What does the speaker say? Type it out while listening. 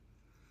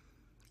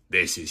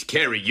This is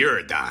Kerry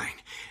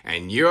Eurodyne,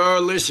 and you're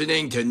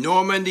listening to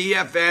Normandy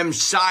FM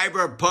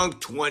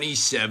Cyberpunk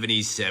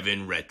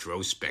 2077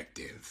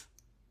 Retrospective.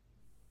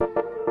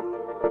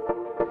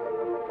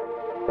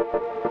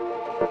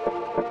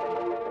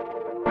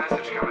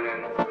 Message coming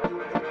in.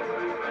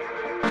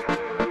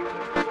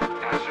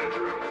 Passing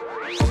through.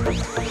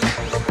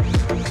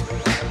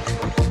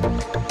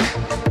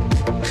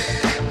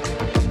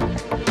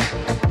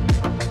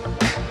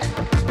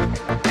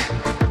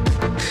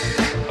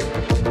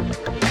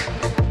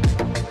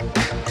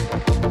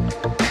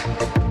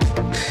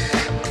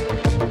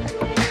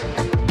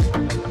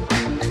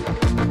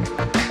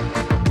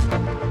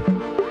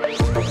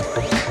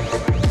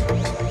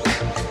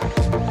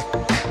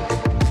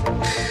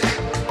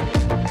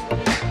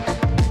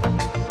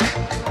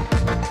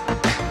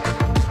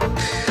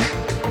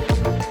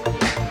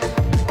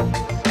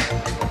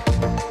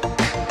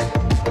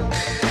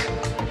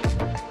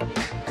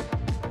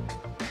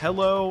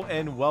 Hello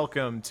and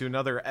welcome to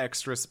another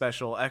extra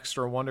special,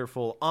 extra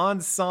wonderful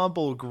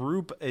ensemble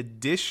group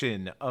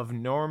edition of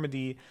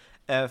Normandy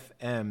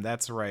FM.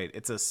 That's right.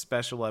 It's a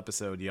special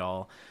episode,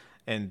 y'all.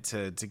 And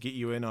to get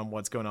you in on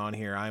what's going on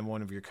here, I'm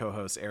one of your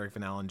co-hosts, Eric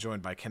Van Allen,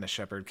 joined by Kenneth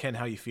Shepard. Ken,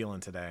 how you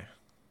feeling today?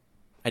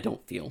 I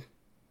don't feel.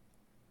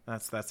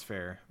 That's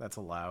fair. That's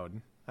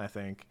allowed, I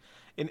think.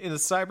 In a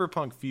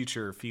cyberpunk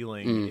future,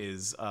 feeling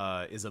is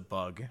a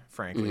bug,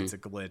 frankly. It's a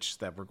glitch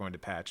that we're going to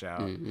patch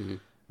out.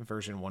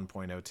 Version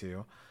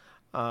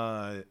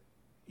 1.02.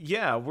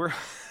 Yeah, we're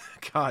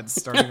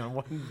starting on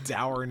one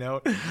dour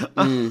note.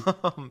 I mean,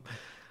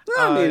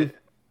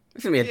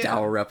 it's gonna be a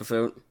dour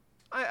episode.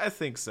 I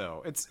think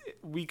so.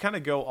 We kind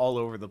of go all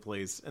over the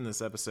place in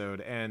this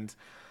episode, and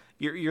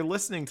you're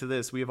listening to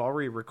this. We have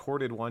already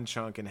recorded one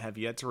chunk and have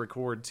yet to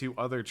record two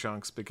other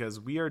chunks because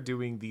we are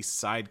doing the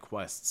side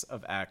quests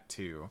of Act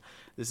 2.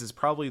 This is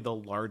probably the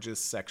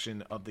largest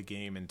section of the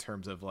game in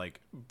terms of like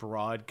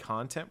broad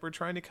content we're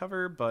trying to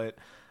cover, but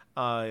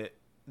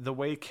the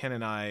way Ken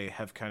and I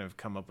have kind of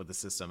come up with the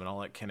system, and I'll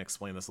let Ken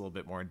explain this a little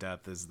bit more in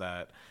depth, is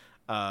that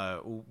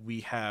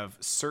we have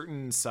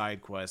certain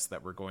side quests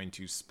that we're going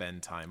to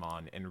spend time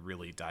on and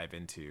really dive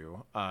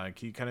into. Can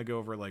you kind of go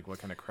over like what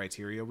kind of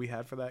criteria we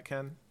had for that,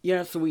 Ken?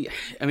 Yeah, so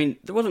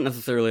there wasn't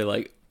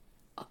necessarily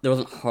there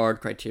wasn't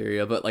hard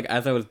criteria, but like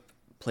as I was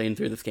playing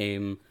through this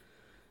game,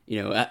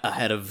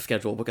 ahead of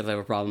schedule because I have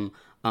a problem,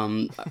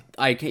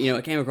 I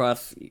came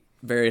across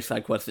various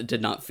side quests that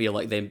did not feel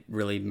like they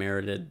really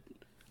merited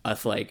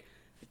us like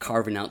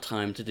carving out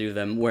time to do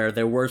them, where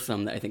there were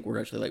some that I think were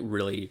actually like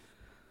really,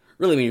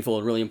 really meaningful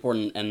and really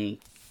important, and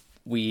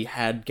we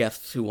had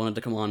guests who wanted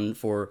to come on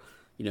for,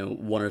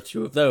 one or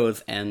two of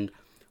those, and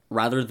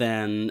rather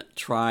than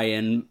try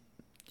and,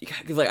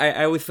 because like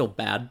I always feel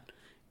bad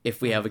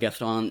if we have a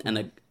guest on and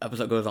the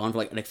episode goes on for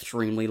like an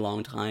extremely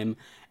long time,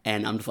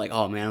 and I'm just like,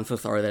 oh man, I'm so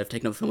sorry that I've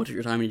taken up so much of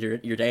your time and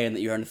your day, and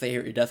that you're having to stay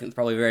here at your desk, and it's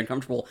probably very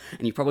uncomfortable,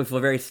 and you probably feel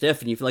very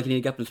stiff, and you feel like you need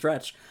to get up and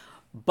stretch.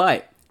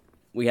 But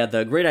we had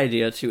the great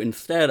idea to,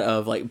 instead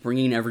of like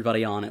bringing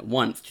everybody on at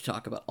once to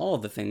talk about all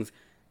of the things,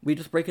 we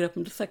just break it up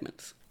into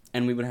segments,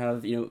 and we would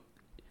have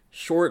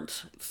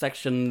short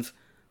sections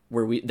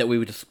where we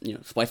would just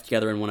splice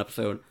together in one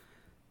episode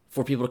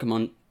for people to come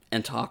on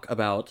and talk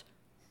about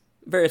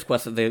various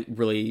quests that they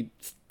really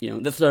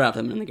that stood out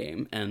to them in the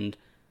game. And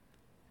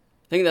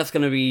I think that's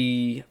going to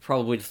be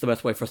probably just the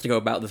best way for us to go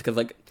about this, because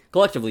like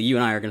collectively you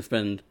and I are going to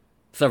spend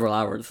several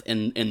hours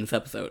in this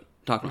episode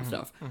talking about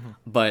stuff,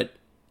 but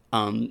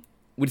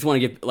we just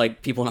want to give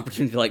like people an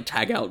opportunity to like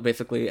tag out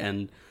basically,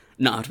 and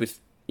not have to be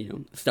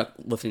stuck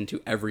listening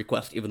to every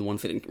quest, even the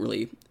ones they didn't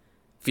really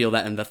feel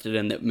that invested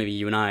in, that maybe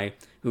you and I,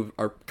 who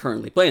are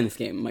currently playing this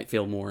game, might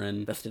feel more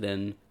invested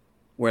in.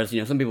 Whereas,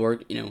 some people are,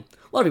 a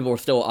lot of people are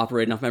still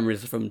operating off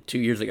memories from 2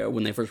 years ago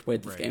when they first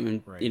played this game,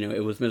 and,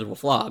 it was miserable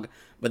slog.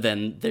 But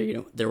then,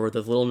 there were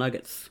those little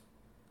nuggets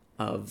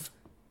of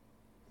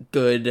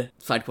good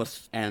side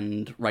quests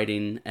and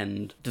writing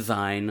and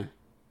design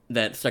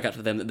that stuck out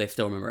to them that they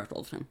still remember after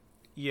all this time.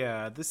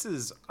 Yeah, this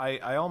is,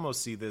 I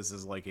almost see this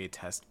as like a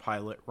test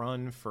pilot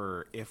run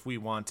for if we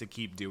want to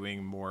keep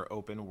doing more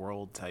open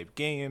world type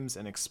games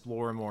and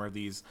explore more of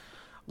these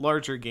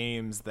larger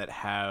games that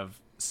have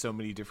so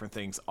many different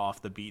things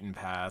off the beaten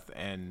path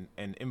and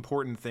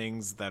important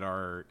things that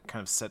are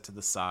kind of set to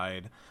the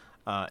side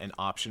and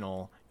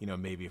optional,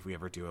 maybe if we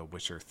ever do a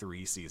Witcher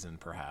 3 season,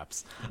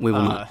 perhaps. We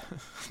will not.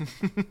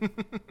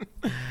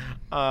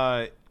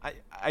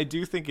 I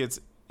do think it's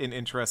an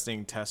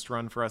interesting test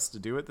run for us to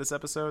do it this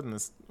episode, and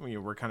this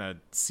we're kind of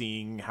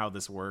seeing how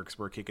this works.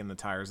 We're kicking the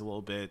tires a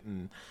little bit,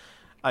 and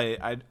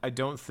I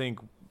don't think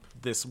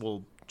this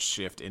will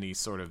shift any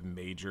sort of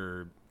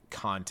major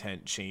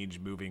content change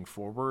moving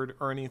forward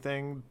or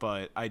anything,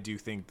 but I do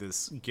think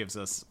this gives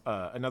us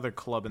another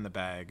club in the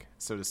bag,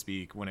 so to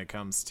speak, when it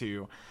comes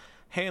to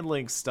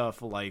handling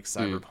stuff like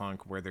Cyberpunk,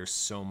 where there's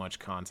so much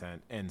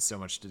content and so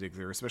much to dig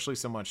through, especially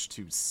so much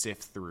to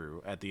sift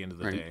through at the end of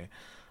the day.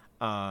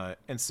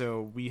 And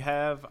so we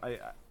have, I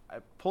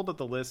pulled up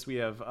the list. We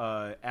have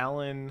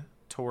Alan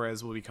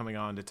Torres will be coming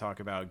on to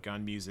talk about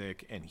gun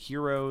music and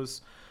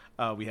heroes.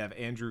 We have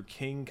Andrew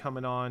King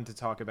coming on to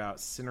talk about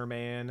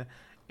Sinnerman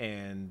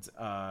and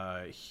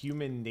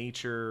Human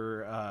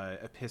Nature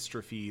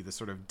Epistrophe, the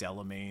sort of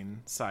Delamain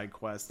side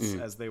quests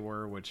as they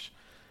were, which,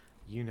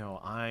 you know,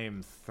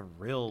 I'm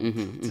thrilled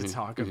to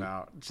talk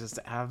about. Just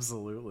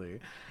absolutely.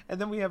 And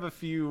then we have a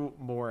few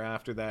more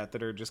after that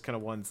that are just kind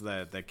of ones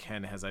that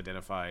Ken has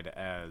identified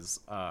as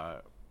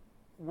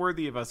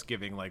worthy of us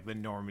giving like the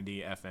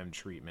Normandy FM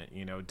treatment,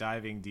 you know,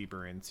 diving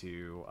deeper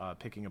into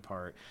picking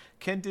apart.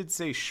 Ken did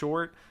say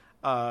short.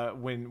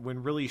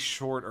 When really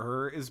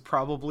shorter is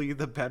probably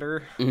the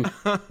better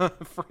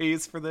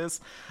phrase for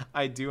this.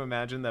 I do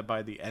imagine that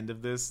by the end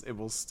of this, it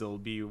will still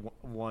be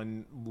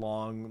one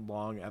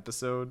long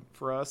episode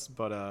for us,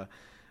 but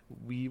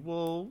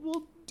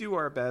we'll do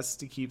our best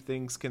to keep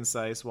things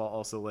concise while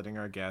also letting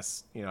our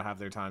guests, you know, have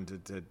their time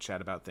to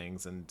chat about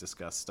things and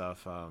discuss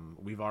stuff.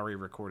 We've already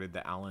recorded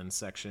the Alan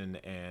section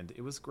and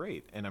it was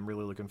great, and I'm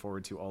really looking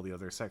forward to all the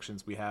other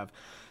sections we have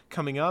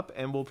coming up,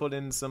 and we'll put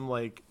in some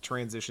like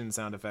transition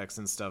sound effects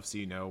and stuff so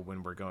you know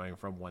when we're going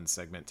from one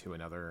segment to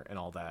another and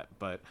all that.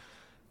 But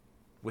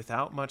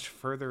without much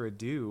further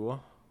ado,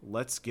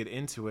 let's get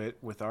into it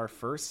with our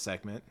first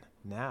segment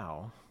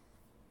now.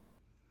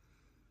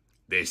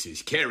 This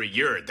is Kerry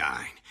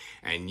Eurodyne,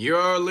 and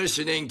you're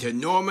listening to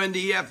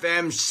Normandy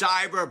FM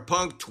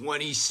Cyberpunk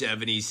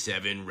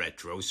 2077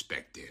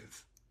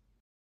 Retrospective.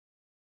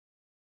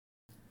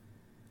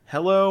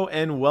 Hello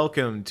and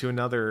welcome to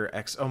another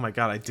Oh my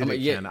god, I did it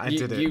again. I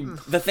did it.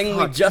 The thing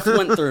we just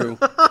went through.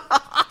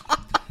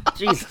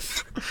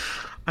 Jesus.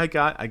 I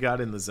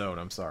got in the zone.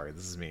 I'm sorry.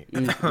 This is me.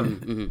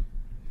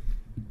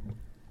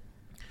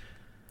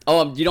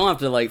 Oh, you don't have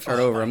to like start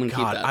over. I'm gonna keep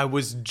that. I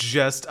was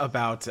just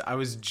about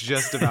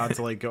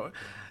to like go.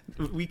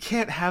 We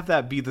can't have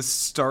that be the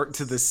start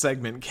to this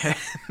segment, Ken.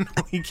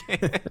 We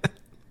can't.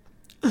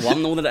 Well,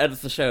 I'm the one that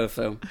edits the show,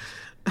 so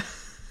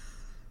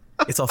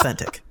it's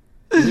authentic.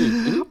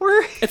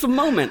 It's a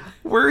moment.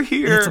 We're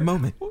here. It's a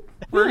moment.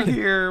 We're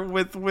here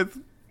with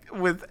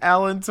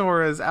Alan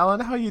Torres. Alan,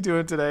 how you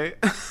doing today?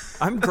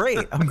 I'm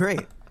great.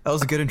 That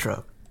was a good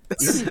intro.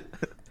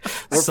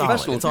 We're solid.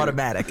 professional. It's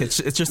automatic. It's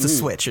just a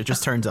switch. It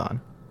just turns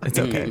on. It's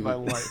okay. My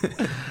life.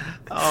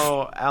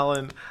 Oh,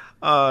 Alan,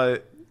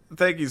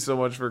 thank you so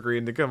much for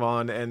agreeing to come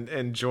on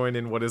and join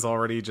in what is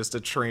already just a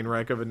train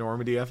wreck of a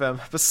Normandy FM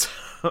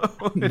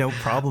episode. No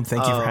problem.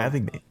 Thank you for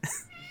having me.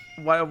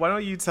 Why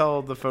don't you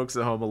tell the folks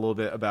at home a little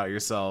bit about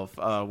yourself,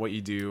 what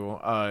you do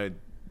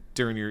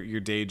during your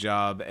day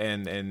job,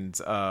 and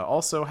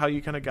also how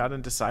you kind of got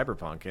into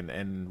Cyberpunk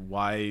and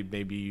why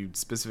maybe you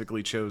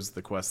specifically chose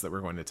the quest that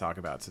we're going to talk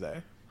about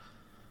today.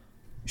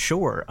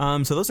 Sure.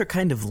 So those are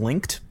kind of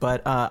linked,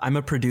 but I'm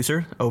a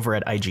producer over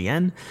at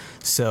IGN.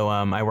 So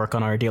I work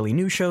on our daily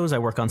news shows. I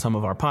work on some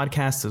of our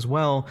podcasts as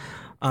well.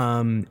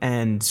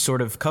 And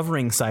sort of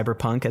covering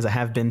Cyberpunk as I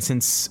have been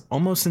since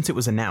it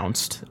was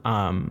announced.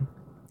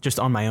 Just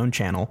on my own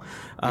channel.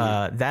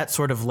 That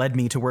sort of led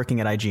me to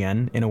working at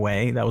IGN in a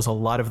way. That was a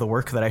lot of the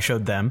work that I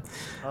showed them.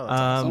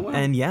 Awesome.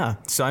 And yeah,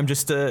 so I'm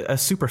just a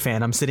super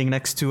fan. I'm sitting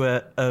next to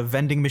a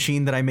vending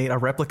machine that I made, a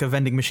replica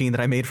vending machine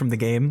that I made from the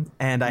game.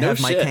 And I have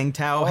my Kang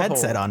Tao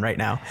headset on right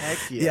now. Heck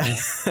yeah.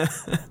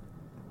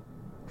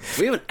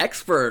 We have an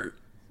expert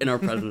in our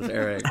presence,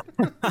 Eric.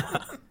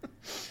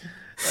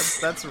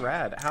 That's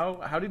rad.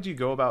 How did you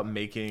go about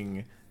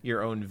making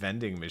your own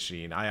vending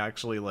machine? I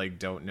actually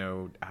don't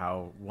know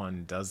how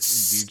one does.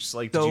 Do you just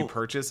did you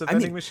purchase a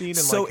vending machine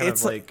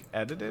and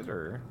edit it,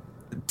 or?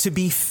 To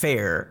be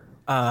fair,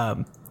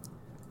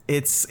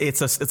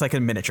 it's like a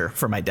miniature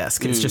for my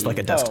desk. It's just like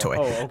a desk toy.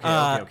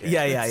 Okay.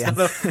 Yeah.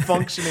 The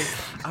functioning.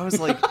 I was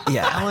like,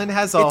 yeah. Alan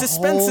has it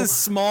dispenses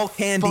small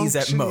candies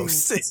at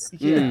most.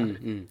 Yeah.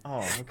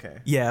 Oh, okay.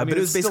 Yeah, but it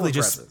was basically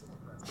just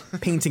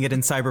painting it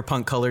in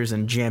Cyberpunk colors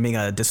and jamming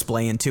a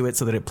display into it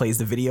so that it plays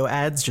the video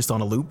ads just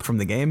on a loop from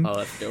the game. Oh,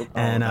 that's dope.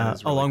 And that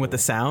is really along cool. with the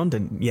sound,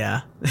 and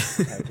yeah.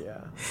 Heck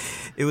yeah.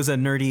 It was a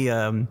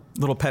nerdy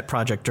little pet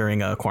project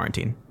during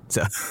quarantine.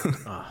 So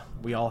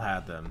we all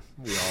had them.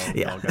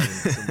 We all got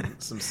into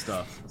some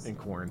stuff in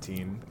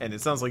quarantine, and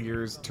it sounds like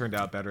yours turned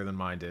out better than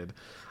mine did.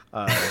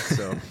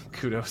 So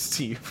kudos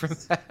to you for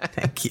that.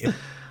 Thank you.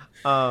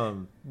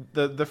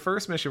 The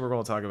first mission we're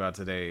going to talk about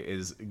today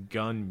is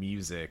Gun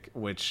Music,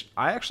 which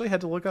I actually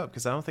had to look up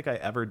because I don't think I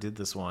ever did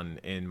this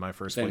one in my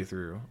first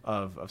playthrough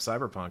of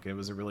Cyberpunk. It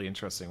was a really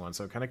interesting one,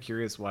 so kind of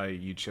curious why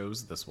you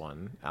chose this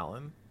one,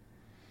 Alan.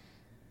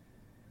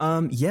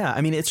 Yeah,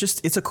 I mean,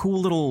 it's a cool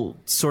little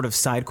sort of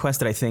side quest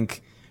that I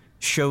think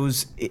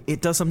shows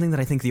it does something that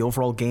I think the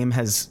overall game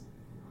has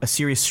a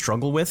serious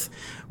struggle with,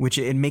 which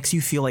it makes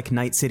you feel like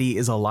Night City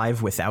is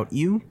alive without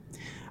you,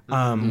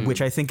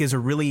 which I think is a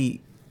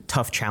really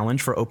tough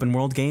challenge for open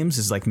world games,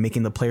 is like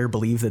making the player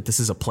believe that this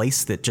is a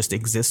place that just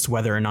exists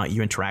whether or not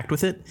you interact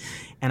with it.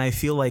 And I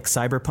feel like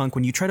Cyberpunk,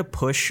 when you try to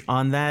push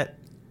on that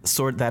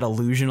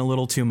illusion a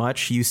little too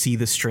much, you see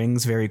the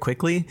strings very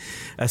quickly,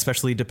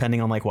 especially depending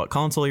on like what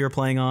console you're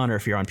playing on, or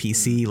if you're on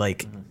PC,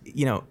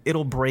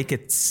 it'll break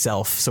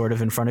itself sort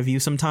of in front of you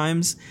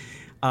sometimes.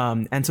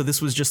 And so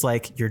this was just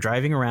like, you're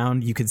driving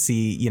around, you could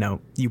see,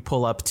 you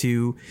pull up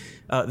to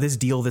this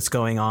deal that's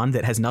going on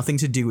that has nothing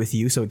to do with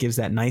you. So it gives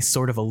that nice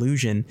sort of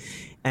illusion.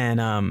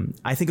 And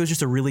I think it was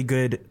just a really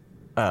good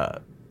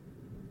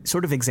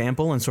sort of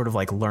example and sort of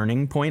like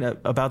learning point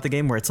about the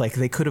game, where it's like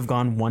they could have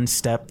gone one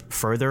step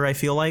further, I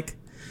feel like,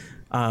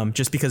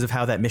 just because of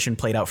how that mission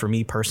played out for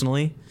me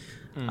personally.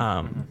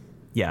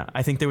 Yeah,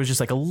 I think there was just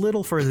like a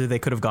little further they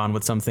could have gone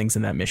with some things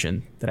in that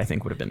mission that I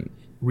think would have been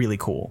really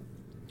cool.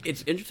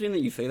 It's interesting that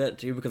you say that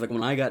too, because like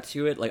when I got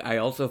to it, like I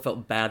also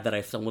felt bad that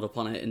I stumbled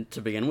upon it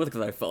to begin with,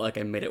 because I felt like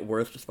I made it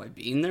worse just by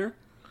being there.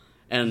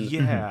 And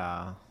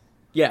yeah,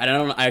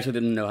 and I actually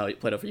didn't know how it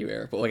played out for you,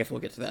 Eric, but I guess we'll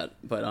get to that.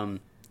 But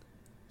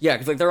yeah,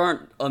 because like there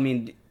aren't. I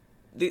mean,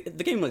 the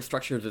game like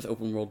structures this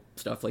open world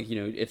stuff. Like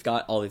it's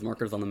got all these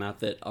markers on the map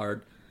that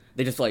are.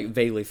 They just like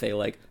vaguely say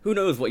like, who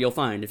knows what you'll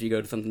find if you go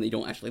to something that you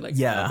don't actually like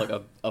have,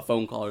 like a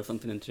phone call or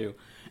something into.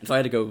 And so I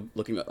had to go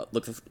looking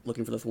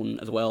for this one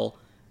as well,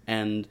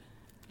 and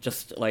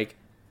just like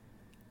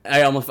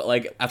I almost felt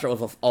like after it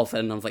was all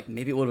said and I was like,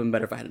 maybe it would have been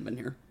better if I hadn't been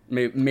here.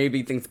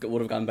 Maybe things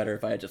would have gone better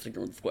if I had just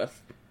ignored this quest.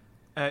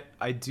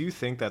 I do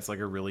think that's like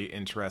a really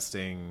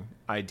interesting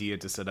idea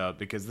to set up,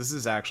 because this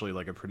is actually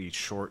like a pretty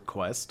short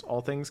quest,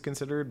 all things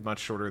considered, much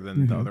shorter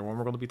than the other one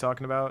we're going to be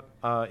talking about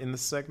in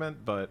this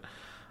segment. But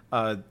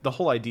the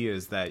whole idea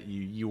is that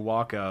you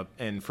walk up,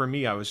 and for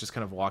me, I was just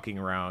kind of walking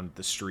around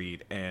the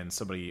street and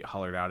somebody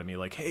hollered out at me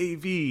like, "Hey,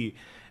 V."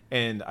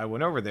 And I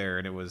went over there,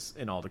 and it was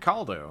an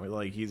Aldecaldo.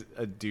 Like, he's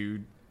a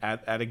dude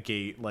at a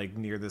gate, like,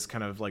 near this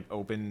kind of, like,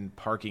 open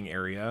parking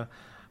area,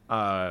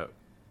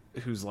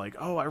 who's like,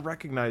 "Oh, I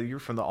recognize you're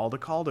from the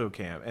Aldecaldo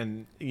camp."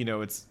 And,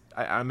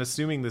 I'm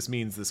assuming this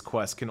means this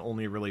quest can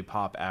only really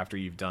pop after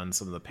you've done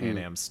some of the Pan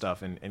Am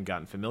stuff and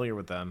gotten familiar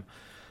with them.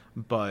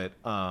 But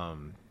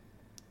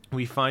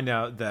we find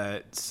out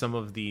that some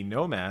of the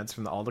nomads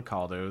from the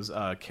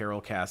Aldecaldos,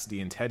 Carol, Cassidy,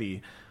 and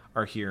Teddy,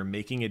 are here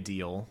making a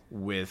deal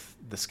with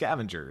the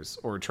scavengers,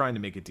 or trying to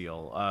make a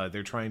deal.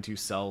 They're trying to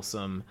sell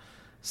some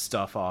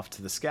stuff off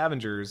to the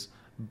scavengers,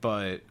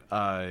 but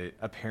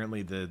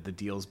apparently the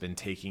deal's been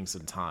taking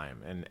some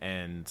time,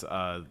 and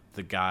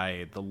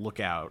the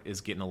lookout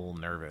is getting a little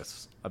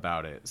nervous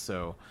about it.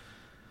 So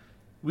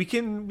we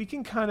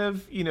can kind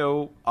of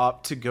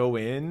opt to go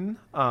in.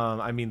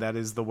 I mean, that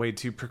is the way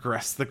to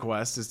progress the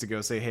quest, is to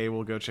go say, hey,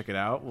 we'll go check it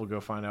out, we'll go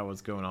find out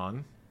what's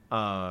going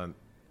on.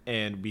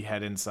 And we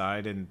head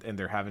inside, and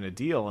they're having a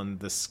deal, and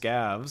the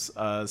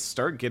scavs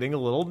start getting a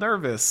little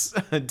nervous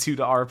due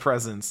to our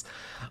presence.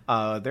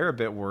 They're a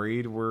bit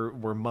worried. We're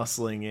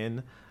muscling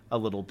in a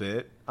little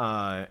bit,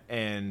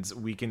 and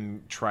we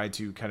can try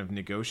to kind of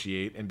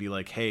negotiate and be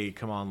like, hey,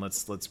 come on,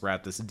 let's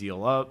wrap this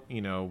deal up.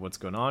 What's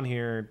going on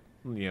here?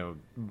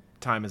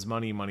 Time is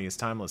money, money is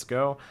time, let's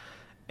go.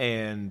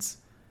 And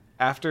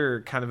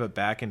after kind of a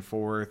back and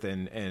forth,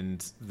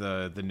 and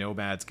the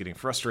nomads getting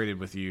frustrated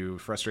with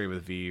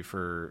V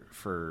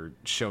for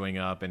showing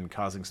up and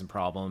causing some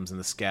problems, and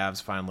the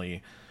scavs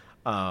finally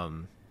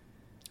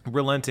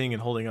relenting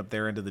and holding up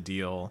their end of the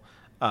deal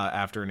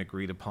after an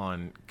agreed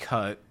upon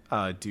cut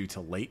due to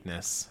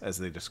lateness, as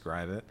they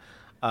describe it.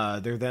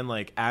 They're then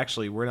like,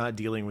 actually, we're not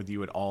dealing with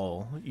you at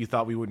all. You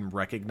thought we wouldn't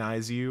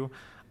recognize you.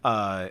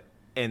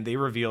 And they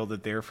reveal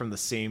that they're from the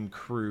same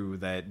crew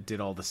that did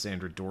all the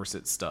Sandra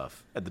Dorset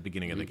stuff at the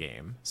beginning of the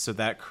game. So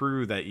that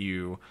crew that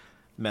you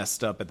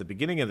messed up at the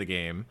beginning of the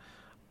game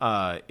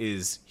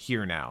is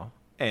here now,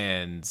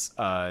 and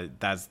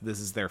this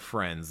is their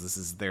friends. This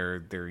is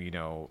their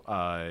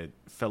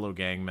fellow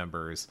gang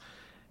members,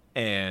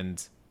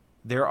 and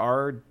there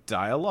are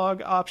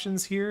dialogue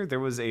options here.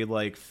 There was a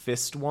like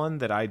fist one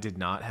that I did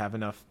not have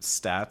enough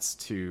stats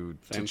to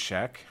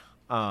check.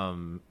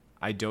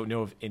 I don't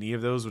know if any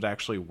of those would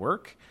actually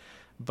work,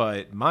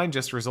 but mine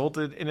just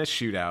resulted in a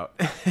shootout,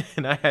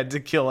 and I had to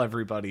kill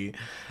everybody.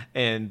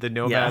 And the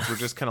nomads were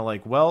just kind of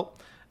like, well,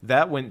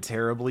 that went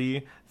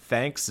terribly.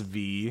 Thanks,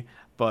 V.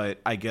 But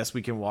I guess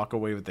we can walk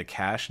away with the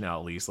cash now,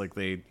 at least. Like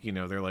they're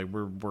like,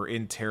 we're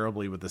in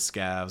terribly with the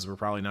scavs. We're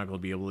probably not going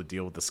to be able to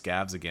deal with the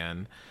scavs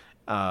again.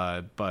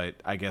 But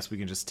I guess we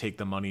can just take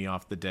the money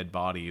off the dead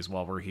bodies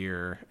while we're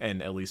here,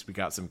 and at least we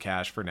got some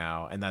cash for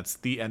now. And that's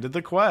the end of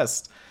the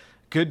quest.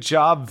 Good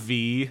job,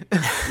 V.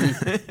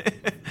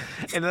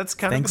 And that's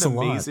kind of an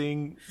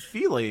amazing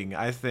feeling,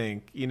 I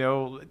think.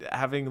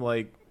 Having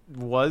like,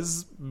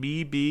 was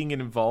me being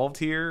involved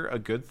here a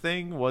good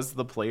thing? Was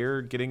the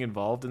player getting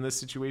involved in this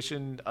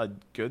situation a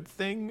good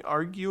thing?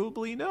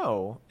 Arguably,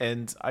 no.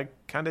 And I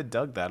kind of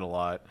dug that a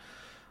lot.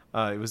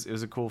 It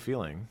was a cool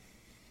feeling.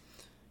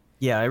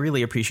 Yeah, I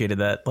really appreciated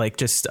that. Like,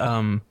 just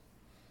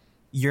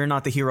you're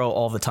not the hero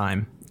all the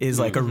time is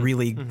like a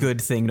really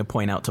good thing to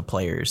point out to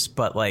players.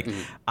 But like,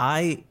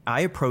 I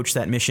approached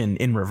that mission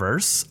in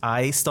reverse.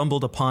 I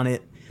stumbled upon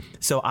it.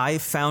 So I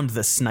found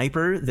the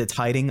sniper that's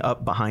hiding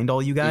up behind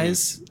all you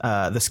guys,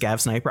 the scav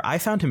sniper. I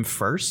found him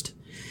first,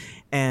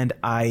 and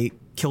I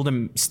killed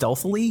him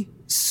stealthily.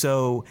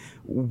 So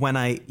when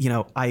I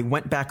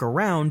went back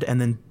around and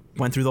then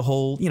went through the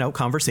whole,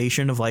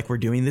 conversation of like, we're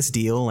doing this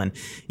deal and,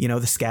 the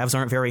scavs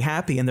aren't very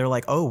happy and they're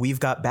like, oh, we've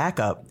got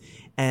backup.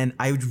 And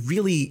I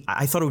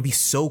thought it would be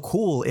so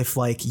cool if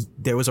like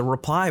there was a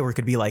reply where it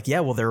could be like, yeah,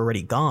 well, they're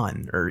already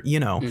gone, or,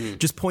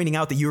 just pointing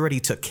out that you already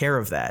took care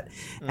of that.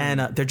 And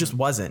there just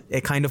wasn't.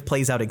 It kind of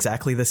plays out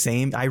exactly the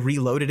same. I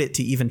reloaded it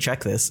to even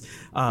check this.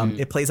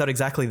 It plays out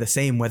exactly the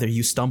same whether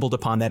you stumbled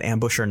upon that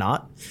ambush or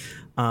not.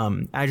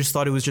 I just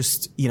thought it was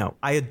just,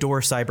 I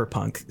adore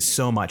Cyberpunk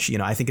so much.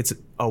 I think it's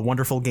a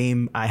wonderful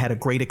game. I had a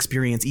great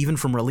experience even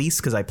from release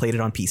because I played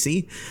it on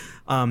PC.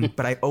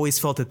 But I always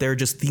felt that there are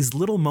just these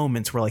little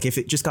moments where like if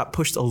it just got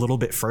pushed a little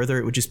bit further,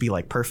 it would just be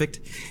like perfect.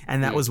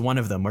 And that was one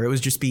of them where it was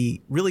just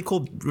be really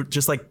cool,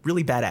 just like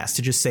really badass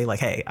to just say like,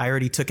 hey, I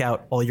already took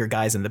out all your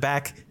guys in the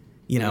back.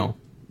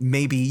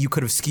 Maybe you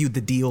could have skewed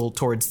the deal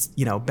towards,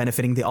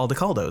 benefiting the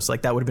Aldecaldos.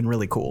 Like that would have been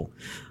really cool.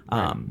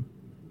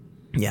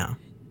 Yeah.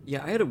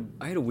 Yeah, I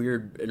had a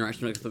weird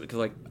interaction with it because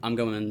like I'm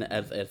going in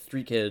as a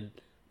street kid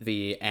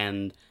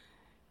and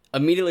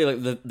immediately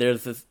like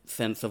there's this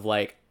sense of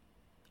like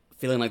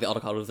feeling like the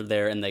Aldecaldos are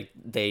there and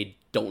they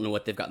don't know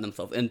what they've gotten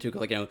themselves into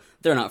because like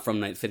they're not from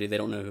Night City, they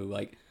don't know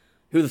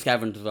who the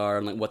scavengers are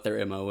and like what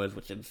their MO is,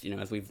 which is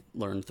as we've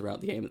learned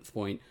throughout the game at this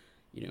point,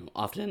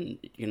 often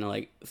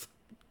like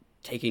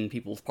taking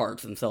people's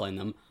parts and selling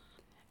them.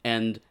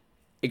 And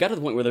it got to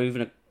the point where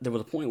there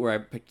was a point where I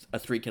picked a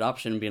street kid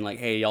option, being like,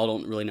 "Hey, y'all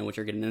don't really know what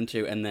you're getting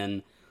into." And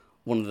then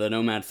one of the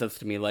nomads says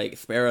to me, like,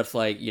 "Spare us,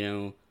 like,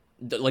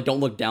 like don't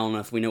look down on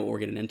us. We know what we're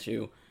getting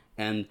into."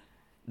 And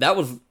that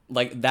was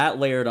like that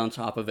layered on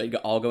top of it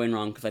all going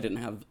wrong because I didn't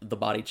have the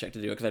body check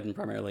to do it because I've been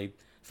primarily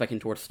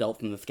second towards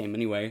stealth in this game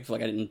anyway. So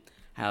like I didn't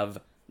have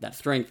that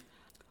strength.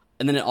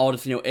 And then it all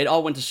just it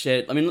all went to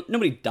shit. I mean,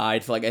 nobody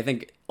died, so like I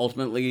think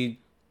ultimately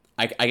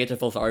I get to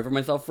feel sorry for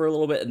myself for a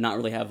little bit and not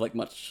really have like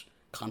much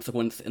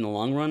consequence in the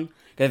long run.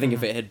 Because I think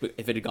if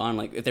it had gone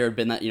like if there had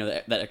been that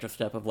that extra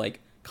step of like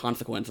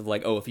consequence of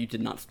like, oh, if you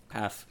did not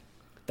pass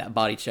that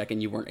body check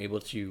and you weren't able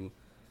to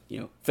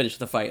finish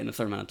the fight in a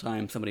certain amount of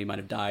time, somebody might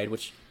have died.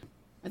 Which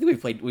I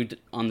think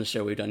on the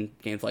show we've done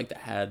games like that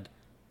had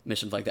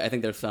missions like that. I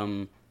think there's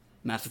some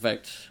Mass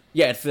Effect.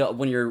 Yeah, it's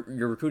when you're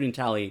recruiting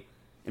Tali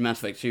in Mass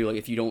Effect 2, like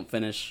if you don't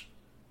finish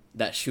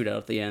that shootout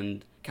at the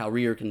end, Cal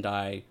Rear can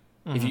die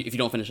if you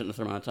don't finish it in a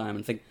certain amount of time.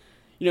 And think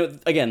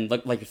again,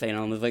 like you're saying,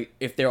 Alan, like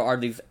if there are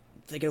these,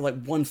 they go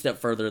like one step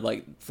further,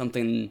 like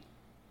something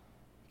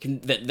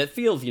that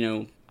feels,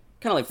 kind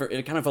of like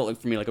it kind of felt like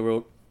for me like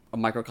a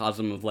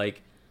microcosm of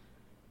like,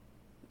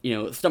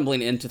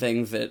 stumbling into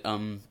things that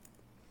kind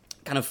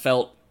of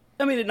felt.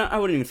 I mean, I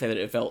wouldn't even say that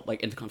it felt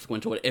like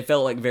inconsequential. It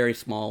felt like very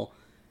small,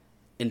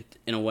 in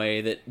a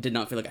way that did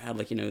not feel like it had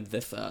like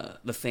this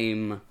the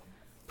same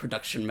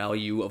production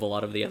value of a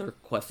lot of the other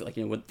quests. Like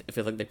it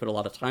feels like they put a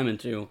lot of time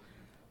into,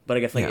 but I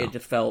guess like it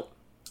just felt.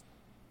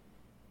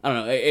 I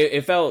don't know.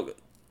 It felt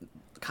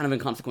kind of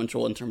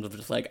inconsequential in terms of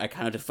just like I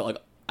kind of just felt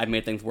like I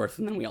made things worse,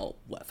 and then we all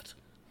left.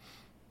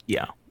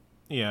 Yeah.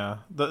 Yeah.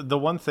 The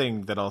one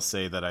thing that I'll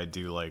say that I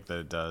do like that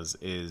it does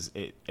is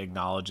it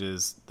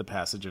acknowledges the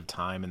passage of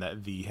time and that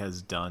V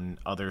has done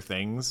other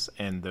things,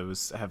 and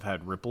those have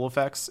had ripple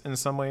effects in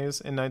some ways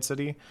in Night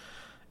City.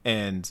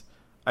 And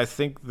I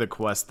think the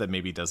quest that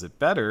maybe does it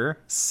better,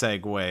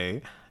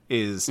 segue,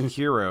 is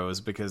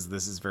Heroes, because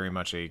this is very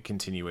much a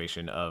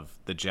continuation of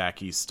the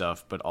Jackie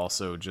stuff, but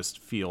also just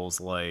feels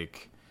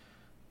like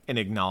an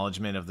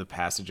acknowledgement of the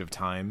passage of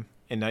time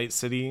in Night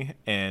City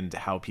and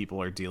how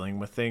people are dealing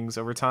with things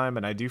over time.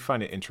 And I do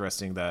find it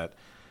interesting that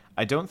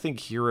I don't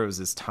think Heroes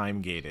is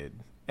time gated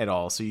at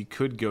all. So you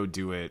could go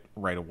do it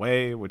right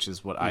away, which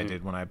is what I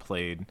did when I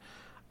played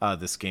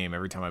this game.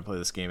 Every time I play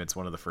this game, it's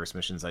one of the first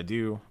missions I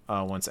do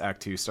once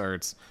Act 2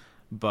 starts.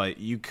 But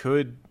you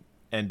could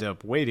end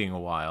up waiting a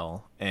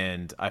while,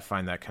 and I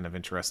find that kind of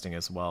interesting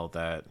as well,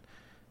 that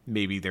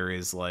maybe there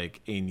is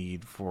like a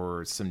need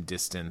for some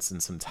distance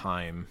and some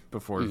time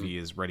before V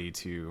is ready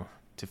to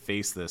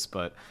face this.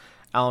 But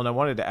Alan, I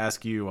wanted to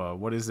ask you,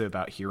 what is it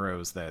about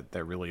Heroes that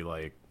really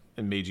like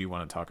made you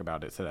want to talk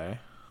about it today?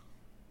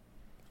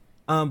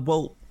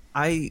 Well,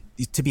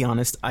 to be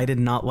honest, I did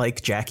not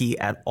like Jackie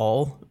at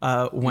all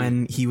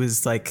when he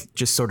was like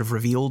just sort of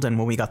revealed, and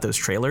when we got those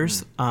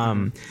trailers.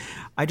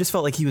 I just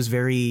felt like he was a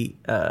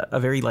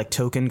very like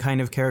token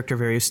kind of character,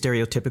 very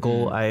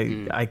stereotypical.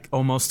 I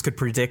almost could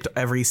predict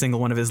every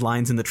single one of his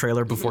lines in the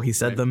trailer before he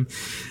said them.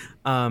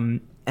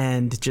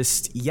 And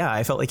just,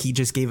 I felt like he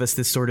just gave us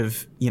this sort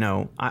of,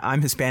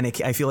 I'm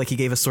Hispanic. I feel like he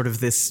gave us sort of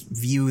this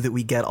view that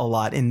we get a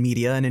lot in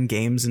media and in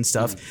games and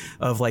stuff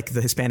of like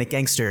the Hispanic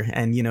gangster.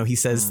 And, he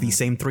says the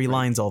same three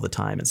lines all the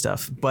time and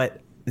stuff.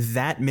 But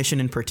that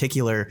mission in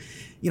particular,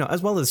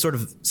 as well as sort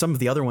of some of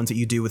the other ones that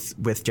you do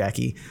with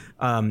Jackie,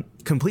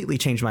 completely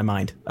changed my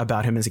mind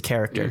about him as a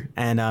character.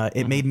 And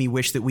it made me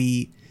wish that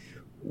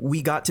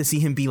we got to see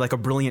him be like a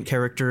brilliant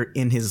character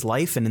in his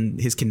life and in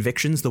his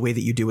convictions, the way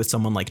that you do with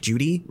someone like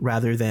Judy,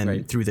 rather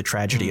than through the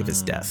tragedy of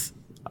his death.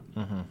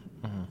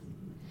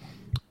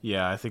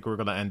 Yeah, I think we're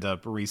going to end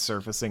up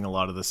resurfacing a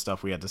lot of the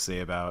stuff we had to say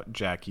about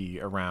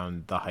Jackie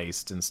around the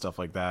heist and stuff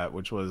like that,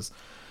 which was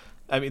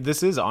I mean,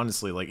 this is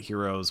honestly like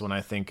Heroes. When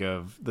I think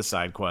of the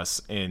side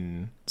quests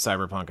in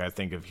Cyberpunk, I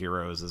think of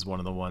Heroes as one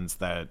of the ones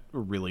that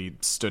really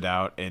stood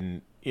out.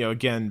 And, you know,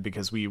 again,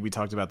 because we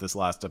talked about this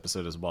last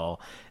episode as well,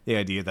 the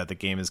idea that the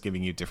game is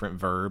giving you different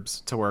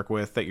verbs to work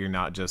with, that you're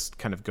not just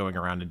kind of going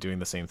around and doing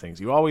the same things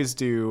you always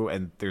do.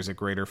 And there's a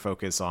greater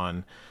focus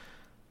on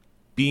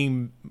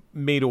being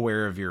made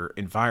aware of your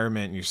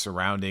environment and your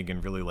surrounding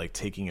and really like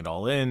taking it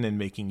all in and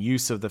making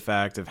use of the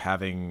fact of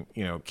having,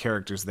 you know,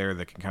 characters there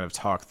that can kind of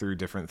talk through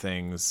different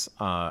things.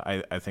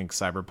 I think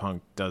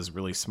Cyberpunk does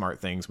really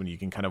smart things when you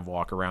can kind of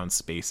walk around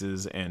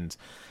spaces and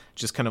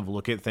just kind of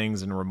look at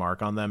things and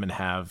remark on them and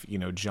have, you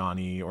know,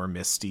 Johnny or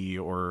Misty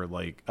or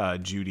like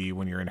Judy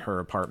when you're in her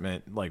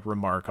apartment, like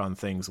remark on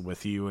things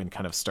with you and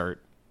kind of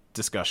start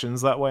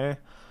discussions that way.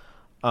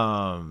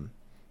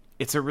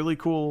 It's a really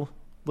cool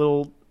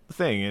little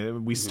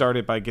thing. We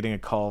started by getting a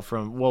call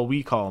from, well,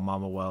 we call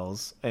Mama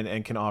Wells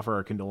and can offer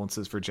our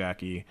condolences for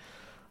Jackie.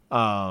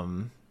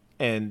 And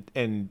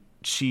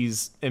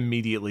she's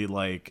immediately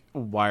like,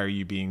 why are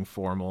you being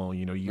formal?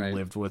 You know, you Right.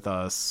 lived with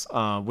us,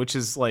 which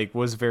is like,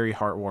 was very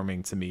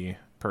heartwarming to me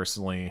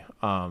personally.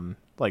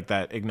 Like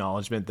that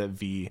acknowledgement that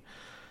V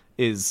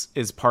is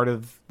part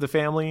of the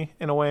family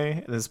in a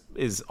way and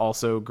is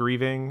also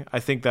grieving.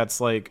 I think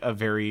that's like a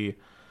very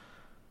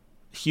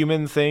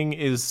human thing,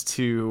 is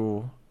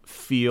to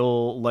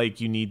feel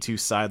like you need to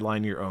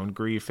sideline your own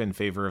grief in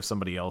favor of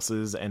somebody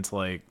else's, and to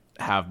like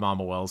have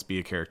Mama Wells be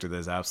a character that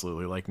is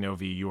absolutely like, no,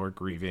 V, you're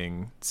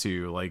grieving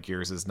too, like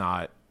yours is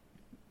not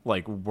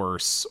like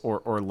worse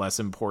or less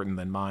important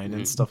than mine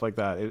and stuff like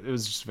that. It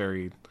was just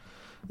very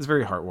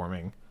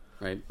heartwarming.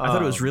 Right. I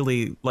thought it was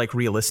really like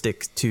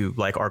realistic to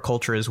like our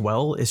culture as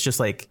well. It's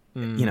just like,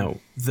 you know,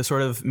 the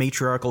sort of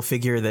matriarchal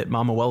figure that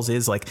Mama Wells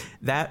is, like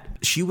that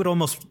she would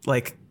almost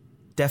like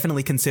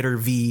definitely consider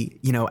V,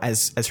 you know,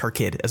 as her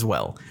kid as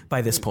well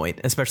by this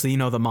point, especially, you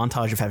know, the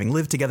montage of having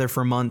lived together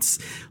for months.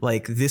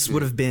 Like this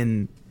would have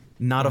been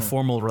not a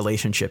formal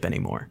relationship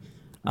anymore.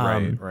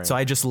 Right. So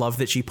I just love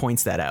that she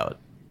points that out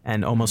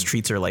and almost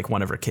treats her like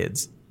one of her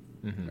kids.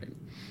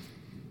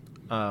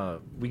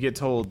 We get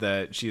told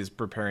that she is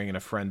preparing an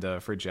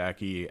ofrenda for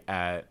Jackie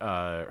at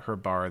her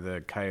bar,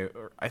 the Coyote.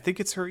 I think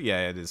it's her.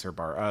 Yeah, it is her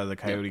bar, the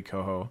Coyote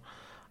Coho.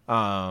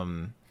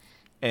 And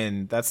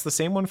that's the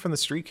same one from the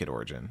Street Kid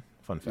origin.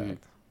 Fun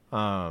fact.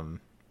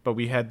 But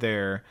we head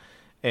there,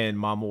 and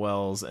Mama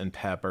Wells and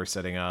Pep are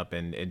setting up,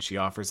 and she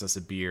offers us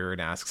a beer and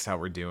asks how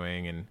we're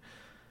doing, and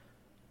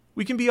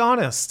we can be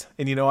honest.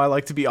 And, you know, I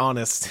like to be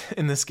honest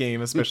in this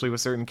game, especially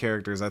with certain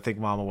characters. I think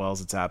Mama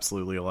Wells, it's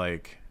absolutely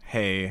like,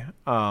 hey,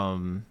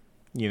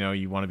 you know,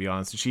 you want to be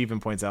honest. And she even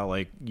points out,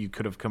 like, you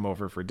could have come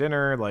over for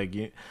dinner. Like,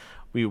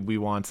 we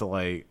want to,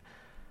 like,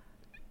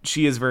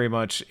 she is very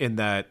much in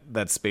that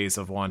space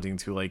of wanting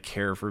to, like,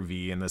 care for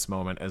V in this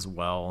moment as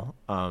well.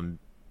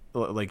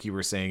 Like you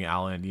were saying,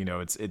 Alan, you know,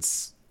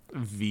 it's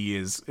V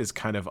is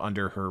kind of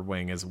under her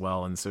wing as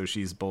well, and so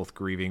she's both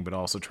grieving but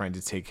also trying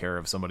to take care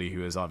of somebody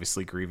who is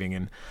obviously grieving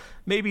and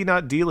maybe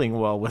not dealing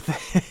well with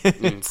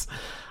it. And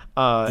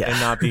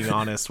not being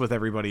honest with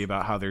everybody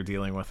about how they're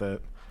dealing with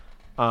it.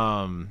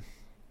 And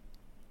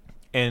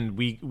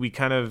we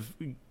kind of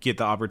get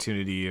the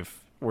opportunity,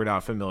 if we're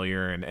not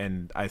familiar,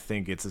 and I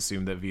think it's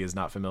assumed that V is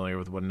not familiar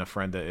with what an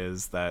ofrenda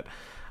is, that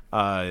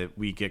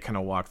we get kind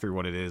of walk through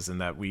what it is, and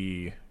that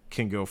we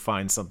can go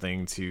find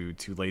something to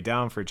lay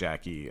down for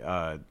Jackie,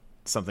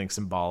 something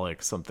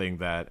symbolic, something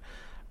that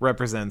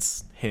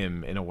represents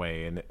him in a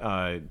way.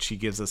 And she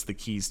gives us the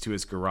keys to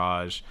his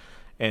garage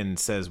and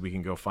says we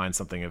can go find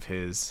something of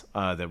his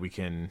that we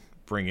can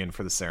bring in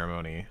for the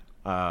ceremony.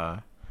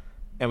 And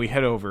we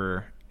head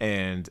over,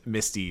 and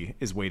Misty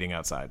is waiting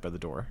outside by the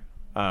door.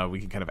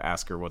 We can kind of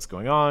ask her what's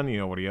going on, you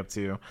know, what are you up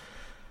to?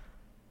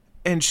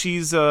 And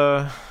she's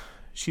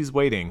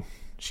waiting.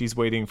 She's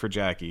waiting for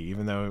Jackie,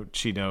 even though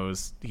she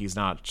knows he's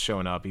not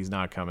showing up, he's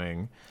not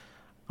coming.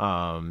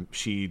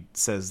 She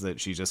says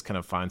that she just kind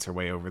of finds her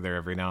way over there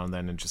every now and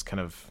then and just kind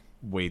of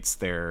waits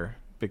there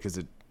because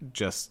it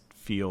just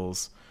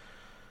feels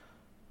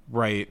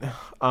right.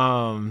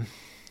 I'm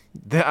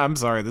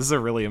sorry, this is a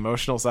really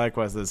emotional side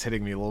quest that's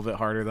hitting me a little bit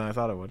harder than I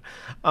thought it would.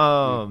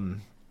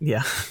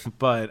 Yeah.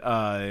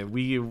 But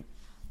we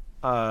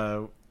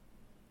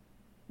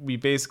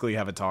basically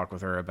have a talk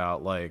with her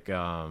about like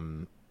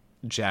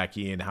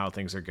Jackie and how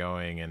things are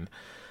going, and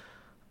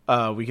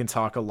we can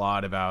talk a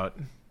lot about,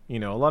 you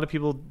know, a lot of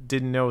people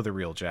didn't know the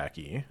real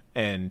Jackie,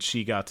 and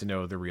she got to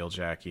know the real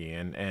Jackie,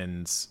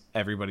 and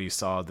everybody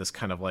saw this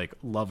kind of like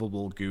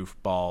lovable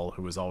goofball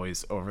who was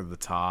always over the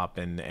top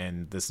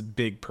and this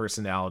big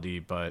personality,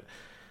 but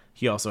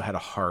he also had a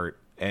heart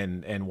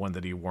and one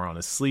that he wore on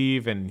his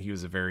sleeve, and he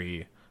was a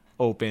very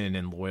open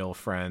and loyal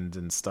friend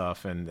and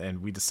stuff.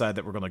 And we decide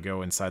that we're going to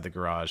go inside the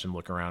garage and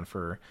look around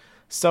for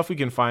stuff we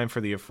can find for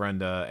the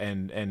ofrenda,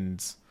 and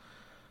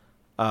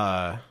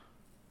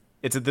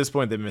it's at this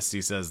point that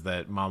Misty says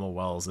that Mama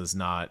Wells is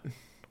not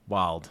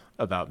wild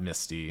about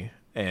Misty,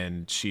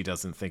 and she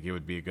doesn't think it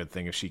would be a good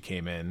thing if she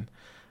came in.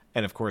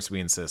 And of course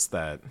we insist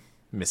that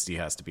Misty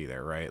has to be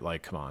there, right?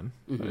 Like, come on,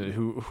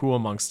 who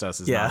amongst us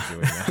is Yeah. not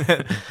doing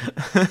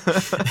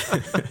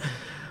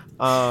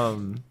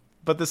that?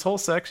 But this whole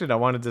section, I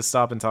wanted to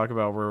stop and talk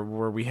about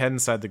where we head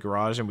inside the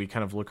garage and we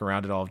kind of look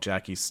around at all of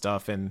Jackie's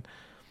stuff, and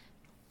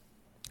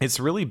it's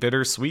really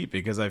bittersweet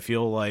because I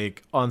feel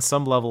like on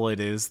some level it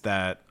is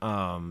that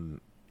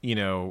you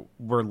know,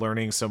 we're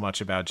learning so much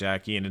about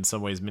Jackie, and in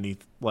some ways many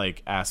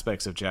like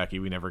aspects of Jackie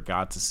we never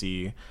got to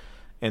see.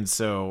 And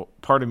so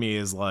part of me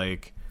is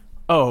like,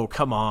 oh,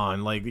 come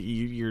on, like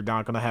you're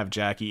not going to have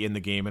Jackie in the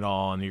game at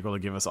all, and you're going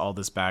to give us all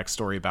this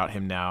backstory about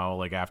him now,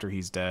 like after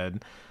he's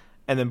dead.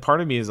 And then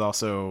part of me is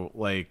also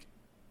like,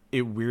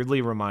 it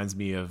weirdly reminds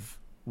me of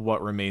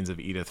What Remains of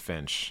Edith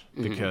Finch,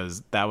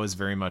 because that was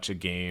very much a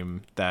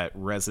game that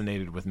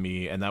resonated with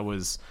me, and that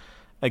was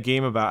a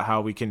game about how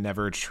we can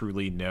never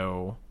truly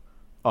know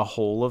a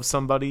whole of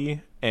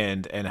somebody,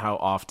 and how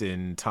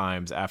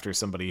oftentimes after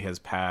somebody has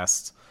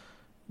passed,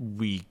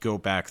 we go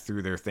back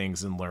through their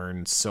things and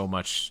learn so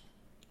much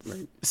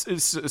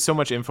so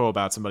much info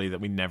about somebody that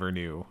we never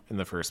knew in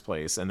the first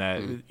place, and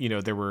that you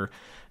know, there were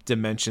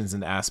dimensions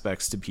and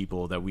aspects to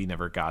people that we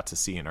never got to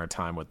see in our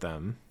time with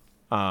them.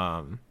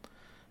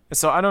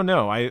 So I don't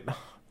know,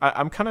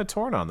 I'm kind of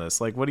torn on this.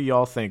 Like, what do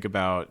y'all think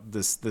about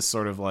this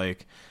sort of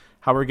like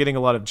how we're getting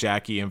a lot of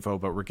Jackie info,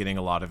 but we're getting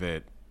a lot of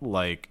it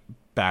like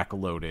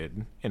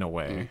backloaded in a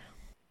way?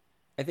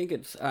 I think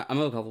it's I'm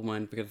of a couple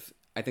mind, because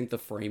I think the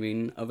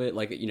framing of it,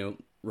 like, you know,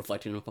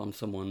 reflecting upon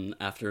someone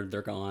after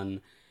they're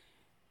gone,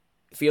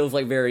 feels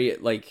like very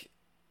like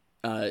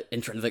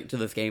intrinsic to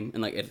this game,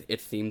 and like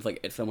it seems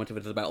like so much of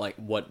it is about like,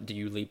 what do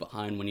you leave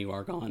behind when you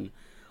are gone,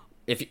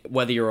 if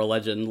whether you're a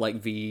legend like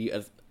V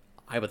as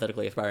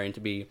hypothetically aspiring to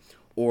be,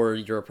 or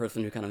you're a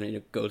person who kind of, you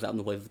know, goes out in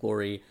the blaze of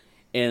glory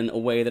in a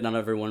way that not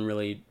everyone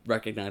really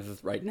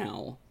recognizes right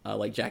now,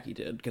 like Jackie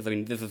did. Because I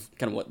mean, this is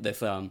kind of what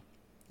this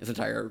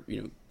entire,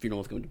 you know,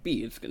 funeral is going to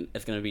be. It's going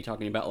to be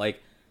talking about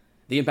like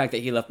the impact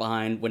that he left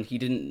behind when he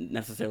didn't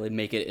necessarily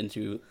make it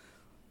into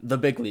the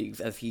big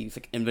leagues as he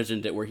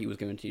envisioned it, where he was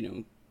going to, you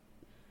know,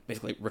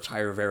 basically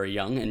retire very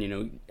young and, you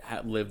know,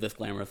 live this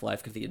glamorous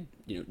life because he had,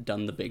 you know,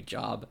 done the big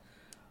job.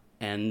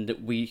 And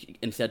we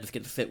instead just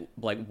get to sit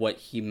like what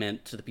he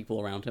meant to the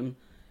people around him.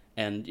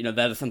 And, you know,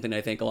 that is something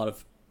I think a lot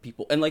of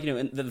people, and like, you know,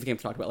 and this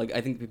game's talked about, like,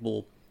 I think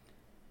people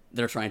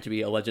that are trying to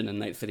be a legend in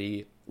Night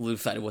City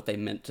lose sight of what they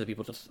meant to the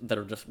people that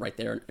are just right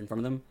there in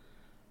front of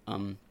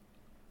them.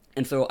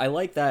 And so I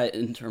like that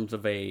in terms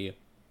of a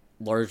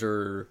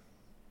larger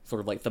sort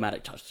of like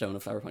thematic touchstone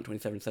of Cyberpunk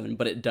 2077,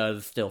 but it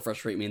does still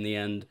frustrate me in the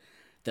end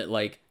that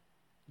like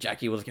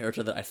Jackie was a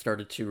character that I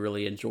started to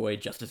really enjoy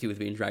just as he was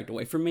being dragged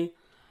away from me.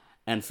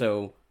 And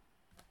so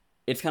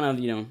it's kind of,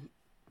 you know,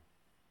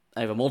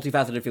 I have a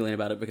multifaceted feeling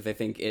about it, because I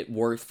think it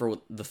works for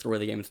the story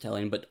the game is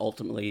telling, but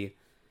ultimately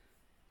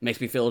makes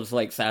me feel just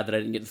like sad that I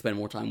didn't get to spend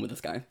more time with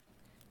this guy.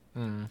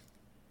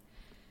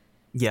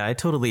 Yeah, I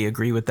totally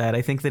agree with that.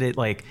 I think that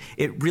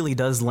it really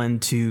does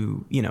lend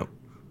to, you know,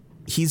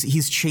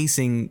 he's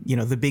chasing, you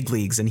know, the big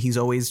leagues, and he's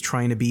always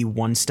trying to be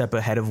one step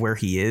ahead of where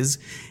he is.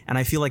 And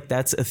I feel like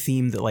that's a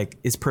theme that like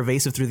is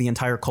pervasive through the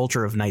entire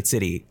culture of Night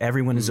City.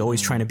 Everyone is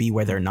always trying to be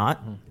where they're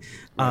not.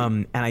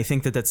 And I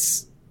think that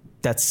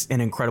that's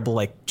an incredible,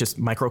 like, just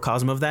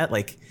microcosm of that.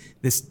 Like,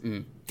 this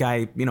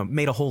guy, you know,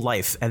 made a whole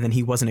life, and then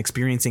he wasn't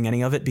experiencing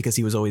any of it because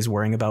he was always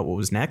worrying about what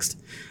was next.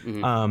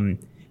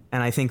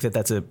 And I think that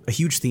that's a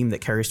huge theme that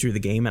carries through the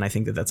game, and I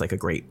think that that's like a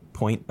great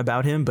point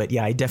about him. But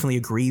yeah, I definitely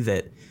agree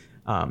that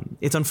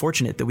it's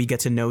unfortunate that we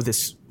get to know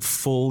this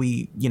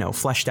fully, you know,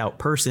 fleshed out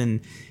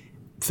person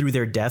through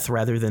their death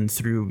rather than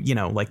through, you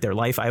know, like their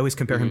life. I always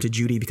compare him to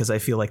Judy because I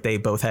feel like they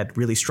both had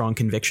really strong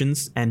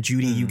convictions, and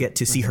Judy, you get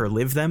to see her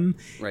live them.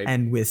 Right.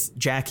 And with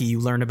Jackie, you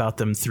learn about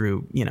them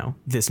through, you know,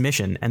 this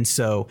mission. And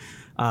so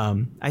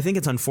I think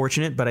it's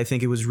unfortunate, but I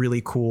think it was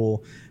really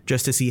cool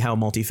just to see how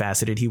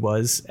multifaceted he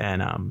was,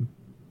 and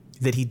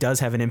that he does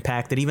have an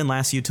impact that even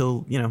lasts you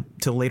till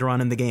later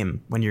on in the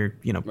game when you're,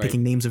 you know,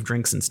 picking names of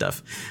drinks and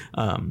stuff.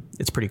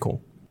 It's pretty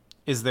cool.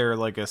 Is there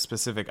like a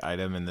specific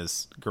item in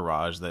this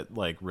garage that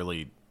like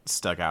really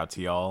stuck out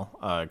to y'all?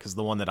 Because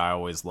the one that I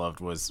always loved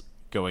was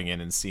going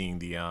in and seeing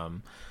the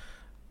I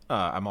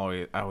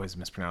always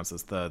mispronounce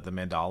this, the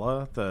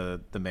mandala,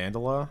 the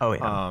mandala. Oh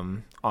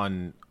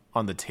yeah.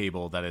 On the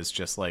table, that is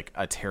just like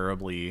a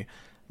terribly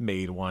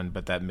made one,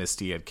 but that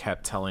Misty had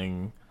kept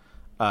telling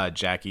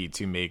Jackie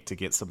to make to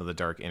get some of the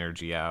dark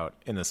energy out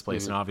in this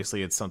place. And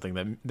obviously it's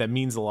something that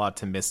means a lot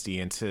to Misty,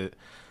 and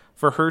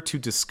for her to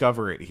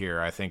discover it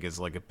here, I think is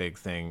like a big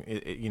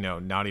thing. You know,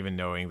 not even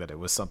knowing that it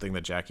was something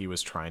that Jackie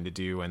was trying to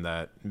do, and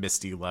that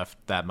Misty left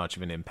that much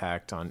of an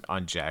impact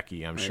on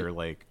Jackie, I'm sure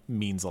like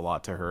means a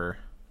lot to her.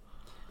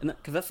 And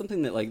because that's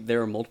something that like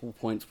there are multiple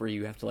points where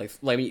you have to like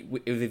I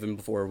mean, it was even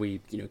before we,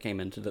 you know, came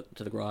into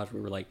the garage. We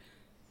were like,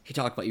 he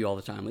talked about you all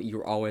the time. Like, you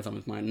were always on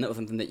his mind, and that was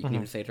something that you can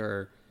even say to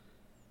her,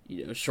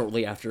 you know,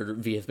 shortly after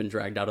V has been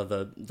dragged out of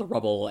the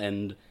rubble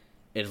and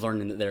is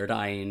learning that they're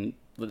dying.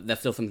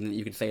 That's still something that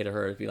you could say to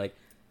her, to be like,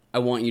 I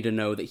want you to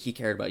know that he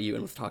cared about you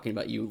and was talking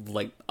about you,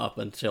 like, up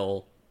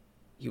until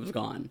he was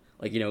gone.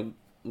 Like,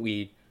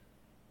 we,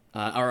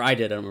 or I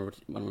did. I don't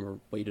remember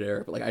what you did,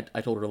 Eric. But like,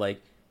 I told her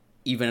like,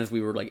 even as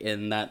we were like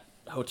in that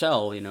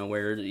hotel,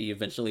 where he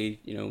eventually,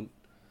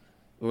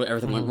 where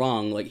everything went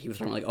wrong. Like he was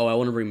talking like, oh, I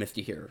want to bring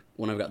Misty here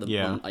when I've got the,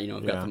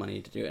 I've got the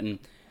money to do it. And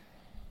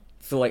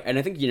so like, and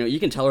I think you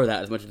can tell her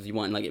that as much as you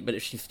want, like, but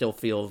if she still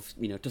feels,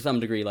 to some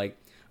degree, like,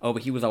 oh,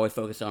 but he was always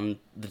focused on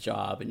the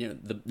job and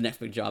the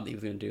next big job that he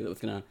was going to do that was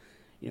going to,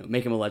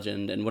 make him a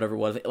legend and whatever it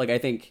was. Like, I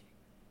think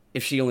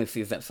if she only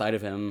sees that side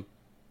of him,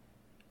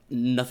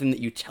 nothing that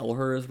you tell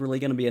her is really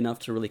going to be enough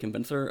to really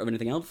convince her of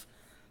anything else.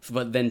 So,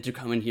 but then to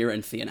come in here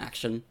and see an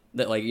action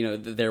that, like,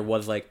 there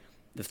was like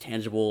this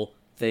tangible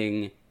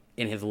thing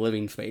in his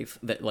living space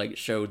that like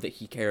showed that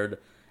he cared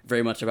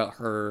very much about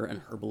her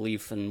and her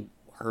beliefs and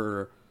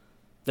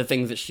the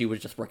things that she would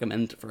just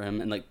recommend for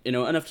him, and like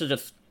enough to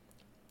just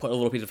put a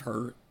little piece of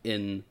her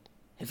in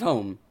his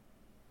home.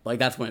 Like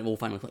that's when it will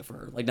finally click for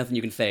her. Like nothing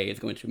you can say is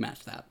going to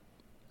match that.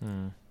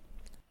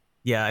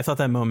 Yeah, I thought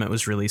that moment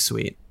was really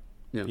sweet.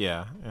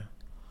 Yeah.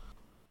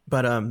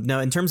 But no,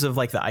 in terms of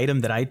like the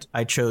item that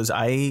I chose,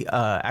 I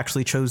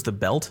actually chose the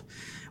belt,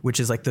 which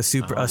is like the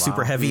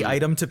super heavy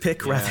item to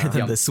pick rather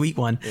than the sweet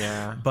one.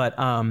 Yeah. But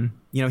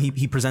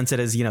he presents it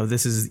as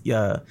this is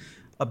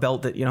a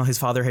belt that his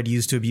father had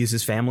used to abuse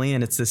his family,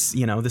 and it's this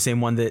the same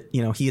one that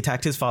he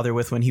attacked his father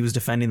with when he was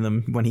defending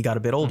them when he got a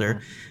bit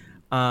older.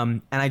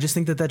 And I just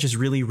think that just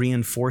really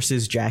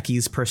reinforces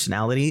Jackie's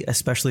personality,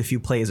 especially if you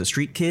play as a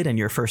street kid and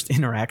your first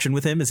interaction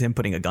with him is him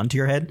putting a gun to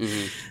your head.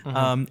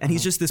 And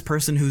he's just this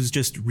person who's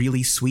just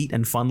really sweet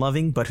and fun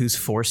loving, but who's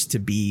forced to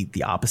be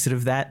the opposite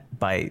of that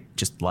by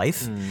just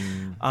life.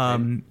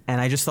 And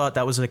I just thought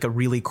that was like a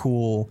really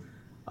cool,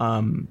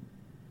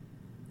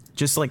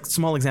 just like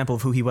small example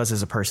of who he was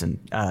as a person.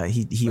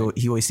 He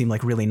always seemed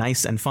like really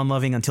nice and fun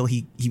loving until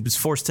he was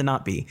forced to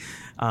not be.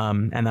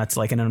 And that's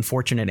like an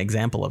unfortunate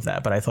example of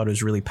that, but I thought it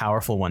was a really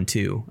powerful one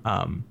too.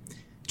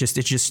 It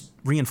just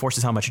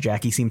reinforces how much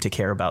Jackie seemed to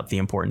care about the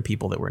important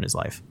people that were in his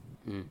life.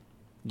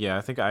 Yeah,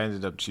 I think I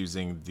ended up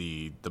choosing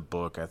the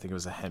book. I think it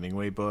was a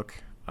Hemingway book.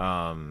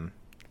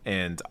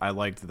 And I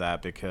liked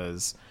that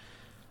because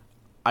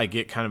I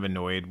get kind of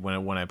annoyed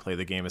when I play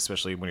the game,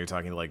 especially when you're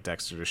talking to like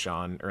Dexter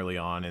Deshawn early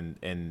on,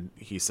 and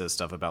he says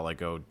stuff about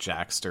like, oh,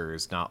 Jackster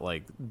is not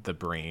like the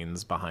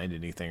brains behind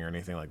anything or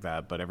anything like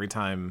that. But every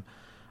time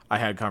I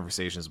had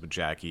conversations with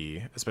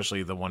Jackie,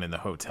 especially the one in the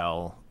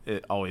hotel,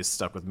 it always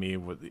stuck with me.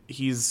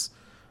 He's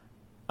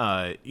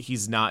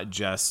not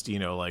just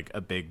like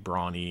a big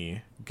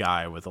brawny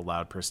guy with a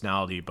loud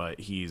personality, but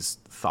he's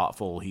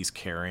thoughtful, he's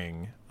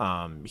caring,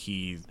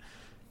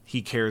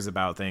 he cares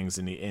about things,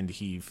 and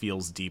he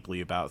feels deeply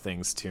about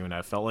things too. And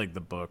I felt like the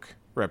book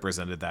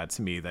represented that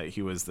to me, that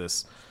he was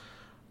this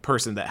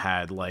person that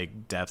had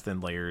like depth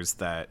and layers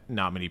that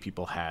not many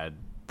people had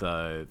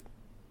the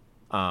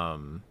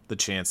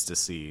chance to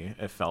see.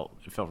 It felt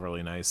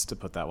really nice to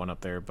put that one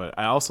up there. But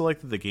I also like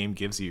that the game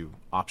gives you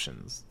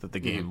options, that the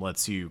game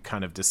lets you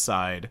kind of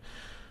decide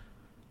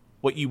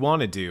what you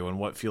want to do and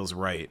what feels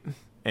right.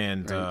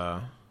 And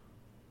Ken,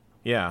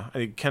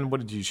 what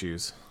did you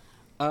choose?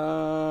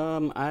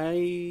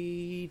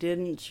 I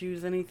didn't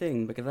choose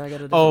anything because I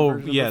got a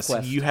different version of this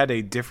quest. You had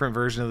a different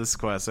version of this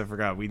quest. I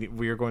forgot.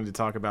 We are going to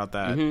talk about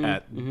that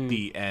at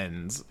the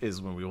end,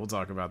 is when we will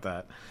talk about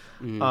that.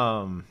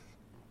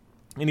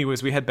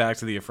 Anyways, we head back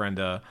to the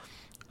Ofrenda.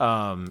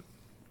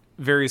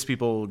 Various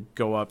people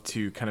go up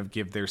to kind of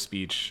give their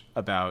speech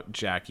about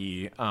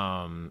Jackie.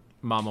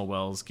 Mama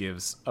Wells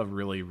gives a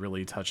really,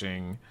 really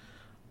touching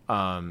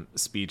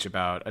speech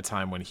about a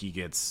time when he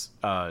gets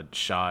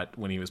shot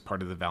when he was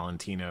part of the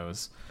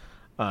Valentinos.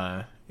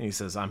 And he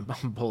says, I'm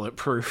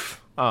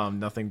bulletproof.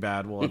 Nothing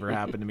bad will ever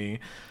happen to me.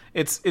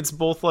 It's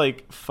both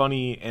like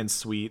funny and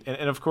sweet.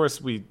 And of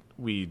course we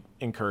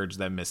encourage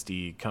that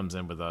Misty comes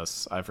in with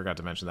us. I forgot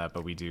to mention that,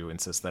 but we do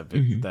insist that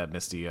that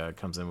Misty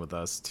comes in with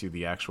us to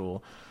the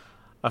actual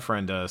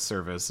Ofrenda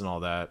service and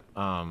all that.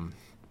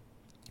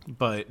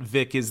 But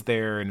Vic is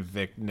there, and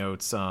Vic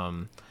notes,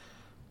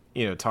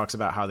 talks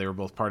about how they were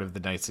both part of the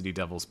Night City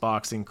Devils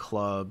boxing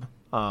club.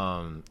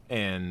 And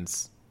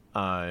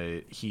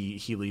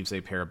he leaves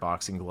a pair of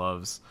boxing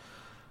gloves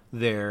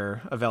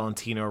there. A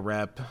Valentino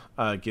rep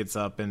gets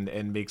up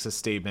and makes a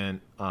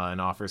statement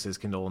and offers his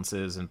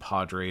condolences, and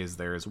Padre is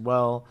there as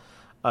well.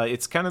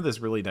 It's kind of this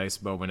really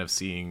nice moment of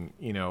seeing,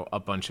 a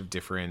bunch of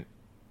different,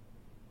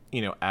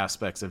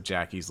 aspects of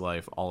Jackie's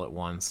life all at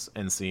once,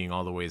 and seeing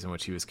all the ways in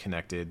which he was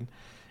connected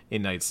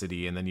in Night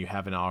City. And then you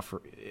have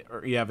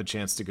you have a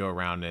chance to go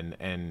around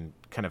and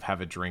kind of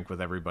have a drink with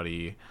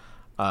everybody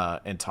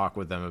and talk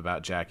with them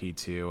about Jackie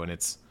too. And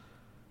it's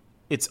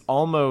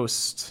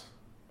almost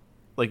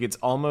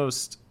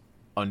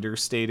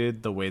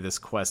understated the way this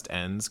quest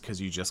ends, because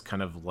you just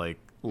kind of like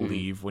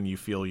leave when you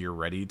feel you're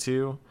ready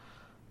to.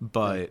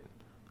 But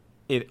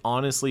it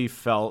honestly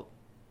felt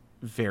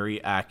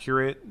very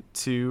accurate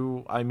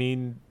to,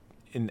 an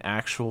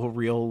actual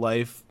real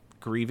life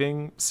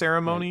grieving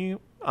ceremony.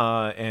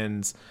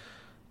 And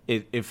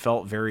it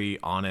felt very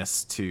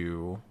honest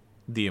to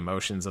the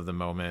emotions of the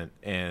moment.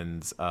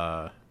 And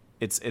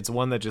it's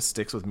one that just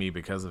sticks with me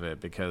because of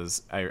it,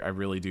 because I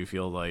really do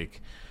feel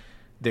like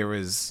there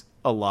was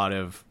a lot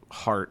of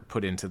heart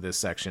put into this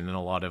section and a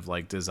lot of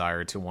like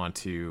desire to want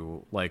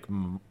to like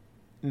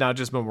not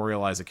just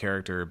memorialize a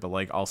character, but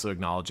like also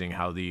acknowledging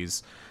how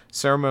these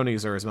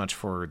ceremonies are as much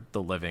for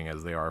the living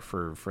as they are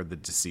for the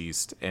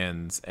deceased,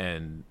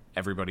 and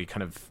everybody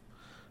kind of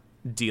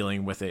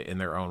dealing with it in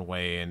their own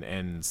way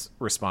and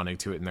responding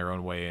to it in their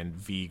own way, and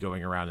V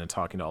going around and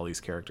talking to all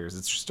these characters.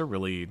 It's just a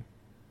really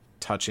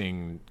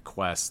touching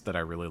quest that I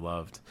really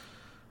loved.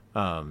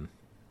 I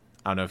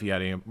don't know if you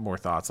had any more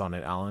thoughts on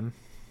it, Alan.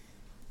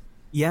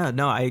 Yeah,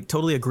 no, I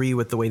totally agree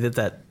with the way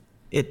that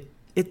it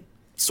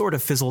sort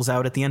of fizzles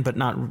out at the end, but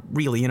not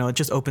really. You know, it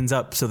just opens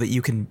up so that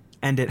you can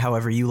end it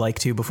however you like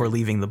to before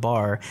leaving the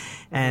bar.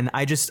 And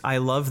I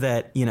love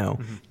that, you know,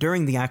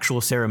 during the actual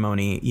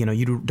ceremony, you know,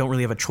 you don't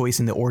really have a choice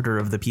in the order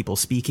of the people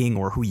speaking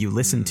or who you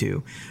listen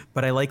to.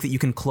 But I like that you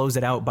can close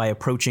it out by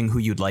approaching who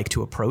you'd like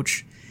to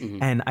approach.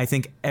 And I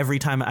think every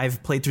time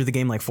I've played through the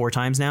game like 4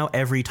 times now,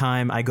 every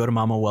time I go to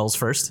Mama Wells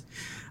first.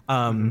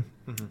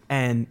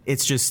 And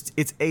it's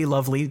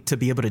lovely to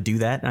be able to do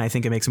that. And I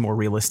think it makes it more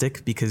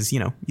realistic because, you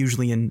know,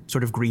 usually in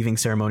sort of grieving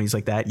ceremonies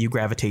like that, you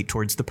gravitate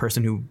towards the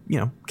person who, you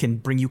know, can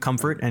bring you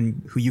comfort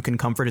and who you can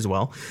comfort as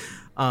well.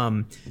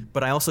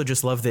 But I also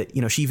just love that,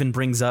 you know, she even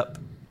brings up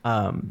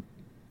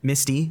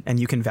Misty, and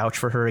you can vouch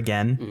for her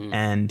again.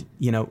 And,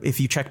 you know, if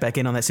you check back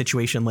in on that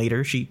situation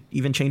later, she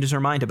even changes her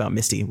mind about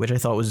Misty, which I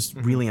thought was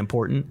really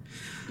important.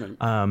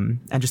 And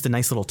just a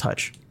nice little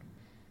touch.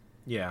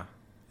 Yeah.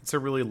 It's a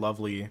really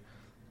lovely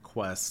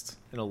quest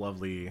and a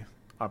lovely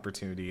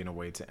opportunity and a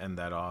way to end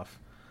that off.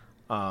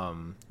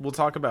 We'll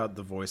talk about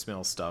the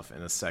voicemail stuff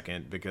in a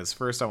second, because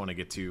first I want to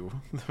get to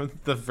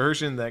the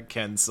version that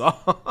Ken saw.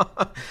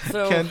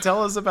 So, Ken,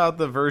 tell us about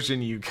the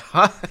version you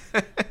got.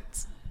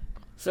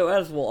 So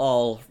as we'll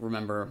all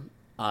remember,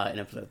 in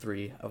episode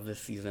 3 of this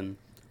season,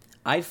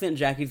 I sent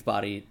Jackie's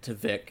body to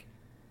Vic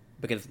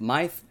because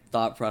my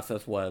thought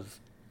process was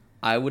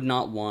I would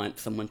not want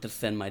someone to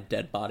send my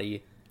dead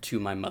body to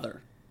my mother.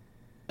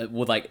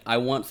 I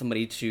want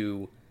somebody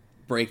to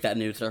break that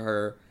news to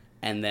her,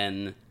 and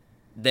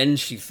then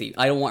she see.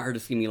 I don't want her to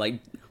see me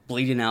like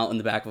bleeding out in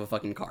the back of a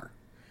fucking car.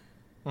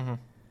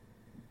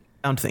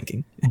 I'm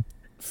thinking.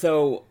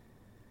 So,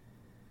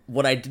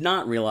 what I did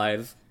not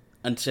realize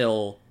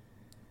until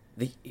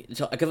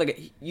because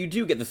like you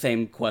do get the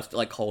same quest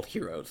like called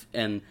Heroes,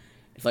 and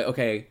it's like,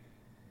 okay,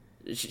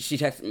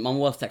 Mama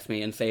Wells texts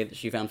me and say that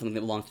she found something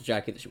that belongs to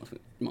Jackie that she wants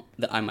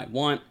that I might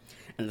want,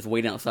 and it's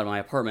waiting outside my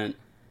apartment.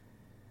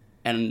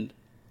 And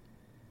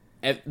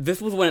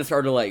this was when it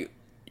started to, like...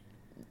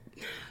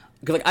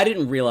 Because, like, I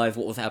didn't realize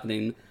what was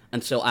happening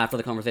until after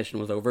the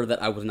conversation was over,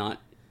 that I was not,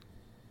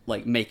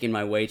 like, making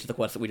my way to the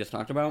quest that we just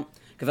talked about.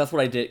 Because that's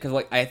what I did. Because,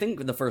 like, I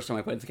think the first time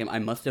I played this game, I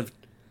must have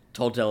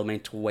told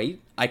Delamain to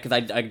wait. Because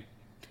I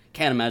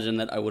can't imagine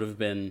that I would have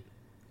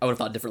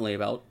thought differently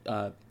about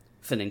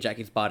sending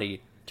Jackie's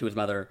body to his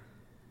mother.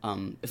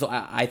 So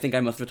I think I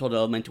must have told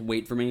Delamain to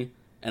wait for me.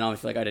 And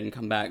obviously, like, I didn't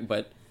come back,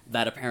 but...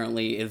 that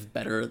apparently is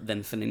better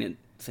than sending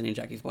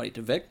Jackie's body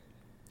to Vic.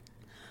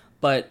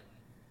 But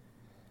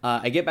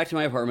I get back to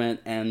my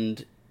apartment,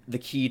 and the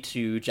key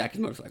to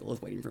Jackie's motorcycle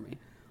is waiting for me.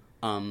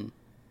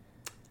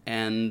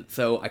 And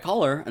so I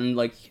call her, and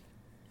like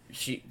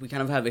we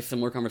kind of have a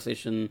similar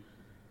conversation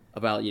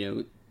about,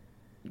 you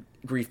know,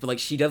 grief, but like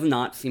she does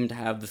not seem to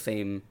have the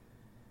same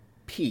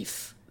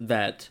peace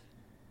that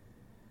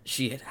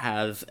she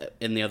has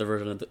in the other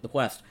version of the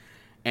quest.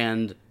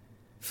 And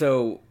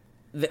so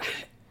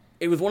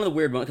it was one of the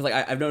weird moments, because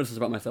like I've noticed this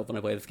about myself when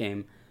I play this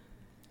game,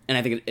 and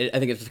I think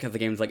it's just because the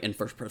game's like in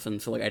first person,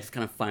 so like I just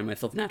kind of find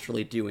myself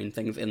naturally doing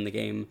things in the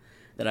game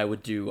that I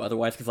would do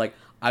otherwise. Because like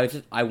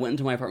I went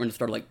into my apartment and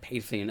started like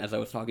pacing as I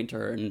was talking to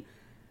her, and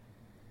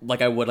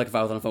like I would like if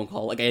I was on a phone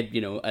call, like I had,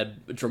 you know, a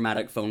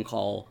dramatic phone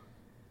call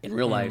in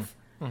real life,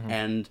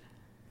 and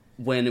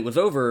when it was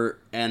over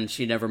and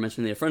she never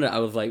mentioned the friend, I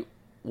was like,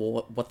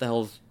 well, what the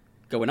hell's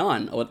going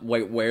on?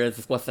 Where is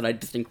this quest that I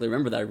distinctly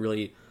remember that I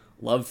really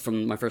loved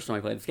from my first time I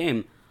played this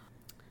game?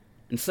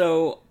 And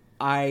so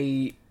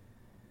I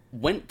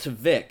went to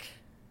Vic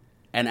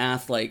and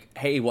asked, like,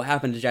 hey, what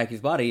happened to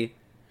Jackie's body?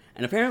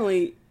 And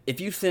apparently, if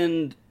you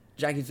send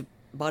Jackie's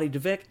body to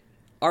Vic,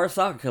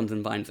 Arasaka comes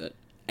and finds it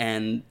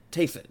and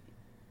takes it.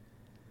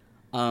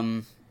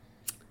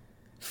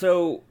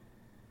 So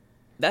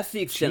that's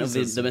the extent of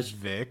the mission.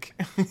 Vic.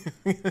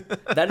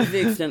 That is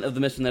the extent of the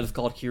mission that is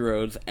called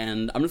Heroes,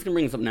 and I'm just gonna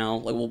bring this up now.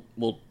 Like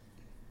we'll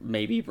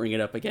maybe bring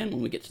it up again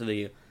when we get to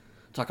the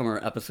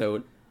Takamura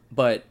episode,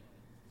 but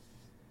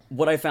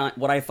what I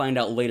find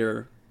out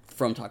later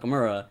from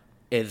Takamura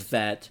is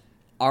that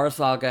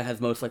Arasaka has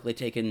most likely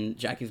taken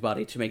Jackie's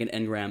body to make an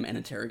engram and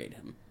interrogate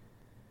him,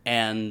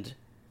 and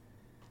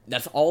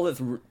that's all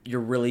that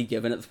you're really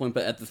given at this point.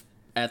 But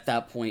at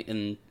that point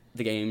in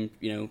the game,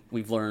 you know,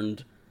 we've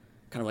learned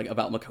kind of like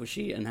about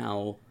Mikoshi and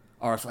how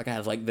Arasaka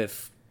has like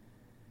this,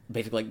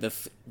 basically like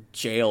this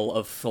jail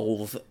of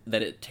souls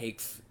that it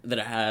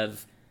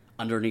has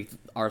underneath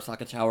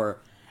Arasaka Tower.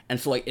 And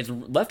so, like, it's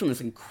left on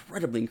this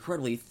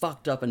incredibly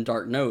fucked up and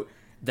dark note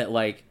that,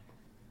 like,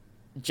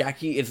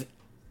 Jackie is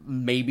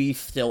maybe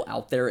still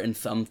out there in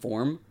some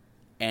form,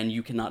 and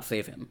you cannot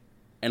save him.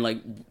 And,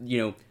 like, you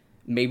know,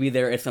 maybe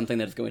there is something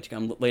that is going to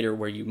come later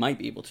where you might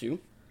be able to,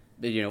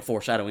 you know,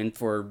 foreshadowing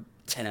for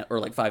 10 or,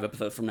 like, 5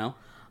 episodes from now.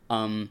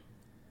 And,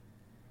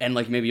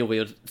 like, maybe you'll be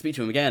able to speak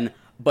to him again,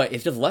 but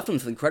it's just left on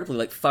this incredibly,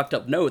 like, fucked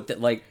up note that,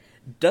 like,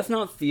 does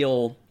not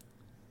feel...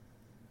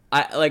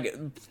 like,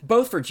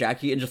 both for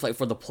Jackie and just, like,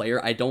 for the player,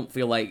 I don't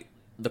feel like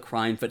the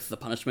crime fits the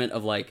punishment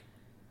of, like,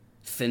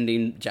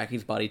 sending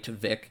Jackie's body to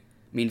Vic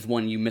means,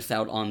 one, you miss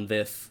out on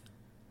this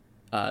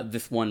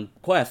one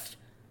quest,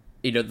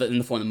 you know, in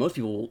the form that most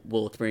people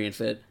will experience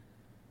it,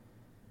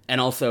 and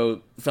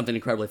also something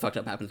incredibly fucked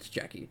up happens to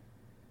Jackie.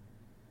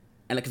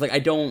 And, because, like, I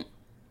don't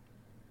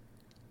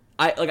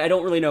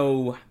really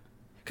know,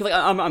 because, like,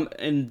 I'm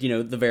in, you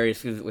know, the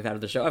various things that we've had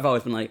of the show, I've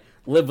always been, like,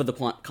 live with the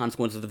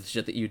consequences of the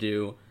shit that you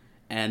do,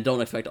 and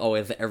don't expect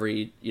always that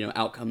every, you know,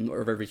 outcome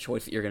or every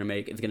choice that you're going to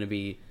make is going to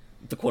be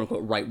the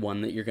quote-unquote right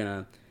one, that you're going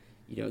to,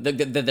 you know,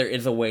 that there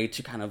is a way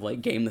to kind of,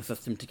 like, game the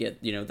system to get,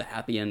 you know, the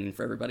happy ending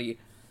for everybody.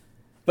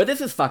 But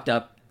this is fucked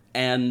up,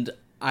 and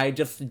I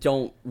just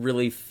don't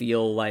really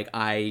feel like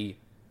I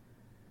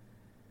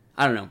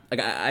don't know. Like,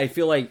 I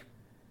feel like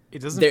It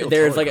doesn't feel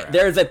there's telegraphed.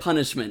 there's a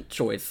punishment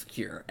choice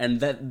here, and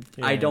that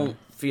I don't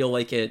feel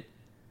like it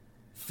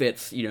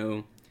fits, you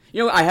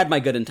know, I had my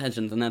good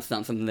intentions, and that's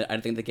not something that I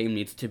think the game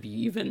needs to be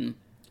even,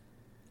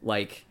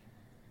 like,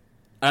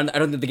 I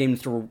don't think the game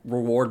needs to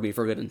reward me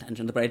for good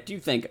intentions, but I do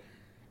think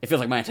it feels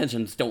like my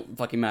intentions don't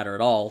fucking matter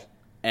at all,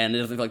 and it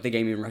doesn't feel like the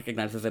game even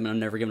recognizes them, and I'm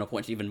never given a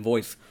point to even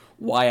voice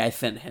why I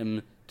sent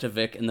him to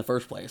Vic in the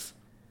first place.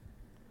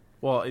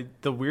 Well,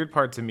 the weird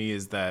part to me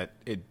is that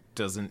it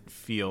doesn't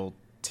feel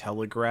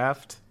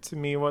telegraphed to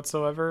me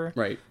whatsoever.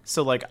 Right.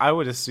 So, like, I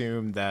would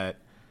assume that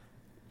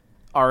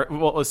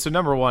so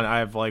number one, I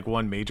have, like,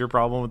 one major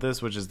problem with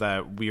this, which is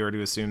that we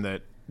already assume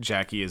that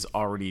Jackie is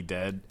already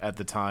dead at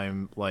the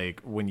time, like,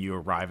 when you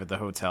arrive at the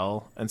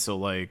hotel. And so,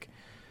 like,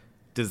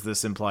 does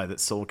this imply that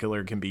Soul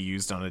Killer can be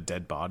used on a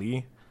dead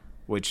body?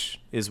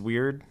 Which is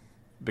weird,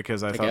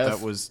 because I thought guess.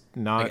 that was I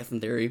not... guess in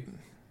theory.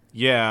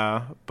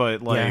 Yeah,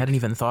 but, like... Yeah, I hadn't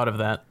even thought of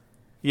that.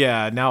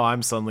 Yeah, now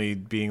I'm suddenly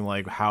being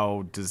like,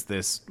 how does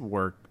this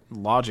work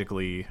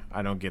logically?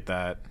 I don't get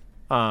that.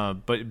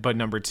 But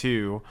number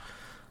two,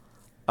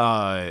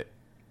 it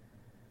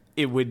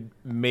would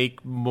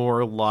make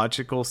more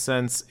logical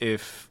sense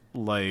if,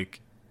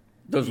 like,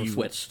 Those were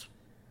switched.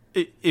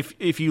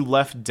 if you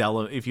left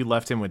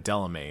him with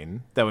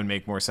Delamain, that would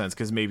make more sense,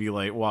 because maybe,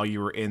 like, while you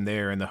were in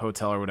there in the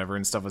hotel or whatever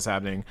and stuff was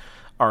happening,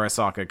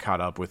 Arasaka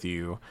caught up with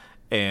you,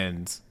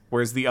 and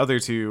whereas the other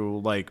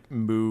two, like,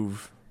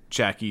 move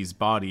Jackie's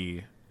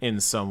body in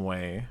some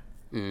way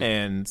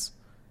and,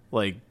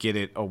 like, get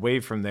it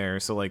away from there.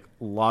 So, like,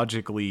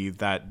 logically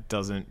that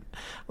doesn't,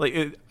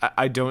 like,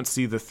 I don't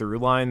see the through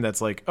line that's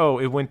like, oh,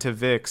 it went to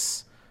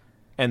Vic's,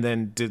 and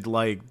then did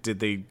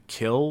they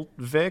kill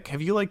Vic?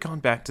 Have you, like, gone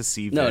back to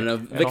see Vic? No, at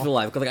Vic's all?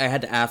 alive, because, like, I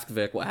had to ask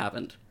Vic what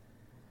happened.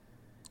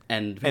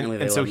 And apparently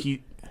they and so let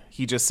him-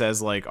 he just says,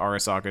 like,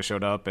 Arasaka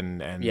showed up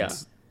and Yeah.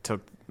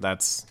 took,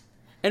 that's...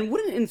 And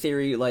wouldn't, in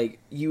theory, like,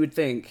 you would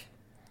think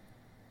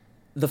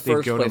the They'd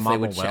first go to place they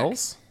Mama would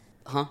Wells?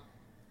 check... Huh?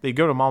 They'd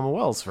go to Mama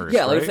Wells first,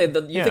 Yeah, like I right? said,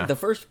 you Yeah. think the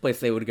first place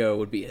they would go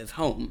would be his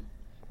home,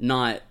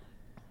 not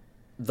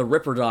the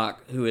Ripper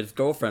Doc who his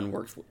girlfriend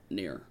works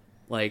near.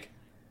 Like,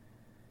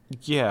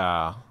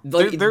 Yeah,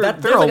 Like, there that-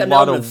 are there's, like, a an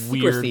lot element of of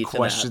secrecy weird to that.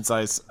 questions.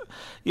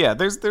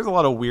 There's a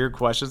lot of weird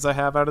questions I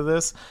have out of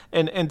this,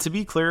 and to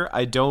be clear,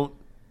 I don't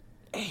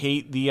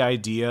hate the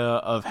idea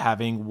of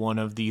having one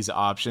of these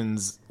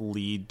options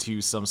lead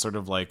to some sort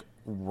of, like,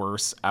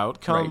 worse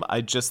outcome. Right.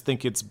 I just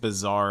think it's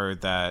bizarre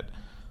that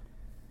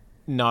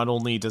not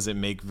only does it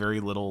make very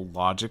little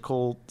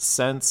logical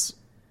sense,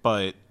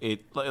 but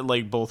it,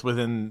 like, both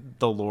within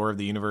the lore of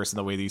the universe and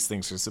the way these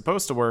things are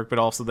supposed to work, but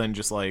also then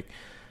just, like,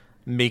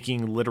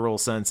 making literal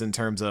sense in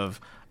terms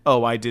of,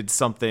 oh, I did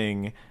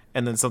something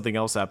and then something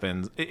else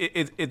happens.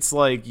 It's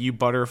like you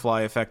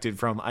butterfly affected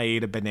from I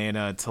ate a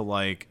banana to,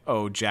 like,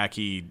 oh,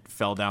 Jackie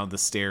fell down the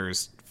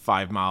stairs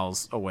 5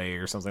 miles away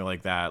or something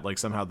like that. Like,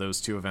 somehow those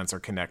two events are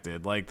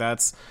connected. Like,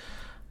 that's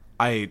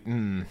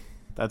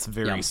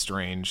very Yeah.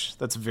 strange.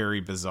 That's very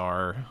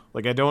bizarre.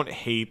 Like, I don't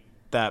hate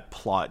that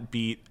plot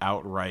beat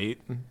outright,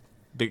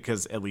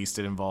 because at least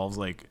it involves,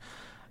 like,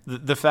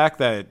 the fact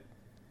that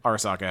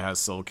Arasaka has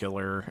Soul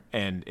Killer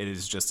and it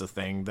is just a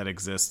thing that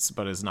exists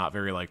but is not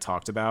very, like,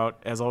 talked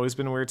about, has always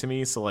been weird to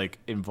me. So, like,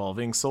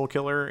 involving Soul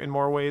Killer in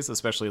more ways,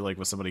 especially, like,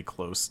 with somebody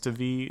close to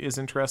V, is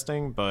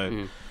interesting. But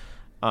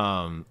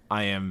I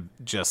am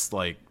just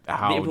like,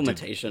 the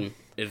implementation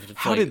is just,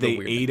 how like, did the they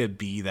weird A thing. to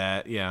B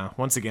that? Yeah,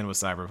 once again with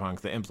Cyberpunk,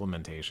 the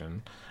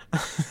implementation.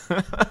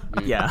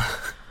 Yeah.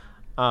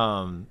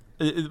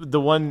 The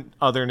one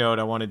other note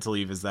I wanted to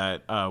leave is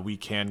that we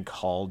can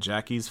call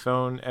Jackie's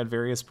phone at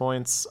various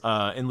points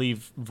and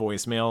leave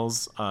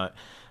voicemails.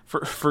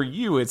 For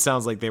you, it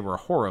sounds like they were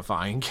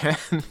horrifying, Ken.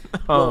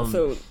 Well,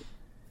 so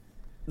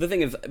the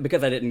thing is,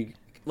 because I didn't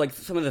like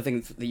some of the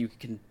things that you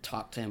can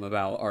talk to him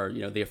about are,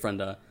 you know, the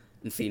Ofrenda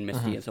and seeing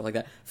Misty and stuff like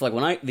that. So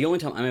like the only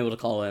time I'm able to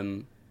call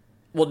him,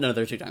 well, no,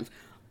 there's 2 times.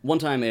 One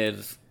time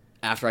is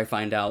after I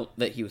find out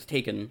that he was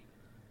taken,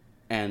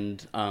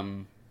 and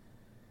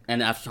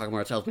after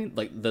Takamura tells me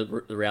like the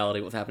reality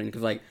of what's happening,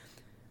 because like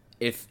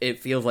if it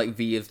feels like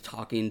V is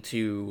talking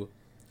to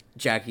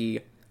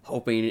Jackie,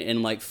 hoping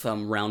in like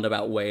some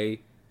roundabout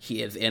way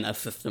he is in a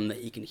system that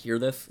he can hear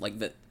this, like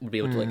that would be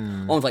able to like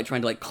almost like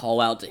trying to like call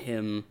out to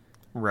him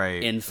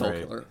in Soul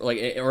Killer, like,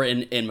 or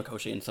in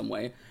Mikoshi in some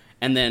way.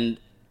 And then,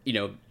 you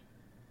know,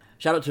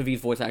 shout out to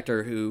V's voice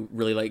actor who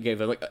really like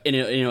gave like in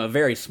a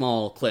very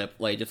small clip,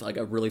 like just like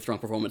a really strong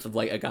performance of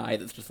like a guy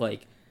that's just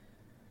like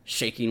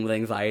shaking with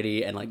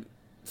anxiety and like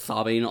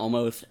sobbing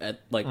almost at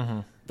like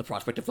the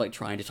prospect of like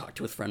trying to talk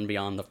to his friend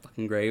beyond the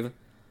fucking grave.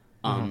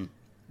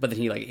 But then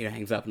he like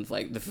hangs up and it's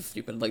like, this is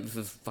stupid, like this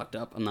is fucked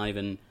up. I'm not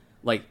even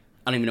like,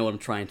 I don't even know what I'm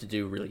trying to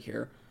do really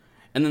here.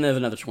 And then there's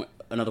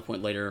another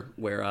point later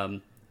where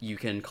you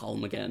can call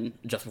him again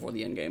just before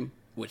the end game,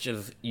 which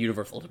is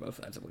universal to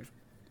both sides, I believe.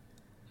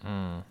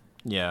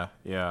 Yeah.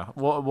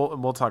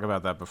 We'll talk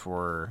about that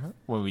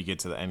when we get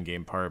to the end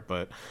game part.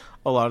 But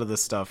a lot of the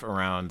stuff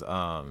around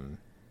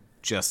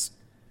just,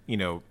 you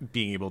know,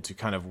 being able to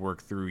kind of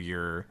work through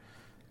your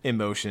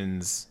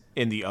emotions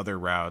in the other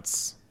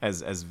routes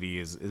as V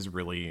is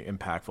really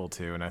impactful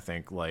too. And I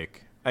think,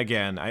 like,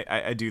 again,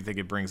 I do think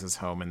it brings us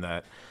home in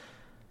that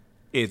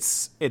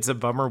it's a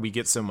bummer we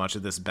get so much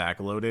of this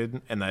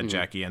backloaded, and that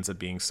Jackie ends up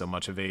being so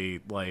much of a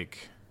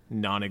like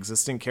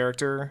non-existent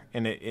character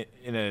in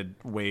a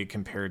way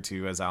compared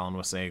to, as Alan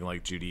was saying,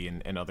 like Judy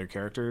and other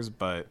characters.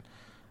 But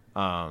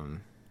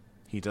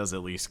he does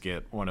at least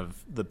get one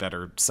of the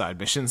better side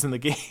missions in the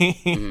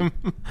game.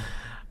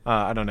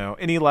 I don't know.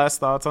 Any last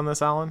thoughts on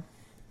this, Alan?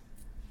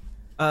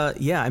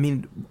 Yeah, I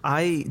mean,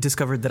 I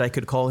discovered that I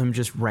could call him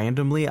just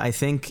randomly. I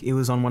think it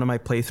was on one of my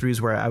playthroughs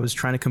where I was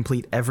trying to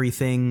complete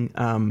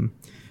everything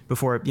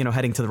before, you know,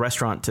 heading to the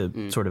restaurant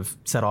to sort of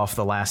set off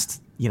the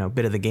last, you know,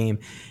 bit of the game.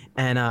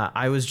 And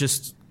I was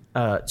just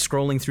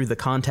scrolling through the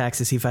contacts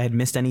to see if I had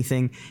missed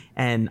anything,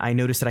 and I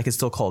noticed that I could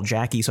still call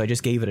Jackie, so I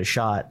just gave it a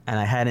shot, and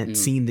I hadn't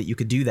seen that you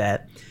could do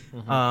that.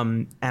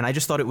 And I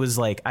just thought it was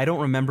like, I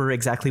don't remember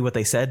exactly what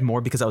they said, more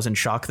because I was in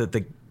shock that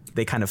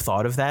they kind of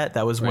thought of that.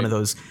 That was one of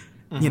those,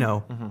 you know,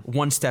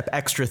 one step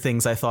extra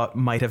things I thought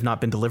might have not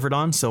been delivered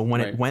on. So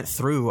when it went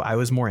through, I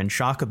was more in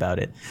shock about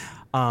it.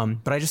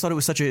 But I just thought it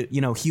was such a,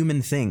 you know,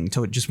 human thing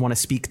to just want to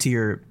speak to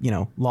your, you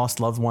know, lost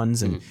loved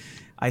ones. And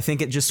I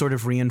think it just sort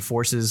of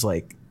reinforces,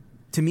 like,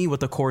 to me, what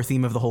the core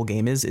theme of the whole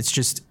game is. It's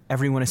just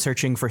everyone is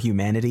searching for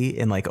humanity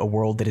in like a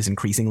world that is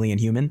increasingly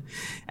inhuman.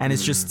 And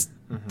it's just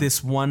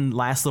this one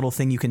last little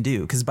thing you can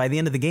do. Because by the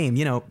end of the game,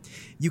 you know,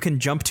 you can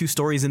jump 2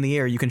 stories in the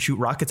air, you can shoot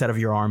rockets out of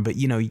your arm, but,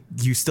 you know,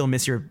 you still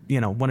miss your, you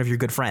know, one of your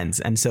good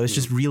friends. And so it's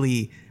just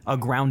really a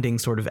grounding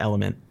sort of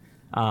element,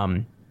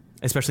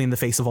 especially in the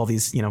face of all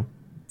these, you know,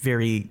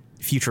 very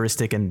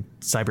futuristic and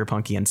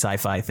cyberpunky and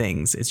sci-fi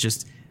things. It's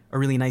just a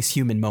really nice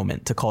human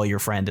moment to call your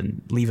friend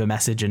and leave a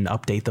message and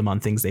update them on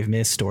things they've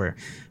missed, or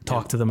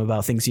talk to them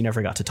about things you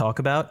never got to talk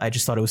about. I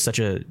just thought it was such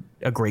a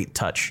great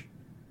touch.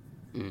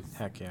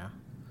 Heck yeah.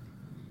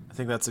 I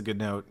think that's a good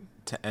note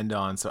to end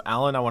on. So,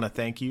 Alan, I want to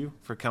thank you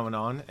for coming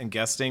on and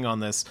guesting on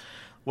this,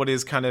 what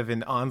is kind of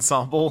an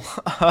ensemble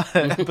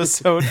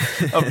episode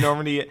of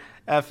Normandy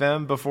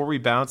FM. Before we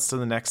bounce to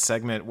the next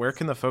segment, where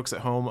can the folks at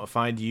home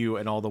find you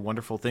and all the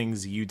wonderful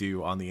things you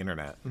do on the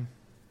internet?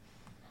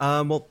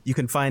 Well, you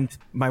can find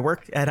my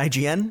work at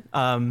IGN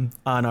on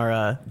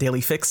our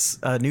Daily Fix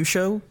news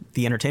show,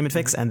 The Entertainment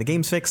Fix and The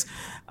Games Fix.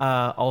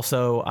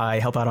 Also, I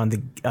help out on the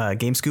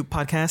Game Scoop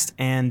podcast.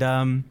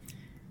 And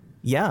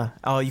you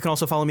can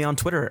also follow me on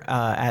Twitter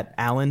at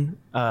Alan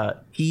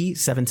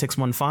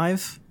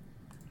P7615.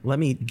 Let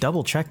me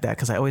double check that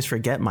because I always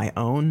forget my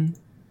own.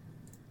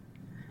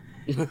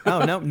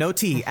 Oh, no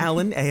T.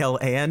 Alan,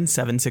 ALAN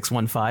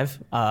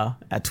 7615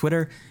 at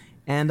Twitter.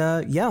 And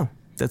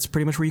that's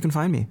pretty much where you can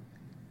find me.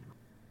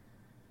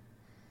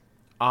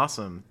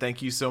 Awesome.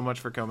 Thank you so much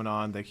for coming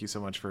on. Thank you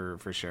so much for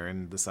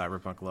sharing the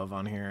cyberpunk love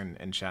on here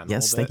and chatting a little bit.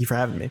 Yes, thank you for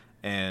having me.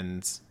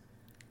 And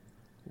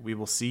we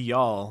will see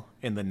y'all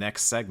in the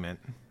next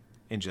segment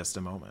in just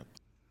a moment.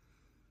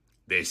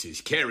 This is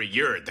Kerry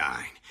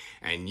Eurodyne,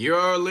 and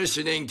you're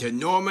listening to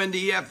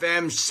Normandy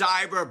FM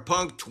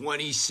Cyberpunk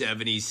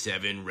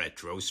 2077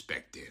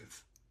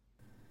 Retrospective.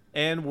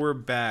 And we're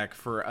back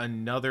for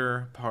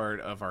another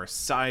part of our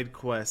side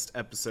quest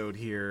episode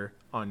here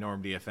on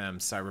Normandy FM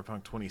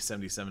Cyberpunk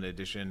 2077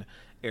 edition.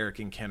 Eric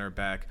and Ken are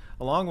back,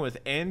 along with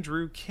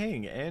Andrew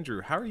King.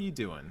 Andrew, how are you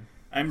doing?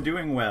 I'm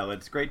doing well.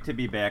 It's great to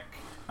be back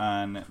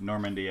on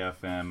Normandy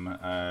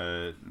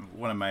FM,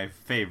 one of my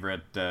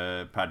favorite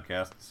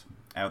podcasts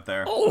out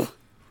there. Oh,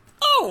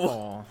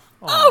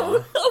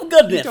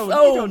 goodness. You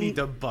don't need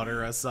to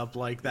butter us up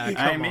like that.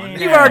 Come on.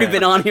 You've already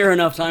been on here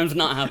enough times to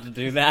not have to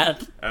do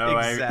that.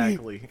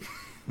 Exactly.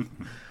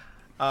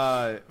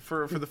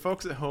 For the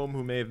folks at home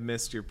who may have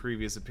missed your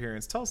previous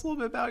appearance, tell us a little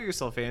bit about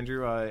yourself,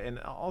 Andrew, and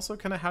also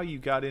kind of how you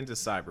got into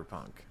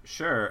Cyberpunk.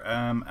 Sure.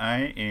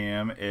 I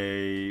am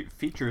a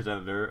features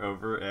editor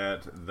over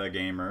at The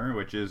Gamer,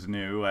 which is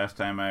new. Last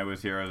time I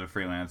was here as a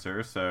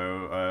freelancer,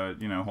 so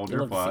hold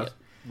your applause.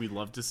 We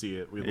love to see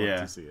it. We love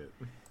to see it.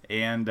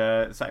 And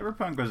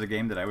Cyberpunk was a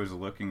game that I was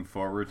looking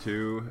forward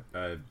to,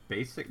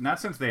 not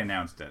since they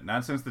announced it,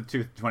 not since the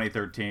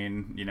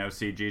 2013,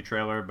 CG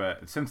trailer,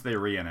 but since they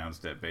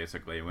re-announced it,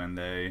 basically, when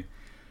they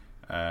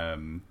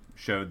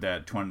showed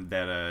that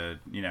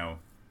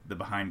the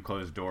behind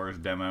closed doors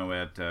demo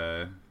at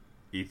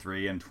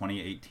E3 in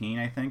 2018,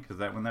 I think. Is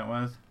that when that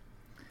was?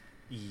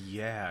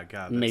 Yeah,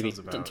 God, that Maybe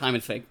sounds about... time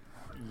is fake.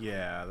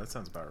 Yeah, that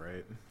sounds about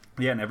right.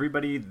 Yeah, and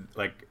everybody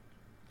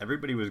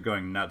was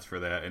going nuts for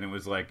that, and it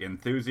was like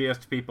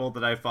enthusiast people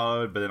that I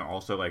followed, but then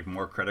also like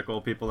more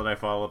critical people that I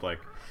followed, like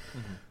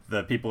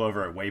the people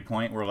over at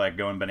Waypoint were like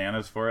going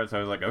bananas for it. So I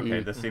was like,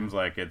 okay, this seems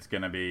like it's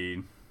gonna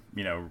be,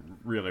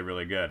 really,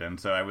 really good. And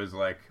so I was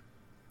like,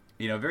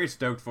 very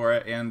stoked for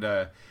it. And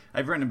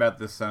I've written about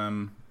this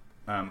some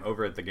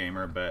over at The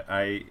Gamer, but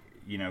I,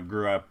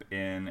 grew up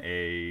in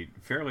a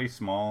fairly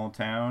small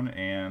town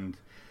and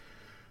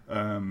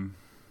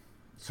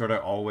sort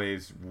of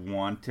always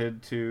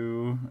wanted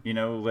to,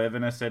 live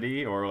in a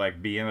city or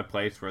like be in a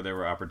place where there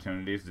were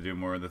opportunities to do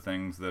more of the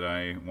things that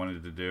I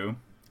wanted to do.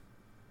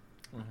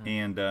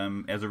 And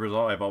as a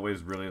result, I've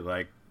always really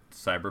liked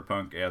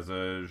cyberpunk as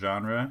a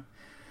genre.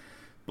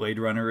 Blade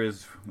Runner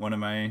is one of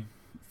my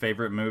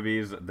favorite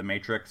movies. The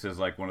Matrix is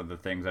like one of the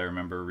things I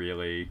remember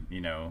really,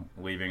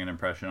 leaving an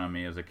impression on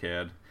me as a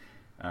kid.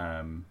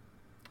 And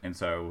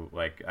so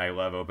like I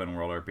love open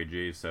world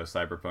RPGs, so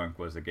Cyberpunk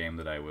was a game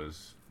that I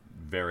was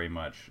very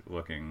much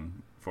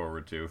looking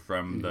forward to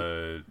from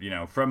the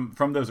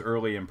from those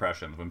early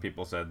impressions when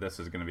people said this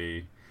is going to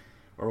be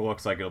or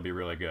looks like it'll be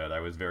really good. I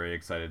was very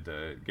excited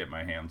to get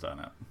my hands on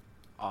it.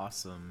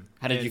 Awesome.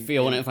 How did you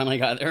feel when it finally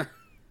got there?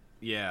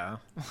 Yeah.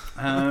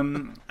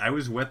 I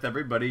was with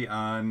everybody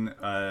on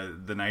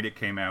the night it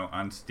came out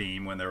on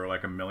Steam when there were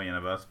like a million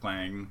of us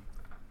playing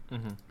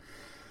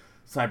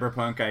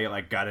Cyberpunk.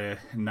 I got a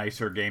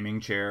nicer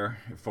gaming chair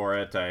for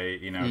it. I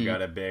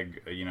got a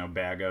big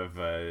bag of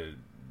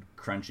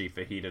crunchy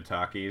fajita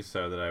Takis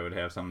so that I would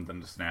have something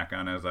to snack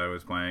on as I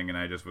was playing, and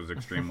I just was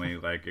extremely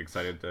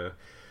excited to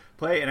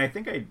play. And I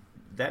think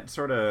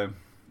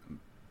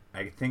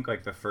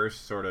like the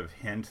first sort of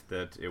hint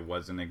that it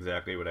wasn't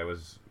exactly what I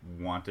was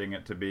wanting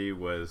it to be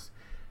was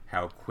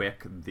how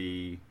quick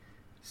the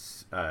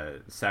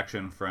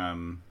section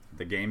from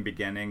the game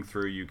beginning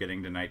through you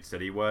getting to Night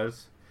City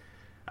was.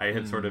 I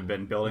had sort of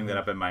been building that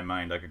up in my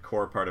mind. Like a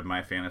core part of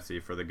my fantasy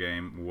for the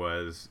game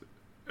was,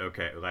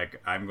 okay,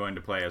 like I'm going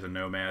to play as a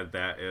nomad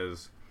that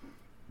is,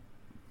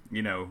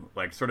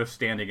 like sort of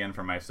standing in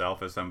for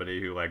myself as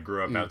somebody who like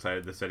grew up outside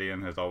of the city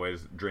and has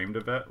always dreamed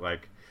of it.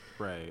 Like,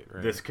 right.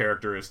 This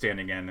character is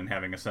standing in and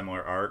having a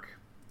similar arc.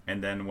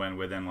 And then when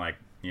within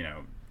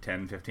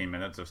 10, 15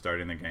 minutes of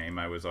starting the game,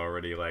 I was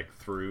already like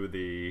through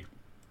the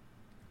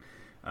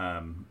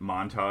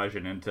montage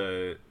and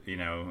into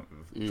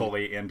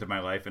fully into my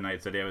life in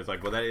Night City. I was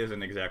like, well, that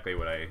isn't exactly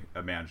what I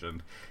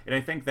imagined. And I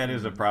think that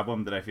is a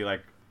problem that I feel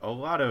like a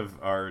lot of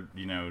our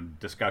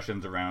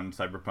discussions around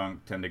cyberpunk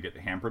tend to get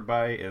hampered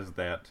by, is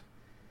that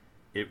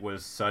it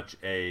was such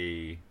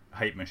a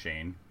hype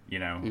machine.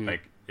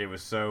 Like it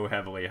was so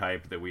heavily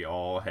hyped that we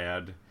all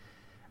had,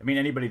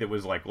 anybody that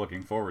was like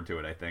looking forward to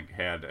it, I think,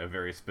 had a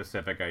very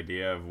specific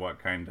idea of what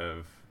kind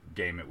of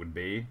game it would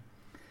be.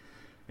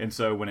 And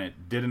so when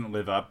it didn't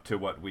live up to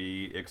what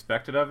we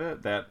expected of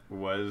it, that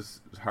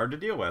was hard to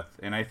deal with.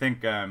 And I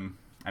think I'm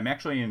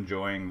actually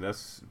enjoying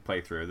this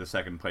playthrough, the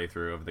second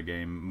playthrough of the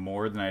game,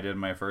 more than I did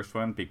my first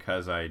one,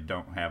 because I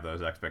don't have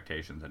those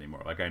expectations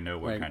anymore. Like, I know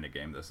what kind of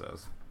game this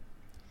is.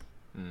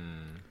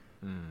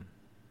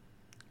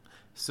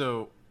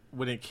 So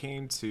when it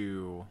came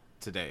to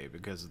today,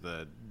 because of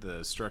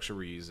the structure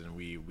we're using,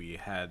 we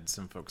had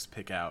some folks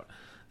pick out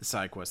the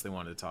side quests they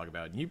wanted to talk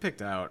about, and you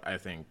picked out, I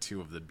think,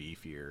 two of the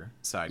beefier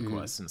side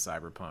quests in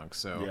Cyberpunk.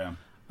 So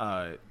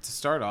to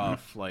start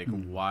off, like,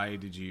 why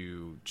did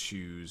you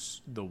choose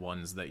the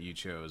ones that you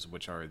chose,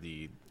 which are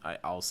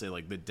I'll say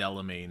like the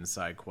Delamain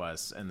side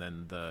quests, and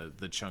then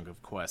the chunk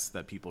of quests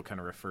that people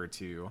kind of refer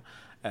to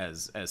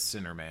as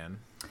Sinnerman?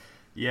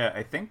 Yeah,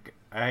 I think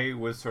I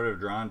was sort of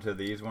drawn to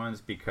these ones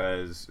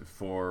because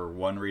for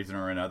one reason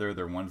or another,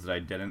 they're ones that I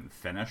didn't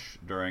finish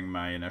during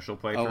my initial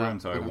playthrough,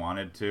 and so I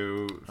wanted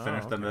to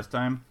finish them this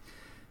time.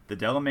 The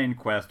Delamain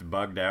quest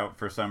bugged out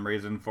for some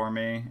reason for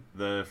me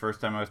the first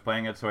time I was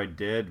playing it, so I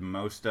got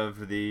most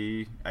of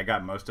the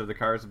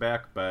cars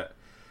back, but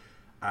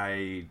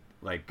I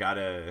got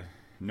a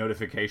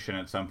notification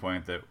at some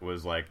point that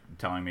was like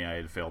telling me I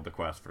had failed the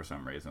quest for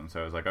some reason.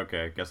 So I was like,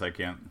 okay, I guess I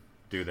can't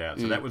do that.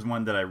 So that was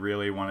one that I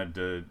really wanted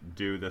to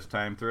do this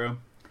time through.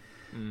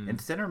 And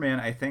Sinnerman,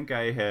 I think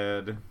I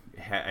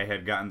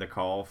had gotten the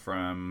call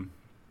from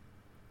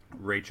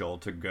Rachel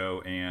to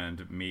go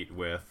and meet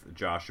with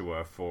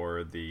Joshua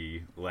for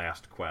the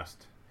last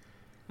quest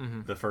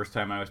the first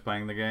time I was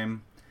playing the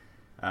game.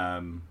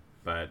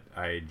 But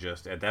I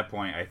just, at that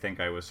point, I think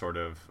I was sort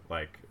of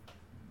like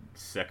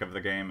sick of the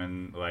game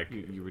and like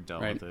You were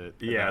done Right. with it.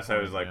 at yeah, that so I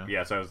point, was like,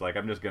 yeah. so I was like,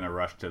 I'm just gonna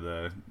rush to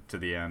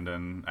the end,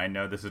 and I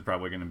know this is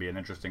probably gonna be an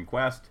interesting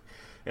quest,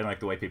 and like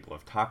the way people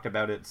have talked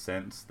about it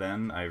since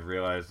then, I've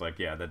realized like,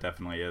 yeah, that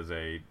definitely is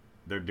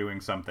they're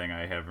doing something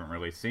I haven't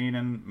really seen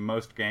in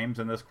most games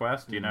in this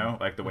quest, you know,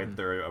 like the way that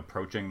they're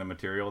approaching the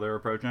material they're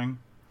approaching.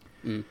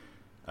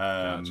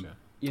 Gotcha.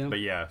 Yeah. But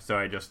yeah, so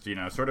I just,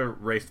 sort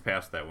of raced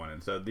past that one,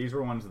 and so these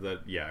were ones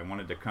that, yeah, I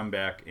wanted to come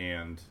back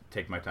and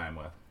take my time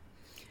with.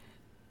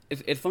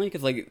 It's funny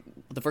because, like,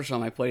 the first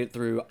time I played it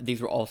through,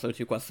 these were also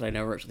two quests that I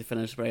never actually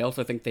finished, but I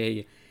also think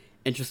they,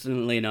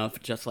 interestingly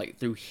enough, just, like,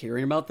 through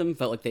hearing about them,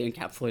 felt like they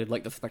encapsulated,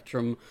 like, the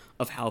spectrum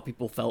of how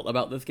people felt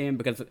about this game,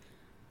 because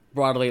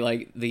broadly,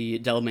 like, the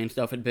Delamain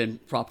stuff had been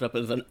propped up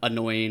as an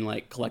annoying,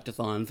 like,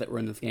 collectathons that were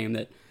in this game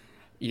that,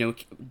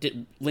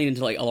 did lean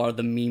into, like, a lot of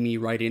the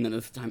meme writing that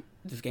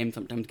this game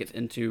sometimes gets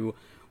into,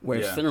 where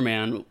Yeah.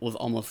 Cinderman was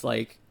almost,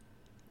 like,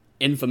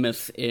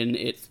 infamous in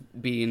its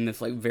being this,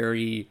 like,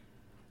 very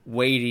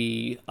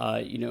weighty,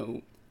 like,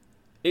 one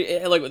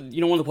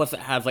of the quests that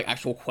has, like,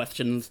 actual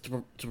questions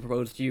to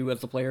propose to you as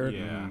the player.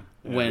 Yeah.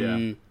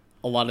 When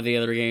a lot of the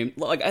other games,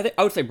 like, I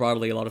would say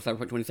broadly, a lot of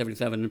Cyberpunk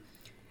 2077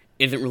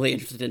 isn't really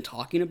interested in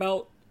talking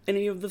about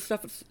any of the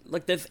stuff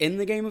like that's in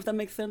the game, if that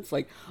makes sense.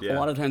 Like, a Yeah.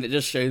 lot of times it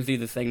just shows you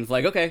the things,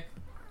 like, okay,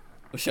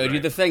 we showed you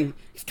Right. the thing.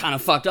 It's kind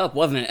of fucked up,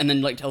 wasn't it? And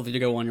then, like, tells you to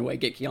go on your way,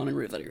 get Keanu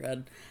Reeves out of your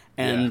head.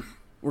 And Yeah.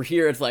 we're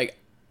here, it's like,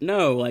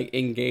 no, like,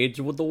 engage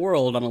with the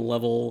world on a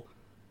level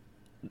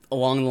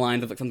along the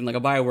lines of, like, something like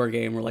a BioWare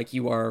game, where, like,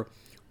 you are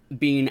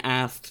being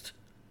asked,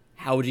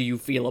 how do you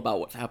feel about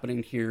what's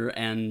happening here?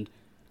 And,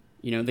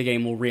 the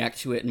game will react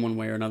to it in one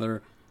way or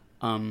another.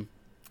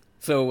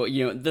 So,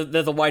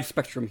 there's a wide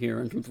spectrum here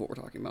in terms of what we're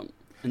talking about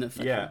in this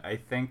section. Yeah, I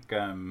think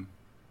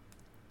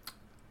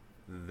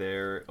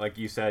there, like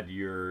you said,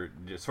 you're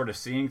just sort of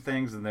seeing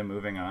things and then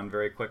moving on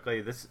very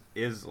quickly. This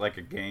is like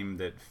a game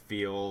that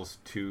feels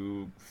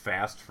too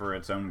fast for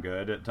its own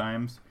good at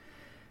times,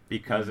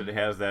 because it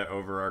has that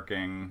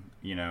overarching,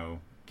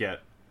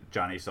 get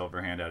Johnny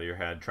Silverhand out of your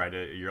head.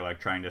 You're like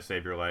trying to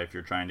save your life.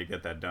 You're trying to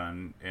get that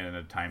done in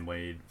a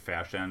timely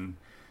fashion.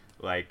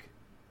 Like,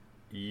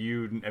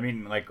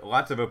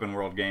 lots of open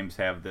world games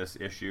have this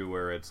issue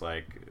where it's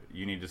like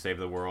you need to save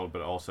the world,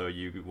 but also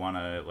you want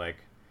to, like,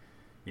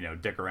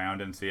 dick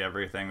around and see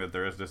everything that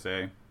there is to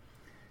say.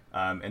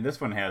 And this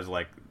one has,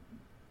 like,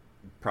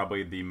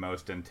 probably the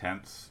most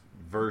intense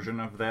version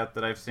of that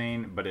I've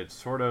seen, but it's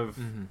sort of,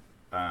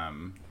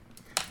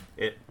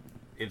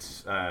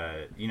 it's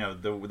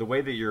the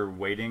way that you're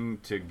waiting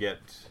to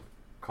get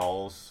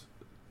calls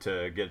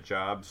to get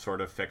jobs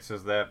sort of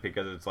fixes that,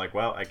 because it's like,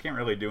 well, I can't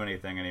really do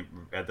anything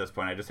at this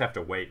point. I just have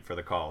to wait for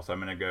the call, so I'm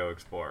going to go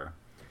explore.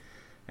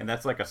 And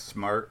that's like a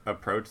smart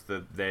approach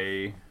that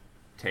they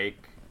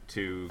take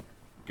to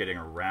getting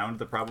around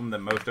the problem that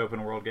most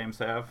open world games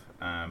have.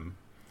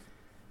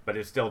 But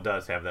it still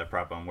does have that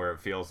problem where it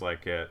feels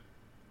like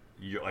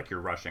you're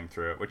rushing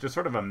through it, which is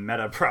sort of a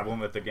meta problem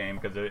with the game,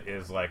 because it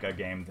is like a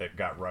game that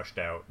got rushed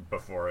out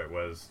before it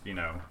was,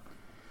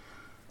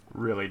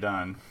 really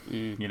done.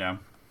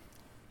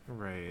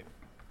 Right.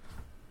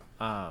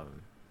 We're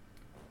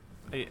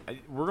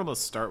gonna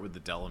start with the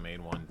Delamain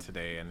one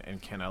today,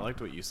 and Ken, I liked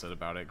what you said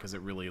about it, because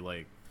it really,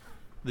 like,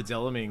 the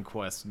Delamain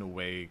quest in a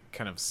way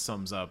kind of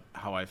sums up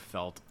how I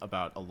felt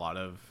about a lot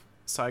of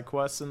side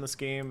quests in this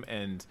game,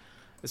 and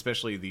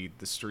especially the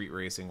street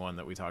racing one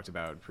that we talked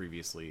about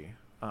previously.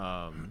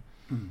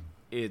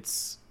 It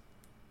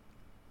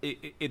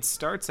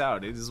starts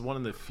out, it is one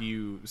of the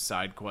few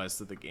side quests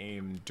that the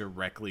game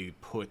directly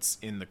puts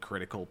in the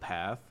critical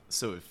path,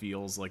 so it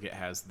feels like it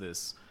has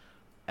this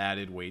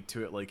added weight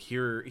to it. Like,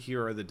 here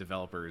are the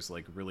developers,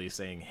 like, really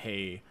saying,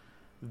 hey,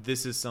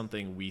 this is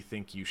something we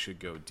think you should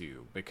go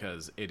do,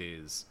 because it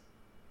is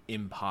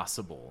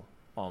impossible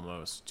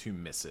almost to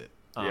miss it.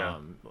 Yeah.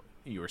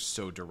 You are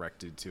so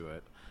directed to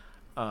it.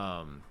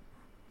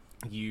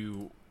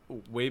 You,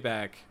 way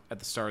back at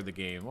the start of the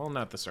game, well,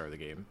 not the start of the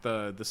game,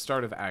 the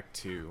start of Act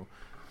 2,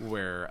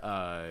 where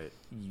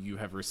you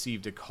have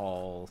received a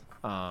call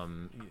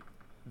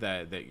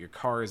that your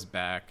car is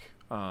back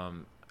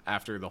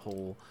after the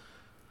whole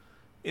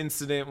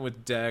incident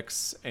with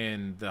Dex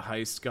and the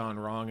heist gone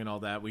wrong and all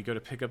that. We go to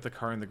pick up the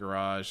car in the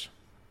garage,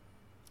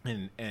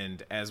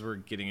 and as we're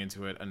getting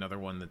into it, another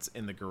one that's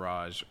in the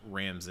garage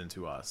rams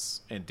into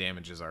us and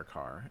damages our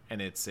car.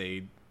 And it's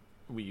we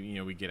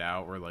get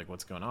out, we're like,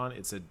 what's going on?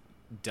 It's a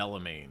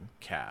Delamain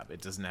cab.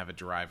 It doesn't have a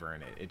driver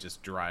in it. It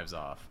just drives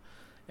off.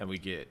 And we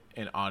get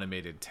an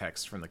automated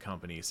text from the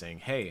company saying,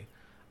 hey,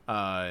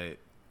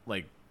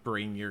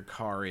 bring your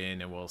car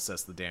in and we'll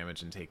assess the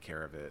damage and take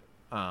care of it.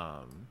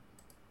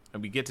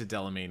 And we get to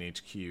Delamain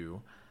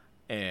HQ,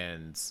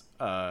 and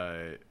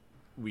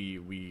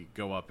we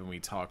go up and we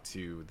talk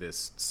to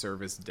this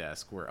service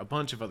desk where a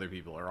bunch of other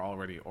people are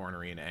already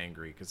ornery and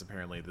angry, because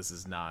apparently this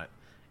is not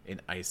an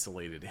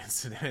isolated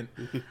incident.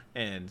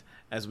 And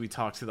as we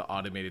talk to the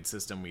automated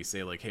system, we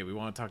say like, hey, we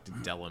want to talk to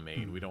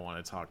Delamain. We don't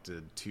want to talk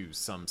to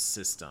some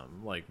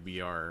system. Like we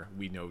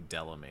know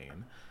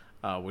Delamain,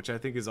 which I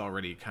think is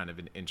already kind of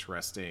an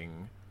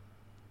interesting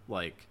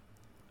like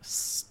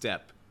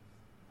step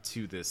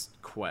to this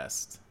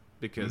quest,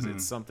 because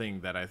it's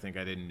something that I think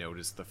I didn't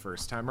notice the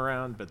first time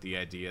around, but the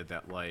idea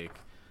that like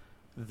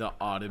the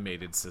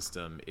automated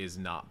system is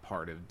not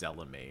part of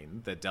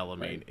Delamain, that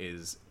Delamain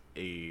is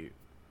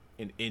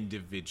an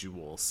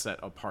individual set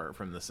apart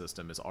from the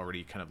system, is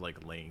already kind of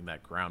like laying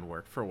that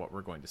groundwork for what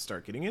we're going to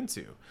start getting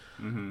into.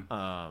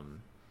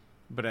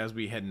 But as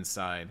we head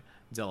inside,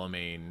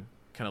 Delamain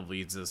kind of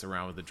leads us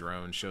around with the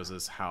drone, shows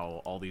us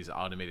how all these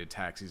automated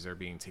taxis are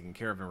being taken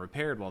care of and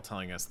repaired, while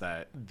telling us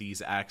that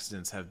these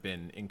accidents have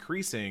been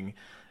increasing,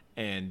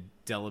 and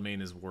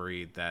Delamain is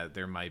worried that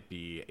there might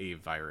be a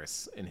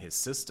virus in his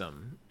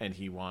system, and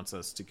he wants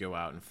us to go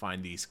out and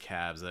find these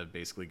cabs that have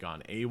basically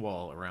gone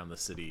AWOL around the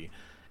city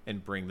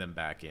and bring them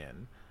back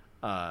in.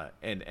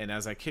 And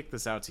as I kick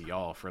this out to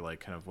y'all for like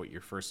kind of what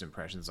your first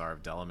impressions are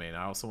of Delamain,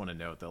 I also want to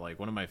note that like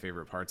one of my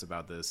favorite parts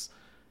about this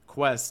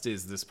quest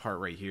is this part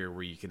right here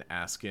where you can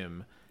ask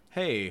him,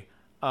 hey,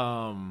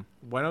 why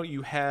don't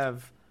you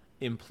have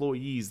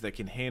employees that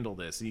can handle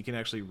this? And you can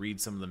actually read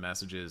some of the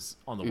messages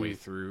on the way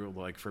through,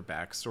 like for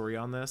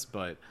backstory on this.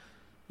 But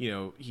you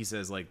know, he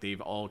says like they've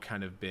all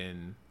kind of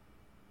been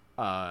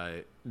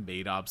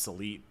made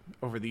obsolete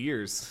over the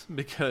years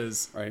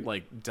because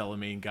like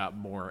Delamain got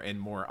more and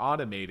more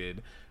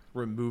automated,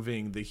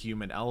 removing the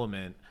human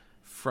element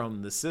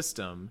from the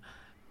system,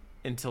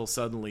 until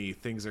suddenly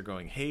things are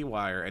going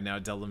haywire, and now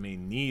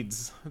Delamain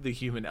needs the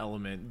human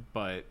element,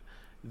 but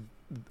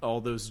all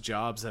those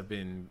jobs have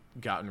been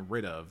gotten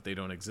rid of. They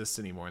don't exist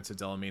anymore, and so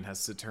Delamain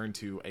has to turn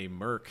to a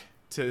merc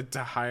to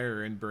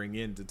hire and bring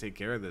in to take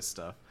care of this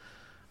stuff.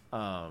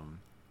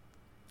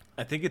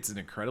 I think it's an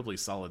incredibly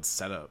solid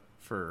setup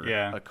for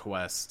a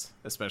quest,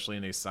 especially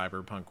in a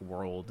cyberpunk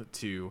world,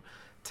 to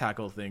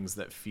tackle things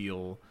that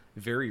feel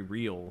very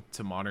real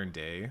to modern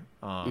day.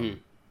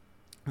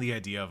 The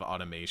idea of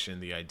automation,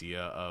 the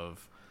idea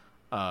of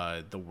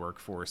the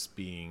workforce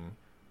being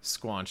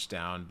squanched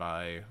down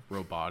by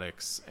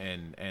robotics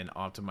and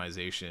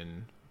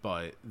optimization,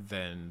 but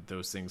then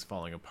those things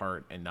falling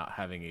apart and not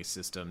having a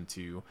system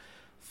to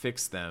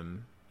fix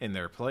them in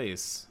their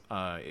place.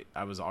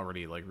 I was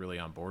already like really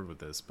on board with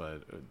this,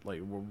 but like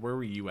where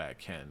were you at,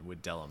 Ken,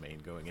 with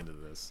Delamain going into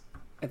this?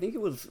 I think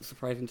it was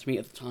surprising to me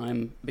at the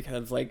time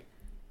because like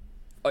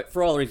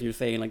for all the reasons you're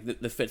saying, like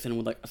this fits in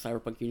with like a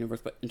cyberpunk universe,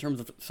 but in terms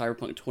of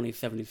Cyberpunk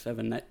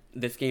 2077, that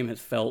this game has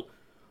felt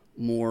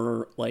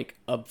more like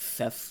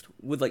obsessed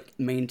with like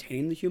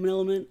maintaining the human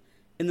element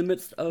in the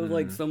midst of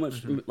like so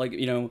much like,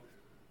 you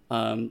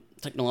know,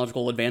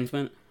 technological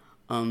advancement.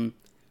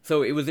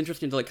 So it was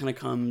interesting to like kind of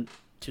come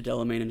to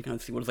Delamain and kind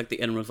of see what is like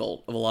the end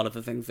result of a lot of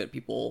the things that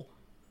people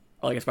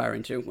are like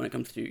aspiring to when it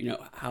comes to, you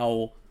know,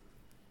 how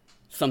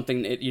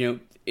something it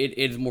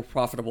is more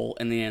profitable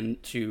in the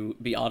end to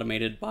be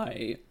automated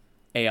by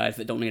AIs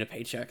that don't need a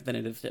paycheck than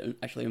it is to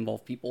actually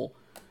involve people.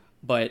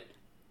 But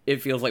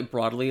it feels like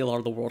broadly a lot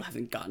of the world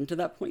hasn't gotten to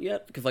that point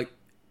yet, because like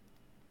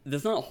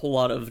there's not a whole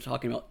lot of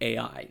talking about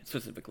AI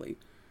specifically.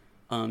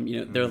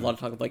 You know, there's a lot of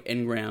talk of like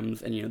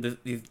engrams and, you know,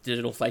 these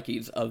digital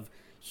psyches of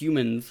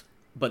humans,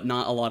 but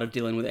not a lot of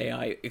dealing with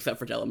AI except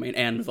for Delamain.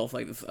 And there's also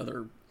like this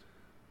other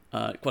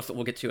quest that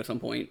we'll get to at some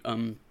point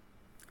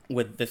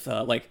with this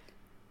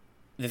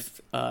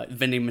this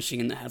vending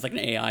machine that has like an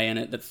AI in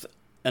it. That's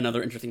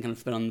another interesting kind of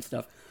spin on this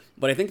stuff.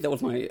 But I think that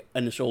was my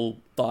initial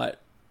thought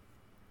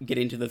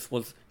getting to this,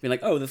 was being like,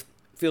 oh, this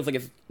feels like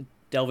it's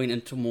delving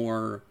into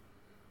more,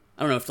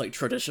 I don't know if like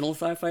traditional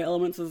sci-fi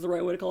elements is the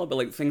right way to call it, but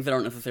like things that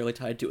aren't necessarily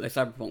tied to a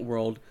cyberpunk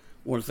world,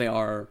 whereas they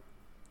are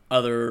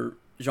other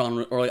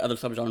genre or like other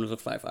subgenres of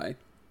sci-fi.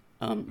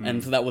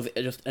 And so that was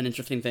just an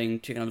interesting thing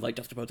to kind of like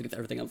juxtapose against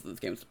everything else that this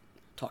game's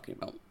talking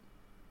about.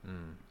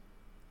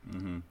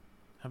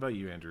 How about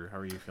you, Andrew? How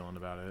are you feeling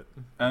about it?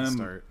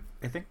 Start.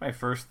 I think my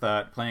first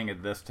thought playing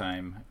it this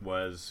time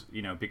was,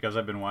 you know, because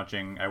I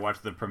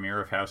watched the premiere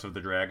of House of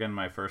the Dragon.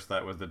 My first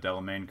thought was that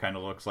Delamain kind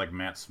of looks like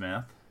Matt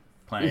Smith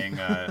playing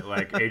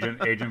like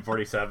Agent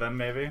 47,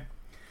 maybe.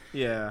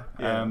 Yeah.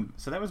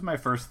 So that was my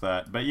first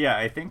thought. But yeah,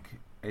 I think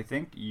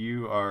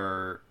you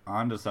are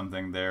onto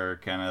something there,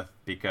 Kenneth,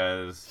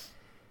 because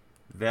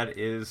that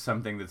is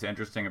something that's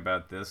interesting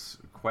about this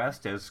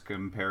quest as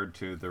compared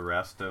to the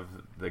rest of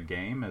the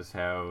game, is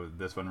how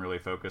this one really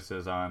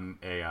focuses on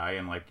AI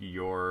and like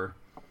the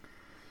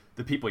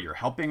people you're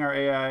helping are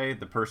AI,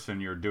 the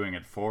person you're doing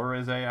it for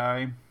is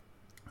AI.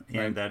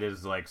 And that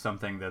is like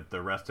something that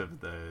the rest of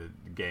the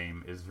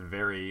game is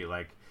very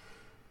like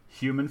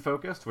human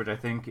focused, which I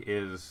think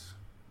is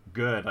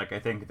good. Like I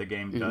think the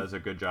game does a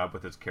good job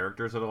with its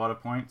characters at a lot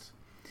of points,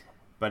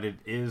 but it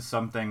is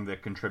something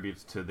that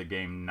contributes to the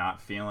game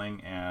not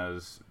feeling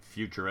as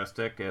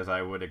futuristic as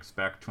I would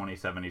expect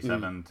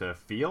 2077 to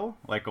feel.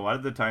 Like a lot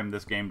of the time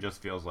this game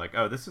just feels like,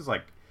 oh, this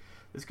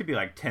could be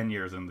like 10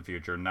 years in the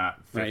future,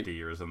 not 50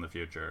 years in the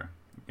future,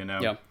 you know?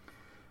 Yeah.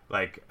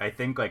 like I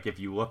think like if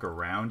you look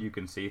around, you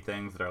can see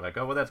things that are like,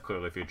 oh well, that's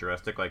clearly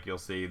futuristic. Like you'll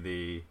see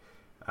the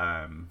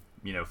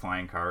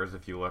flying cars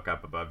if you look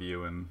up above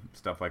you and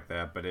stuff like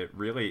that. But it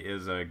really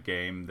is a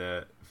game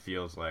that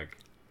feels like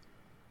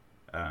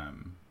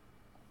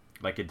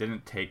it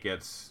didn't take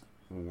its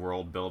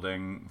world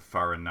building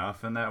far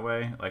enough in that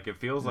way. Like it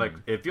feels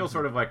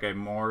sort of like a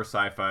more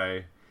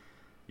sci-fi,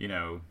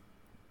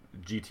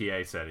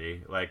 GTA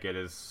city. Like it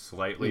is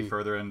slightly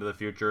further into the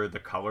future. The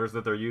colors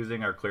that they're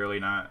using are clearly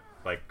not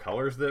like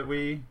colors that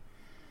we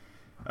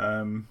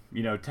tend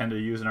to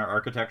use in our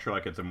architecture.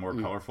 Like it's a more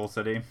colorful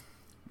city,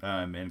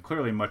 and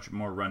clearly much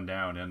more run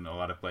down in a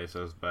lot of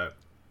places. But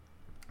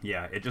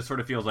yeah, it just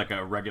sort of feels like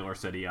a regular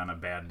city on a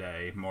bad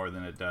day more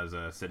than it does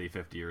a city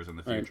 50 years in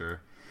the future. Right.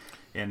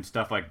 And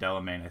stuff like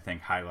Delamain, I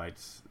think,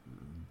 highlights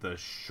the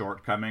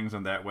shortcomings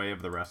in that way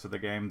of the rest of the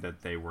game,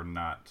 that they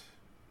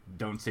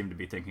don't seem to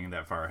be thinking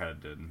that far ahead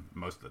in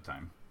most of the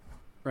time.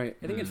 Right.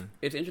 I think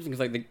it's interesting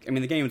because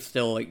the game is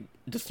still like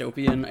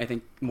dystopian. I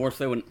think more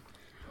so I don't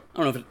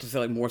know if it's to say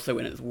like more so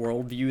in its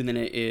worldview than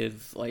it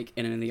is like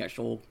in the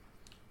actual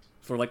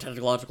sort of like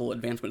technological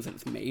advancements that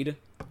it's made.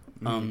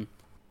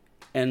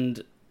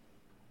 And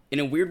in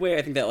a weird way,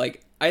 I think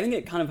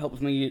it kind of helps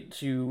me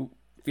to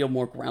feel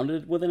more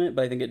grounded within it,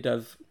 but I think it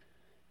does,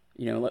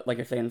 like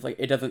you're saying, it's like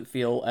it doesn't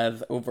feel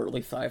as overtly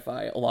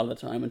sci-fi a lot of the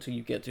time until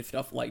you get to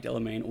stuff like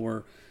Delamain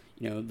or,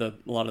 a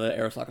lot of the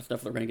Arasaka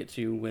stuff that we're going to get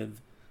to with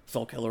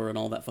Soul Killer and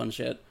all that fun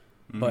shit.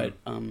 But,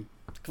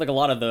 'cause like a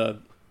lot of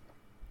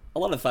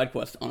the side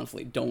quests,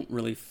 honestly, don't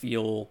really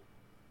feel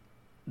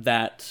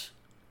that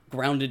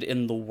grounded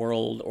in the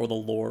world or the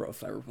lore of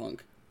Cyberpunk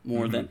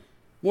more than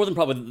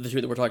probably the two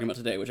that we're talking about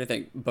today, which I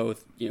think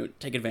both,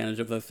 take advantage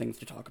of those things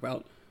to talk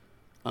about.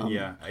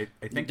 I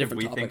think if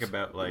we think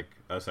about like,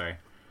 oh sorry,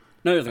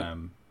 no,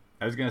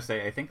 I was gonna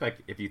say I think like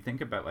if you think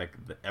about like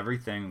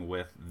everything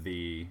with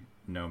the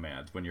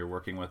nomads when you're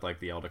working with like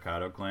the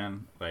Aldecado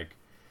clan, like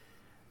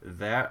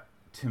that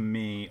to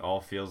me all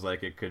feels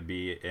like it could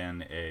be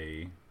in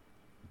a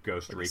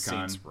Ghost like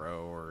Recon, Saints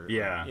Row or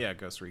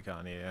Ghost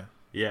Recon,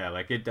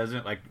 like it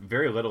doesn't like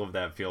very little of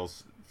that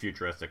feels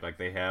futuristic. Like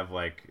they have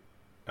like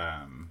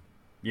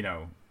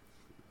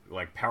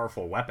like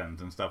powerful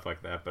weapons and stuff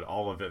like that, but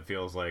all of it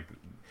feels like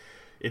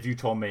if you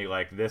told me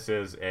like this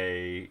is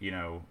a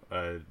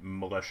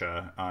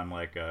militia on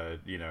like a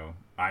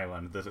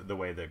island, the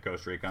way that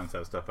Ghost Recon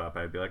sets stuff up,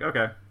 I'd be like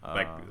okay,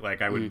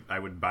 I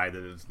would buy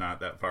that it's not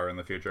that far in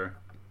the future.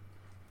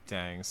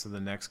 Dang, so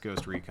the next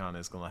Ghost Recon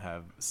is gonna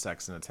have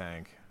sex in a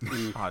tank.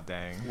 Hot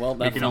dang. Well,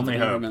 that's can only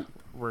hope.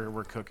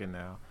 We're cooking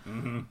now.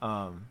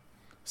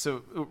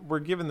 So we're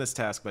given this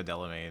task by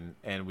Delamain,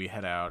 and we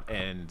head out,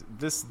 and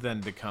this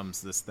then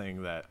becomes this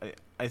thing that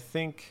I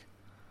think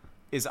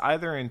is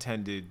either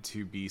intended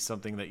to be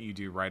something that you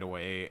do right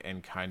away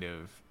and kind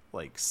of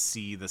like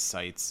see the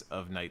sights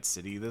of Night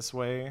City this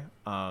way,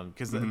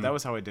 because that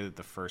was how I did it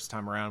the first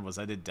time around. Was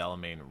I did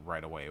Delamain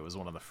right away. It was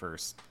one of the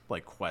first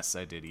like quests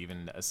I did,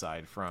 even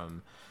aside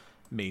from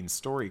main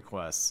story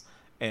quests.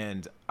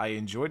 And I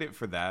enjoyed it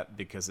for that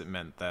because it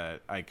meant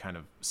that I kind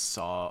of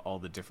saw all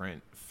the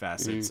different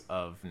facets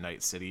of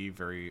Night City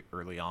very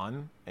early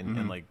on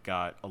and like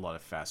got a lot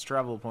of fast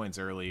travel points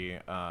early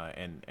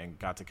and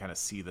got to kind of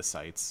see the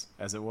sights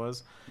as it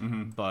was.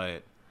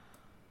 But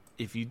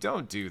if you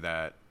don't do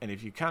that, and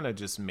if you kind of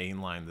just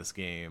mainline this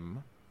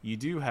game, you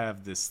do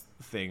have this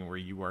thing where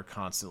you are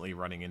constantly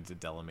running into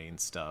Delamain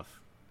stuff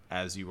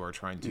as you are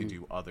trying to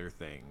do other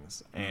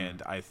things.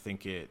 And I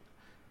think it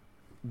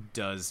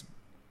does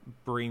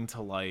bring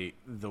to light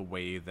the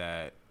way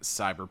that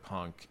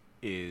Cyberpunk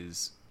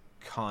is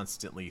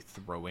constantly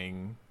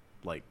throwing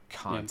like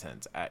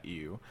content at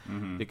you,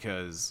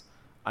 because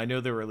I know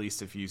there were at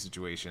least a few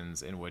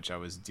situations in which I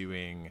was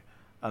doing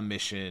a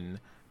mission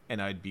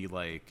and I'd be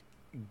like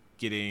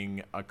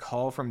getting a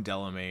call from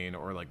Delamain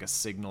or like a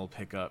signal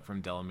pickup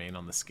from Delamain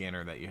on the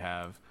scanner that you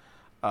have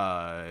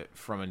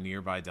from a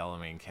nearby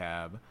Delamain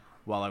cab,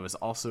 while I was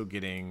also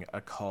getting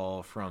a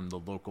call from the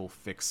local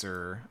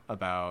fixer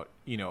about,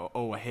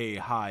 oh, hey,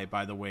 hi,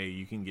 by the way,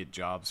 you can get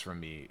jobs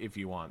from me if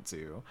you want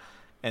to.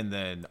 And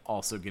then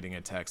also getting a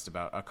text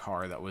about a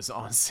car that was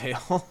on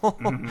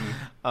sale.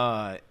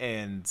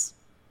 And,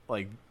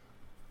 like,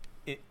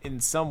 in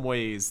some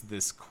ways,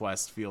 this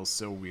quest feels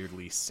so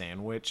weirdly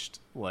sandwiched.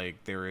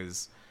 Like, there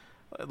is...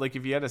 Like,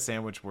 if you had a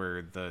sandwich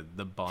where the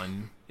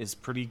bun is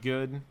pretty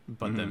good,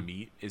 but the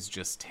meat is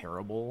just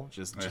terrible,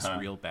 just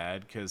real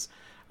bad, because...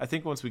 I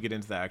think once we get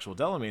into the actual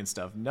Delamain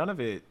stuff, none of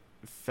it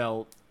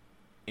felt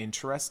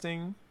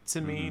interesting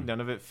to me. None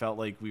of it felt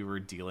like we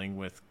were dealing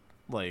with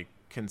like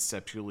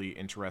conceptually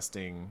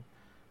interesting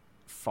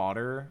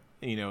fodder.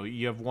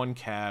 You have one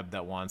cab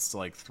that wants to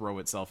like throw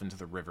itself into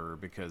the river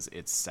because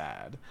it's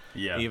sad.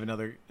 Yeah. You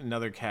have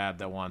another cab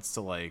that wants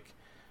to like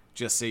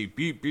just say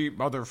beep beep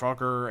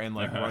motherfucker and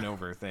like run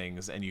over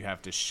things, and you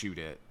have to shoot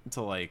it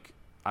to like,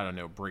 I don't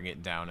know, bring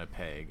it down a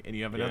peg. And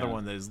you have another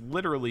one that is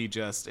literally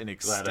just an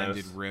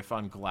extended riff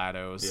on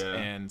GLaDOS.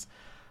 And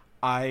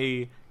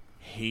I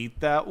hate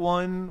that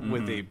one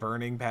with a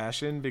burning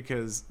passion,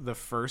 because the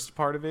first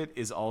part of it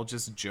is all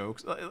just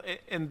jokes,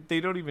 and they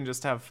don't even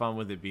just have fun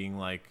with it being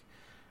like,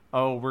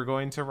 oh, we're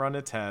going to run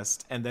a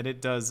test, and then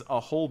it does a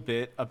whole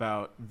bit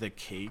about the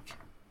cake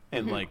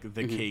and like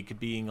the cake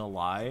being a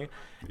lie.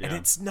 And Yeah.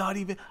 it's not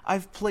even,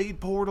 I've played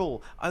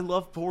Portal, I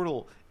love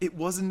Portal, it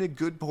wasn't a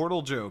good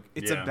Portal joke.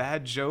 It's Yeah. a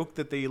bad joke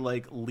that they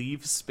like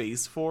leave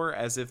space for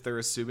as if they're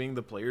assuming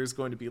the player is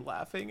going to be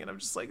laughing, and I'm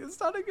just like, it's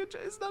not a good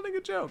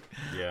joke.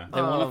 Yeah.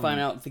 They want to find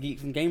out the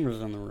geeks and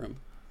gamers in the room.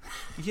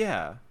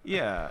 Yeah,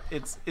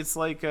 it's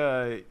like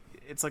a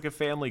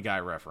Family Guy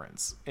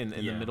reference in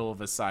the Yeah. middle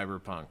of a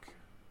cyberpunk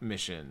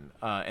mission,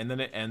 and then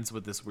it ends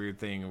with this weird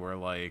thing where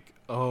like,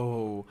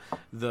 oh,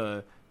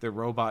 the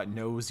robot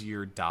knows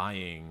you're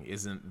dying.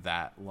 Isn't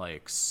that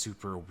like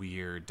super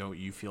weird? Don't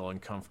you feel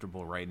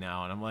uncomfortable right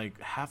now? And I'm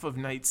like, half of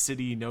Night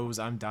City knows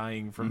I'm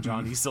dying from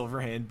Johnny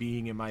Silverhand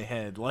being in my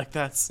head. Like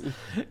that's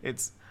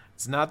it's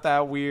not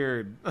that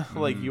weird.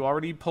 Like you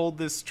already pulled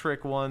this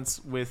trick once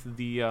with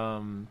the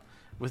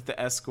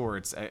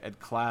escorts at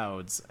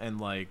Clouds, and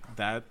like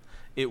that,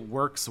 it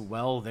works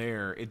well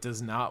there. It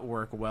does not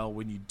work well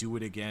when you do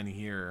it again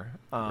here,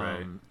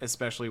 Right.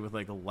 especially with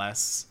like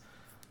less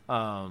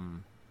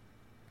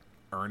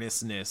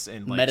earnestness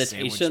and like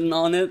Meditation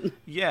on it.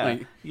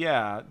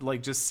 yeah,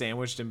 like just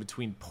sandwiched in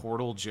between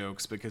Portal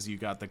jokes because you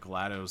got the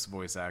GLaDOS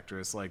voice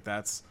actress. Like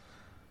that's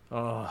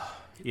yeah,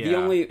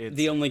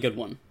 The only good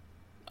one,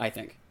 I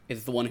think,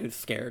 is the one who's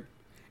scared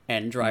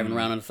and driving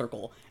around in a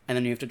circle, and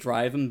then you have to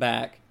drive him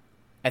back,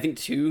 I think,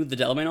 to the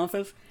Delamain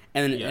office,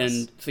 and then, Yes.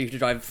 and so you have to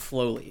drive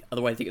slowly.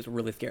 Otherwise, he gets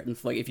really scared. And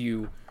so, like, if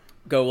you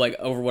go like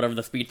over whatever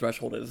the speed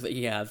threshold is that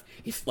he has,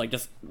 he's like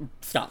just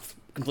stops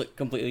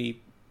completely,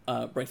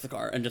 breaks the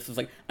car, and just is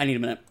like, I need a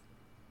minute,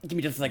 give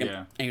me just a second,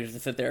 Yeah. and you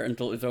just sit there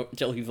until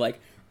he's like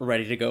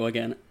ready to go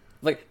again.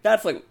 Like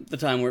that's like the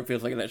time where it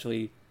feels like it's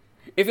actually.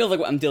 It feels like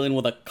I'm dealing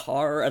with a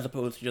car as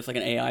opposed to just like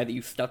an AI that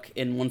you stuck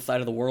in one side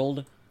of the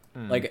world.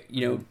 Like,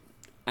 you know,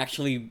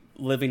 actually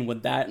living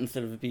with that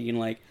instead of being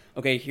like,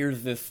 okay,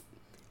 here's this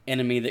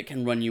enemy that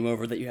can run you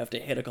over that you have to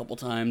hit a couple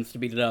times to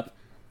beat it up.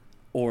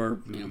 Or,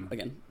 you know,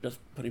 again, just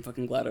putting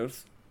fucking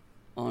GLaDOS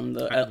on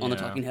the Yeah.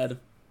 talking head.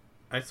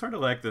 I sort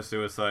of like the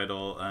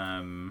suicidal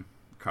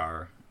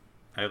car.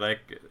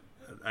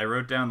 I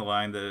wrote down the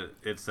line that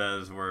it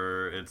says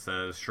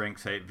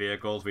shrinks hate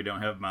vehicles, we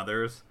don't have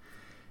mothers.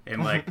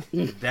 And like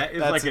that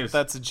is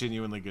that's a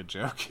genuinely good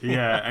joke.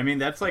 yeah, I mean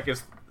that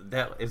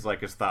is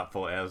like as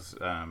thoughtful as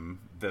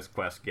this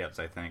quest gets,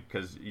 I think,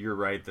 because you're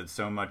right that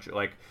so much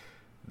like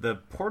the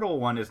Portal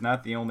one is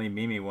not the only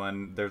Mimi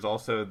one. There's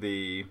also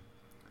the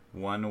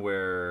one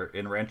where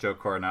in Rancho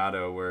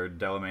Coronado where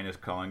Delamain is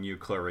calling you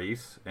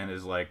Clarice and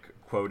is like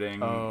quoting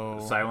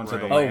Silence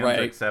of the right. Lambs, right.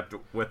 except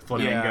with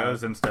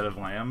flamingos instead of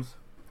lambs.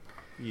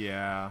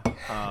 Yeah,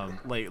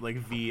 like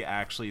V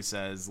actually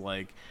says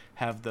like,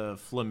 have the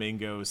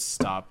flamingos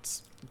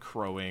stopped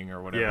crowing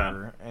or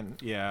whatever, and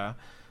yeah.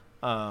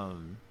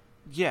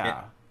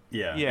 Yeah.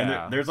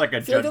 Yeah. And there's like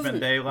a See, it Judgment doesn't-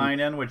 Day line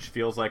in, which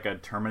feels like a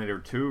Terminator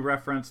 2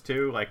 reference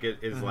too. Like it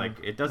is like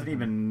it doesn't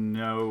even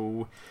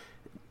know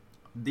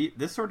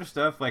this sort of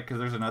stuff. Like because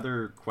there's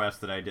another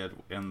quest that I did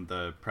in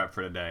the prep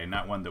for today,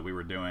 not one that we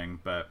were doing,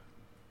 but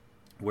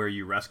where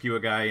you rescue a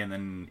guy and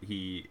then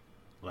he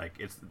like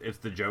it's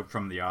the joke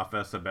from The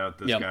Office about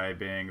this Yep. guy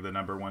being the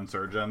 #1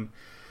 surgeon,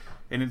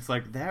 and it's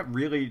like that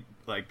really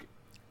like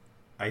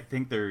I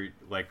think they're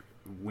like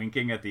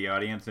winking at the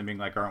audience and being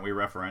like, aren't we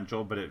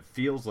referential? But it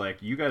feels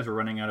like you guys were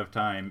running out of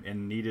time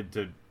and needed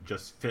to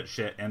just fit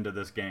shit into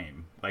this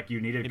game. Like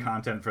you needed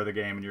content for the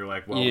game, and you're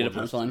like, well, You need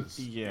we'll a punchline. just,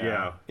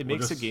 Yeah, it we'll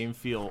makes just- a game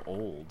feel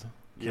old.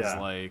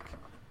 Yeah.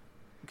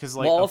 Because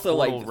Well, a also,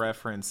 like- Portal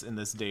reference in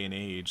this day and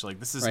age, like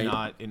this is Right.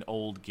 not an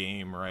old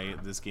game,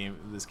 right? This game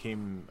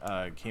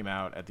came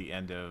out at the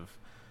end of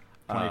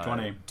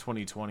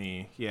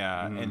 2020,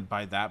 yeah. And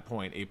by that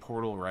point, a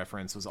Portal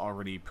reference was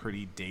already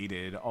pretty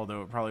dated,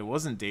 although it probably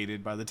wasn't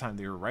dated by the time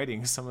they were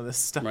writing some of this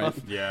stuff. Right.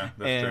 Yeah,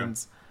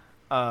 that's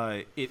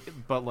true.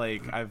 But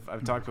like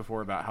I've talked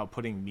before about how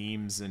putting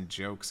memes and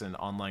jokes and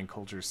online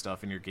culture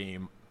stuff in your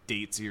game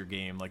dates your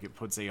game. Like it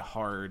puts a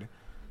hard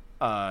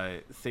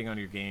thing on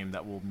your game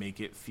that will make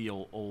it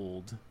feel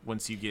old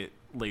once you get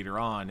later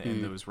on,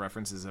 and those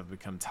references have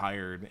become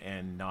tired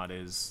and not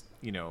as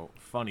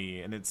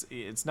funny. And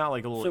it's not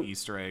like a little So-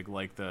 Easter egg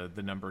like the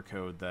number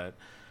code that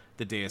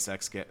the Deus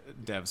Ex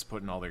devs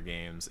put in all their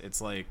games. It's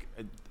like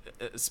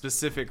a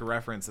specific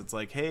reference. It's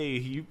like, hey,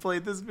 you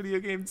played this video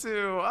game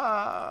too.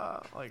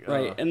 Like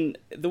Right, and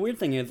the weird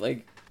thing is,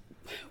 like,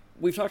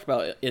 we've talked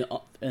about it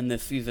in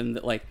this season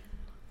that, like,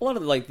 a lot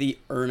of, like, the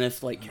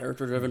earnest, like,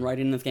 character-driven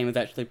writing in this game is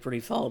actually pretty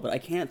solid, but I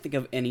can't think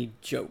of any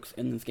jokes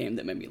in this game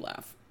that made me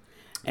laugh.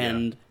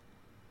 And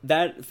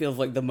that feels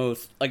like the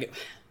most, like,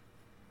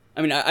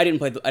 I mean, I didn't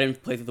play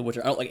through The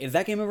Witcher. I don't, like, is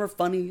that game ever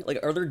funny? Like,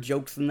 are there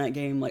jokes in that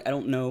game? Like, I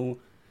don't know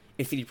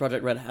if CD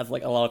Projekt Red has,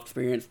 like, a lot of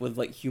experience with,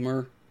 like,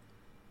 humor.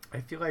 I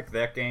feel like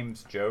that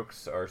game's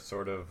jokes are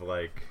sort of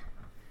like,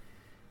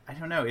 I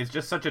don't know, it's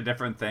just such a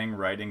different thing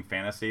writing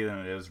fantasy than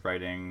it is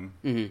writing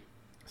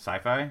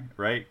sci-fi,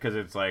 right? Because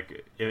it's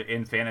like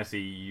in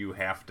fantasy you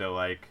have to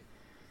like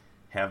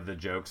have the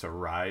jokes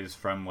arise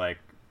from like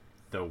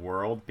the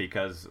world,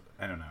 because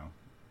I don't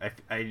know,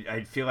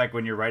 I feel like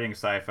when you're writing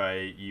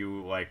sci-fi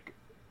you like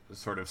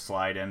sort of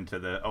slide into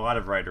a lot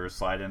of writers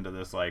slide into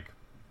this like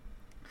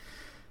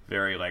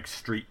very like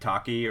street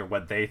talky, or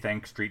what they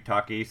think street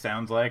talky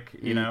sounds like,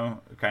 you know,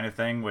 kind of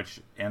thing,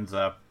 which ends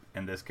up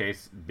in this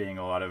case being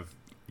a lot of,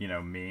 you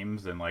know,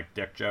 memes and like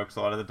dick jokes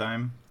a lot of the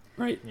time.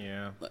 Right.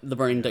 Yeah. The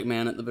burning dick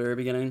man at the very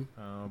beginning.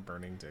 Oh,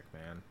 burning dick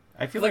man.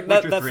 I feel Like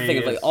like Witcher that's 3 the thing.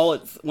 It's is, like all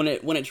it's when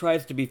it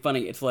tries to be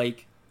funny, it's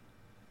like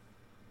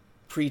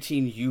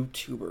preteen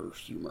YouTuber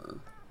humor.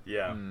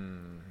 yeah.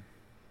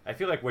 I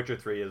feel like Witcher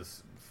 3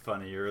 is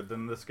funnier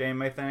than this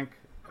game, I think.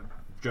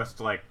 Just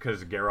like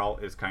because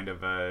Geralt is kind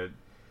of a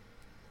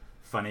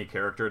funny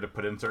character to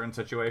put in certain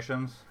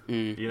situations,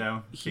 you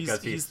know,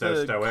 because he's so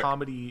the stoic.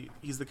 comedy.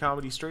 He's the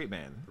comedy straight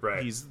man.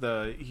 Right. He's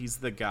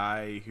the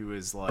guy who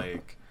is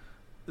like,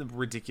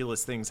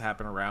 ridiculous things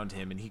happen around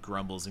him and he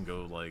grumbles and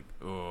go like,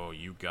 "Oh,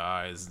 you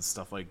guys," and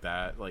stuff like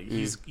that. Like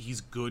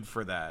he's good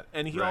for that.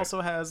 And he Right.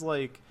 also has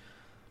like,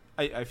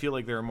 I feel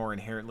like there are more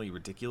inherently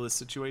ridiculous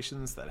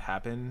situations that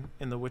happen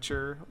in The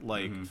Witcher.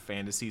 Like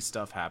fantasy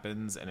stuff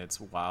happens and it's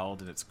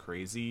wild and it's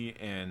crazy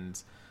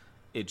and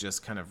it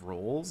just kind of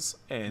rolls.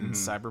 And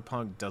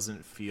Cyberpunk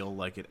doesn't feel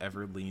like it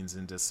ever leans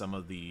into some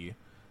of the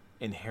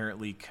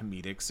inherently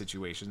comedic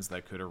situations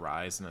that could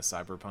arise in a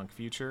cyberpunk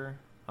future.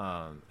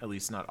 At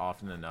least not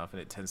often enough,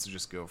 and it tends to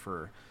just go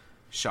for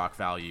shock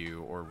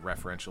value or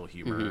referential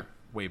humor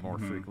way more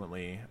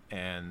frequently,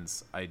 and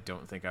I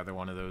don't think either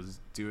one of those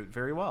do it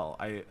very well.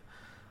 I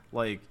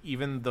like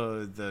even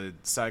the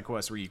side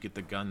quest where you get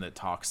the gun that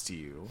talks to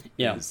you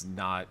is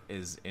not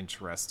as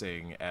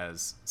interesting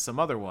as some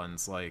other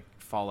ones. Like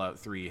Fallout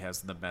 3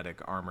 has the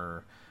medic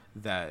armor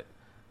that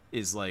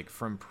is like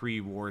from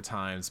pre-war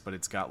times, but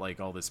it's got like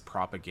all this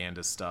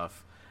propaganda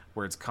stuff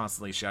where it's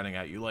constantly shouting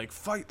at you like,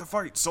 "Fight the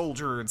fight,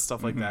 soldier," and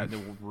stuff like that, and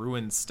it will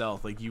ruin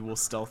stealth. Like you will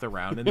stealth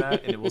around in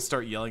that and it will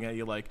start yelling at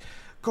you like,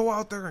 "Go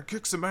out there and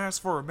kick some ass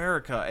for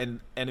America," and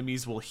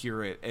enemies will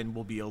hear it and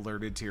will be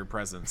alerted to your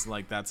presence.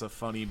 Like that's a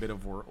funny bit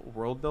of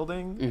world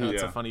building, and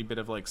it's a funny bit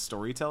of like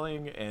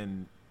storytelling,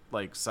 and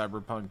like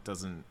Cyberpunk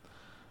doesn't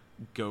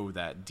go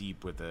that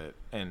deep with it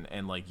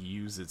and like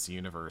use its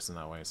universe in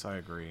that way. So I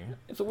agree.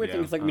 It's a weird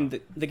thing. It's like, I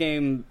mean, the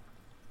game,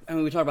 I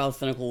mean, we talk about how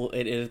cynical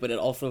it is, but it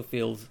also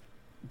feels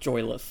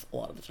joyless a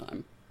lot of the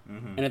time.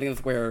 And I think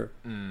that's where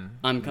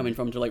I'm coming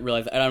from, to like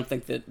realize I don't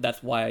think that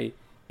that's why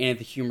any of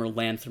the humor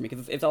lands for me,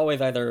 because it's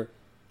always either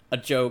a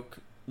joke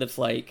that's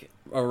like,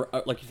 or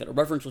like you said, a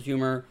referential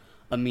humor,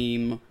 a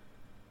meme,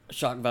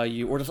 shock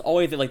value, or just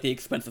always at like the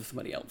expense of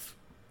somebody else.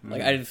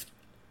 Like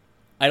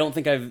I don't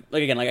think I've,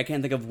 like, again, like I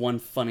can't think of one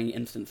funny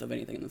instance of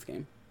anything in this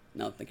game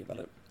now that I'm thinking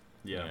about it.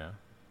 Yeah.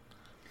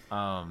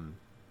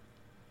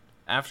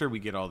 After we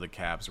get all the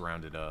cabs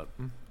rounded up,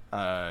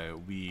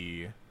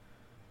 we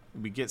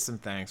get some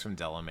thanks from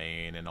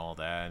Delamain and all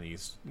that, and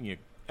he's, you know,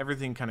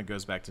 everything kind of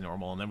goes back to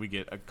normal, and then we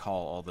get a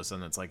call all of a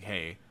sudden that's like,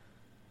 "Hey,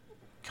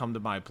 come to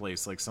my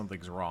place, like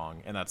something's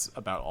wrong," and that's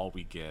about all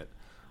we get.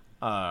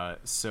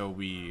 So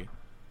we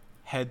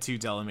head to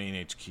Delamain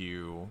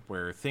HQ,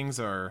 where things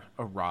are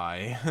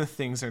awry.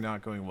 Things are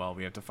not going well.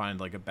 We have to find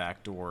like a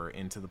back door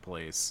into the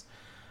place.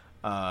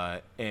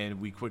 And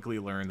we quickly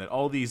learn that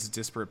all these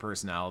disparate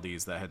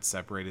personalities that had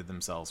separated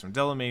themselves from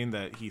Delamain,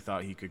 that he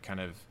thought he could kind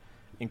of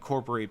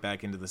incorporate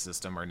back into the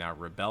system, are now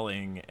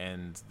rebelling,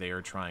 and they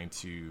are trying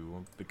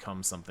to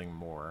become something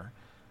more.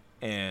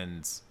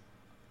 And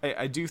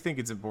I do think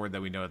it's important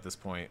that we know at this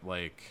point,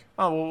 like,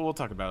 we'll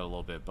talk about it a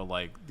little bit, but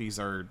like these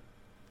are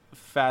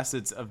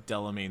facets of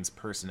Delamain's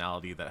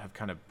personality that have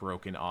kind of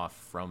broken off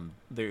from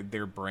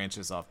their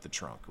branches off the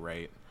trunk,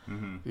 right?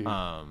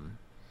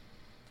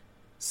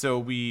 So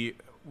we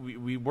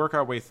work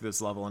our way through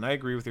this level, and I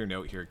agree with your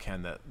note here,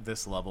 Ken, that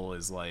this level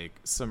is like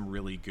some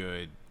really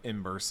good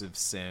immersive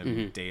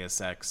sim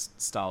Deus Ex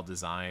style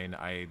design.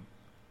 I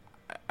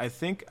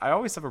think I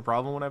always have a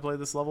problem when I play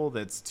this level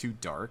that's too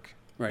dark,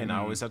 Right. and I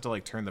always have to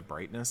like turn the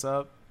brightness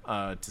up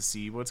to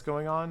see what's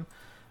going on.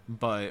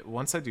 But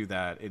once I do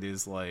that, it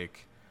is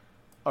like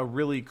a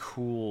really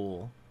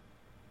cool,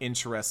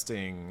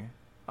 interesting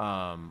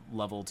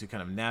level to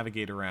kind of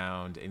navigate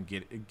around and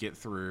get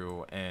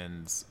through,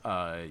 and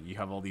you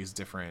have all these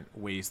different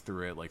ways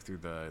through it, like through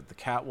the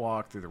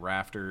catwalk, through the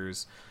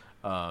rafters.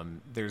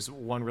 There's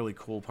one really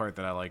cool part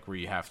that I like where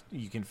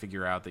you can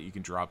figure out that you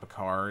can drop a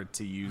card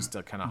to use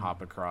to kind of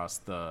hop across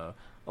the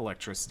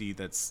electricity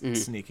that's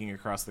sneaking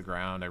across the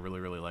ground. I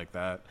really like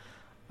that.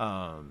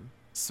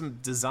 Some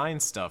design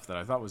stuff that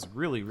I thought was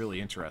really,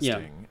 really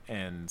interesting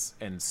and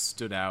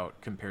stood out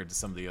compared to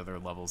some of the other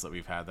levels that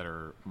we've had that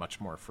are much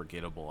more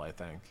forgettable, I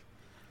think.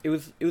 It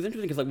was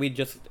interesting because like we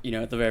just, you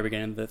know, at the very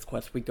beginning of this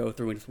quest, we go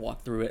through and just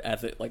walk through it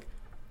as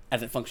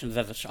it functions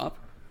as a shop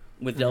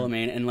with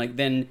Delamain, and like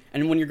then,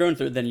 and when you're going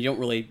through it, then you don't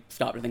really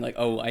stop to think like,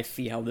 oh, I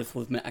see how this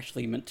was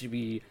actually meant to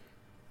be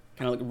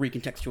kind of like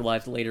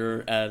recontextualized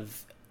later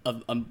as a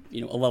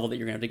level that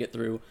you're gonna have to get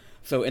through.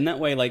 So in that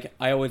way, like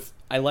I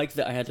liked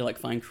that I had to like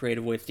find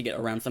creative ways to get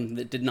around something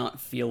that did not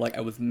feel like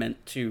I was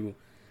meant to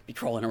be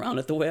crawling around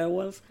it the way I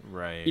was.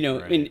 Right. You know,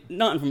 right. I mean,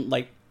 not from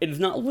like it is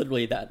not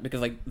literally that,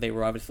 because like they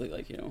were obviously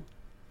like, you know,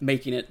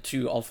 making it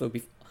to also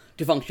be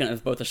to function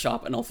as both a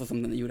shop and also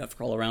something that you would have to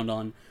crawl around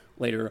on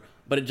later.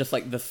 But it just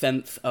like the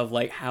sense of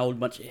like how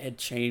much it had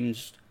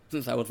changed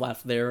since I was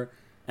last there,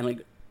 and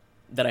like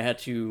that I had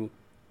to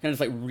kind of just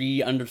like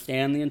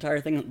re-understand the entire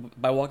thing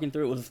by walking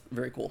through it was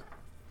very cool.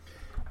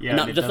 Yeah, And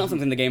not it just not doesn't-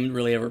 something the game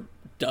really ever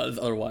does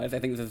otherwise. I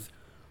think this is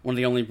one of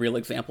the only real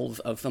examples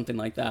of something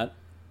like that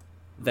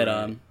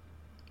Right.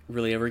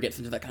 really ever gets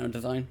into that kind of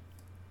design.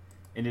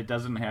 And it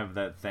doesn't have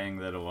that thing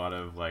that a lot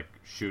of like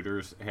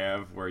shooters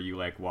have, where you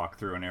like walk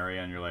through an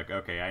area and you're like,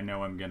 okay, I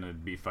know I'm gonna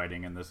be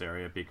fighting in this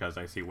area because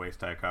I see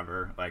waist high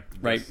cover. Like this,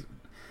 Right.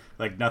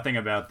 Like nothing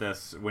about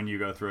this when you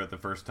go through it the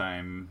first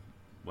time.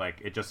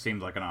 Like it just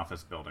seemed like an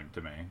office building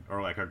to me,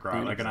 or like a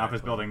garage, like an office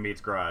Exactly. building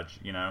meets garage.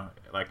 You know,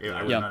 like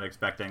I was Yeah. not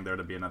expecting there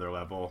to be another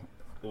level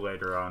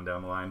later on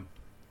down the line.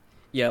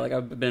 Yeah, like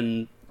I've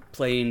been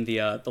playing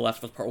the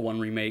Last of Us Part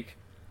 1 remake,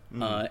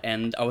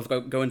 and I was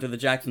going to the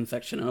Jackson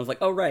section, and I was like,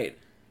 oh, right.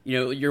 You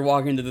know, you're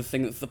walking into this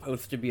thing that's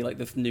supposed to be like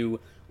this new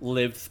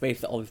lived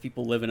space that all these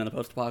people live in the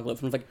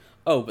post-apocalypse, and I was like,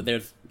 oh, but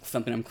there's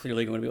something I'm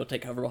clearly going to be able to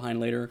take cover behind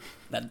later.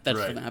 That just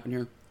Right. doesn't happen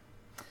here.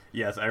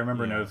 Yes, I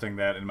remember Yeah. noticing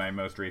that in my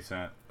most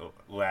recent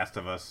Last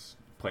of Us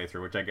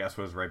playthrough, which I guess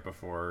was right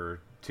before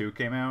 2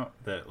 came out.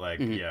 That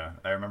like, yeah,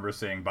 I remember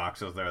seeing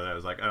boxes there that I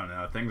was like, oh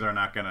no, things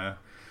aren't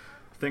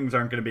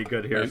gonna be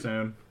good here Right.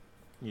 soon.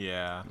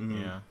 Yeah,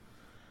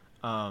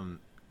 yeah.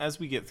 As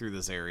we get through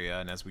this area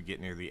and as we get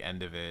near the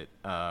end of it,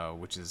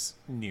 which is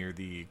near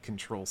the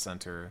control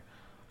center,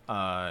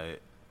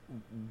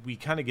 we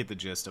kind of get the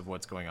gist of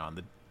what's going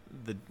on.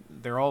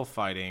 They're all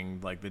fighting.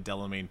 Like the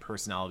Delamain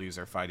personalities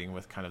are fighting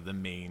with kind of the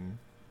main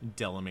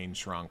Delamain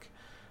Shrunk.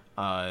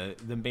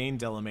 The main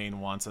Delamain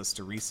wants us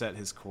to reset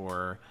his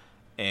core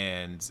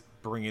and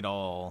bring it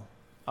all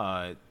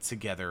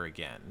together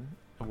again,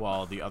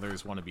 while the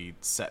others want to be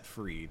set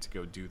free to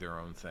go do their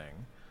own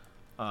thing.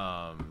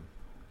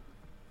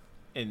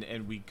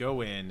 And we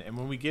go in, and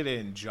when we get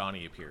in,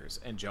 Johnny appears,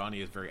 and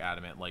Johnny is very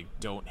adamant, like,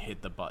 don't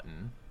hit the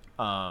button.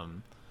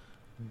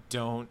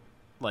 Don't,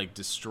 like,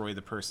 destroy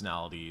the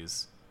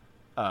personalities.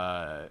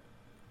 You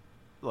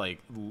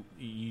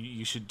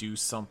should do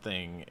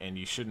something, and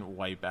you shouldn't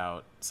wipe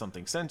out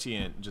something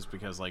sentient just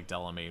because, like,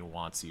 Delamain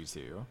wants you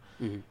to.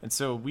 And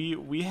so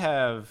we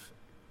have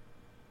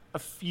a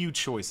few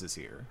choices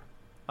here.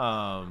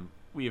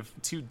 We have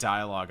 2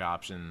 dialogue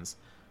options,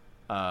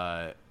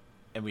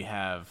 and we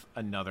have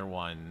another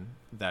one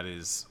that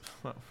is,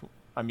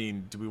 I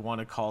mean, do we want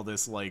to call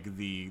this like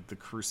the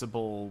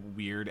Crucible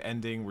weird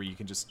ending where you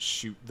can just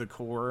shoot the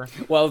core?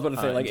 Well, I was about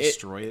to say, and like,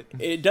 destroy it.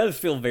 It does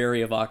feel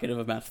very evocative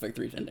of Mass Effect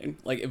 3's ending.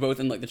 Like,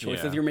 both in, like, the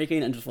choices Yeah. you're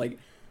making and just, like,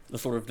 the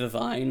sort of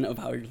design of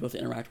how you're supposed to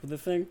interact with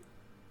this thing.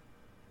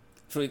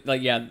 So,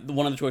 like, yeah,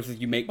 one of the choices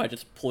you make by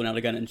just pulling out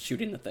a gun and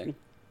shooting the thing.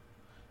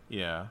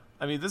 Yeah,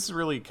 I mean, this is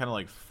really kind of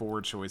like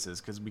 4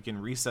 choices because we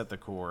can reset the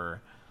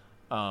core,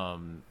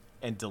 and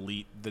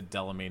delete the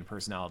Delamain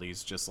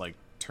personalities, just like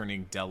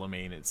turning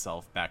Delamain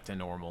itself back to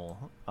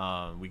normal.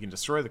 We can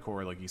destroy the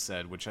core, like you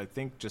said, which I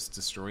think just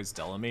destroys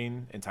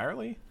Delamain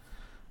entirely.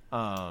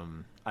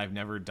 I've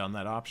never done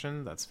that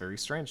option. That's very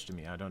strange to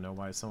me. I don't know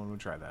why someone would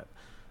try that.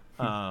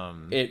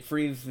 It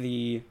frees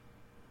the...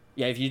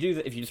 Yeah, if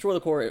you destroy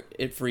the core,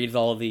 it frees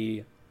all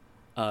the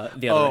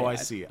other Oh, I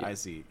AIs. see. Yeah. I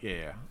see.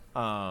 Yeah.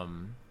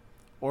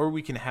 Or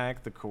we can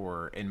hack the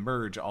core and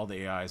merge all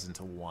the AIs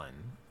into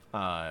one,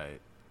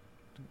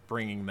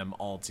 bringing them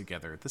all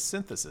together. The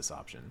synthesis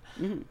option.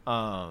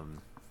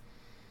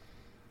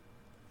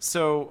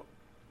 So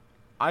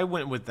I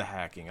went with the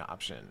hacking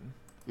option.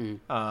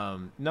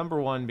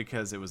 Number one,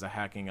 because it was a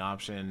hacking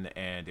option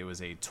and it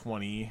was a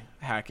 20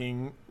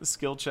 hacking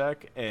skill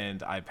check,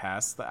 and I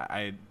passed.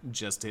 I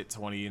just hit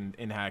 20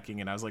 in hacking,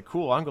 and I was like,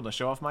 cool, I'm going to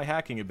show off my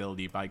hacking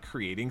ability by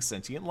creating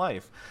sentient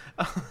life.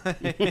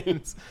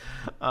 And,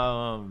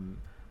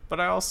 but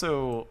I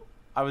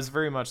was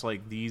very much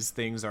like, these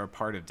things are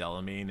part of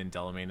Delamain, and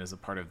Delamain is a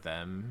part of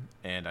them,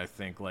 and I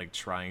think like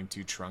trying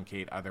to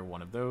truncate either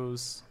one of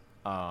those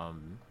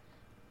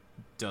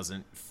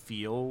doesn't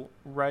feel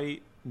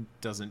right,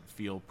 doesn't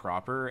feel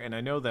proper. And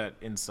I know that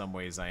in some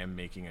ways I am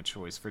making a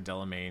choice for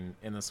Delamain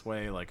in this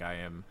way. Like, I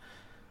am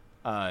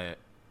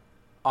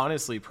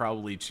honestly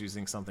probably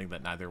choosing something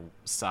that neither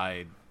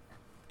side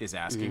is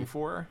asking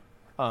for.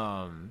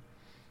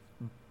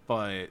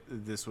 But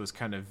this was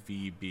kind of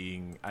V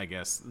being, I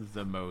guess,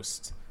 the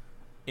most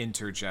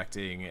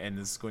interjecting, and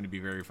this is going to be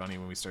very funny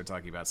when we start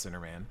talking about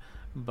Cinderman.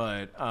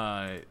 But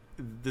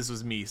this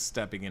was me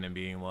stepping in and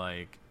being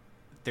like,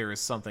 there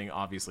is something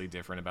obviously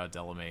different about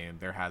Delamain.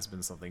 There has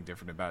been something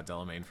different about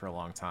Delamain for a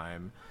long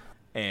time.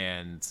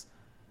 And,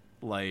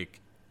 like,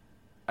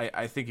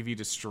 I think if you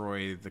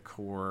destroy the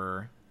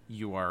core,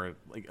 you are,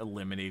 like,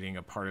 eliminating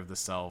a part of the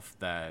self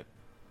that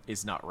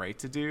is not right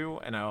to do.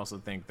 And I also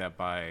think that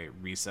by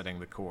resetting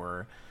the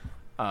core,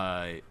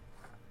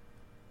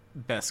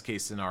 best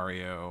case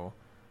scenario,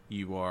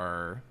 you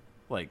are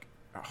like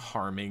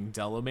harming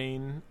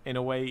Delamain in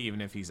a way,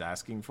 even if he's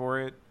asking for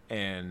it,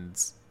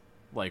 and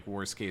like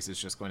worst case it's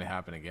just going to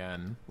happen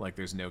again. Like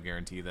there's no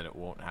guarantee that it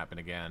won't happen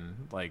again.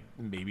 Like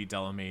maybe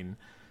Delamain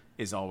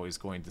is always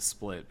going to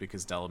split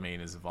because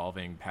Delamain is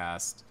evolving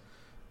past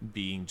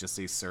being just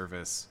a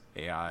service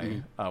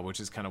AI, which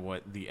is kind of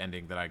what the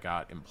ending that I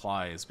got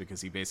implies,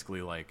 because he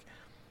basically like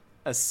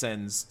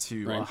ascends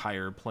to a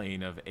higher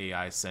plane of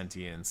AI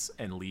sentience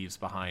and leaves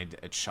behind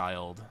a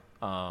child.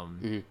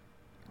 And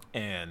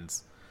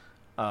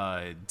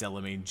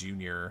Delamain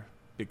Jr.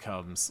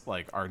 becomes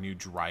like our new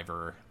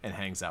driver and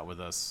hangs out with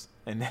us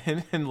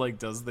and like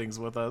does things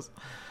with us.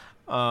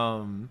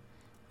 And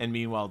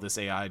meanwhile, this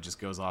AI just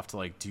goes off to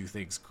like do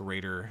things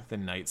greater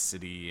than Night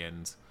City.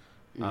 And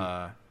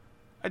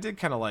I did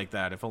kind of like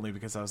that, if only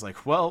because I was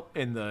like, well,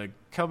 in the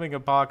coming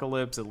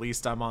apocalypse, at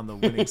least I'm on the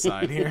winning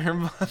side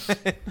here.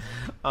 But,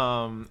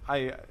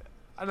 I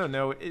don't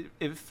know.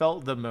 It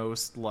felt the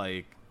most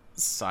like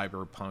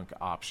cyberpunk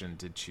option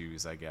to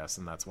choose, I guess,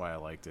 and that's why I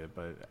liked it.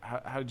 But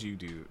how'd you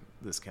do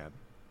this, Ken?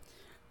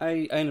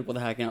 I ended up with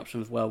a hacking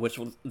option as well, which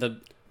was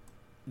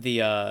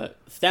the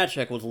stat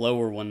check was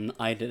lower when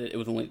I did it. It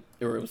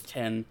was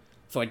 10.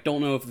 So I don't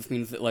know if this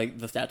means that like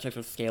the stat checks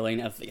are scaling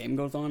as the game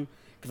goes on,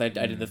 because I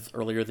did this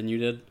earlier than you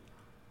did.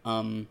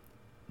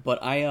 But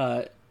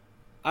I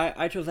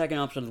chose hacking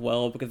option as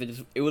well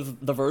because it was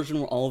the version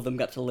where all of them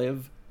got to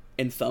live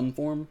in some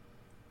form.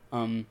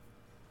 Because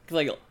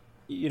like,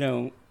 you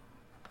know,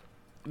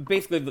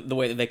 basically the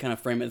way that they kind of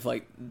frame it is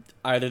like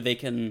either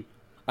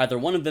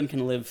one of them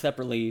can live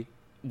separately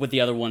with the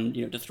other one,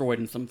 you know, destroyed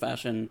in some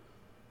fashion,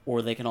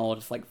 or they can all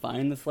just like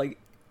find this like,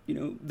 you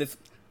know, this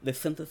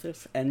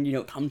synthesis and, you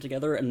know, come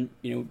together and,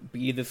 you know,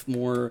 be this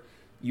more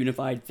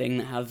unified thing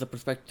that has the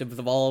perspectives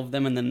of all of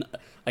them, and then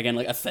again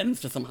like ascends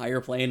to some higher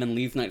plane and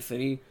leaves Night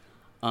City.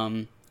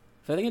 So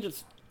I think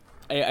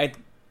I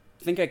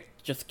think I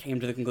just came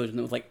to the conclusion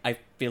that was like, I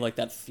feel like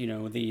that's, you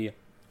know, the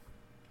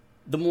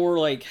more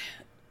like,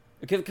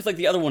 because like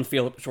the other one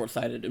feels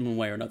short-sighted in one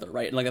way or another,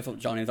 right? And like that's what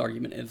Johnny's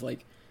argument is,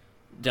 like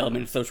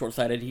Delamain is so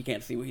short-sighted he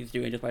can't see what he's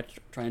doing just by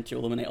trying to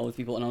eliminate all these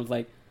people. And I was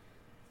like,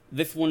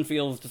 this one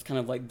feels just kind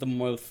of like the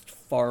most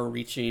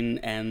far-reaching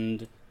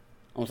and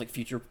almost like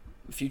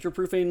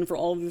future-proofing for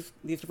all of these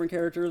different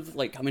characters,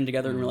 like coming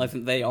together and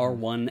realizing they are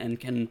one and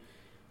can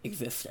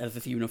exist as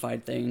this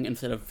unified thing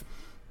instead of,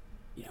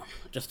 you know,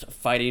 just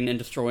fighting and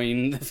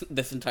destroying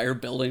this entire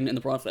building in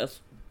the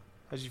process.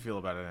 How'd you feel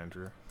about it,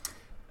 Andrew?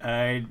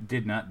 I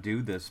did not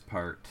do this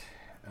part,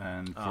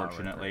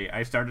 unfortunately. right.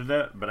 I started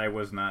it, but I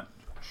was not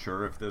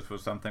sure if this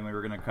was something we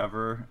were going to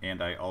cover,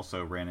 and I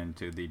also ran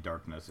into the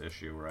darkness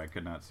issue where I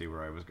could not see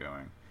where I was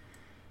going.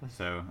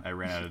 So I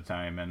ran out of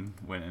time and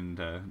went and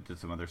did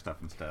some other stuff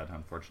instead,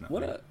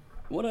 unfortunately.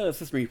 What a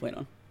system are you playing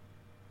on?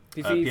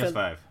 PC, PS5.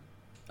 Said?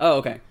 Oh,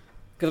 okay.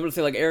 Because I was going to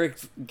say, like,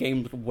 Eric's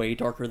game was way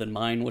darker than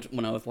mine, which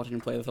when I was watching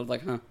him play this, I was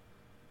like, huh.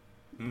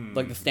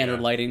 Like the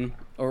standard lighting,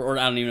 or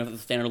I don't even know if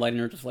it's standard lighting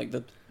or just like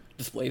the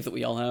displays that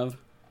we all have.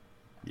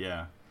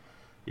 Yeah,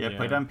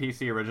 played on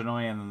PC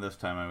originally, and then this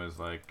time I was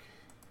like,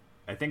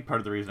 I think part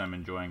of the reason I'm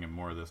enjoying it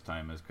more this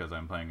time is because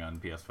I'm playing on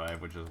PS5,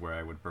 which is where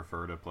I would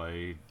prefer to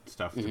play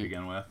stuff to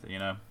begin with, you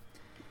know?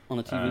 On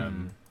a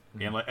TV.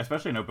 And like,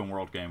 especially an open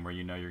world game where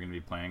you know you're going to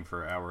be playing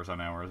for hours on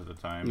hours at a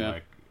time. Yeah.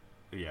 Like,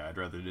 yeah, I'd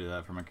rather do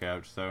that from a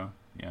couch. So,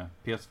 yeah,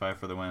 PS5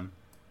 for the win.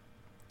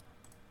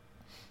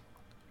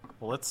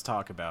 Well, let's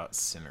talk about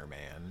Sinner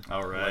Man.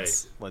 All right.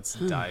 Let's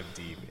dive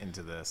deep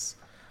into this.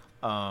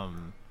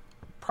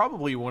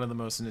 Probably one of the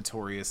most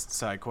notorious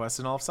side quests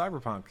in all of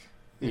Cyberpunk.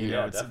 You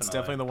know, it's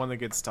definitely the one that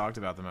gets talked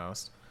about the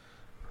most.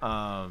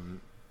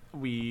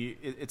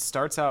 It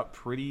starts out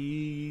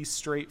pretty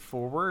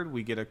straightforward.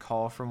 We get a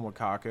call from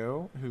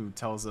Wakako who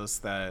tells us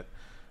that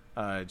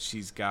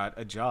she's got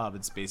a job.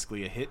 It's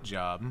basically a hit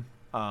job.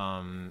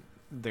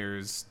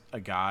 There's a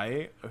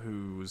guy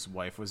whose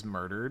wife was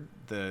murdered.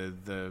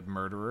 The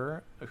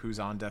murderer, who's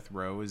on death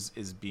row,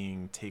 is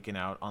being taken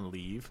out on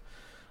leave.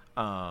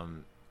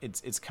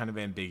 It's kind of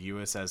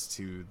ambiguous as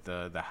to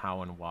the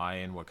how and why,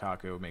 and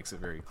Wakako makes it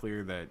very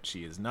clear that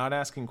she is not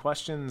asking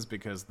questions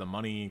because the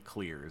money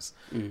clears.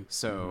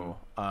 So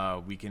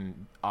we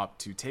can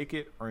opt to take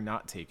it or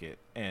not take it.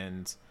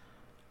 And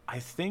I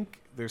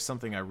think there's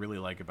something I really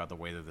like about the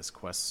way that this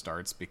quest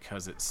starts,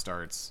 because it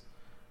starts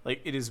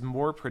like it is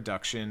more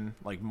production,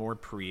 like more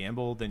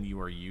preamble than you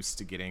are used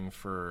to getting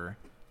for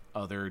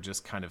other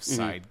just kind of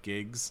side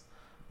gigs.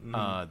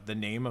 The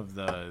name of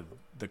the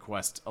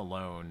quest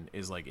alone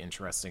is like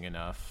interesting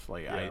enough.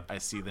 Like I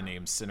see the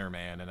name Sinner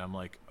Man and I'm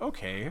like,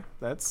 okay,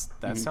 that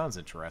sounds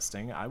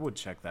interesting. I would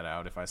check that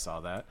out if I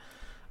saw that.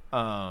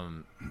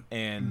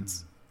 And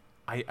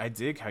I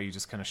dig how you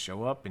just kind of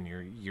show up and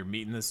you're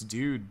meeting this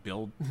dude,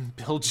 Bill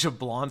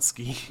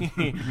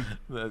Jablonski,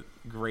 the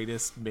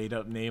greatest made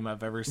up name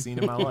I've ever seen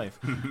in my life.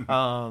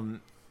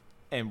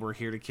 And we're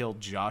here to kill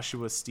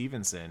Joshua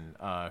Stevenson,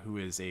 who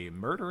is a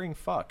murdering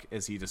fuck,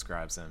 as he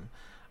describes him.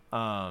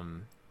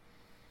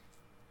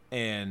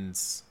 And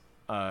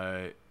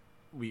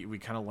we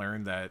kind of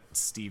learn that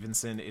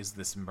Stevenson is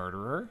this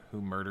murderer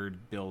who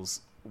murdered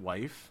Bill's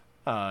wife,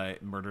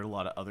 murdered a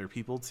lot of other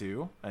people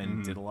too,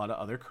 and did a lot of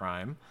other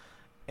crime.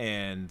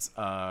 And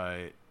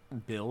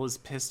Bill is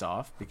pissed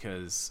off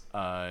because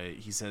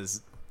he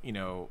says, you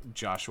know,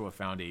 Joshua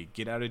found a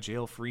get out of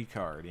jail free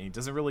card, and he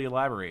doesn't really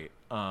elaborate.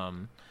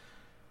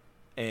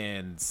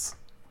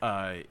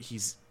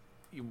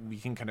 We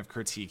can kind of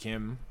critique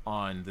him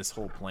on this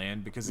whole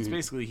plan because it's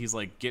basically he's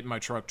like, get in my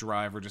truck,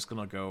 drive, we're just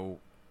gonna go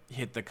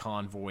hit the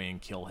convoy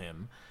and kill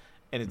him.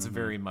 And it's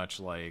very much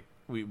like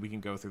we can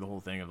go through the whole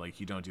thing of like,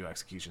 you don't do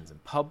executions in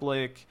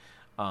public,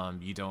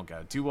 you don't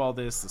gotta do all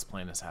this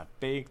plan is half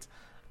baked.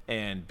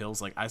 And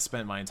Bill's like, I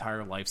spent my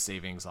entire life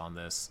savings on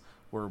this,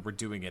 we're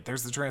doing it,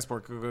 there's the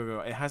transport,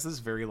 go. It has this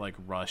very like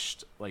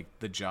rushed, like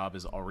the job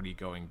is already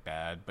going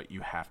bad but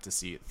you have to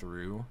see it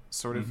through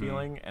sort of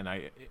feeling. And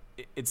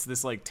it's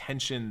this like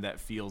tension that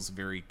feels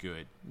very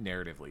good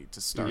narratively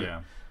to start.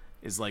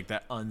 Is like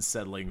that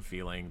unsettling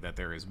feeling that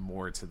there is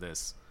more to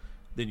this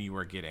than you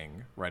are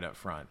getting right up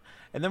front.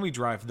 And then we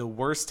drive the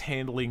worst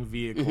handling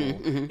vehicle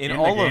in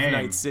all of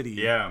Night City.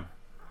 Yeah,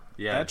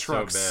 that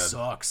truck so bad.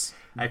 sucks.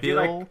 I feel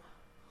like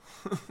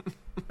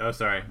oh,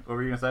 sorry, what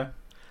were you gonna say?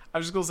 I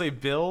was just gonna say,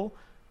 Bill,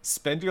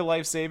 spend your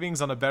life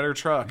savings on a better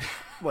truck.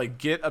 Like,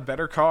 get a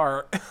better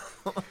car.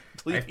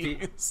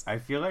 Please. I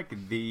feel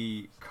like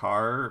the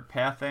car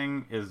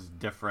pathing is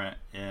different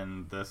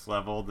in this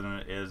level than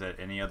it is at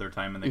any other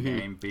time in the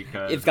game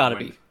because it's gotta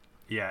be.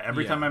 Yeah,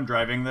 every time I'm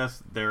driving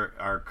this, there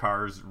are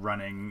cars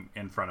running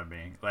in front of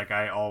me. Like,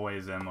 I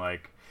always am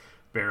like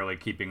barely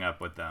keeping up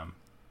with them.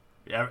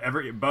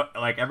 Every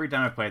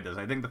time I played this,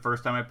 I think the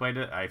first time I played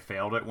it, I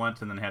failed it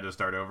once and then had to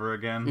start over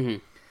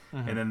again.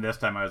 And then this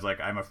time I was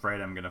like, I'm afraid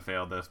I'm going to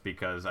fail this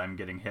because I'm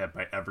getting hit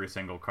by every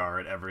single car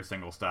at every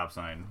single stop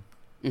sign.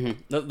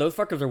 Those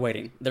fuckers are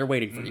waiting. They're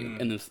waiting for you.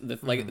 And this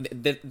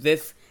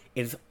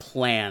is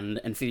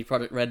planned. And CD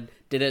Projekt Red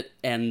did it.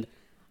 And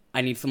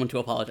I need someone to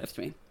apologize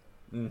to me.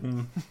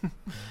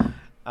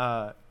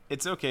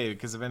 It's okay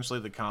because eventually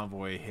the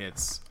convoy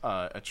hits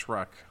a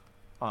truck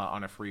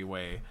on a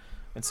freeway.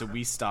 And so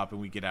we stop and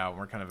we get out and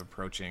we're kind of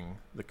approaching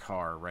the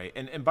car, right?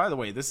 And by the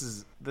way, this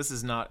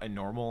is not a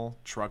normal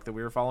truck that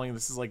we were following.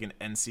 This is like an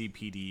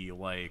NCPD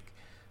like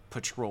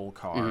patrol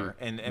car.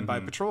 And by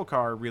patrol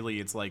car,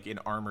 really it's like an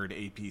armored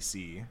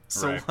APC.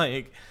 So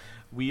like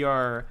we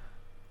are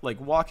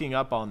like walking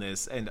up on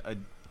this and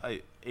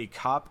a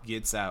cop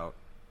gets out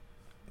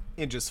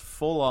in just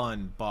full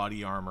on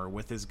body armor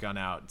with his gun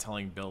out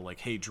telling Bill like,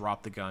 hey,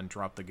 drop the gun.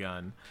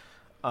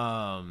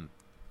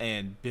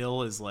 And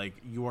Bill is like,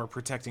 you are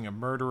protecting a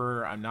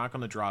murderer. I'm not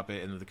going to drop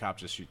it. And the cop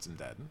just shoots him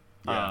dead.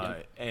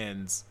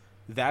 And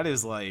that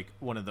is like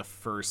one of the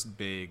first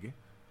big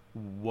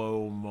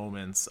whoa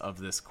moments of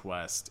this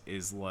quest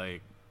is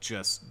like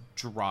just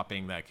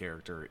dropping that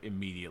character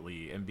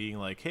immediately and being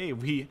like, hey,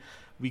 we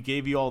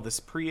gave you all this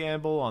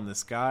preamble on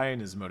this guy and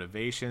his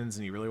motivations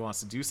and he really wants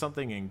to do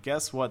something. And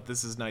guess what?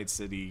 This is Night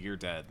City. You're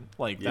dead.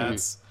 Like I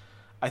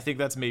think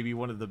that's maybe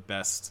one of the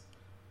best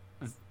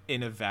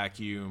in a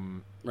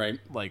vacuum, right?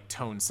 Like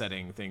tone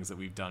setting things that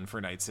we've done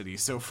for Night City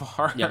so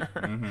far. Yeah,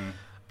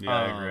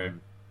 I agree.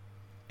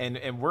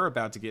 And we're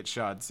about to get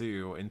shot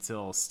too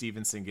until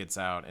Stevenson gets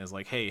out and is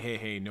like,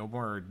 hey, no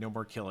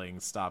more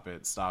killing. Stop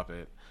it.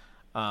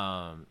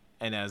 And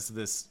as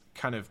this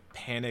kind of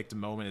panicked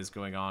moment is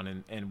going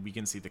on and we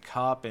can see the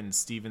cop and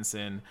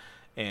Stevenson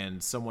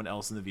and someone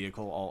else in the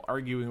vehicle all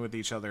arguing with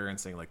each other and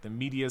saying like, the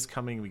media's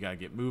coming, we gotta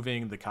get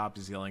moving. The cop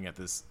is yelling at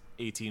this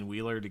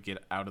 18-wheeler to get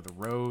out of the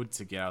road,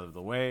 to get out of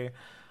the way.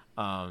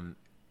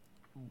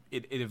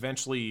 It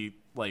eventually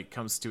like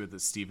comes to it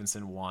that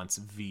Stevenson wants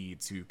V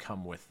to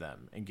come with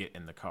them and get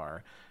in the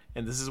car.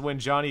 And this is when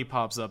Johnny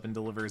pops up and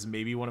delivers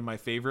maybe one of my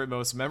favorite,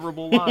 most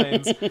memorable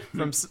lines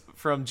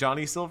from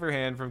Johnny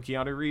Silverhand from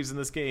Keanu Reeves in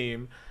this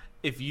game.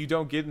 If you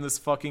don't get in this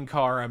fucking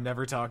car, I'm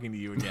never talking to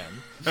you again.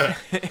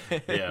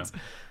 Yeah.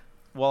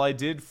 While I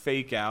did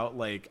fake out,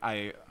 like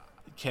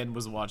Ken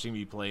was watching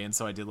me play, and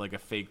so I did like a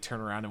fake turn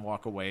around and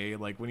walk away,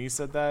 like when he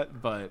said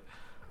that. But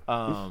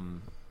I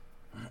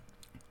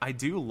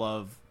do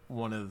love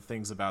one of the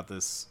things about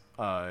this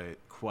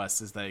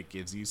quest is that it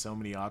gives you so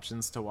many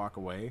options to walk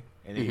away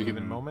in any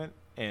given moment,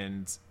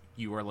 and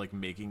you are like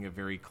making a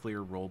very clear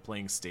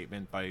role-playing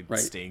statement by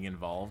staying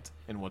involved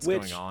in what's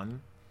going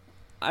on.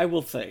 I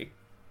will say,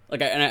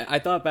 like, I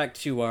thought back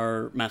to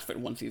our Mass Effect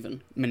 1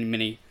 season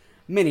many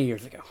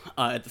years ago.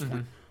 At this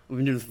point, we've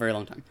been doing this for a very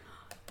long time.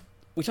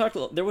 We talked.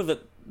 There was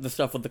the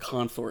stuff with the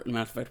consort in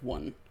Mass Effect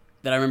 1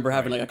 that I remember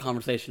having like a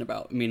conversation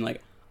about. I mean,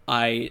 like,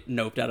 I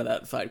noped out of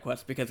that side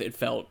quest because it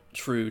felt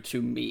true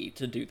to me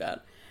to do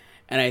that.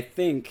 And I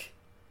think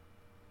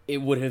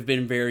it would have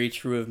been very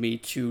true of me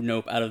to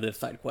nope out of this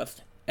side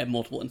quest at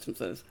multiple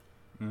instances.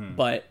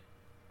 But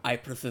I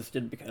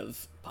persisted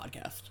because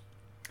podcast.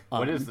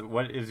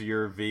 What is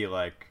your V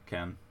like,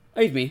 Ken?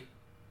 I use me.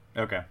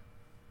 Okay.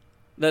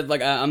 That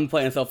like I'm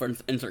playing a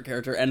self-insert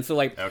character, and so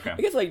like I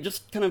guess like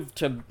just kind of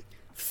to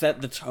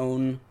set the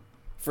tone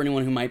for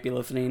anyone who might be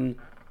listening.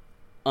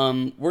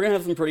 We're gonna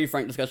have some pretty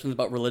frank discussions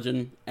about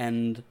religion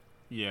and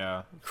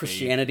Yeah.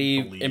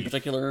 Christianity faith, in belief.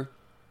 particular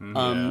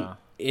Yeah.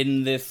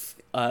 in this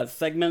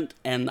segment,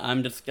 and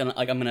I'm just gonna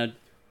I'm gonna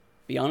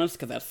be honest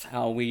because that's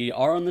how we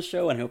are on the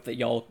show, and I hope that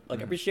y'all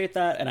appreciate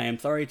that. And I am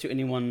sorry to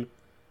anyone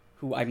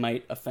who I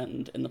might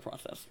offend in the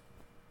process.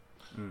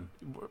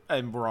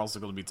 And we're also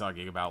going to be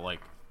talking about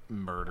like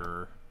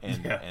murder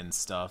and Yeah. and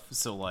stuff.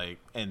 So like,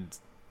 and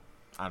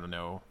I don't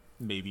know,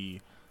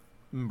 maybe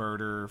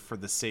murder for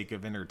the sake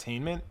of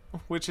entertainment,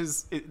 which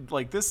is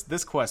like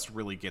this quest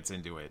really gets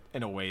into it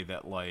in a way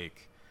that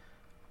like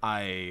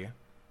I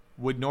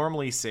would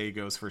normally say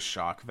goes for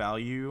shock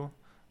value,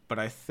 but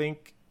I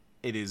think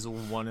it is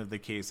one of the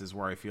cases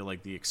where I feel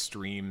like the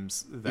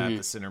extremes that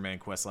the Cinderman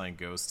questline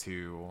goes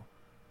to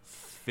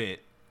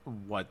fit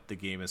what the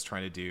game is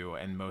trying to do,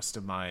 and most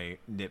of my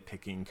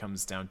nitpicking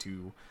comes down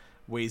to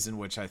ways in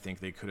which I think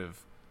they could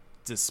have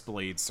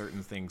displayed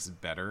certain things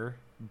better,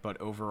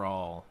 but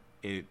overall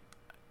it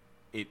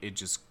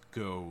just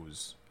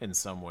goes in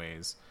some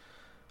ways.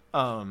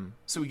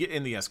 So we get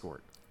in the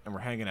escort and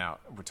we're hanging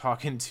out. We're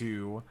talking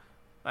to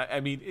I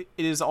mean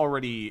it is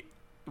already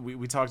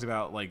we talked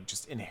about like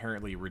just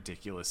inherently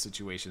ridiculous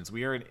situations.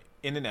 We are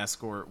in an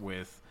escort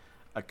with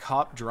a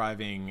cop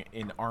driving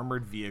an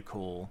armored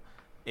vehicle,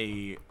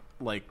 a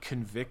like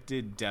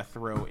convicted death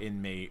row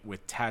inmate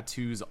with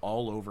tattoos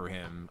all over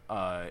him,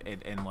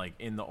 and like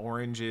in the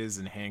oranges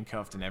and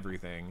handcuffed and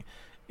everything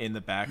in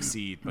the back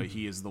seat, but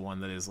he is the one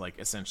that is like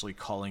essentially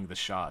calling the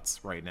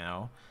shots right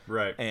now.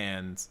 Right.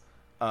 And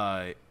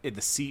in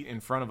the seat in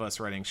front of us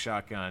riding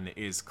shotgun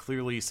is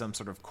clearly some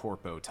sort of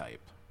corpo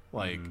type.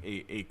 Like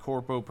a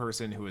corpo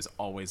person who is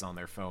always on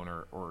their phone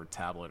or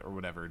tablet or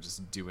whatever,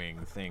 just doing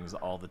things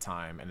all the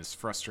time and is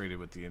frustrated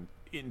with the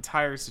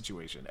entire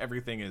situation.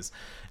 Everything is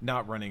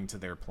not running to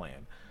their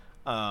plan.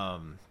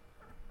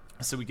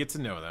 So we get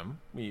to know them.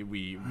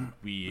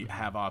 We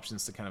have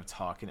options to kind of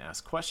talk and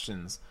ask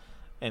questions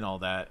and all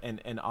that.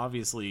 And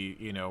obviously,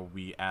 you know,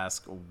 we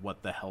ask,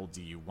 what the hell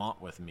do you want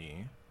with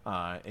me?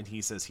 And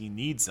he says he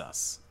needs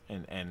us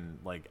and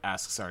like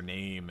asks our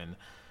name and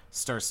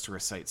starts to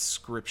recite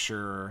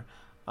scripture,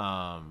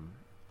 and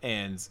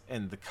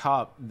the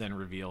cop then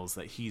reveals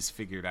that he's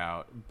figured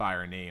out by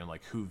our name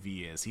like who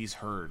V is. He's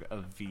heard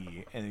of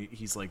V, and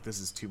he's like, this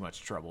is too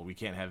much trouble, we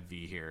can't have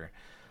V here.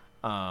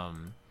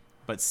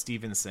 But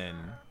Stevenson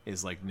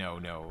is like, no,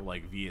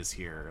 like V is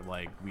here,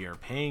 like we are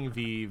paying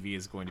V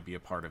is going to be a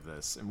part of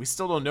this, and we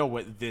still don't know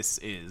what this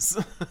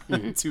is.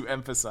 To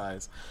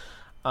emphasize.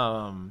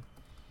 So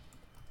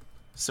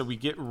we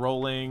get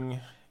rolling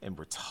and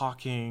we're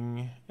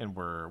talking and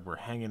we're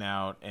hanging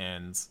out,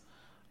 and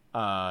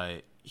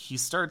he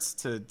starts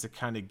to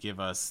kind of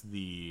give us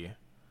the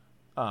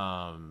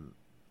have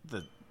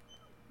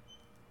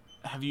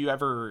you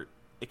ever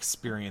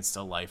experienced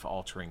a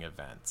life-altering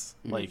event?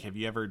 Like, have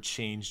you ever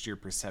changed your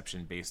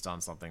perception based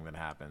on something that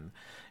happened?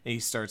 And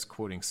he starts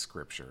quoting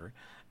scripture,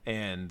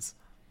 and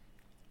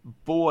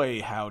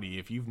boy howdy,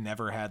 if you've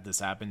never had this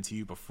happen to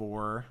you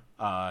before,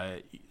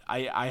 I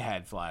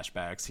had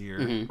flashbacks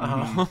here.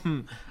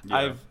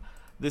 Yeah.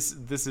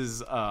 This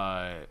is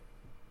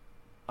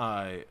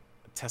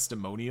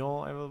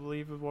testimonial, I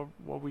believe is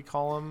what we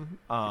call them.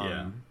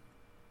 Yeah.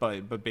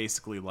 But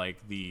basically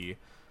like an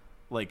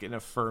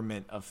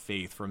affirmation of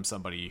faith from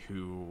somebody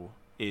who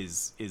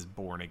is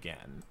born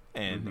again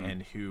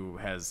and who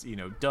has, you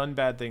know, done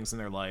bad things in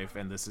their life,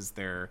 and this is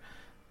their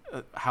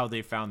how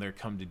they found their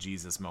come to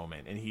Jesus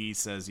moment. And he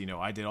says, you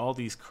know, I did all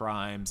these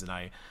crimes, and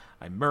I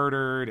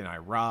murdered and I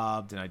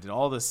robbed and I did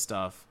all this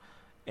stuff,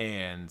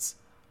 and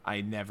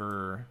I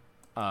never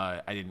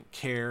I didn't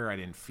care, I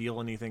didn't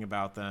feel anything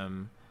about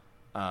them,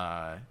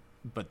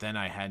 but then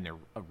I had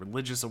a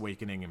religious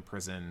awakening in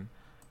prison,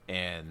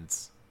 and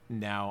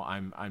now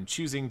I'm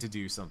choosing to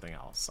do something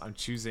else. I'm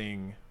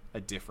choosing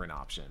a different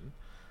option.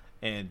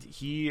 And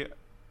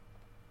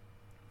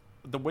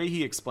the way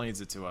he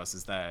explains it to us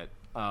is that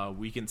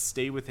we can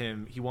stay with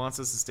him. He wants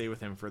us to stay with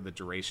him for the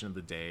duration of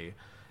the day,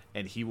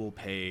 and he will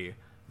pay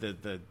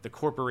the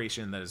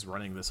corporation that is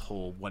running this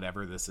whole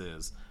whatever this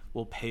is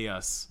will pay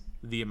us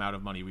the amount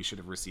of money we should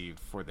have received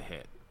for the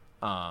hit.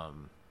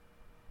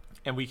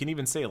 And we can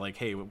even say like,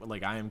 hey,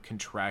 like I am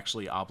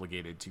contractually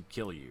obligated to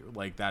kill you.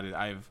 Like that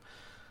I've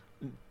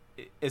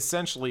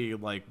essentially,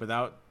 like,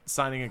 without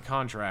signing a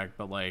contract,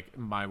 but like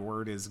my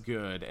word is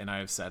good, and I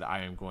have said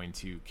I am going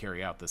to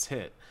carry out this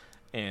hit.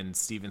 And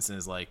Stevenson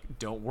is like,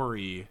 don't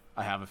worry,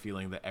 I have a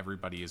feeling that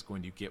everybody is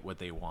going to get what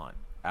they want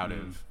out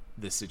of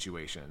this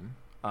situation,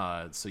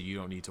 so you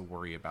don't need to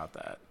worry about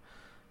that.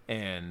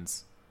 And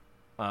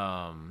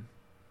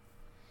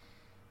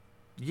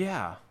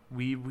yeah,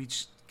 we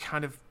just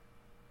kind of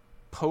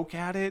poke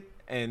at it,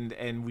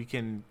 and we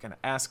can kind of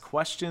ask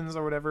questions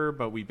or whatever,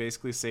 but we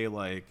basically say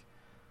like,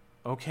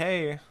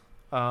 okay,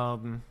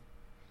 I'm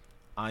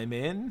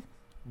in,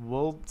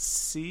 we'll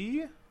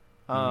see.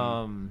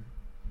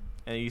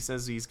 And he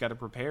says he's got to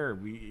prepare.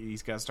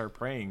 He's got to start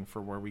praying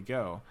for where we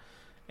go.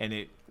 And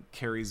it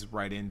carries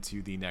right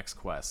into the next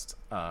quest.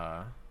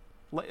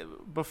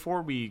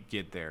 Before we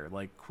get there,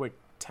 like, quick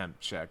temp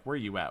check. Where are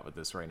you at with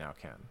this right now,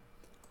 Ken?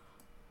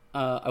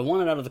 I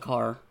want it out of the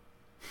car.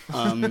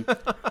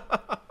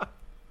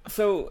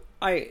 So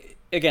I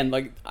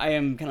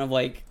am kind of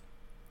like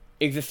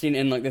existing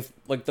in like this,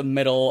 like the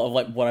middle of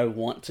like what I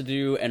want to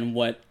do and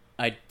what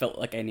I felt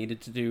like I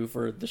needed to do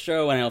for the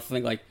show. And I also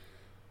think like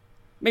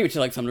maybe to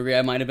like some degree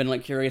I might have been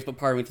like curious, but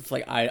part of me it's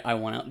like I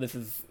want out. This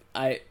is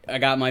I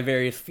got my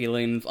various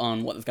feelings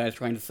on what this guy's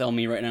trying to sell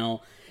me right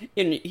now,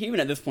 and he even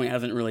at this point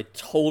hasn't really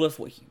told us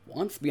what he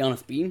wants beyond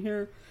us being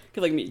here.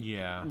 Because like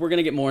we're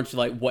gonna get more into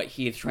like what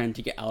he is trying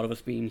to get out of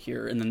us being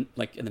here in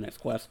the next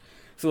quest.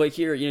 So like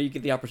here, you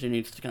get the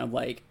opportunity to kind of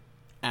like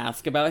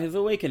ask about his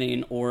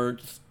awakening, or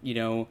just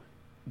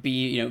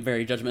be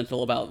very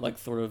judgmental about like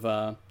sort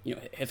of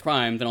his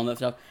crimes and all that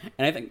stuff.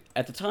 And I think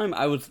at the time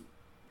I was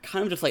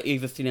kind of just like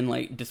existing in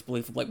like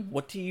disbelief of like,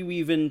 what do you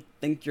even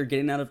think you're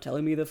getting out of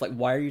telling me this? Like,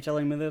 why are you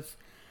telling me this?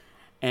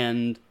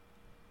 And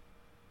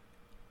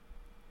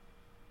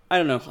I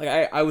don't know.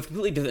 Like, I was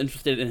completely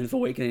disinterested in his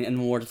awakening, and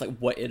more just like,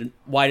 what did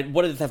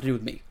this have to do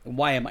with me?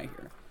 Why am I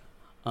here?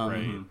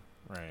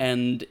 Right.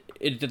 And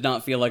it did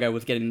not feel like I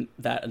was getting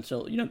that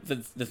until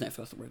this next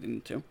quest that we're getting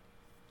into.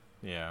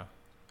 Yeah.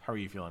 How are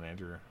you feeling,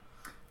 Andrew?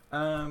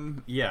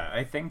 Yeah,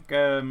 I think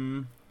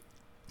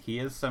he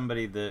is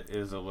somebody that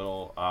is a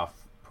little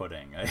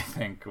off-putting. I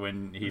think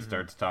when he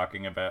starts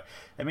talking about,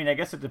 I mean, I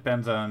guess it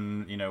depends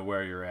on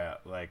where you're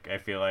at. Like, I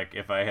feel like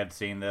if I had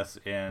seen this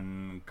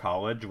in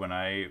college when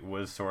I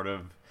was sort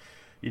of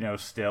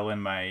still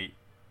in my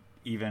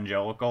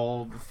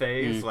evangelical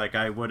phase, like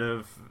I would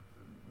have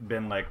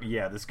been like,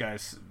 yeah, this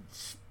guy's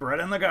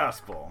spreading the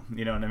gospel.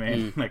 You know what I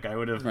mean? Like I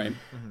would have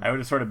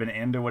sort of been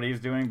into what he's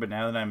doing. But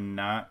now that I'm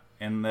not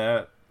in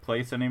that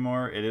place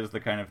anymore, it is the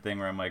kind of thing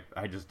where I'm like,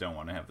 I just don't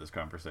want to have this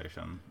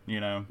conversation.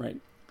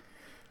 Right.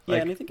 Yeah,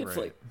 and I think it's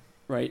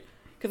right,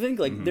 because I think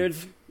like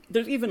there's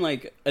even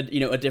like a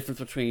difference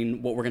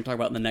between what we're gonna talk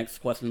about in the next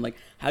question. Like,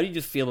 how do you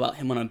just feel about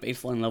him on a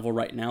baseline level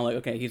right now? Like,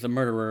 okay, he's a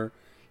murderer.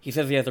 He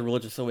says he has a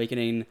religious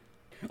awakening.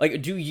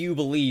 Like, do you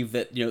believe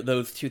that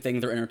those two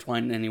things are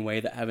intertwined in any way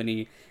that have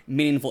any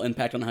meaningful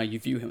impact on how you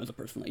view him as a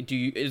person? Like,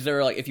 is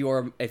there like, if you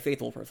are a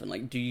faithful person,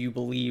 like, do you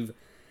believe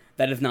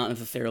that is not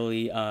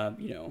necessarily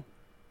it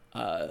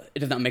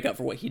does not make up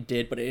for what he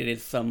did, but it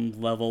is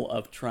some level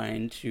of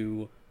trying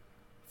to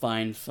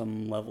find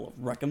some level of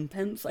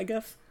recompense, I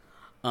guess.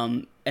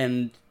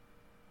 And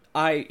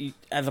I,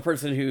 as a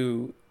person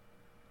who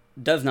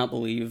does not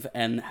believe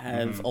and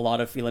has a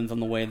lot of feelings on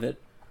the way that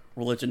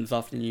religion is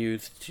often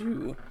used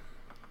to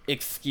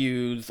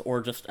excuse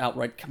or just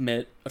outright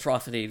commit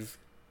atrocities,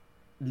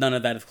 none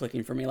of that is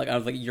clicking for me. Like, I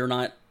was like, you're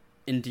not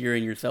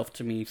endearing yourself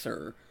to me,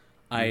 sir.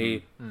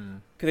 Because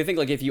I think,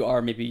 like, if you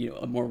are maybe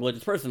a more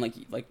religious person, like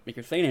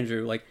you're saying,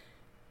 Andrew, like,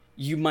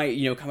 you might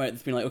come at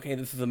this being like, okay,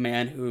 this is a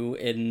man who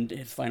in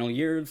his final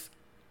years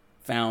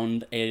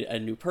found a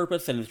new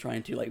purpose and is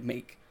trying to like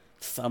make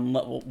some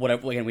level,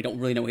 whatever, again, we don't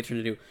really know what he's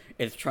trying to do,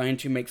 is trying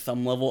to make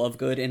some level of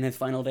good in his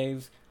final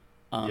days.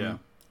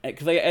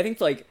 Because I think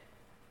like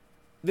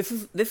this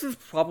is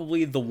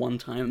probably the one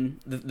time,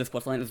 this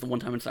questline is the one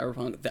time in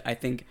Cyberpunk that I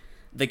think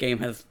the game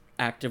has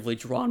actively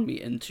drawn me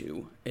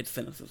into its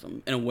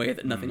cynicism in a way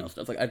that nothing else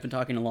does. Like, I've been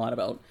talking a lot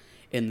about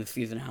in this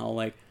season how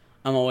like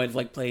I'm always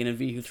like playing a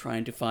V who's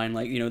trying to find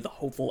like the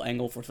hopeful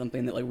angle for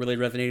something that like really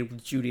resonated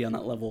with Judy on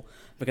that level,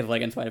 because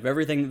like in spite of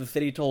everything that the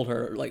city told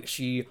her, like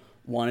she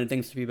wanted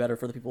things to be better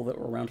for the people that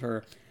were around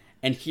her.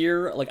 And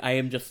here, like, I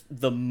am just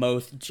the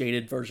most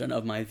jaded version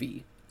of my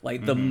V,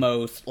 like the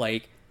most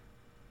like,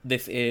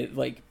 this is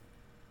like,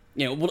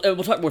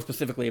 we'll talk more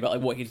specifically about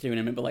like what he's doing in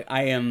a minute, but like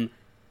I am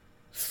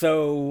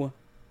so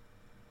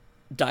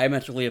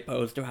diametrically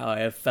opposed to how I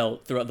have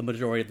felt throughout the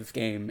majority of this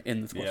game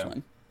in this quest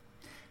line.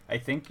 I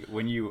think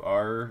when you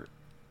are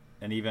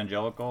an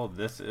evangelical,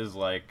 this is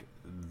like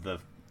the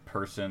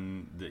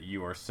person that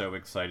you are so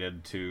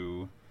excited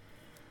to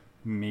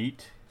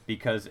meet,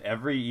 because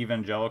every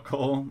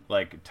evangelical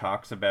like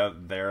talks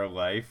about their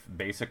life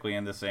basically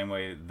in the same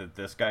way that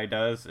this guy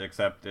does,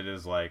 except it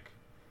is like,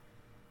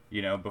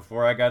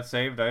 before I got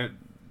saved, I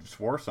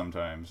swore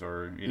sometimes,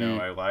 or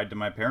I lied to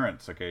my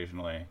parents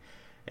occasionally,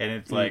 and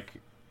it's like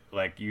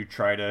you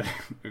try to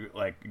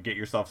like get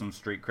yourself some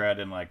street cred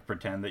and like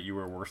pretend that you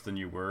were worse than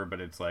you were,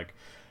 but it's like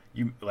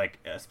you like,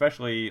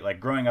 especially like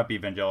growing up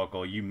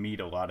evangelical, you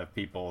meet a lot of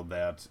people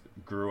that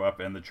grew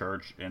up in the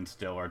church and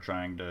still are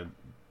trying to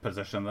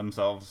position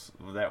themselves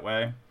that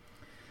way.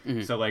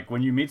 So like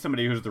when you meet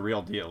somebody who's the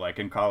real deal, like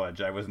in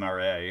college I was an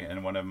RA,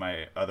 and one of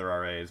my other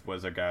RAs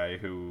was a guy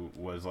who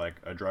was like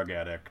a drug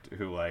addict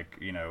who like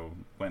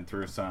went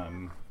through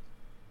some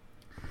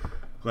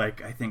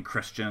like, I think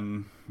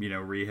Christian,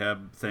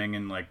 rehab thing,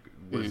 and like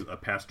was a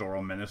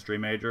pastoral ministry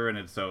major. And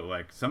it's so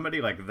like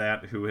somebody like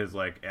that who has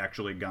like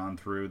actually gone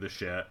through the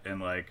shit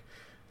and like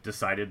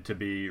decided to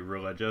be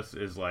religious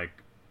is like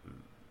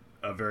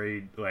a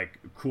very like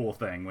cool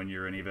thing when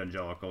you're an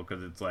evangelical,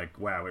 because it's like,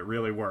 wow, it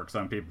really works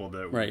on people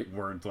that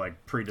weren't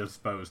like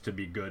predisposed to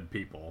be good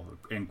people,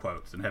 in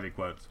quotes and heavy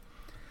quotes.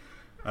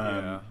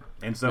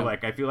 And so,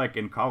 like, I feel like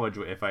in college,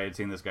 if I had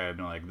seen this guy, I'd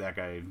been like, that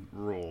guy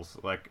rules.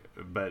 Like,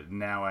 but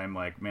now I'm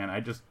like, man, I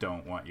just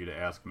don't want you to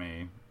ask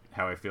me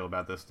how I feel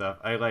about this stuff.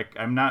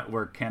 I'm not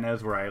where Ken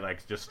is, where I,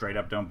 like, just straight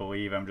up don't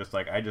believe. I'm just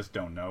like, I just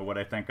don't know what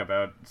I think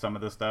about some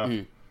of this stuff.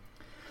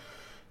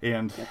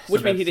 And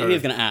which means he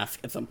is going to ask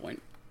at some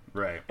point.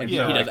 Right. Like,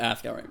 Yeah. he does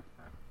ask outright.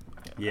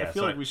 Yeah, I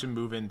feel like we should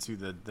move into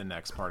the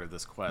next part of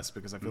this quest,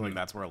 because I feel like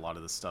that's where a lot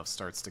of this stuff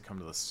starts to come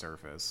to the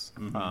surface.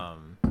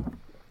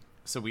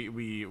 So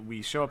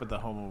we show up at the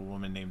home of a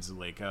woman named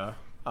Zuleika,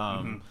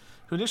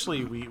 who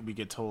initially we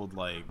get told,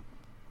 like,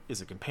 is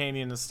a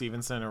companion to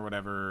Stevenson or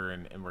whatever,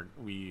 and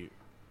we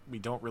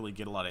don't really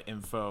get a lot of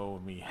info,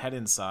 and we head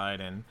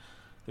inside, and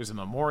there's a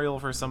memorial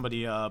for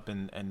somebody up,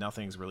 and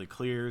nothing's really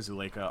clear.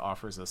 Zuleika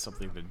offers us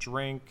something to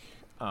drink,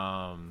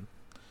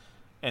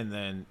 and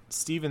then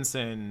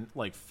Stevenson,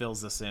 like,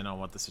 fills us in on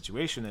what the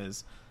situation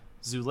is.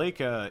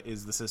 Zuleika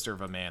is the sister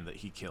of a man that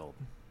he killed,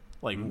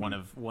 like one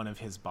of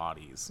his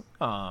bodies,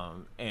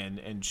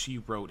 and she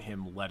wrote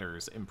him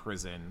letters in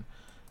prison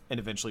and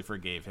eventually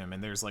forgave him.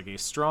 And there's, like, a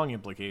strong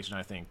implication,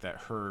 I think, that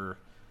her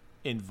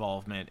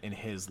involvement in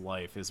his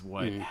life is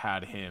what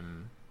had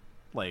him,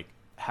 like,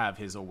 have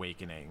his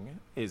awakening,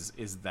 is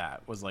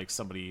was like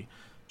somebody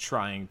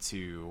trying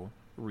to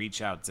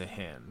reach out to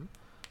him.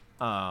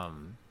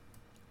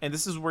 And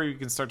this is where you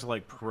can start to,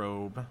 like,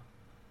 probe,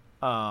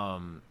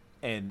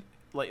 and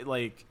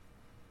like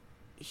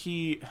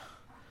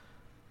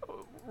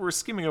we're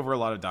skimming over a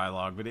lot of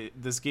dialogue, but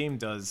this game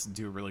does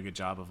do a really good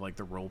job of, like,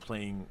 the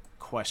role-playing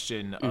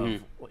question of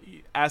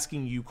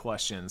asking you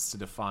questions to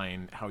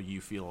define how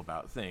you feel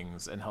about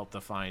things and help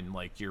define,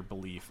 like, your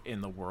belief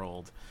in the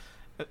world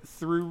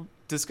through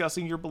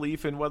discussing your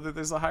belief in whether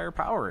there's a higher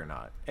power or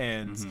not.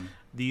 And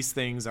these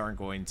things aren't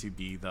going to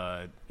be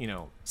the,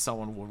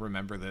 someone will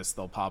remember this,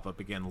 they'll pop up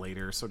again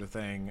later sort of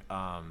thing.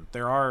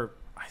 There are,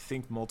 I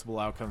think, multiple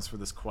outcomes for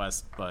this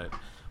quest, but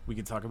we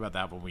can talk about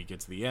that when we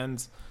get to the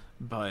end.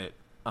 But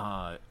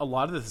a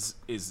lot of this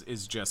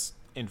is just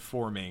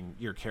informing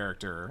your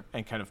character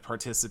and kind of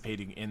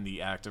participating in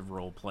the act of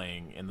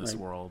role-playing in this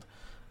world.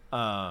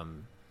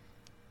 And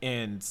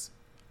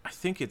I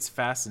think it's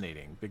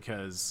fascinating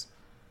because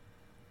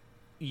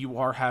you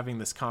are having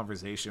this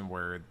conversation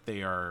where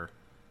they are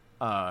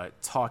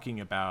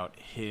talking about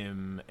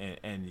him,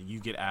 and you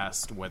get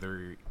asked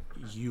whether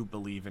you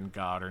believe in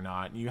God or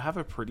not. And you have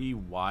a pretty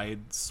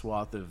wide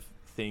swath of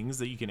things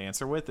that you can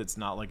answer with. It's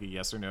not like a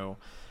yes or no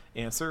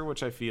answer,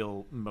 which I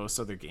feel most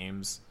other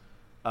games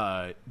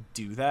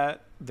do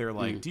that. They're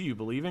like, do you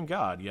believe in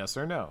God? Yes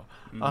or no?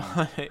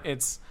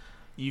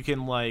 You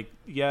can, like,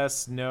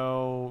 yes,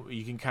 no.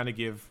 You can kind of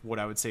give what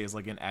I would say is,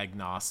 like, an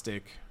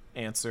agnostic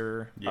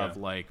answer of,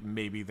 like,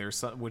 maybe there's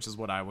some, which is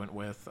what I went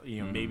with.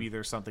 Maybe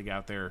there's something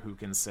out there who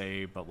can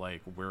say, but,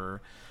 like, we're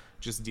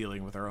just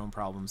dealing with our own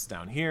problems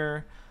down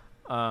here.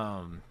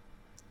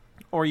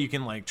 Or you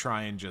can, like,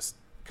 try and just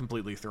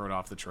completely throw it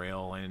off the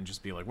trail and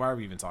just be like, why are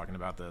we even talking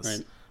about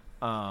this?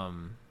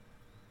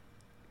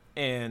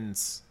 And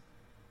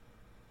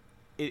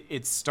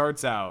it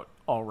starts out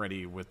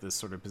already with this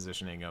sort of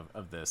positioning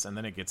of this, and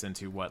then it gets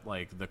into what,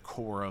 like, the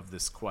core of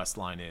this quest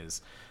line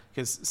is,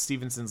 because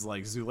Stevenson's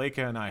like,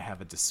 Zuleika and I have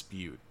a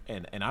dispute,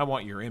 and I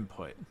want your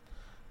input.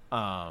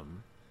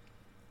 And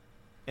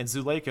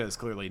Zuleika is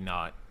clearly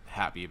not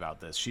happy about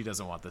this. She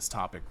doesn't want this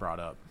topic brought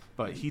up,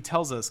 but he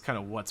tells us kind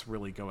of what's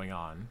really going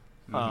on.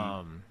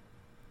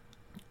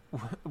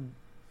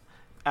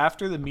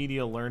 After the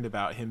media learned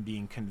about him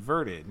being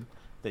converted,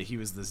 that he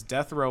was this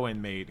death row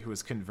inmate who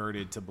was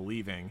converted to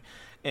believing.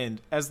 And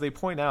as they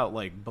point out,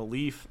 like,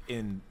 belief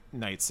in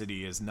Night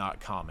City is not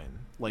common.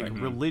 Like,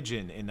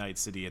 religion in Night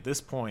City at this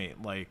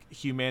point, like,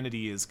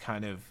 humanity is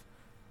kind of,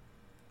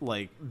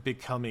 like,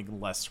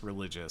 becoming less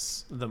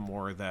religious the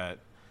more that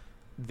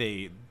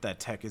that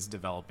tech is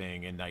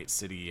developing and Night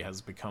City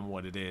has become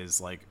what it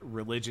is. Like,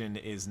 religion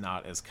is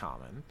not as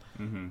common.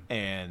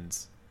 And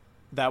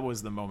that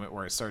was the moment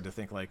where I started to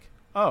think, like,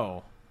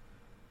 oh,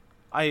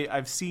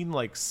 I've seen,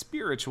 like,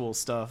 spiritual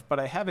stuff, but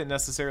I haven't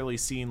necessarily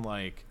seen,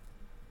 like,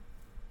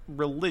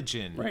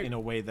 religion in a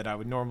way that I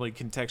would normally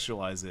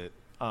contextualize it.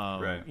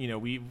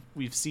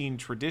 We've seen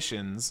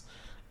traditions,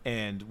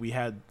 and we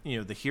had,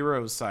 the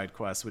heroes side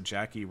quest with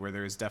Jackie, where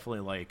there's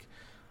definitely, like,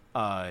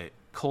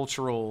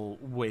 cultural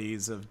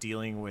ways of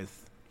dealing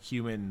with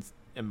human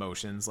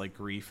emotions, like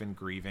grief and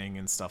grieving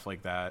and stuff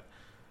like that.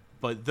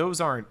 But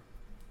those aren't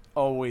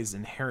always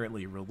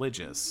inherently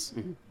religious.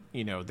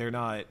 They're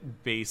not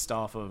based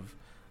off of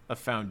a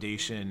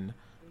foundation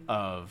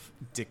of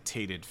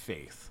dictated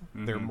faith.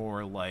 They're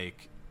more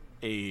like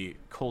a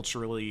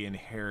culturally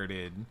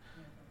inherited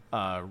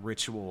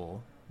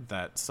ritual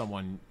that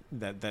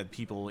that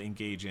people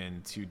engage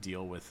in to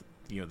deal with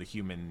the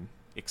human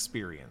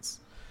experience.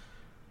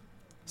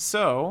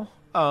 So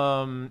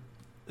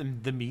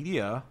the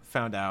media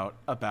found out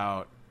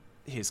about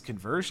his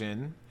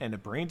conversion, and a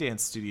braindance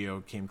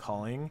studio came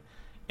calling,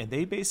 and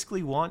they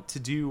basically want to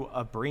do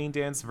a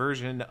braindance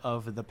version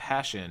of The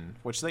Passion,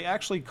 which they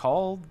actually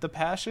call The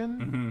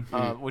Passion,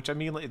 which, I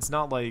mean, it's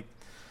not like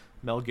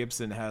Mel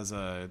Gibson has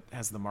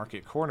the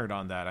market cornered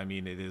on that. I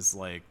mean, it is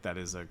like that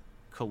is a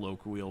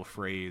colloquial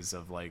phrase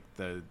of like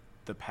the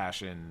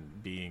passion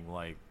being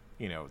like,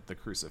 you know, the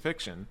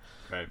crucifixion.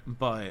 Right.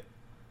 But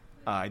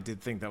I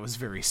did think that was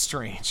very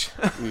strange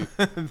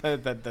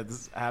that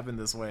this happened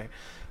this way.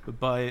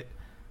 But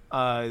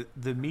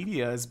the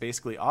media is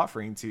basically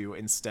offering to,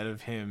 instead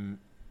of him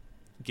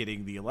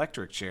getting the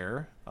electric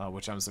chair,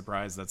 which I'm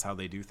surprised that's how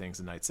they do things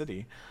in Night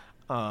City,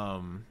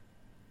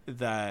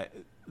 that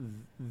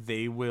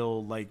they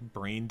will like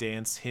brain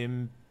dance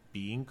him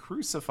being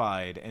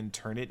crucified and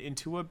turn it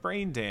into a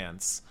brain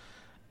dance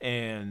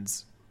and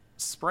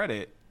spread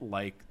it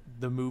like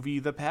the movie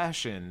The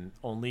Passion,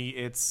 only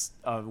it's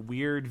a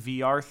weird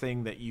VR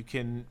thing that you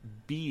can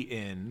be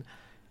in.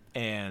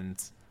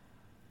 And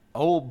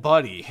oh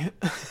buddy,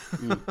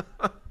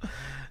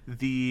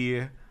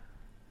 the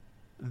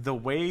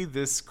way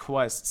this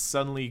quest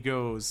suddenly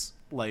goes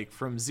like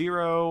from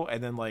zero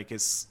and then like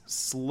is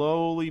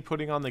slowly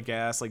putting on the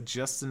gas, like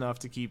just enough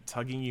to keep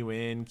tugging you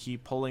in,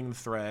 keep pulling the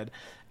thread,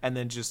 and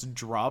then just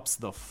drops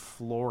the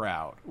floor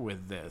out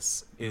with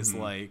this is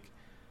like,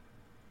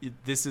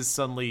 this is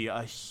suddenly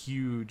a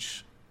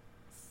huge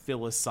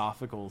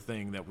philosophical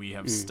thing that we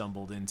have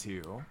stumbled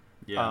into.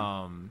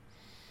 Yeah.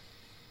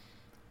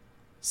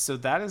 So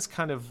that is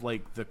kind of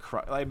like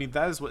I mean,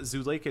 that is what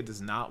Zuleika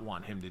does not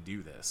want him to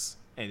do this.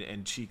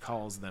 And she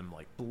calls them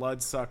like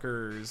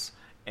bloodsuckers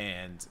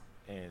and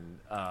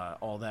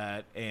all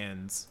that.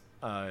 And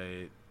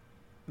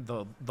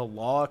the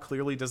law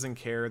clearly doesn't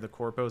care. The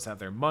corpos have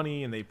their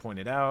money and they point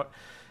it out.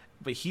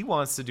 But he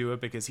wants to do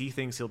it because he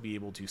thinks he'll be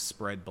able to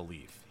spread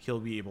belief.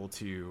 He'll be able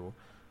to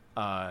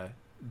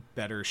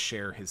better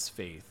share his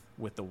faith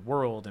with the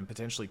world and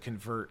potentially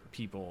convert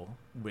people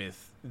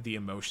with the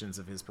emotions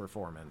of his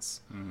performance.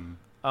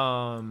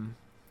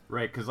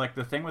 Right, because like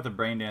the thing with the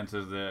brain dance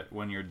is that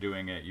when you're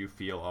doing it, you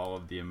feel all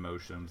of the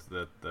emotions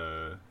that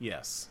the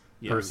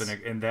person,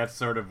 and that's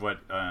sort of what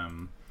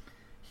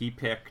he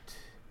picked.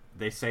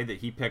 They say that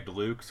he picked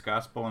Luke's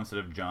gospel instead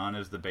of John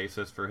as the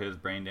basis for his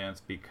brain dance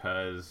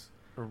because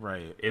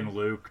in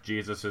Luke,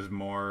 Jesus is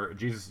more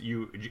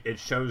it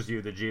shows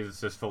you that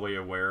Jesus is fully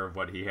aware of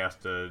what he has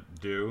to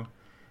do,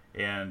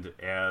 and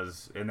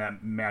that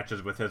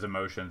matches with his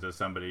emotions as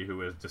somebody who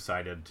has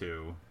decided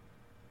to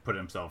put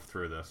himself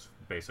through this,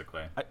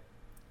 basically.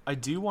 I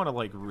do want to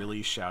like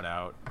really shout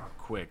out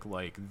quick,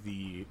 like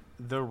the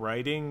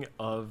writing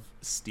of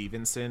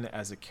Stevenson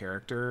as a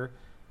character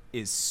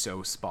is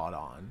so spot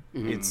on.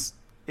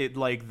 It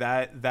like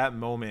that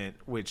moment,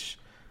 which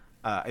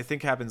I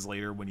think happens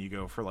later when you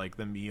go for like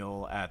the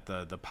meal at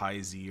the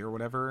Pi Z or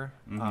whatever.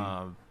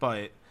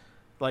 But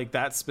like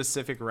that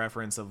specific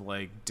reference of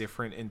like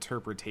different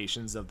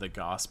interpretations of the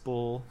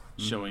gospel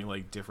showing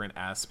like different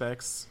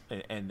aspects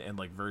and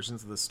like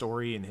versions of the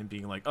story, and him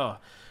being like, oh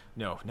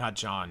no, not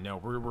John, no,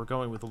 we're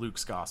going with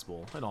Luke's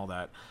gospel and all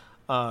that.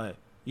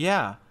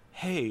 Yeah,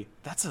 hey,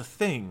 that's a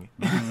thing.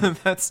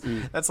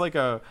 That's like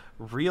a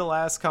real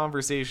ass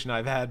conversation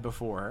I've had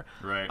before.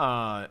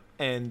 Right.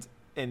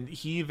 And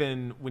he,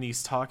 even when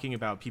he's talking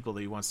about people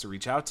that he wants to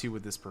reach out to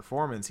with this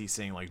performance, he's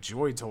saying like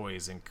joy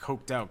toys and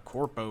coked out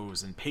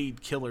corpos and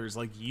paid killers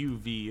like you,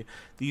 V.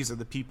 These are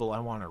the people I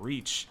want to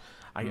reach.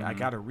 I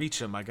got to reach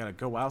them. I got to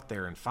go out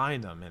there and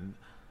find them. And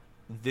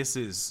this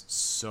is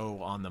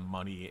so on the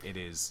money. It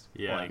is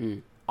like,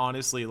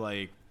 honestly,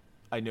 like,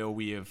 I know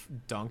we have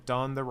dunked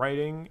on the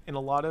writing in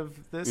a lot of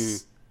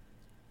this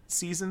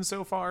season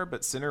so far,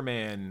 but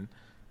Sinnerman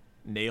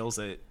nails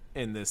it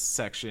in this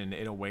section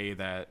in a way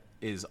that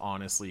is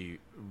honestly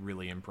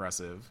really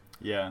impressive.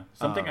 Yeah.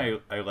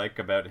 Something I like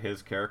about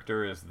his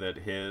character is that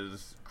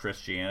his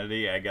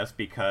Christianity, I guess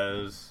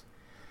because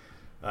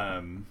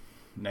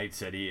Night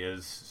City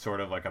is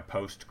sort of like a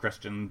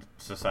post-Christian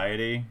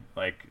society,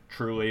 like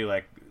truly,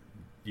 like,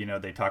 you know,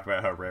 they talk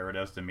about how rare it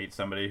is to meet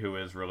somebody who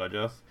is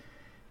religious,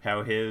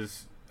 how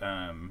his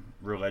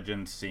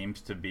religion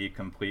seems to be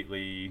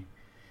completely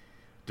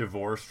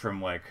divorced from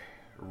like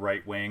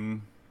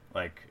right-wing,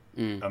 like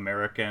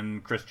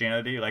American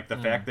Christianity. Like the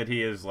fact that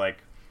he is like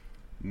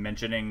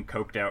mentioning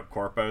coked out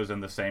corpos in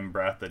the same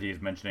breath that he's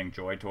mentioning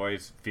joy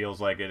toys feels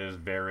like it is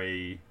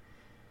very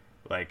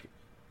like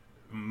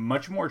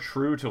much more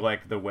true to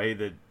like the way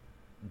that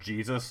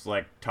Jesus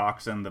like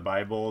talks in the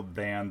Bible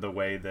than the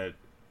way that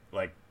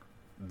like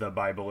the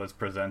Bible is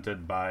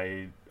presented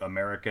by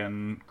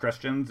American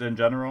Christians in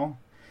general.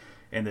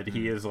 And that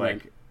he is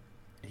like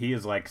he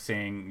is like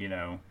saying, you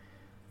know,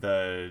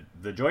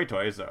 the joy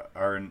toys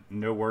are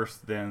no worse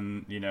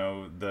than, you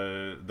know,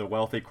 the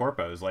wealthy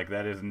corpos. Like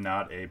that is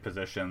not a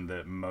position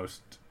that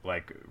most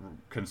like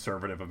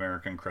conservative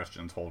American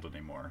Christians hold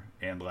anymore.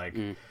 And like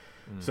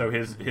so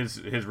his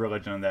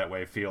religion in that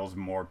way feels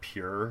more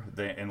pure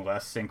and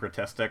less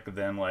syncretistic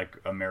than like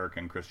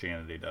American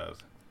Christianity does.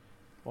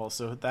 Well,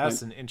 so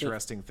that's an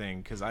interesting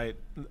thing, because I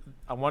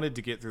wanted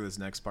to get through this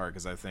next part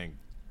because I think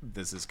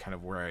this is kind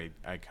of where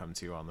I come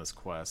to on this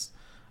quest.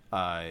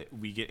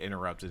 We get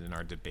interrupted in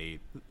our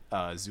debate.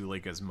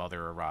 Zuleika's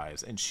mother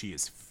arrives, and she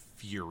is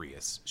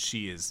furious.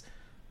 She is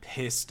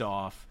pissed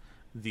off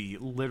the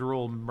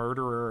literal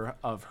murderer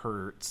of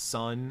her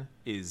son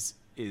is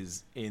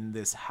in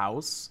this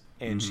house,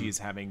 and she is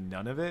having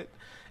none of it,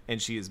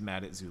 and she is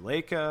mad at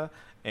Zuleika,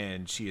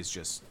 and she is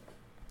just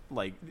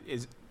like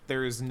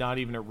there is not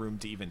even a room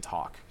to even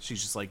talk.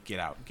 She's just like, get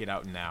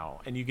out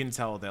now. And you can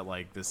tell that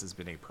like this has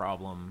been a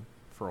problem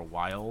for a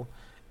while,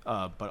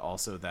 but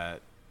also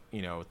that,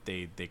 you know,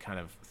 they kind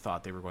of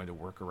thought they were going to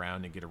work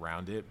around and get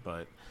around it,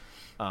 but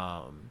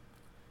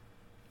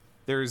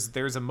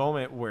there's a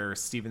moment where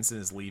Stevenson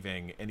is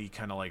leaving, and he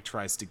kind of like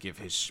tries to give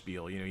his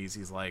spiel. You know,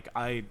 he's like,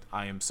 I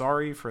am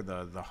sorry for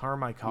the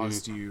harm I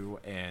caused you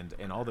and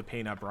all the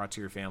pain I brought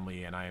to your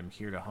family, and I am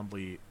here to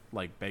humbly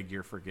like beg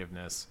your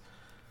forgiveness.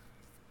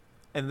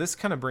 And this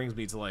kind of brings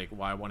me to like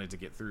why I wanted to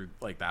get through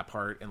like that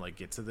part and like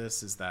get to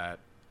this, is that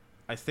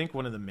I think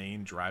one of the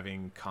main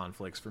driving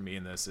conflicts for me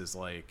in this is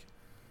like,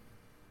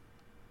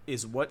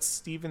 is what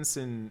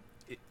Stevenson,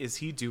 is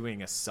he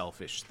doing a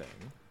selfish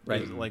thing?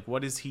 Right. Like,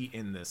 what is he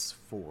in this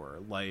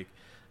for? Like,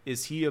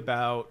 is he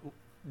about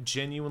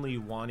genuinely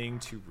wanting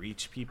to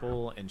reach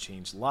people and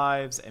change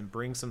lives and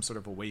bring some sort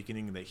of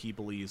awakening that he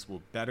believes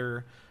will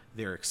better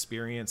their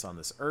experience on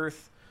this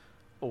earth?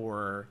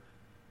 Or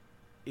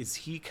is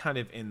he kind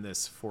of in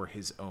this for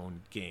his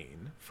own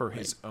gain, for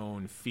his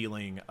own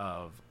feeling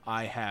of,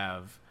 I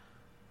have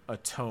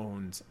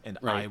atoned and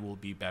I will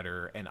be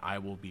better and I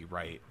will be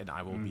right and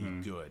I will be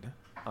good?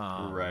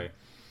 Right.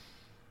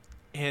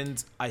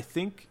 And I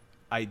think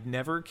I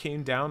never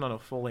came down on a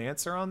full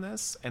answer on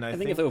this, and I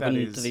think it's open that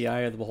is, to the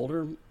eye of the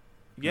beholder.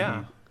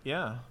 yeah,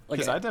 yeah.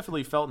 Because I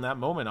definitely felt in that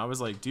moment, I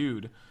was like,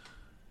 dude,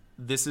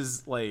 this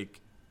is like,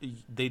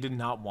 they did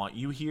not want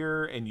you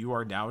here, and you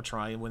are now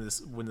trying, when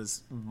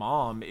this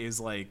mom is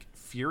like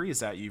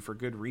furious at you for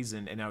good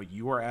reason, and now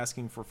you are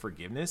asking for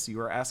forgiveness, you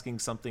are asking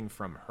something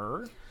from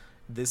her.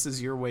 This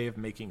is your way of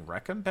making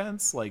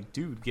recompense. Like,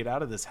 dude, get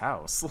out of this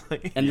house.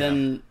 Like, And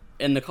then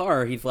in the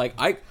car, he's like,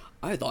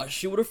 I thought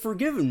she would have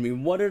forgiven me.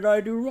 What did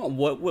I do wrong?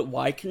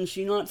 Why can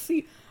she not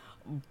see?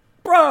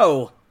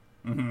 Bro!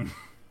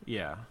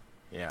 yeah.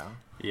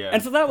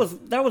 And so that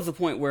was the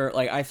point where,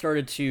 like, I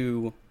started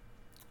to...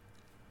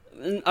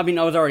 I mean,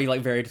 I was already,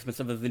 like, very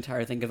dismissive of the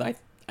entire thing, because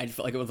I just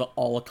felt like it was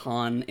all a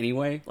con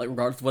anyway. Like,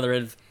 regardless of whether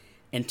his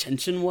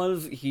intention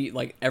was,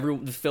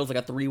 this feels like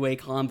a three-way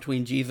con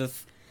between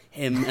Jesus,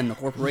 him, and the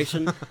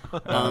corporation.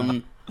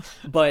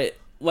 But,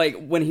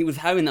 like, when he was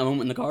having that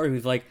moment in the car, he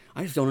was like,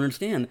 I just don't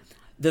understand.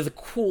 There's a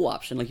cool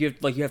option, like you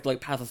have to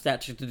pass a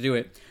statute to do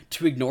it,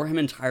 to ignore him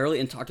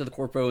entirely and talk to the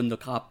corpo and the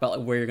cop about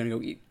like where you're gonna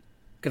go eat,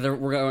 because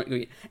we're gonna go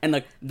eat. And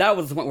like that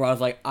was the point where I was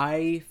like,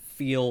 I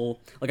feel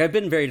like I've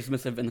been very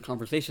dismissive in the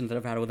conversations that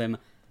I've had with him,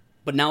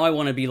 but now I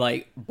want to be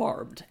like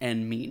barbed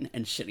and mean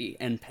and shitty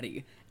and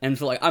petty, and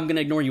so like I'm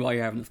gonna ignore you while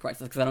you're having this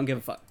crisis because I don't give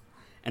a fuck.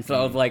 And so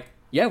I was like,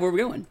 yeah, where are we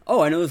going?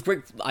 Oh, I know this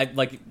great. I've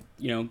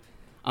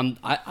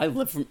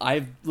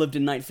lived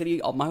in Night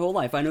City my whole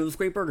life. I know this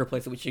great burger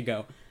place that we should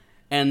go,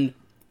 and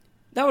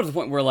that was the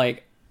point where,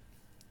 like,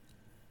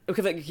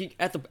 because like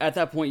at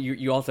that point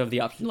you also have the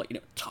option to, like, you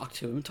know, talk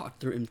through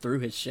him through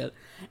his shit,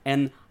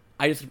 and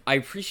I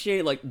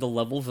appreciate like the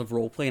levels of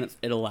roleplay and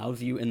it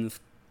allows you in this,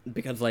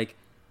 because like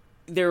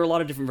there are a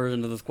lot of different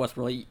versions of this quest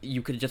where like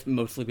you could just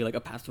mostly be like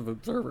a passive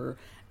observer,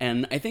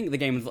 and I think the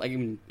game is like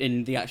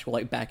in the actual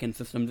like back end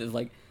systems is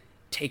like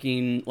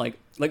taking like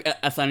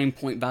assigning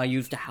point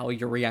values to how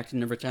you're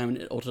reacting every time, and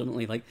it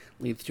ultimately like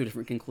leads to a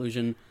different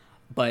conclusion,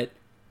 but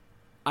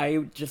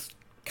I just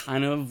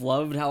kind of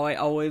loved how I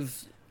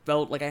always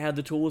felt like I had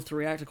the tools to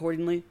react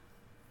accordingly,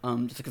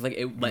 just because like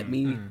it let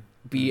me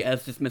be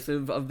as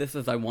dismissive of this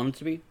as I wanted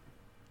to be.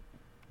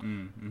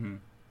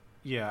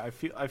 Yeah,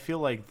 I feel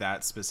like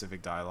that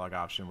specific dialogue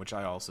option, which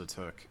I also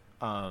took,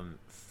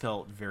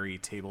 felt very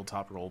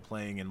tabletop role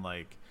playing, and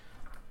like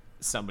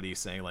somebody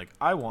saying like,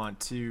 I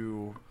want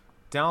to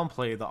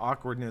downplay the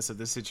awkwardness of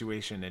this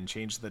situation and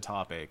change the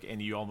topic,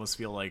 and you almost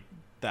feel like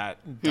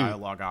that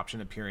dialogue option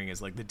appearing as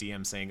like the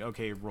DM saying,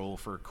 okay, roll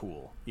for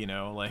cool, you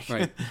know, like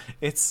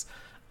it's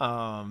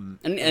and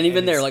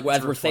even there, like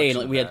as we're saying,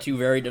 like we had two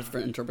very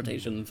different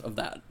interpretations of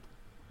that.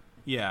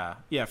 Yeah,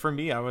 for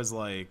me, I was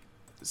like,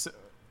 so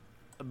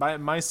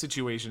my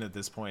situation at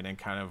this point and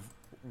kind of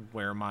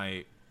where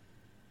my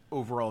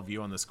overall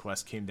view on this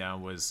quest came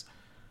down was,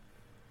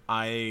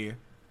 I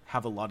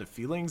have a lot of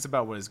feelings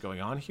about what is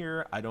going on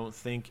here. I don't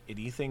think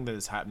anything that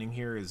is happening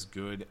here is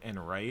good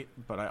and right,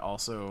 but I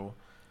also,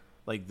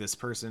 like, this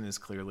person is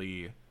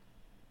clearly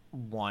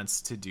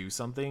wants to do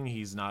something.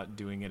 He's not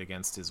doing it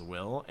against his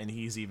will, and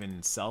he's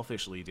even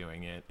selfishly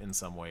doing it in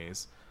some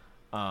ways.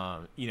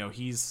 You know,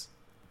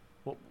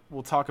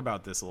 we'll talk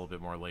about this a little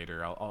bit more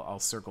later. I'll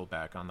circle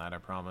back on that, I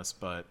promise.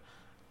 But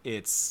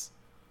it's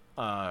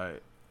my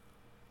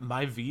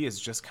V is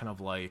just kind of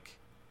like,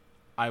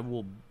 I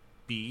will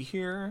be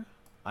here,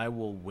 I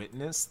will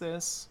witness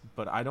this,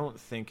 but I don't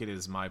think it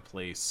is my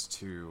place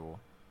to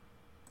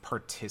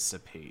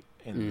participate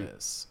in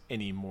this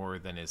any more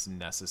than is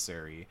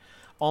necessary.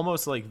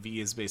 Almost like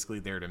V is basically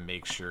there to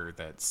make sure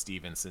that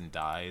Stevenson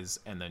dies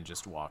and then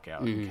just walk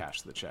out and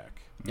cash the check.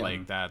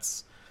 Like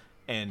that's,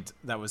 and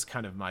that was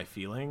kind of my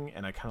feeling,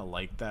 and I kind of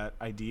liked that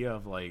idea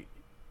of like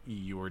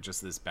you're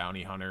just this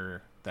bounty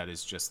hunter that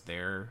is just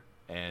there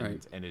and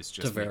is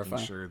just making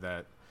sure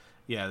that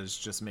it's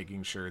just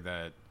making sure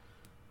that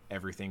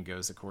everything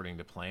goes according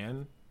to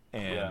plan.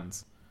 And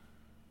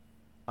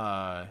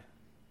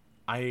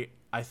I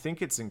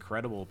think it's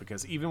incredible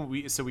because even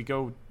we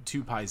go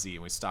to Pai Z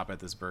and we stop at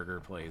this burger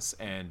place,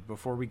 and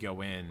before we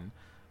go in,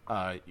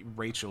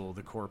 Rachel,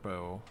 the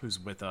corpo who's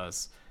with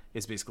us,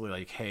 is basically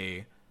like,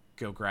 hey,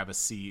 go grab a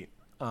seat.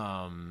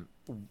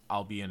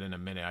 I'll be in a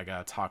minute. I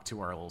gotta talk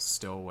to our little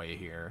stowaway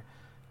here.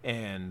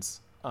 And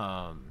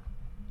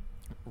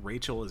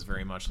Rachel is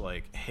very much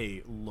like,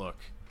 hey, look,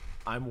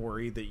 I'm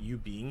worried that you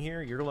being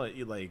here, you're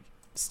like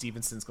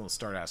Stevenson's gonna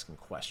start asking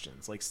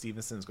questions. Like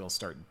Stevenson's gonna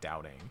start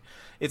doubting.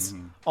 It's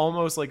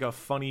almost like a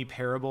funny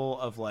parable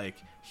of like,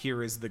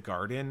 here is the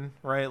garden,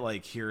 right?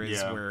 Like here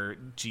is where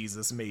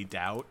Jesus may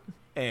doubt.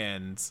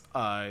 And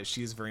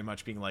she's very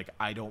much being like,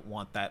 I don't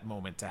want that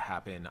moment to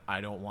happen.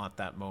 I don't want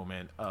that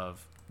moment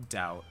of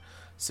doubt.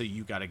 So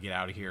you got to get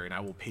out of here, and I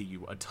will pay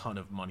you a ton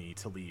of money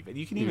to leave. And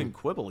you can even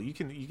quibble. You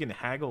can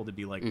haggle to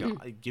be like, no,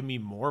 give me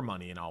more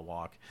money and I'll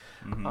walk.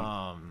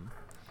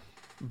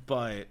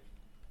 But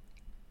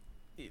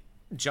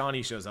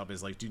Johnny shows up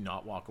is like, do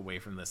not walk away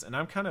from this. And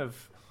I'm kind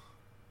of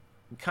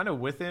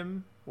with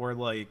him, where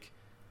like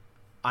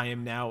I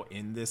am now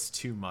in this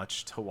too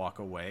much to walk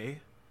away,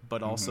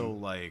 but also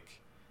like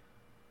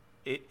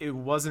it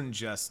wasn't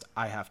just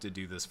I have to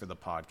do this for the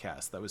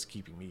podcast that was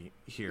keeping me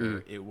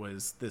here. It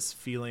was this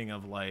feeling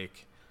of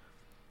like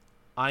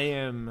I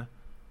am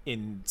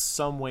in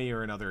some way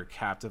or another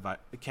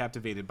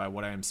captivated by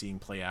what I am seeing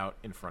play out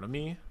in front of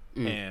me.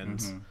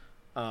 And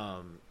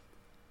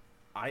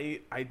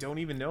I don't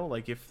even know,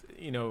 like, if,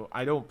 you know,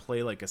 I don't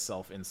play like a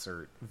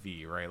self-insert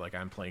V, right? Like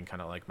I'm playing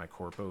kind of like my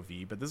corpo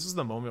V, but this is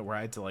the moment where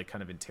I had to like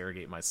kind of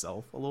interrogate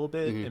myself a little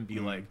bit and be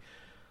like,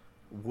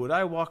 would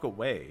I walk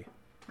away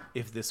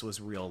if this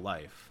was real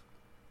life?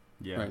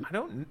 Yeah. Right.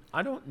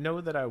 I don't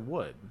know that I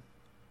would.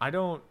 I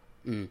don't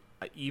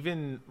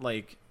even,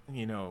 like,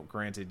 you know,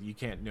 granted you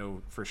can't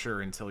know for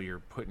sure until you're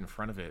put in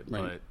front of it,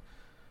 but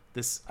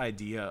this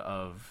idea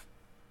of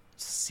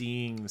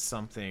seeing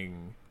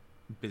something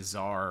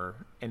bizarre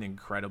and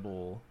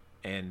incredible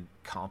and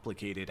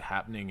complicated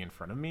happening in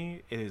front of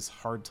me, it is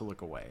hard to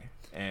look away.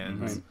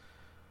 And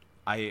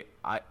I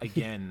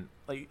again,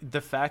 like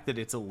the fact that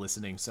it's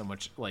eliciting so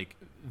much like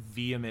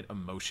vehement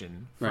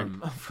emotion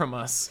from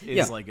us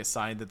is like a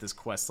sign that this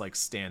quest like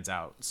stands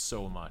out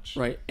so much.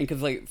 Right. And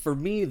because like for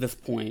me, this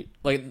point,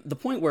 like the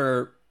point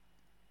where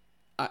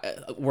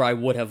I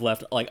would have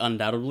left, like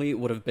undoubtedly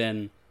would have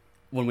been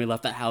when we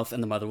left that house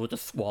and the mother was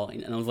just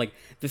squalling, and I was like,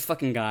 this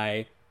fucking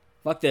guy,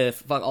 fuck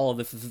this, fuck all of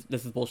this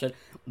is bullshit.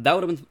 That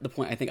would have been the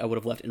point I think I would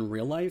have left in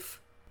real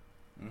life.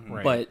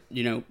 Right. But,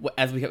 you know,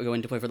 as we kept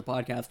going to play for the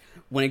podcast,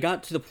 when it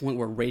got to the point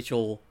where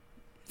Rachel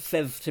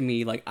says to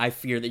me, like, I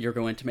fear that you're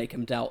going to make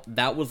him doubt,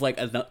 that was like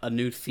a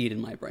new seed in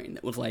my brain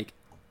that was like,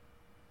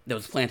 that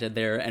was planted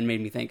there and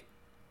made me think,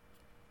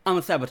 I'm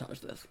gonna sabotage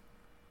this.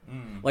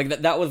 Like,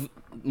 that was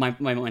my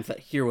mindset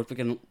here, was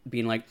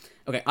being like,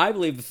 okay, I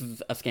believe this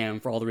is a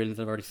scam for all the reasons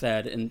I've already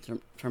said, in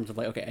terms of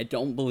like, okay, I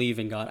don't believe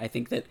in God. I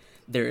think that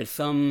there is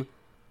some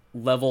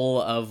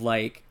level of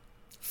like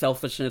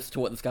selfishness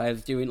to what this guy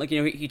is doing. Like,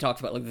 you know, he talks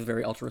about like this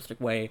very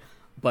altruistic way,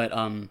 but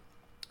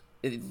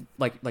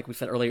like we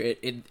said earlier,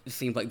 it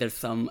seems like there's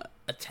some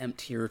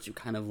attempt here to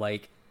kind of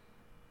like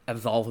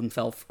absolve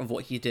himself of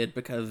what he did,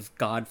 because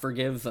God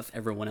forgives, thus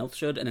everyone else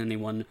should, and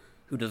anyone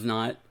who does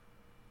not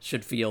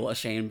should feel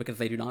ashamed because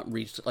they do not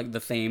reach like the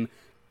same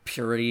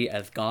purity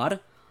as God.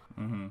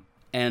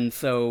 And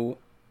so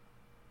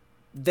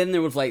then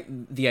there was like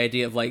the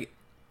idea of like,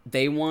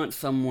 they want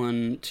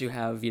someone to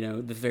have, you know,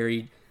 this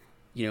very,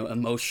 you know,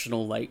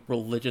 emotional, like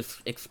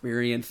religious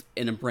experience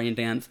in a brain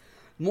dance,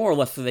 more or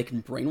less so they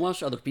can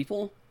brainwash other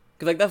people.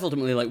 Because like that's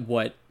ultimately like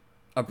what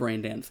a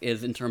brain dance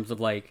is, in terms of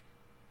like,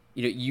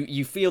 you know,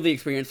 you feel the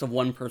experience of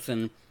one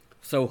person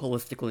so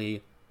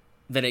holistically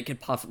that it could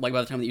possibly, like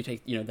by the time that you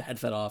take, you know, the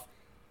headset off,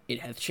 it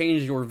has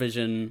changed your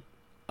vision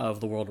of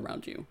the world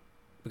around you,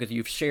 because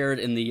you've shared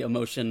in the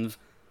emotions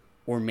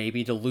or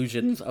maybe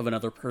delusions of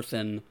another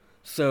person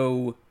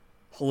so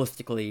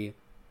holistically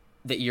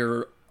that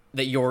your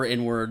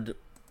inward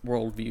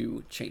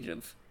worldview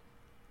changes.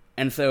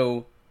 And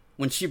so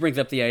when she brings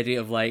up the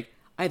idea of like,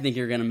 I think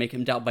you're gonna make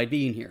him doubt by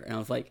being here, and I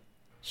was like,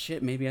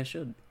 shit, maybe I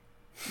should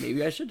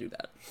do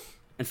that.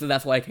 And so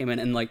that's why I came in,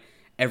 and like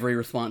every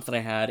response that I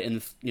had in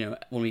this, you know,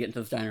 when we get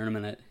into this diner in a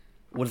minute,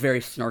 was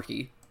very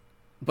snarky,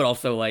 but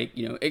also like,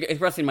 you know,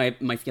 expressing my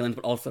feelings,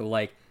 but also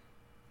like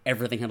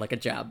everything had like a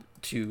jab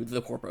to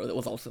the corpo that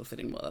was also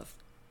sitting with us.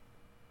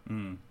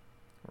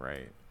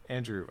 Right.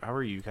 Andrew, how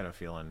are you kind of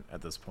feeling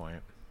at this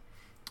point?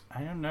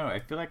 I don't know. I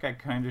feel like I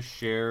kind of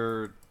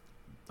share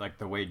like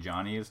the way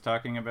Johnny is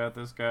talking about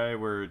this guy,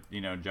 where,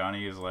 you know,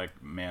 Johnny is like,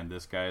 man,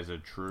 this guy is a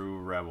true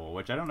rebel,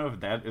 which I don't know if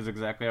that is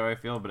exactly how I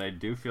feel, but I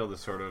do feel the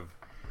sort of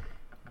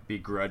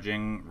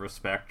begrudging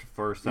respect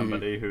for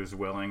somebody who's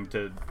willing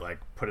to like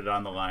put it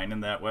on the line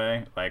in that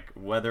way. Like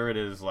whether it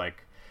is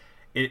like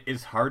it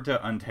is hard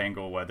to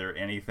untangle whether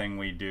anything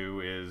we do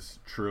is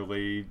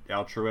truly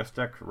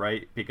altruistic,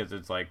 right? Because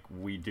it's like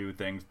we do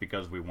things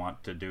because we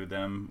want to do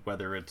them,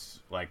 whether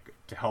it's like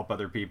to help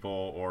other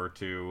people or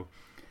to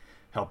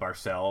help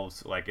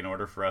ourselves. Like in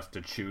order for us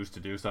to choose to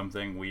do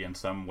something, we in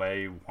some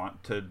way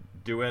want to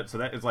do it. So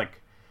that is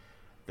like,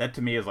 that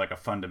to me is like a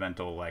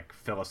fundamental like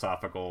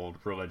philosophical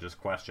religious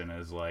question,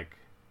 is like,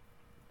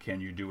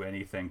 can you do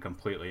anything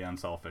completely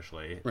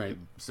unselfishly? Right.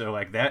 So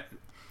like that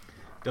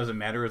doesn't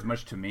matter as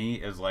much to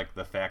me as like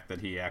the fact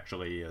that he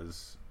actually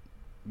is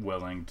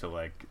willing to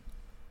like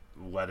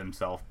let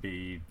himself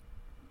be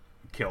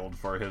killed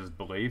for his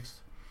beliefs.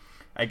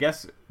 I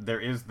guess there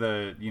is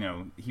the, you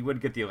know, he would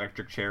get the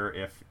electric chair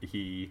if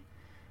he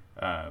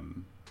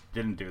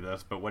didn't do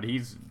this, but what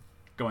he's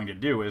going to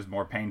do is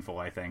more painful,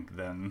 I think,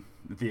 than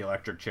the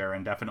electric chair,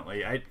 and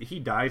definitely he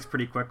dies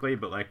pretty quickly,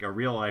 but like a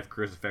real life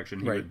crucifixion,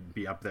 he would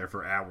be up there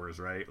for hours,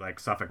 right? Like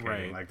suffocating.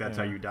 Right, Like that's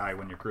yeah. how you die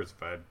when you're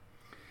crucified.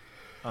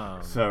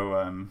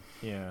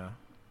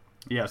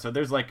 Yeah. So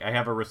there's like, I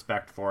have a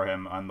respect for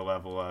him on the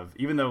level of,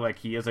 even though like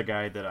he is a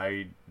guy that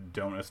I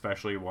don't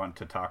especially want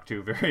to talk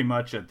to very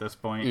much at this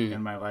point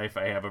in my life,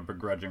 I have a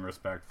begrudging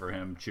respect for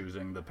him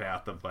choosing the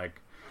path of like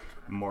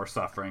more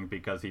suffering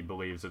because he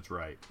believes it's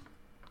right.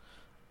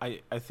 I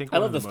think I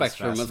one love of the most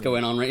spectrum that's fascinating-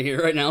 going on right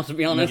here, right now. To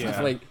be honest, it's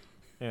Yeah. like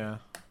Yeah.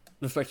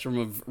 the spectrum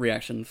of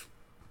reactions.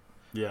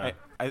 Yeah.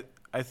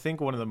 I think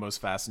one of the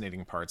most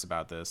fascinating parts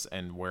about this,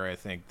 and where I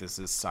think this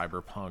is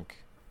Cyberpunk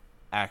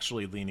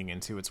actually leaning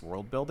into its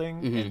world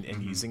building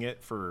and using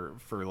it for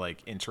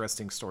like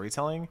interesting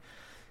storytelling,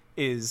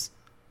 is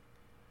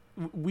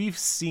we've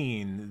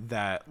seen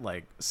that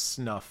like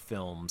snuff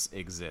films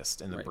exist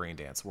in the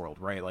Braindance world,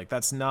 right? Like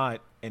that's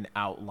not an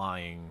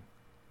outlying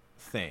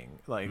thing.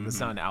 Like that's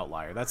not an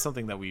outlier. That's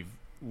something that we've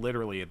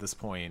literally at this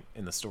point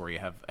in the story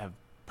have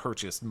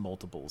purchased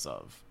multiples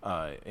of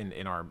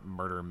in our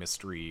murder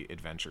mystery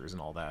adventures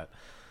and all that.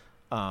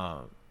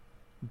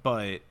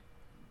 But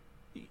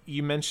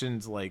you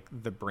mentioned like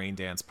the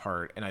Braindance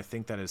part, and I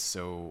think that is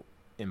so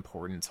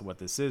important to what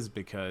this is,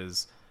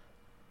 because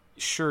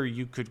sure,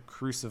 you could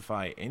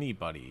crucify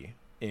anybody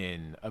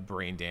in a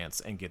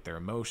Braindance and get their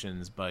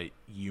emotions, but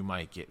you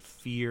might get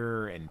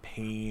fear and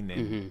pain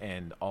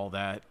and all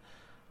that.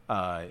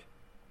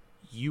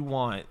 You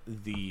want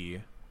the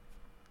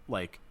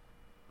like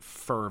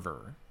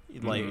fervor.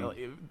 Like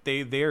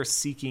they are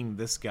seeking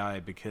this guy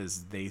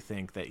because they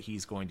think that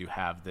he's going to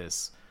have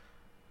this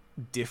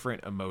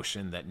different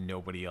emotion that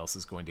nobody else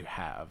is going to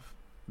have,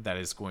 that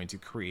is going to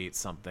create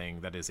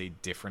something that is a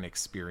different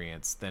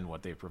experience than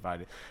what they've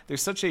provided.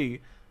 There's such a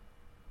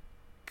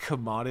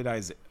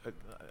commoditized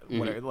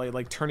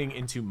like turning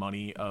into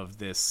money of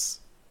this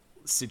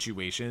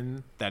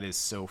situation that is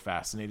so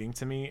fascinating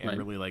to me, and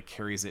really like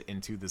carries it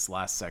into this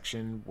last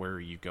section where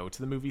you go to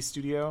the movie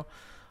studio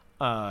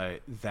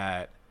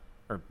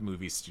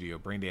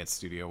Braindance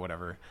studio,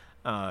 whatever,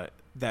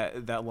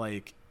 that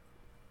like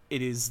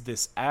it is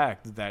this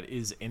act that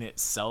is in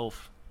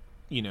itself,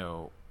 you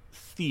know,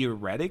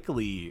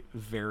 theoretically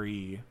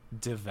very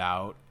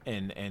devout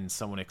and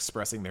someone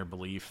expressing their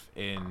belief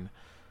in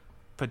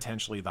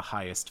potentially the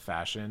highest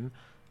fashion.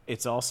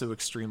 It's also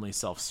extremely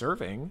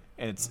self-serving,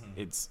 and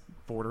it's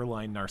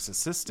borderline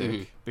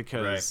narcissistic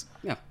because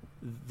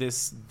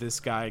this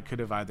guy could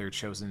have either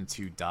chosen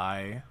to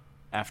die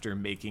after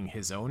making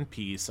his own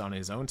peace on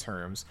his own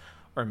terms,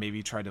 or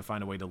maybe try to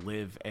find a way to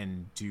live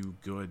and do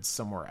good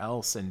somewhere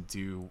else and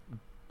do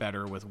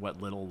better with what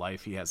little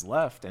life he has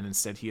left. And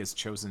instead he has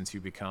chosen to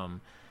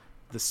become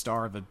the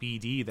star of a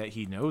BD that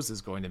he knows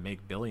is going to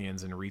make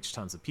billions and reach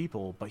tons of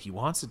people, but he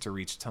wants it to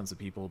reach tons of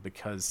people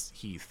because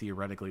he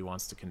theoretically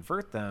wants to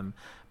convert them.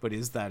 But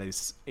is that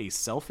a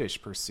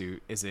selfish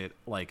pursuit? Is it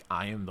like,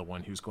 I am the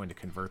one who's going to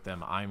convert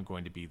them, I'm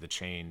going to be the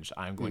change,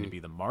 I'm going to be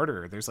the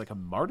martyr? There's like a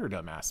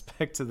martyrdom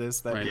aspect to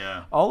this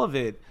that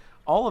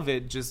all of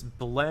it just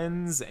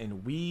blends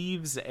and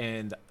weaves,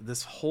 and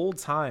this whole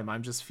time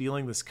I'm just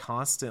feeling this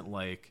constant,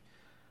 like,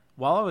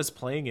 while I was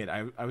playing it,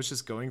 I was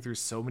just going through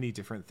so many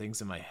different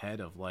things in my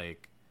head of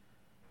like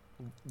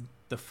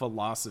the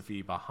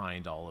philosophy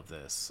behind all of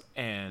this,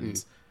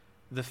 and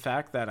the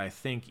fact that I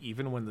think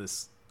even when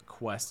this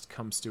quest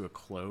comes to a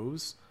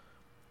close,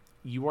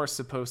 you are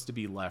supposed to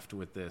be left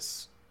with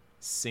this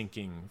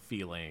sinking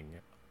feeling,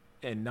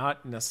 and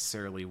not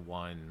necessarily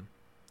one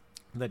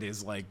that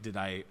is like,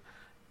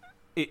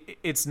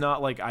 it's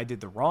not like I did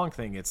the wrong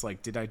thing. It's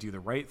like, did I do the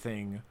right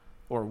thing?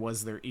 Or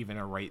was there even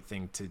a right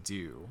thing to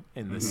do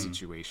in this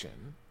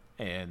situation?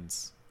 And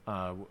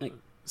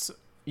let's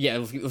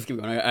keep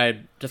going.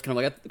 I just kind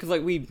of like, because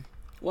like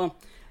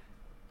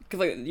because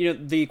like, you know,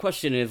 the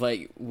question is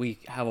like, we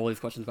have all these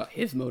questions about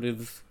his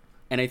motives,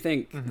 and I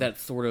think that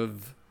sort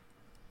of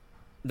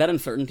that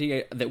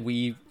uncertainty that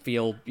we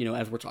feel, you know,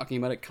 as we're talking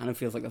about it, kind of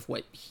feels like that's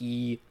what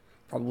he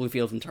probably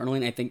feels internally,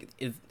 and I think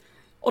is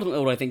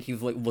ultimately what I think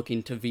he's like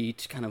looking to V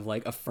to kind of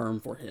like affirm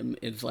for him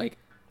is like,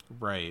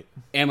 Right.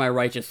 am I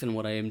righteous in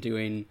what I am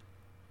doing?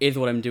 Is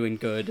what I'm doing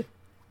good?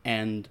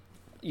 And,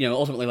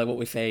 ultimately, like what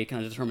we say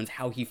kind of determines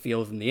how he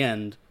feels in the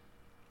end.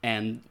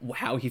 And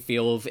how he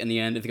feels in the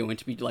end is going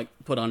to be, like,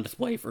 put on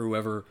display for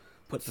whoever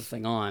puts this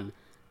thing on.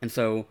 And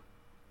so,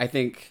 I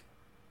think,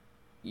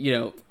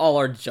 all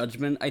our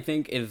judgment, I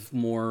think, is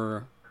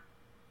more,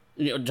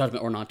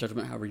 judgment or not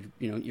judgment, however,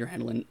 you're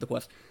handling the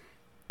quest.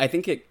 I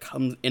think it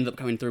ends up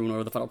coming through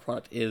whenever the final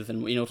product is,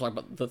 and we'll talk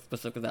about the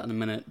specifics of that in a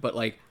minute. But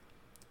like,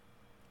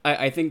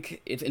 I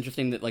think it's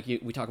interesting that like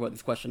we talk about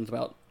these questions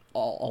about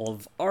all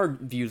of our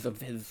views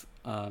of his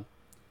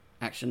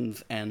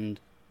actions, and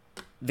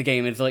the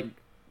game is like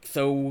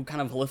so kind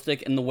of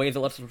holistic in the ways it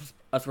lets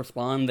us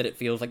respond that it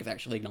feels like it's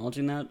actually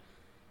acknowledging that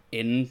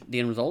in the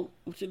end result,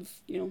 which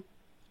is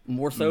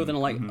more so than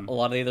like a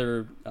lot of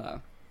the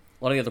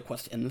other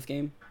quests in this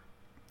game.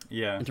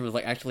 Yeah. In terms of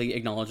like actually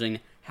acknowledging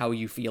how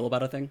you feel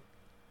about a thing.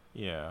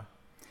 Yeah.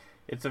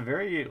 It's a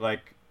very,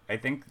 like, I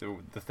think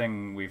the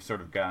thing we've sort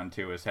of gotten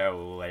to is how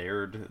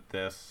layered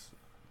this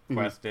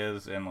quest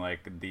is, and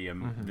like the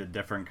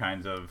different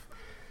kinds of,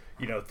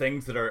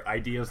 things that are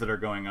ideas that are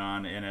going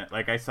on in it.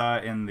 Like I saw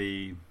in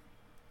the,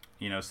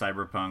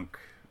 Cyberpunk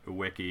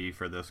wiki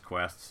for this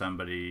quest,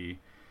 somebody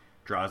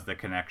draws the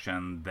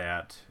connection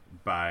that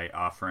by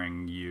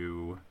offering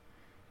you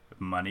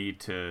money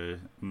to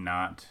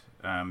not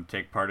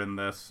take part in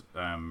this,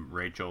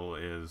 Rachel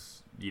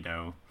is,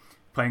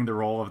 playing the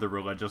role of the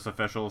religious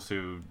officials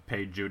who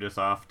paid Judas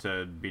off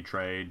to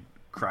betray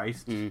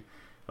Christ.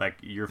 Like,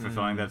 you're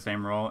fulfilling that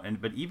same role.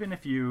 But even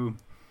if you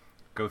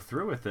go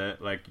through with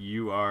it, like,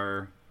 you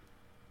are,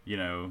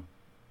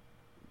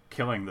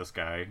 killing this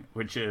guy,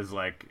 which is,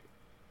 like,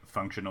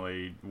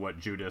 functionally what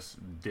Judas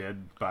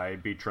did by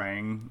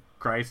betraying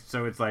Christ.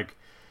 So it's like,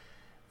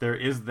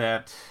 there's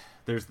that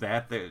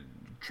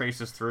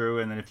traces through,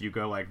 and then if you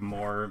go like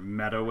more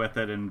meta with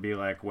it and be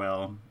like,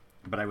 well,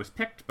 but I was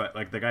picked, but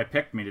like the guy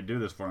picked me to do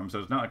this for him, so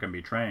it's not like I'm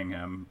betraying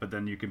him. But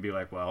then you can be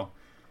like, well,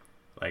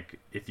 like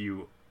if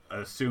you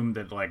assume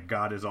that like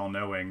God is all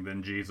knowing,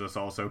 then Jesus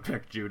also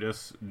picked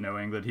Judas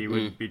knowing that he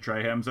would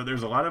betray him. So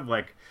there's a lot of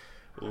like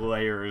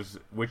layers,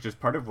 which is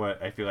part of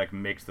what I feel like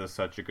makes this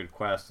such a good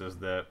quest, is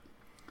that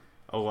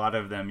a lot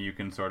of them you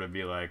can sort of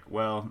be like,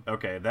 well,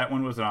 okay, that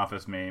one was an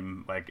Office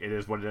meme, like it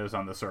is what it is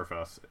on the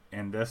surface,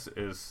 and this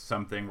is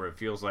something where it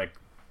feels like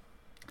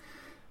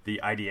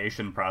the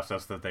ideation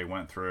process that they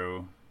went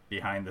through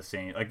behind the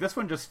scene, like this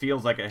one just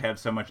feels like it had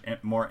so much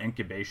more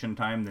incubation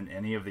time than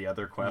any of the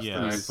other quests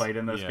that I've played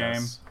in this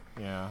game.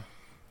 Yeah,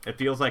 it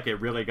feels like it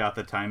really got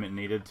the time it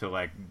needed to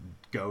like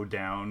go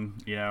down,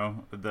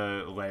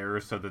 the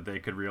layers so that they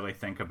could really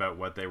think about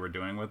what they were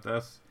doing with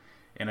this.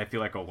 And I feel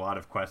like a lot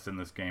of quests in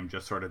this game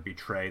just sort of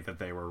betray that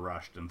they were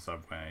rushed in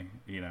some way,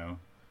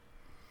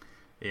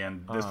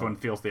 And this one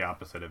feels the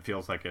opposite. It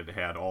feels like it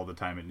had all the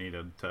time it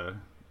needed to,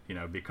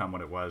 become what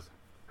it was.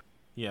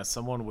 Yeah,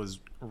 someone was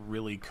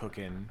really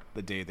cooking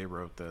the day they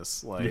wrote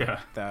this. Like,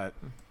 that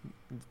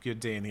good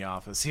day in the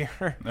office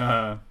here.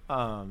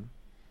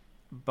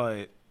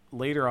 But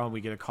later on,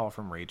 we get a call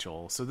from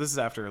Rachel. So this is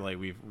after, like,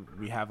 we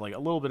have, like, a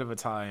little bit of a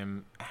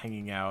time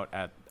hanging out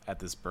at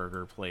this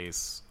burger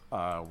place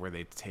where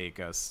they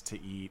take us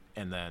to eat,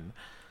 and then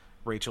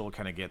Rachel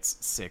kind of gets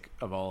sick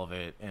of all of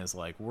it and is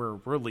like, we're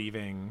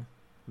leaving,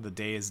 the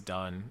day is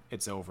done,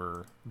 it's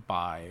over,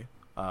 bye.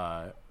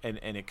 And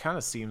it kind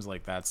of seems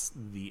like that's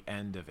the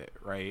end of it,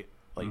 right?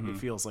 Like it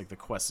feels like the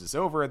quest is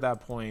over at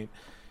that point,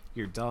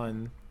 you're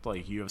done,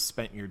 like you have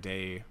spent your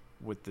day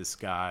with this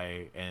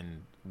guy,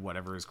 and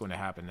whatever is going to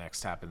happen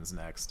next happens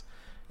next.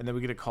 And then we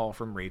get a call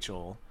from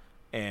Rachel,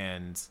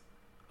 and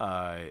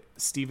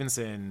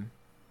Stevenson,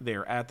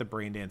 they're at the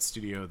Braindance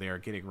studio. They are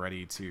getting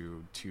ready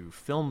to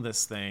film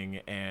this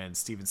thing, and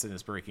Stevenson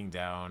is breaking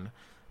down.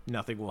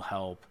 Nothing will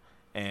help,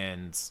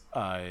 and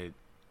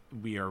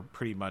we are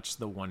pretty much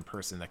the one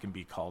person that can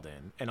be called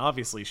in. And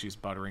obviously, she's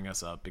buttering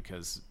us up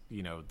because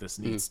this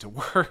needs to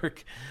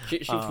work.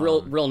 She's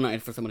real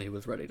nice for somebody who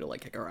was ready to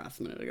like kick our ass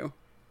a minute ago.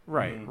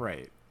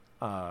 Right.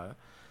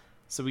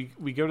 So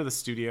we go to the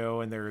studio,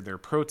 and they're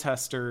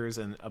protesters,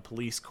 and a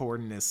police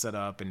cordon is set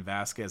up, and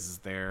Vasquez is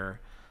there.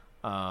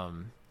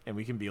 And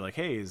we can be like,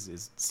 hey,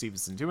 is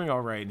Stevenson doing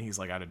all right? And he's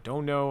like, I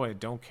don't know. I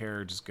don't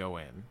care. Just go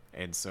in.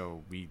 And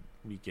so we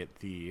get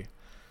the,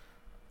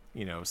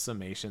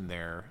 summation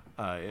there.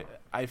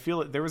 I feel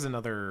like there was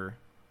another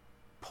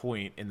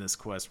point in this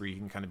quest where you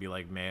can kind of be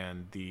like,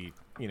 man,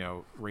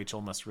 Rachel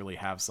must really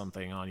have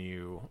something on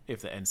you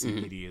if the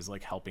NCPD is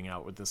like helping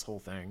out with this whole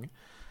thing.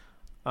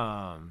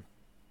 And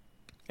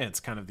it's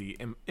kind of the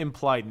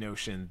implied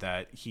notion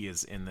that he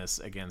is in this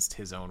against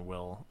his own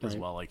will as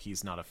well. Like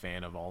he's not a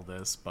fan of all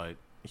this, but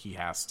he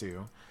has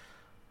to.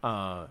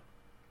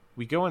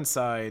 We go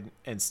inside,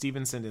 and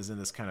Stevenson is in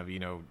this kind of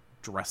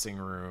dressing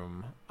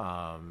room,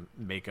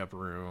 makeup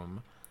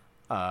room,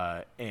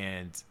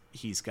 and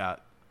he's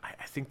got,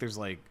 I think there's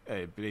like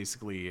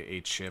basically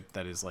a chip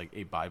that is like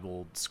a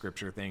Bible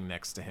scripture thing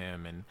next to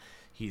him, and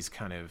he's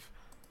kind of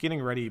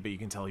getting ready, but you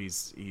can tell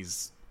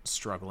he's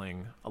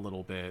struggling a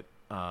little bit.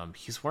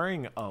 He's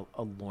wearing a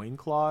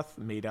loincloth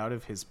made out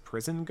of his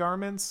prison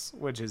garments,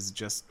 which is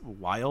just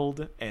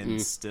wild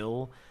and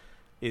still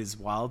is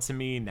wild to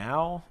me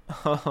now.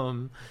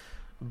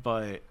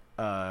 But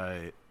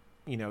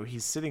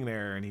he's sitting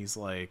there and he's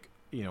like,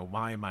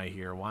 why am I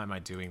here? Why am I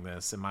doing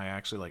this? Am I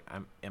actually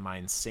am I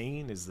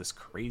insane? Is this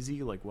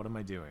crazy? Like, what am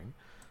I doing?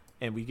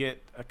 And we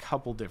get a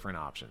couple different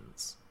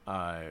options.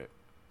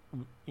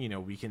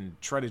 We can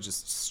try to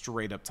just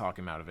straight up talk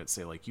him out of it.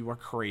 Say like, you are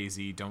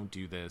crazy. Don't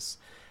do this.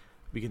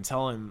 We can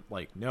tell him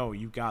like, no,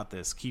 you got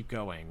this. Keep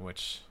going.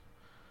 Which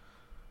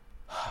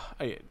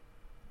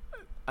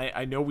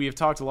I know we have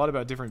talked a lot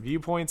about different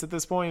viewpoints at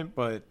this point,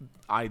 but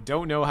I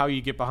don't know how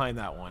you get behind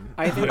that one.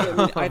 I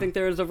think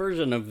there is a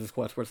version of this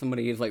quest where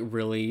somebody is like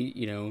really,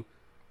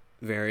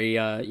 very,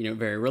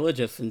 very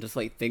religious and just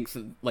like thinks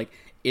like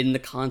in the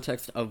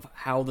context of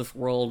how this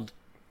world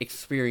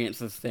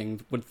experiences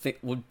things would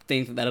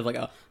think that is like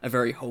a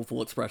very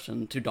hopeful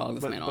expression to dog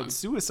this man on. But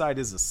suicide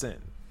is a sin.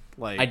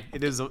 Like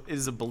it is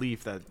a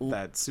belief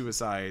that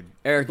suicide.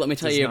 Eric, let me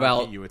tell you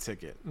about get you a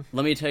ticket.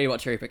 Let me tell you about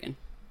cherry picking.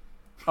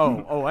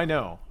 Oh, I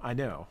know.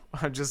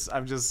 I'm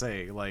just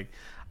saying, like,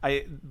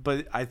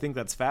 but I think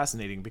that's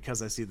fascinating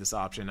because I see this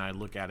option, I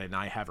look at it and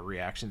I have a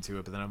reaction to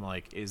it, but then I'm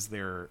like, is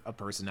there a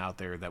person out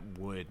there that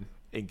would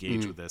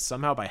engage with this?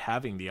 Somehow by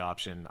having the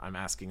option, I'm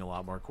asking a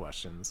lot more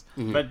questions.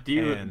 But do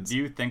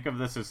you think of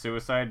this as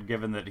suicide,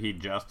 given that he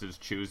just is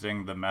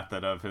choosing the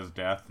method of his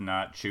death,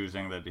 not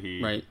choosing that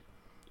he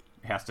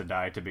has to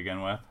die to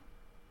begin with?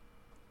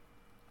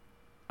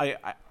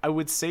 I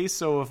would say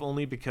so, if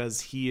only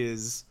because he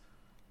is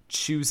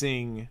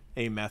choosing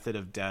a method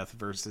of death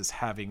versus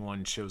having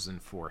one chosen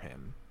for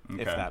him,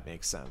 if that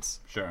makes sense.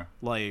 Sure.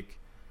 Like,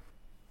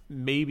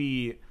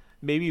 maybe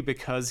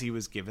because he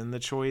was given the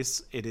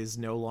choice, it is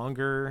no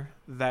longer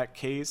that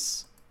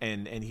case,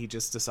 and he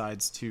just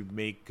decides to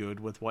make good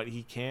with what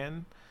he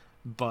can.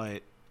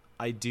 But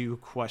I do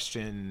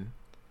question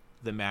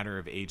the matter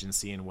of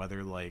agency and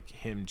whether, like,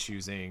 him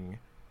choosing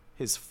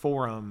his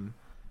forum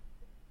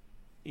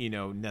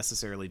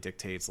necessarily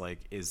dictates, like,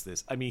 is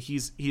this, I mean, he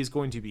is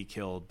going to be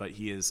killed, but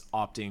he is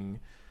opting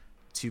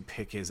to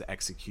pick his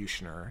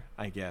executioner,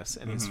 I guess,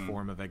 and his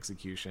form of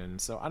execution.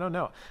 So I don't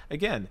know.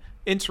 Again,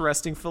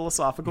 interesting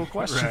philosophical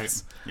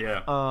questions.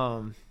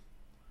 Right.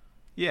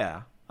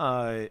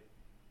 Yeah.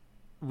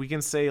 We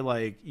can say,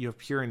 like, you have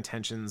pure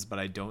intentions, but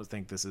I don't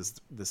think this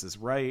is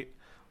right,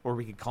 or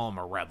we could call him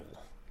a rebel,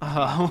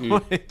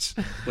 which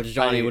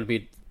Johnny would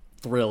be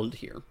thrilled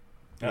here.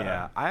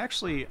 Yeah,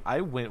 I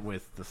went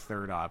with the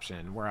third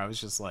option, where I was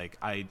just like,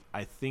 I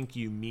think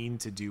you mean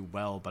to do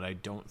well, but I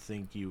don't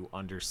think you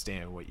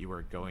understand what you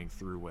are going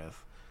through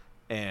with.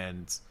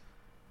 And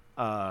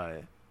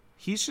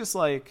he's just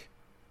like,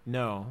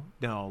 no,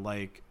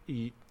 like,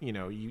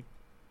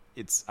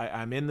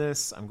 I'm in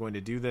this, I'm going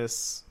to do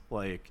this,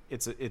 like,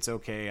 it's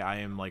okay, I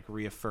am, like,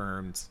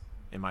 reaffirmed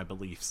in my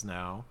beliefs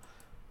now.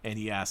 And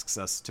he asks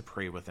us to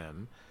pray with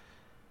him.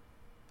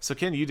 So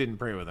Ken, you didn't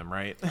pray with him,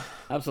 right?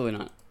 Absolutely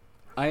not.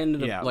 I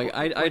ended up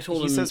I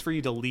told him. He says for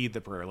you to lead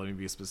the prayer. Let me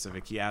be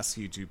specific. He asks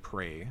you to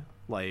pray,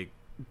 like,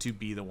 to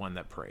be the one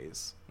that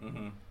prays.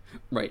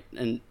 Right,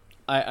 and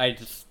I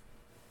just,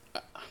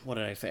 what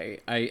did I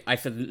say? I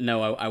said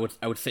no. I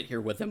would sit here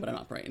with him, but I'm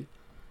not praying.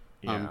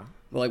 Yeah.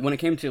 But like when it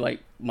came to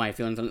like my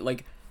feelings on it,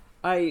 like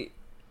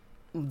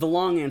the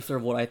long answer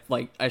of what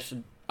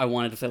I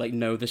wanted to say, like,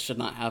 no, this should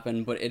not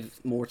happen, but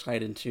it's more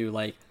tied into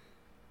like.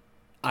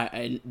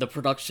 The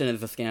production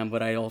is a scam,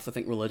 but I also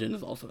think religion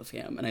is also a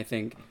scam, and I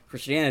think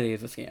Christianity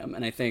is a scam,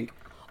 and I think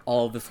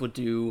all of this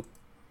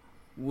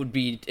would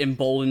be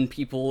embolden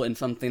people in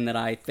something that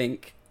I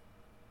think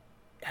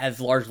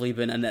has largely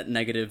been a net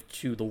negative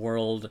to the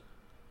world.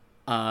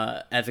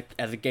 As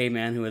a gay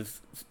man who has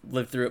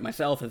lived through it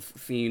myself, has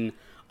seen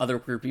other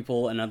queer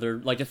people and other,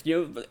 like, just,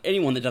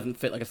 anyone that doesn't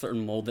fit like a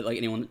certain mold, that, like,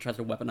 anyone that tries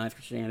to weaponize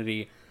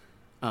Christianity,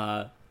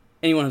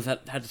 anyone who's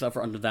had to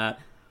suffer under that.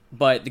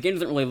 But the game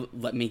doesn't really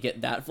let me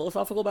get that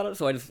philosophical about it,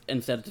 so I just,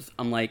 instead,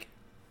 I'm like,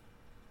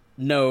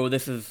 no,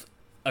 this is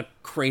a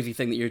crazy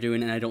thing that you're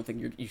doing, and I don't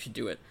think you should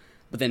do it.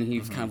 But then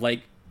he's kind of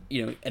like,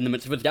 in the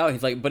midst of his doubt,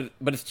 he's like, but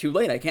it's too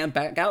late, I can't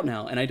back out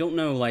now. And I don't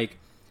know, like,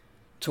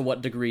 to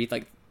what degree,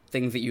 like,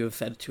 things that you have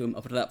said to him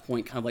up to that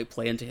point kind of, like,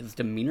 play into his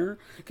demeanor.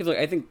 Because, like,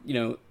 I think,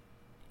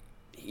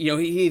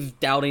 he's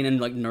doubting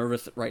and, like,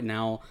 nervous right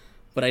now,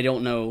 but I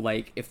don't know,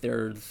 like, if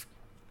there's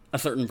a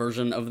certain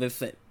version of this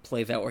that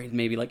plays out where he's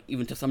maybe, like,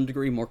 even to some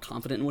degree more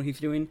confident in what he's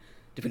doing,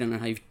 depending on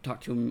how you've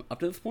talked to him up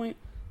to this point.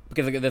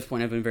 Because, like, at this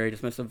point I've been very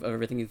dismissive of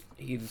everything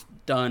he's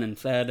done and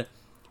said.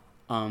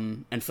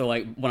 And so,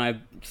 like, when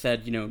I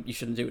said, you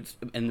shouldn't do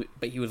it,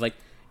 but he was like,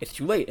 it's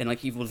too late, and, like,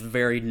 he was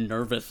very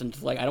nervous and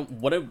just like,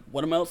 what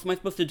else am I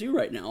supposed to do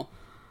right now?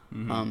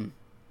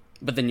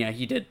 But then, yeah,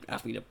 he did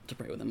ask me to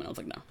pray with him, and I was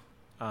like, no.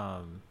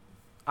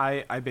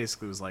 I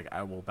basically was like,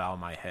 I will bow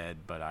my head,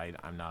 but I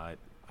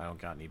don't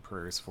got any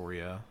prayers for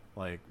you,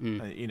 like,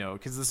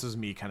 because this was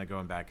me kind of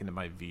going back into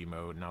my V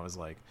mode, and I was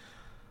like,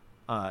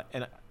 I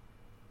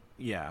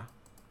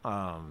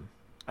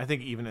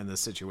think even in this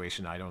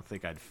situation, I don't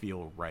think I'd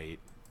feel right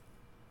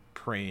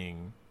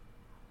praying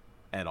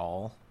at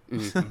all.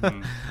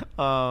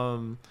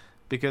 Mm-hmm.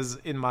 Because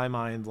in my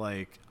mind,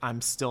 like,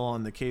 I'm still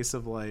on the case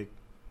of like,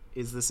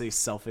 is this a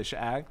selfish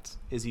act?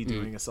 Is he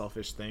doing a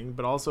selfish thing?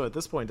 But also at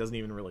this point, it doesn't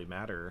even really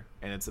matter.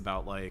 And it's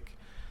about like,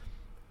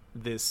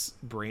 this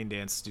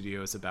Braindance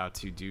studio is about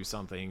to do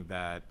something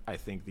that I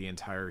think the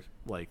entire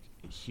like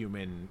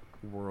human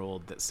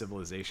world, that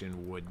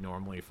civilization would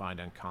normally find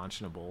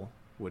unconscionable,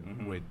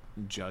 would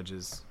judge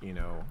as, you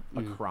know,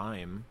 a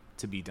crime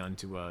to be done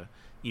to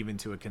even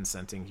to a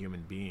consenting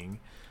human being.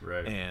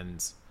 Right.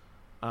 And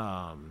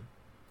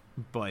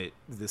but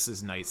this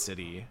is Night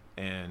City,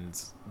 and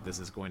this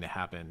is going to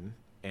happen,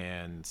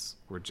 and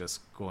we're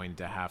just going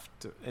to have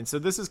to. And so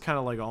this is kind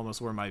of like almost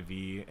where my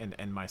V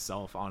and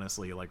myself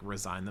honestly like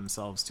resign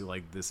themselves to,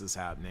 like, this is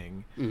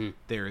happening.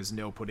 There is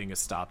no putting a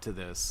stop to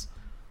this.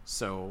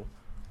 So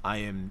I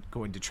am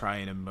going to try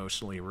and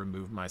emotionally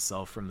remove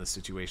myself from the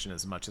situation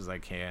as much as I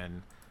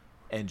can,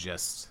 and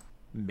just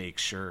make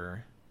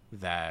sure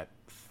that,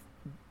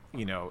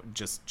 you know,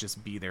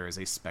 just be there as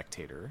a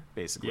spectator,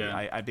 basically.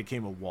 Yeah. I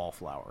became a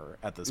wallflower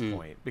at this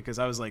point, because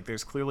I was like,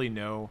 there's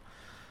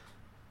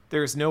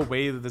no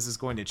way that this is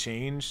going to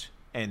change,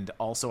 and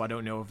also I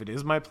don't know if it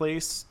is my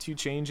place to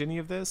change any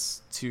of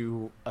this,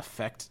 to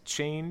affect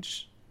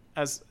change.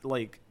 As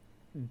like,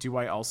 do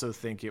I also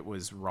think it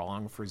was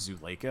wrong for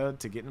Zuleika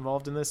to get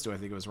involved in this? Do I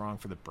think it was wrong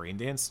for the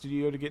Braindance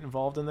studio to get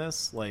involved in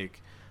this?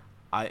 Like,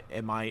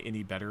 am I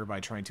any better by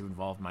trying to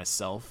involve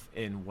myself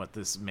in what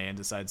this man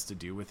decides to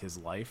do with his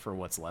life, or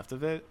what's left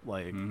of it?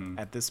 Like,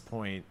 at this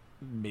point,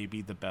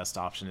 maybe the best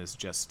option is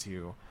just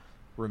to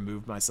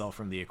remove myself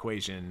from the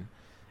equation,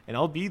 and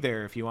I'll be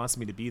there if he wants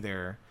me to be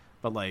there.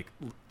 But like,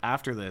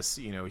 after this,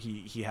 you know,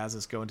 he has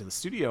us go into the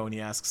studio, and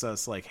he asks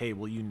us like, hey,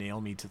 will you nail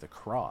me to the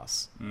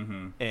cross?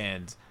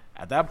 And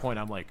at that point,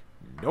 I'm like,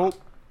 nope.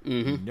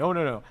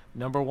 No.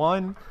 Number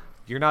one,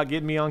 you're not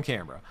getting me on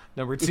camera.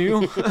 Number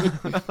two,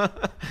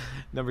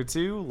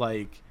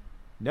 like,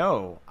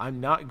 no,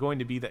 I'm not going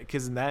to be that,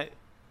 because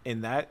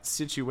in that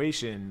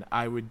situation,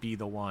 I would be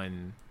the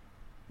one,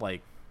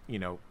 like, you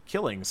know,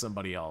 killing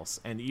somebody else.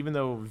 And even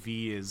though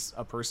V is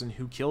a person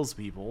who kills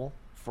people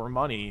for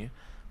money,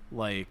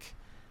 like,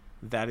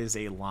 that is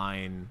a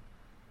line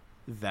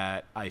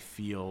that I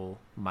feel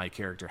my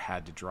character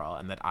had to draw,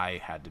 and that I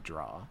had to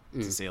draw,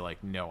 to say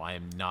like, no, I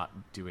am not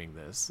doing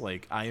this.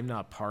 Like, I am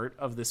not part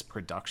of this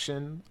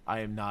production.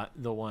 I am not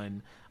the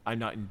one. I'm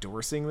not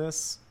endorsing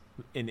this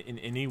in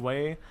any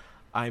way.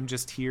 I'm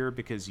just here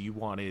because you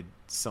wanted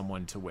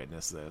someone to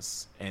witness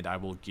this, and I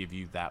will give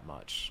you that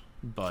much,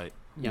 but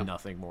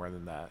nothing more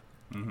than that.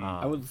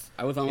 I was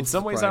almost in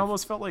some ways, I surprised.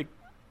 almost felt like,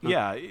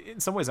 in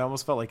some ways, I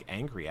almost felt like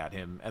angry at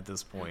him at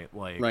this point.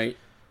 Like, Right.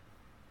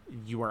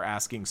 you are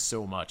asking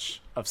so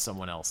much of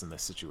someone else in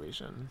this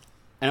situation.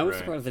 And I was Right.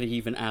 surprised that he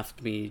even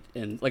asked me,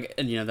 and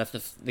you know, that's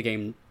just, the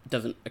game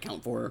doesn't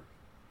account for.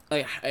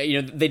 Like,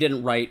 you know, they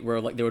didn't write where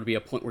like there would be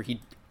a point where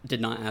he did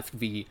not ask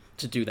V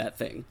to do that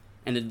thing,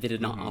 and they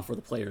did not offer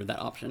the player that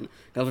option. And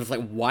I was just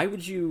like, why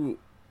would you?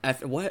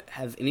 What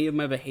has any of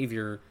my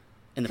behavior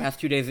in the past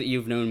 2 days that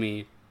you've known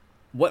me?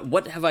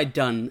 What have I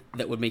done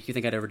that would make you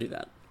think I'd ever do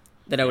that?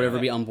 That I would ever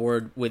be on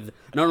board with,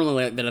 not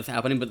only like that it's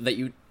happening, but that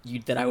you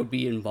that I would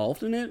be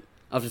involved in it.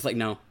 I was just like,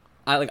 no.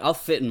 I'll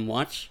sit and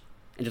watch,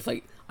 and just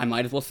like, I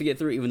might as well see it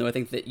through, even though I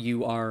think that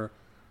you are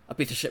a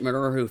piece of shit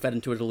murderer who fed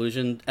into a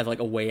delusion as like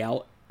a way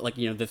out, like,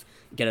 you know, this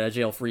get out of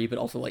jail free, but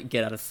also like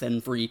get out of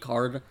sin free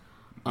card.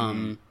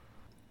 I'll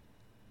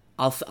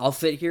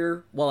sit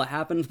here while it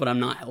happens, but I'm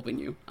not helping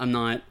you. I'm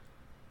not,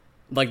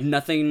 like,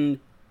 nothing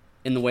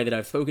in the way that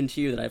I've spoken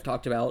to you, that I've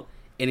talked about,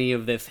 any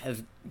of this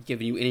has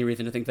given you any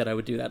reason to think that I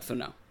would do that, so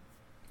no.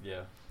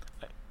 Yeah.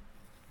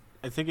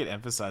 I think it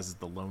emphasizes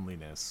the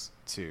loneliness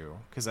too,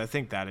 because I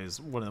think that is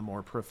one of the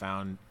more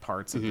profound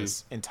parts of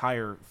this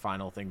entire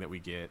final thing that we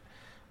get,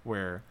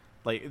 where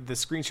like the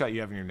screenshot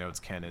you have in your notes,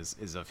 Ken,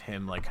 is of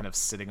him like kind of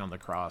sitting on the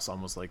cross,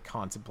 almost like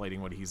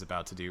contemplating what he's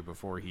about to do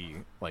before he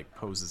like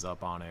poses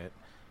up on it.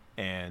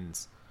 And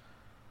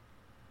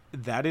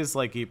that is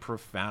like a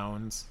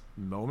profound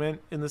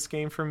moment in this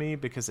game for me,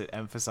 because it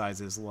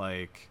emphasizes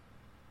like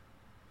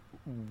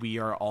we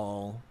are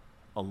all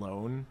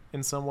alone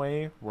in some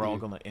way. We're all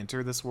going to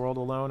enter this world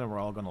alone, and we're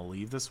all going to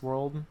leave this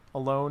world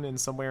alone in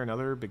some way or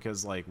another,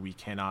 because like we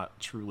cannot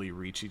truly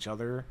reach each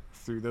other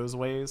through those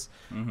ways.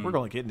 We're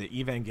going to get into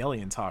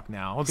Evangelion talk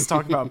now. Let's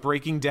talk about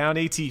breaking down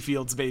AT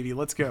fields, baby.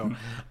 Let's go.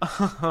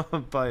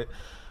 But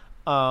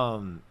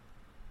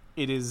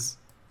it is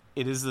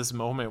this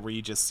moment where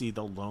you just see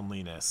the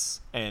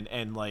loneliness,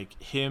 and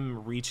like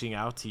him reaching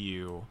out to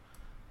you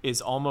is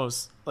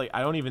almost like,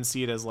 I don't even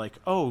see it as like,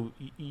 oh,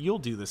 you'll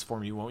do this for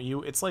me, won't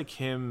you? It's like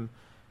him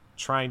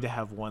trying to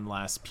have one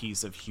last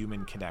piece of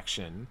human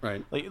connection.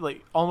 Right.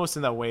 Like almost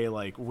in that way,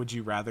 like, would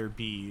you rather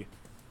be,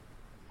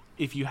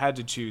 if you had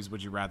to choose,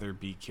 would you rather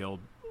be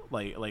killed,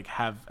 like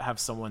have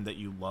someone that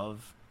you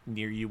love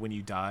near you when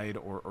you died,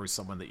 or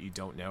someone that you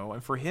don't know.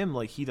 And for him,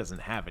 like, he doesn't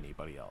have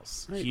anybody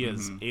else. Right. He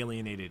has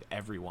alienated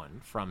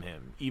everyone from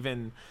him,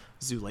 even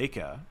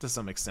Zuleika to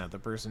some extent, the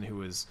person who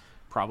was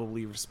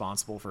probably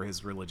responsible for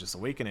his religious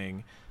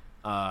awakening.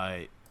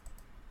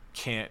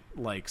 Can't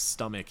like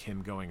stomach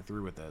him going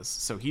through with this,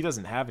 so he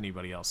doesn't have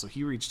anybody else. So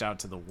he reached out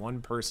to the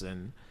one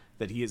person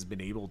that he has been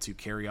able to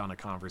carry on a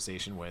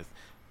conversation with,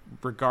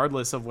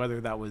 regardless of whether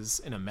that was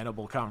an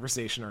amenable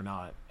conversation or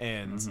not.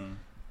 And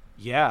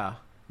yeah,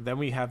 then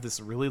we have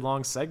this really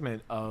long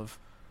segment of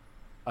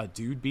a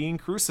dude being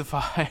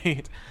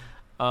crucified.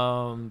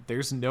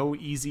 There's no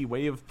easy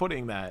way of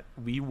putting that.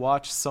 We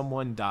watch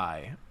someone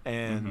die,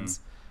 and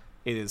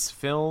it is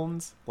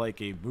filmed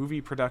like a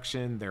movie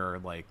production. There are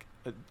like,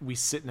 we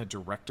sit in a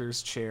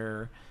director's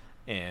chair,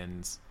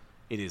 and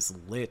it is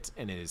lit,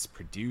 and it is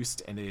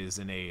produced, and it is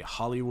in a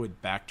Hollywood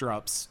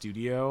backdrop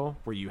studio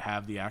where you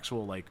have the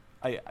actual, like,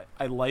 I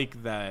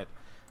like that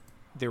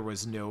there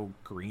was no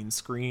green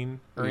screen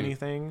or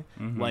anything.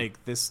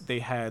 Like this, they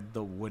had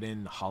the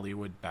wooden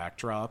Hollywood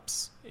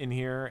backdrops in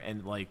here,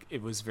 and like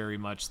it was very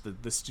much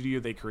the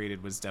studio they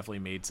created was definitely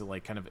made to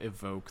like kind of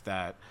evoke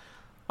that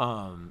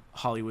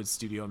Hollywood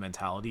studio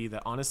mentality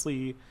that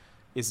honestly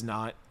is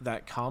not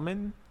that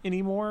common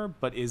anymore,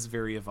 but is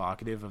very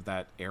evocative of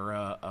that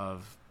era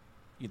of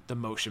the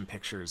motion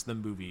pictures, the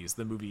movies,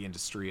 the movie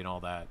industry, and all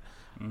that.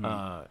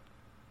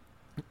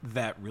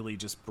 That really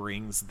just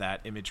brings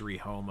that imagery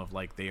home of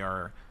like they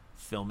are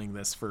filming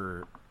this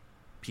for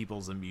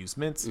people's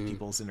amusements,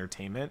 people's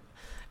entertainment,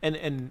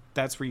 and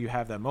that's where you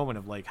have that moment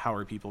of like, how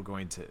are people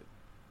going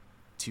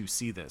to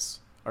see this?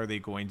 Are they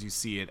going to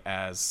see it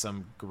as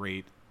some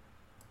great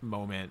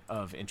moment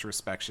of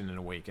introspection and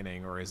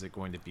awakening, or is it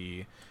going to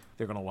be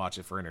they're going to watch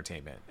it for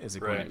entertainment? Is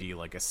it going to be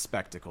like a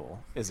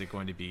spectacle? Is it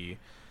going to be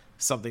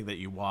something that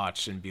you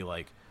watch and be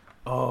like,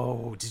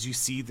 oh, did you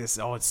see this?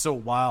 Oh, it's so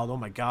wild. Oh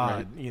my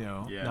God. You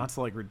know, not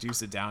to like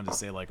reduce it down to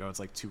say like, oh, it's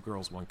like 2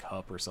 Girls, 1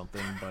 Cup or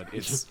something, but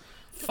it's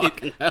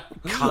Fucking hell.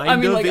 kind I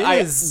mean, of like,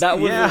 is. that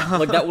was yeah.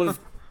 like that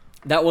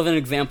was an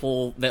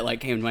example that like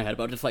came to my head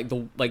about just like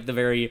the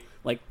very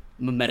like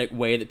mimetic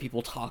way that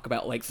people talk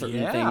about like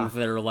certain things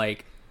that are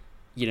like,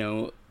 you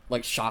know,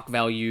 like shock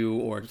value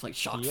or just like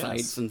shock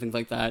sites and things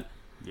like that.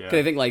 Yeah. Because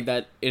I think like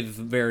that is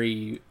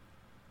very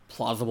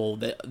plausible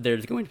that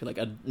there's going to be like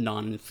a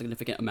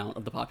non-significant amount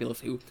of the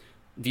populace who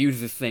views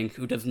this thing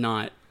who does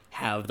not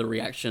have the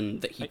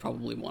reaction that he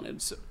probably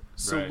wanted. So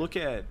Right. look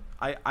at,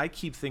 I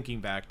keep thinking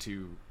back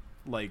to,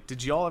 like,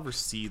 did y'all ever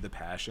see The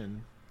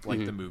Passion?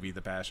 Like the movie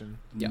The Passion?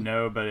 Yeah.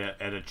 No, but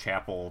at a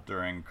chapel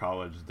during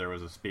college, there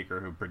was a speaker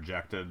who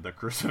projected the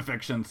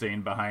crucifixion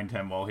scene behind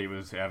him while he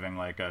was having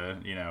like a,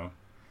 you know,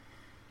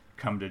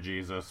 come to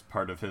Jesus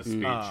part of his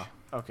speech.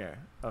 Okay.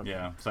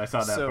 Yeah, so I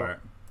saw that part.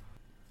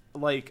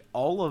 Like,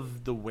 all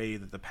of the way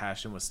that The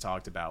Passion was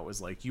talked about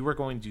was like, you were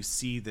going to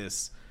see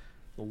this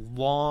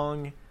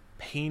long,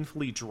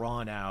 painfully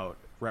drawn out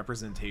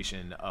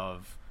representation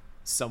of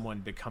someone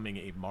becoming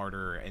a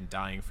martyr and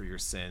dying for your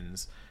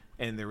sins.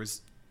 And there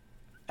was,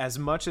 as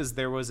much as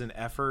there was an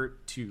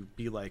effort to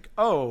be like,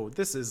 oh,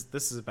 this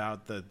is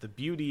about the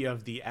beauty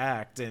of the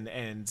act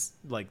and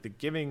like the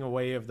giving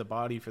away of the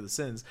body for the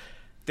sins,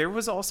 there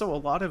was also a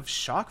lot of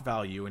shock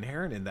value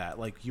inherent in that.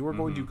 Like, you were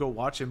going to go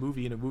watch a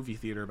movie in a movie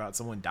theater about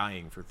someone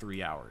dying for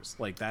 3 hours.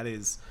 Like, that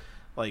is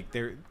like,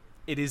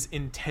 it is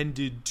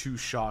intended to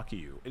shock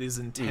you. It is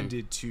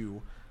intended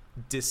to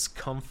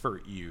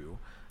discomfort you.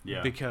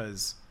 Yeah.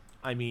 Because,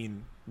 I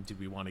mean, do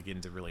we want to get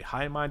into really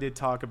high-minded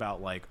talk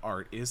about like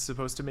art is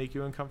supposed to make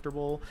you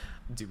uncomfortable?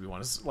 Do we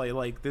want to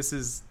like this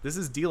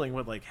is dealing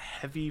with like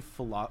heavy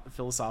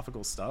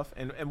philosophical stuff,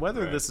 and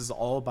whether this is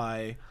all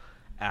by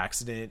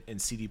accident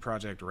and CD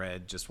Projekt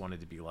Red just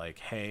wanted to be like,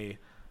 hey,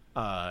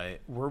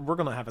 we're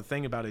gonna have a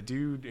thing about a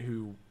dude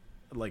who,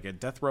 like a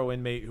death row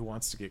inmate who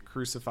wants to get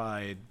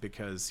crucified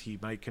because he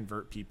might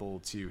convert people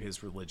to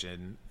his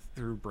religion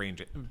through brain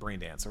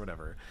dance or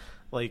whatever.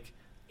 Like,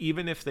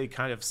 even if they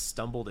kind of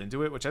stumbled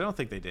into it, which I don't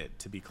think they did,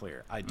 to be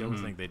clear. I don't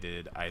think they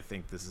did. I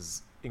think this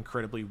is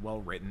incredibly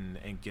well written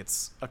and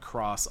gets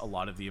across a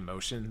lot of the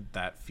emotion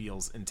that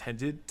feels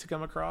intended to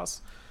come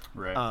across.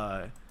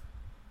 Right.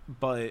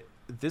 But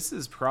this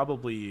is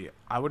probably,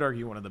 I would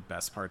argue, one of the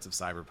best parts of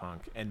Cyberpunk,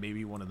 and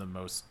maybe one of the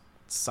most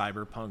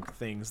Cyberpunk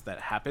things that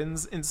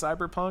happens in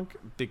Cyberpunk,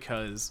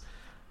 because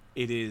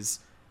it is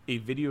a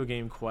video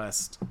game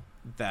quest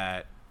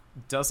that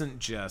doesn't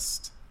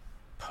just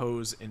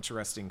pose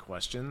interesting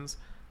questions,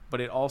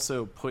 but it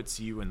also puts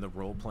you in the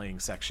role-playing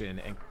section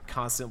and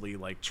constantly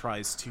like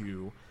tries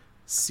to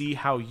see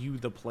how you,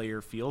 the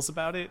player, feels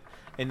about it,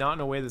 and not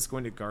in a way that's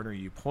going to garner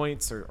you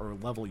points or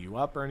level you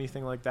up or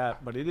anything like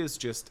that, but it is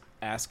just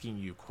asking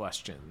you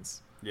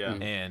questions. Yeah.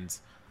 And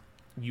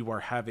you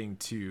are having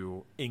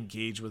to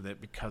engage with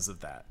it because of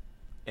that.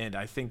 And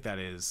I think that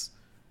is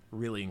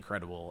really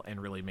incredible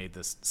and really made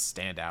this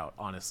stand out,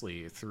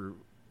 honestly, through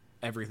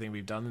everything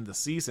we've done in the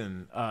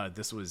season.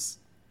 This was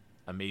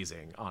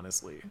amazing,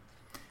 honestly.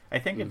 I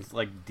think it's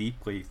like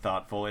deeply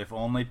thoughtful, if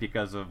only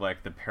because of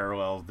like the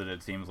parallels that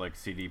it seems like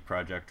CD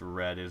Projekt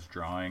Red is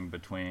drawing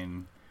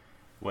between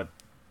what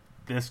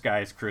this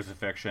guy's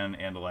crucifixion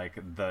and like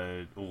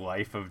the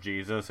life of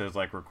Jesus is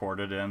like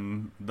recorded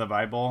in the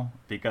Bible,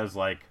 because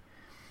like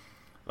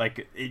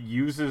it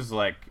uses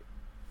like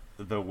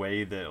the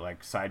way that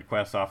like side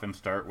quests often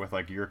start with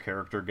like your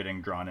character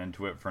getting drawn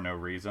into it for no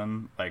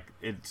reason. Like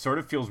it sort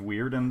of feels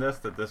weird in this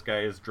that this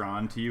guy is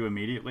drawn to you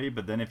immediately,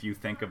 but then if you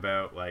think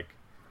about like,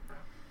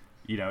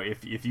 you know,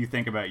 if you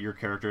think about your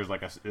character as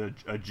like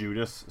a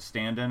Judas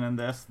stand-in in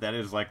this, that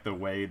is like the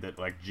way that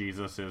like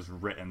Jesus is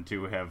written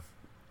to have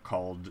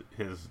called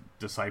his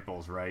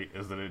disciples, right?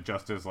 Is that it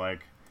just is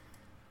like,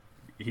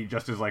 he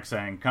just is like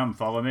saying, come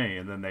follow me,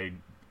 and then they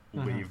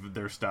leave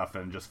their stuff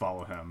and just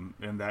follow him.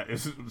 And that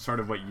is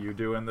sort of what you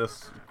do in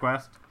this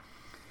quest.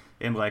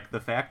 And like the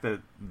fact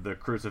that the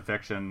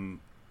crucifixion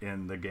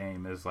in the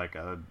game is like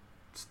a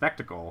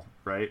spectacle,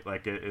 right?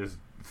 Like it is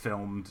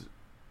filmed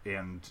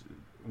and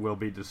will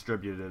be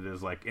distributed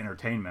as like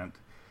entertainment,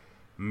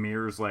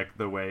 mirrors like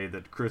the way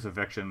that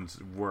crucifixions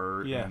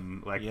were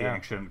in like the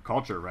ancient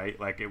culture, right?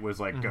 Like it was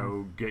like,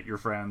 go get your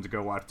friends,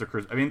 go watch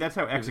the I mean, that's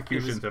how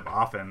executions have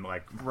often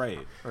like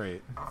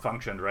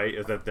functioned, right?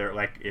 Is that they're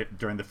like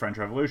during the French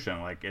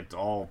Revolution, like it's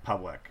all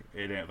public.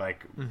 It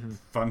like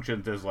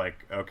functions as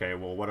like, okay,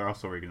 well, what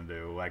else are we gonna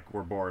do? Like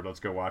we're bored,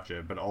 let's go watch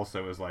it. But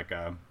also is like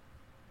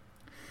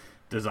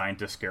designed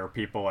to scare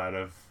people out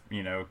of,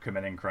 you know,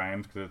 committing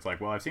crimes, because it's like,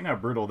 well, I've seen how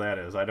brutal that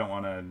is. I don't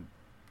want to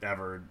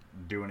ever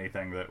do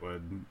anything that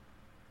would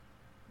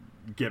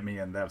get me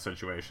in that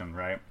situation,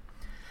 right?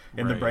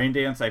 And the brain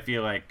dance, I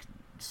feel like,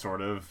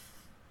 sort of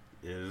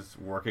is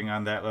working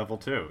on that level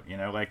too. You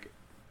know, like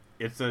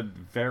it's a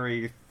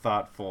very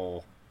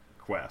thoughtful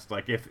quest.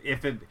 Like if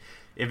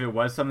it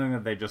was something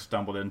that they just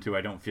stumbled into,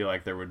 I don't feel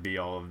like there would be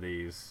all of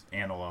these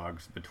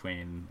analogs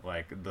between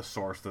like the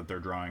source that they're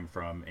drawing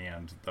from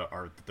and the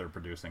art that they're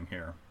producing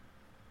here.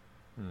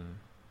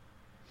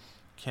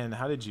 Ken,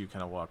 how did you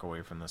kind of walk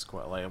away from this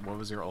quest? Like, what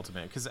was your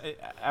ultimate? Because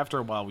after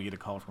a while, we get a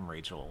call from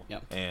Rachel,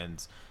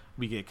 and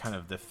we get kind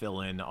of the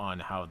fill-in on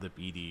how the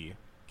BD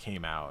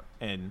came out.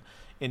 And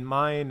in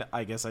mine,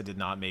 I guess I did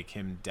not make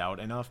him doubt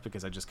enough,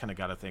 because I just kind of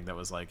got a thing that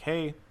was like,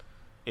 hey,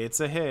 it's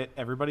a hit,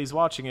 everybody's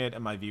watching it,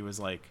 and my view was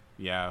like,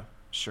 yeah,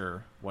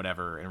 sure,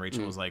 whatever. And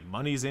Rachel was like,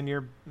 money's in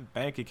your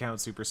bank account,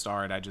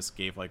 superstar, and I just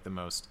gave like the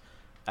most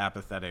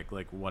apathetic,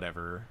 like,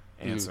 whatever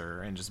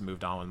answer and just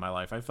moved on with my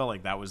life. I felt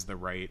like that was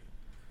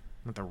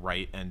not the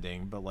right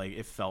ending, but like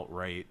it felt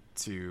right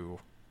to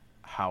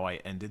how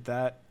I ended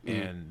that.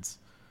 And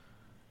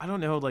I don't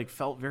know, like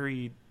felt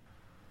very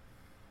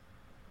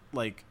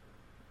like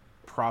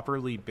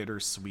properly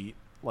bittersweet.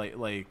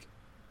 Like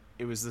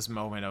it was this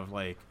moment of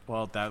like,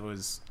 well, that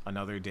was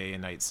another day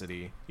in Night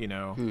City, you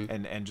know,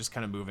 and just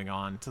kind of moving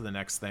on to the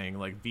next thing.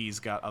 Like V's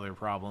got other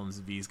problems,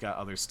 V's got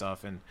other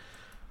stuff, and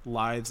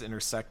lives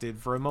intersected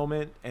for a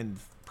moment, and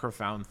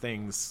profound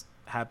things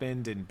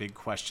happened and big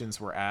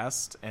questions were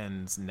asked,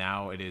 and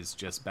now it is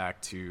just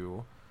back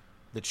to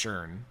the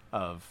churn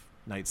of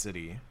Night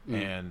City,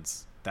 and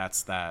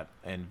that's that,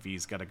 and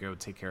V's got to go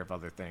take care of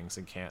other things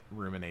and can't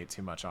ruminate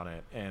too much on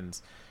it, and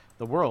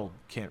the world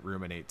can't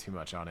ruminate too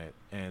much on it.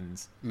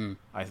 And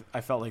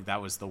I felt like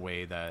that was the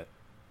way that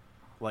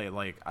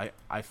like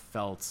I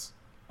felt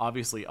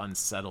obviously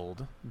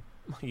unsettled,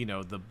 you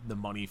know, the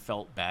money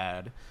felt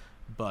bad,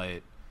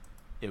 but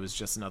it was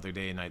just another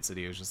day in Night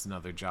City. It was just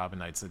another job in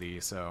Night City.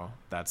 So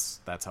that's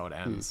how it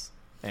ends.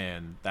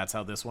 And that's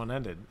how this one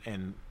ended.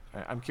 And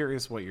I'm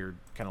curious what your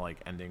kind of like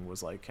ending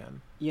was like,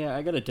 Ken. Yeah,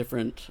 I got a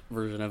different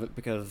version of it,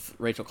 because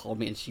Rachel called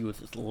me and she was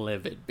just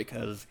livid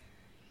because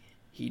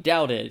he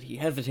doubted, he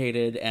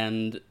hesitated,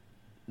 and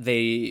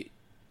they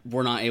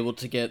were not able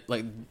to get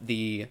like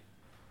the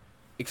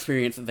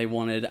experience that they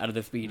wanted out of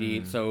this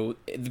BD. So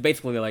it's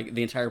basically like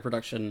the entire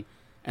production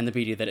and the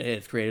BD that it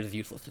has created is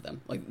useless to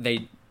them. Like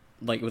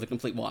it was a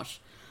complete wash.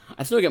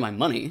 I still get my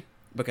money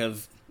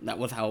because that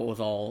was how it was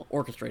all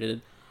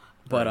orchestrated.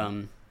 But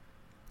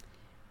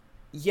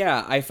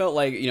yeah, I felt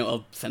like, you know,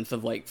 a sense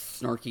of like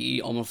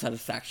snarky, almost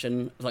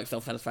satisfaction, like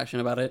self-satisfaction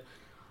about it,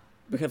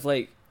 because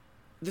like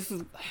this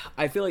is,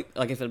 I feel like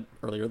I said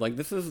earlier, like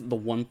this is the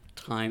one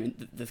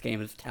time this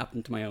game has tapped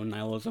into my own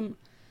nihilism.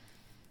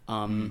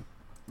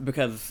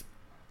 Because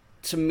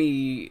to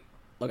me,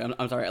 like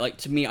I'm sorry, like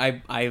to me,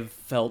 I've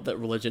felt that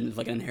religion is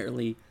like an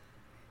inherently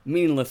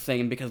meaningless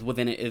thing, because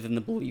within it is in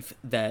the belief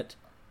that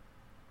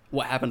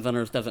what happens on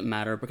Earth doesn't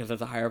matter because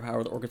there's a higher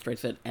power that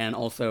orchestrates it, and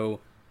also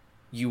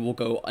you will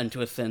go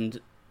to ascend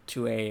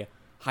to a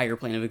higher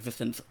plane of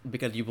existence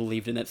because you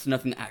believed in it, so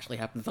nothing that actually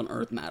happens on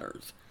Earth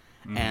matters.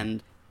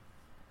 And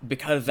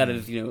because that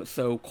is, you know,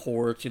 so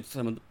core to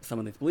some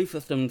of these belief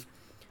systems,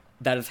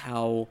 that is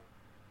how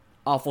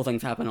awful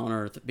things happen on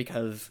Earth,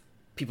 because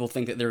people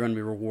think that they're going to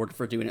be rewarded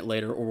for doing it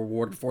later, or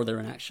rewarded for their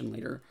inaction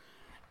later.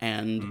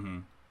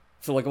 And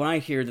so, like, when I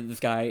hear that this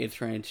guy is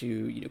trying to,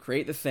 you know,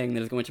 create this thing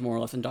that is going to more or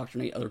less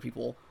indoctrinate other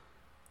people,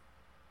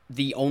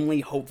 the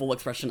only hopeful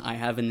expression I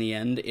have in the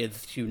end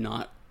is to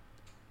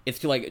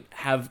like,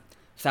 have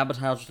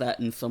sabotage that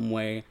in some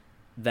way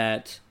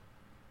that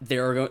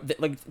there are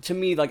like, to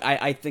me, like,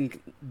 I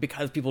think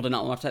because people did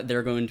not watch that, there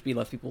are going to be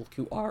less people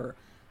who are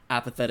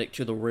apathetic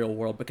to the real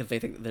world because they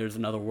think there's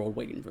another world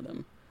waiting for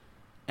them.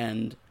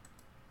 And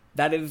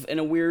that is, in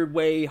a weird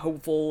way,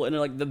 hopeful, in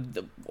like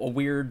a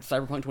weird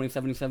Cyberpunk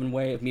 2077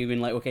 way of me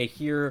being like, okay,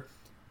 here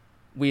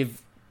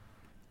we've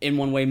in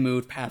one way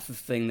moved past this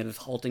thing that is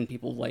halting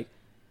people, like,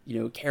 you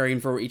know, caring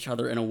for each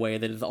other in a way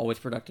that is always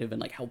productive and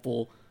like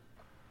helpful.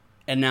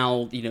 And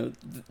now, you know,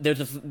 there's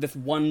just this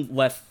one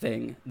less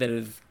thing that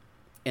is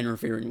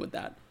interfering with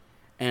that.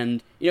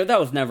 And, you know,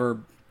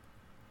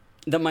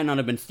 that might not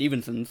have been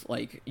Stevenson's,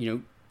 like, you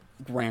know,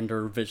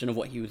 grander vision of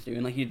what he was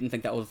doing. Like, he didn't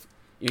think that was,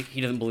 you know,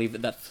 he doesn't believe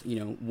that that's, you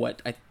know,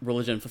 what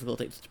religion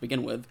facilitates to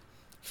begin with.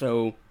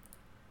 So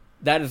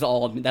that is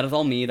all me.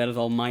 That is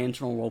all my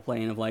internal role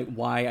playing of like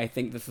why I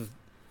think this is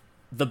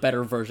the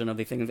better version of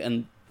these things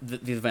and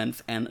these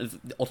events, and is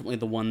ultimately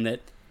the one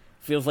that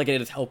feels like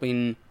it is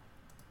helping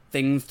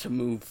things to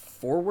move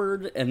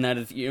forward. And that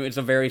is, you know, it's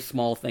a very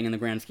small thing in the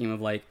grand scheme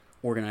of like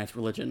organized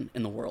religion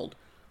in the world,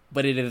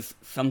 but it is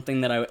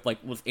something that I like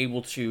was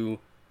able to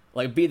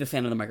like be the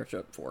stand of the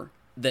microchip for.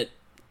 That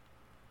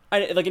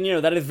I like, and you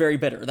know, that is very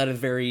bitter. That is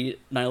very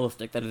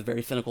nihilistic. That is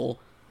very cynical.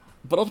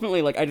 But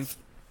ultimately, like, I just,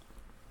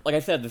 like I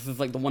said, this is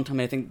like the one time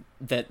I think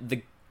that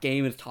the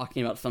game is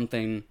talking about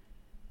something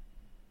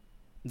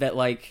that,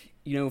 like,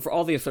 you know, for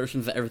all the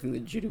assertions that everything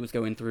that Judy was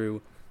going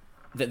through,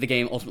 that the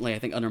game ultimately I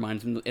think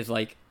undermines is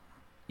like,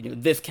 you know,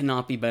 this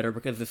cannot be better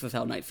because this is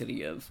how Night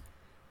City is.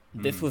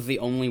 This was the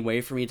only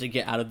way for me to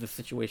get out of this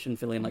situation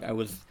feeling like I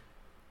was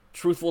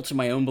truthful to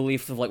my own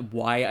beliefs of like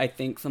why I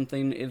think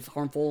something is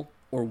harmful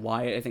or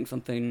why I think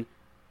something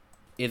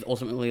is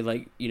ultimately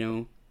like, you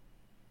know,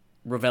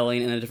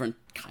 reveling in a different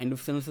kind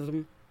of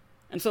cynicism.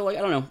 And so, like,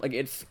 I don't know, like,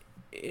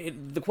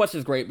 the quest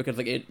is great because,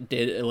 like, it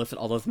did elicit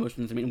all those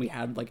emotions. I mean, we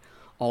had, like,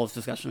 all this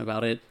discussion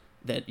about it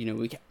that, you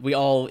know, we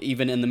all,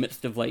 even in the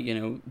midst of, like, you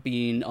know,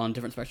 being on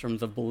different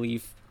spectrums of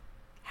belief,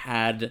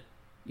 had,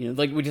 you know,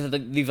 like, we just had,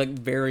 like, these, like,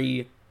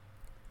 very,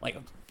 like,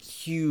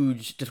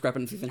 huge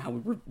discrepancies in how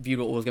we viewed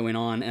what was going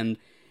on, and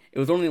it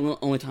was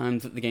only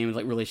times that the game is,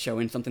 like, really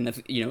showing something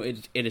that's, you know,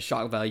 it is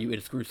shock value, it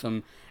is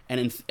gruesome, and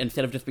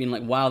instead of just being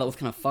like, wow, that was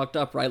kind of fucked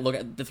up, right, look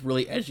at this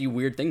really edgy,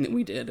 weird thing that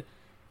we did.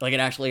 Like, it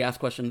actually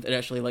asked questions, it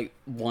actually, like,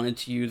 wanted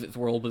to use its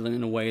world building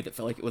in a way that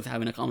felt like it was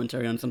having a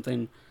commentary on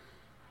something.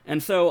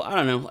 And so, I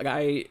don't know, like,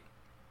 I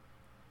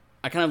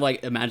kind of,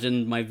 like,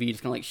 imagined my V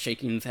just kind of, like,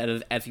 shaking his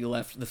head as he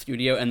left the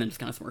studio, and then just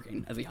kind of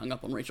smirking as he hung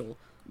up on Rachel.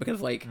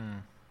 Because, like,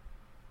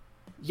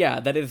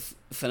 yeah, that is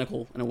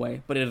cynical in a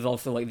way, but it is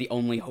also, like, the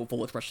only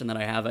hopeful expression that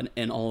I have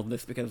in all of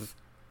this, because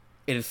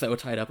it is so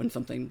tied up in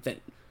something that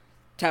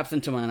taps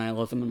into my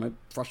nihilism and my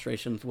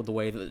frustrations with the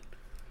way that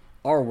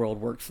our world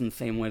works in the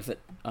same ways that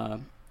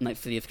Night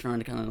City is trying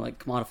to kind of,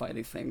 like, commodify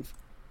these things.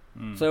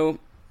 So,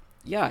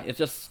 yeah, it's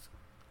just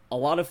a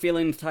lot of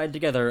feelings tied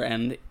together,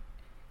 and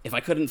if I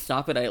couldn't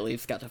stop it, I at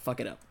least got to fuck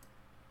it up.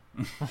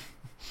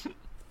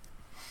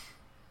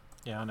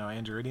 Yeah, I don't know,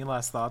 Andrew, any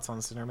last thoughts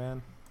on Sinner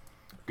Man?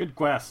 Good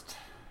quest.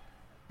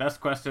 Best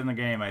quest in the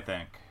game, I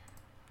think.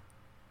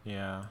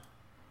 Yeah.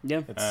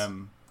 Yeah.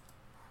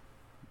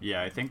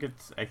 Yeah, I think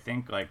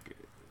like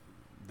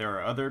there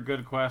are other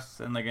good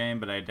quests in the game,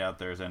 but I doubt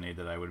there's any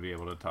that I would be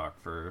able to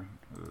talk for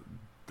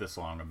this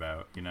long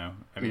about, you know?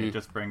 I mean, it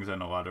just brings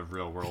in a lot of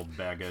real-world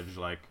baggage,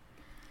 like,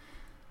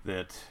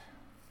 that,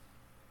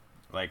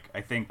 like,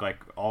 I think, like,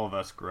 all of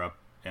us grew up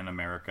in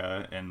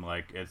America, and,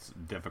 like, it's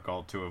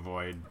difficult to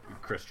avoid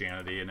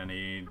Christianity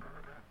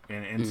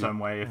in some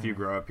way if you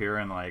grow up here,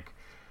 and, like,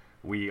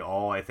 we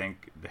all, I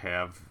think,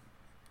 have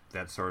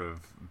that sort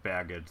of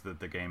baggage that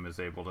the game is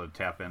able to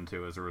tap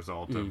into as a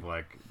result of,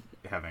 like,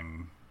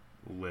 having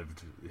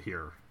lived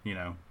here, you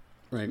know?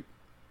 Right.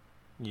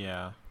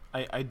 Yeah.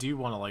 I do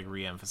want to, like,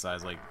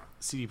 re-emphasize, like,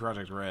 CD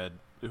Projekt Red,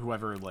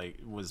 whoever, like,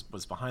 was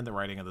behind the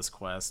writing of this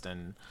quest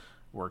and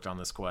worked on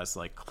this quest,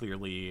 like,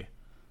 clearly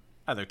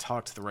either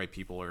talked to the right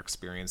people or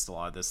experienced a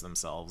lot of this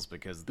themselves,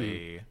 because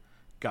they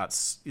got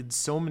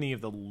so many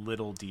of the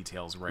little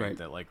details right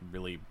that, like,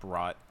 really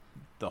brought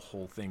the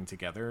whole thing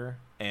together.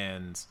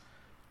 And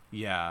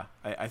yeah,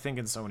 I think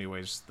in so many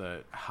ways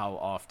how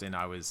often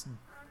I was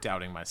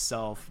doubting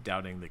myself,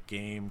 doubting the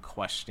game,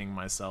 questioning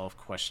myself,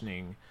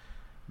 questioning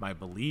my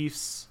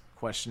beliefs,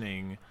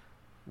 questioning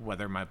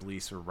whether my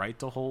beliefs were right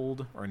to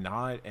hold or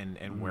not,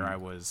 and where I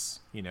was,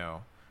 you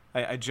know,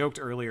 I joked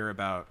earlier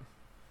about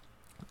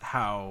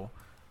how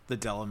the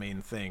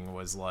Delamain thing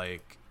was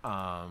like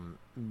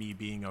me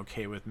being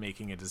okay with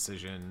making a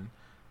decision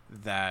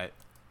that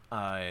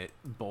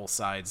both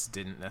sides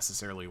didn't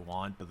necessarily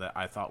want, but that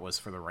I thought was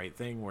for the right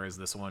thing, whereas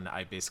this one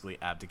I basically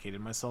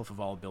abdicated myself of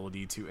all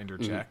ability to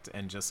interject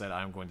and just said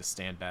I'm going to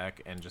stand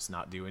back and just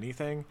not do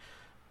anything.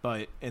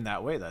 But in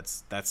that way,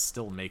 that's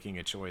still making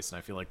a choice, and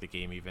I feel like the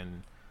game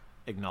even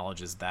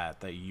acknowledges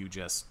that you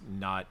just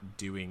not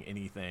doing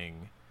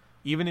anything,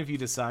 even if you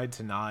decide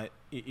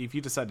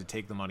to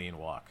take the money and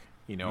walk,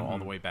 you know, all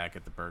the way back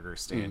at the burger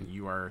stand,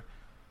 you are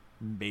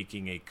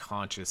making a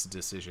conscious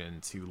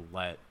decision to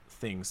let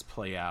things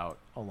play out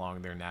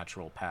along their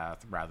natural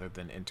path rather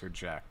than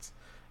interject.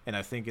 And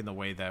I think in the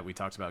way that we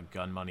talked about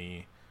gun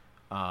money,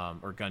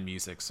 or gun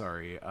music,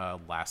 sorry,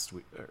 last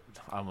week,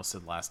 I almost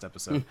said last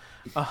episode,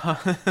 with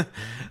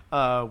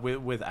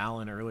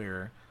Alan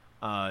earlier,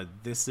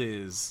 this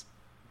is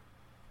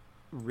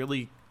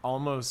really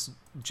almost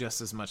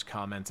just as much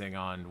commenting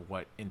on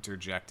what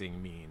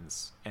interjecting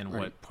means and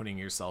Right. what putting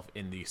yourself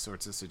in these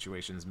sorts of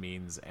situations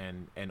means,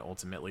 and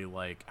ultimately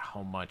like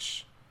how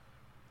much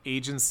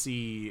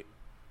agency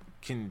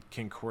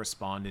can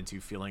correspond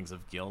into feelings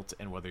of guilt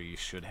and whether you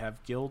should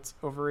have guilt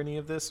over any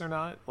of this or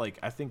not. Like,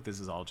 I think this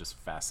is all just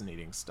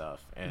fascinating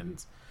stuff,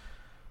 and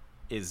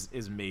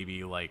is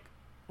maybe like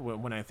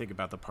when I think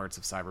about the parts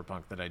of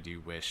Cyberpunk that I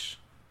do wish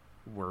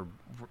were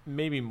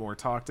maybe more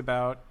talked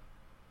about,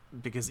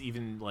 because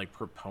even like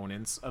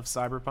proponents of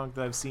Cyberpunk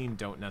that I've seen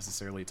don't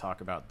necessarily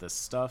talk about this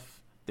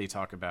stuff. They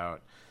talk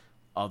about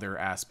other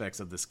aspects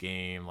of this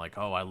game, like,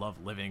 oh, I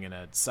love living in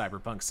a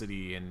cyberpunk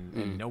city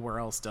and nowhere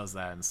else does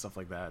that and stuff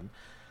like that.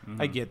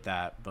 And I get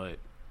that, but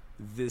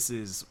this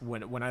is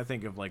when I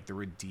think of like the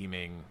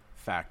redeeming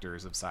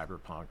factors of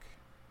Cyberpunk,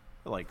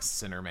 like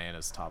Sinnerman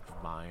is top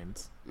of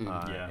mind.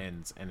 Yeah.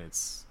 And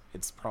it's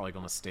probably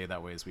going to stay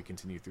that way as we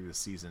continue through the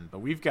season. But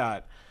we've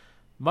got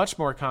much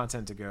more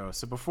content to go.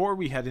 So before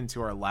we head into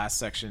our last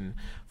section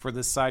for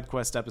this side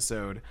quest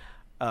episode,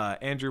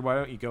 Andrew, why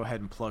don't you go ahead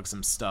and plug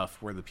some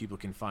stuff where the people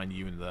can find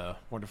you and the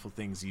wonderful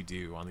things you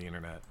do on the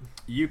internet?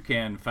 You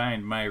can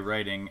find my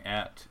writing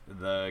at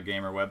the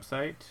Gamer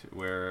website,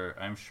 where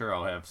I'm sure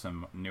I'll have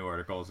some new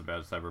articles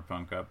about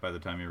Cyberpunk up by the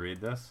time you read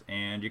this.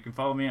 And you can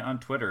follow me on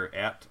Twitter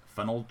at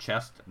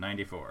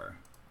FunnelChest94.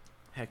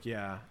 Heck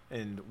yeah.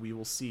 And we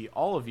will see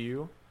all of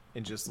you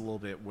in just a little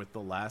bit with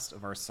the last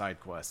of our side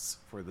quests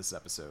for this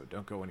episode.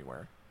 Don't go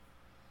anywhere.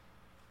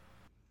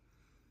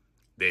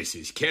 This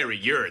is Kerry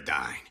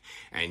Eurodyne,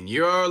 and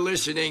you're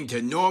listening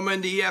to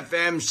Normandy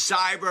FM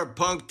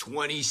Cyberpunk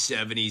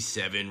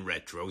 2077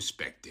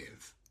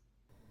 Retrospective.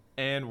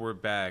 And we're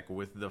back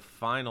with the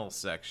final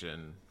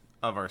section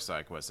of our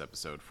side quest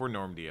episode for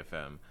Normandy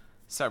FM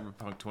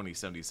Cyberpunk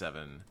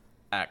 2077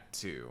 Act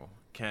 2.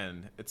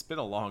 Ken, it's been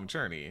a long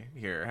journey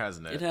here,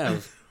 hasn't it? It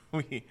has.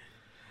 We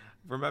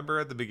remember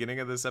at the beginning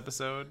of this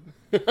episode?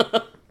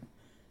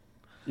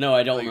 No,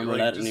 I don't Like- remember like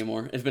that just-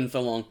 anymore. It's been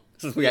so long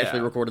since we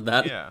actually recorded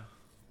that. Yeah.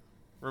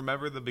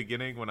 Remember the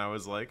beginning when I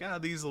was like,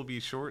 these will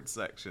be short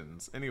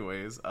sections.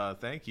 Anyways,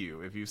 thank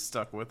you if you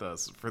stuck with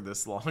us for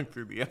this long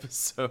through the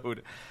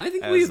episode. I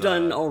think As, we've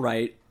done all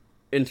right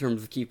in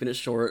terms of keeping it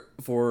short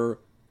for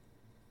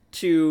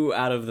 2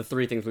 out of the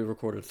 3 things we've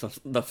recorded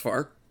thus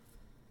far.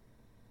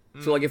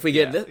 So, like, if we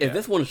get if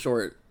this one's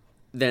short,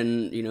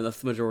 then, you know,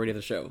 that's the majority of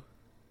the show.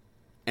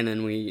 And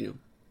then we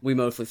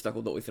mostly stuck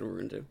with what we said we were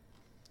going to do.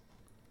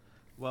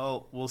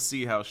 Well, we'll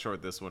see how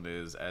short this one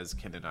is as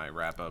Ken and I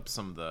wrap up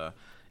some of the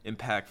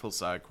impactful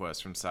side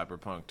quests from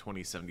Cyberpunk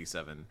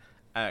 2077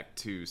 Act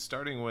 2,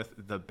 starting with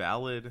The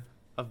Ballad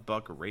of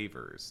Buck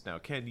Ravers. Now,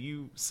 Ken,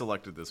 you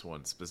selected this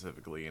one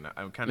specifically, and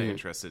I'm kind of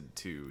interested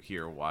to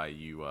hear why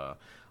you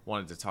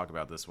wanted to talk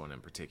about this one in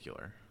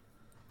particular.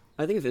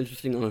 I think it's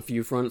interesting on a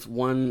few fronts.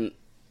 One,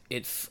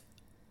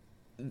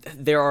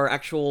 there are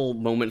actual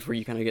moments where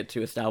you kind of get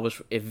to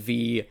establish if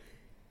V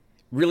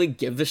really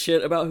gives a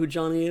shit about who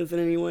Johnny is in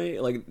any way.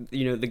 Like,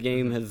 you know, the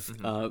game has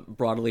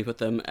broadly put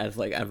them as,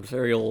 like,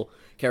 adversarial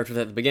characters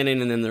at the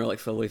beginning, and then they're, like,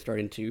 slowly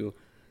starting to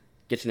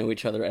get to know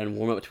each other and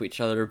warm up to each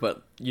other.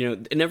 But, you know,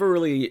 it never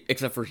really,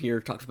 except for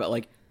here, talks about,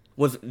 like,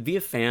 was V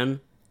a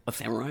fan of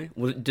Samurai?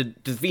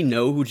 Does V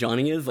know who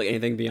Johnny is? Like,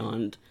 anything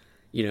beyond,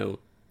 you know,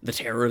 the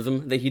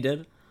terrorism that he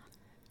did?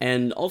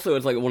 And also,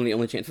 it's, like, one of the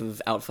only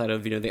chances outside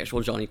of, you know, the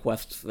actual Johnny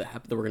quests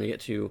that we're going to get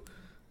to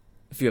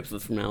a few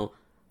episodes from now,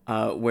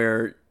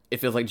 where it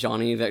feels like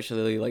Johnny is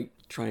actually, like,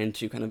 trying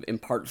to kind of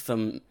impart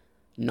some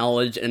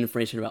knowledge and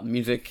information about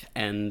music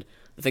and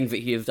the things that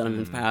he has done in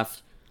his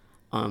past.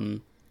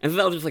 And so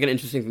that was just, like, an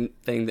interesting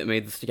thing that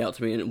made this stick out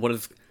to me, and what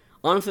is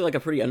honestly, like, a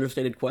pretty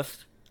understated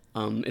quest.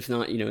 It's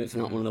not, you know, it's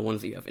not one of the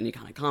ones that you have any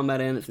kind of combat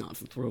in. It's not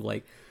some sort of,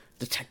 like,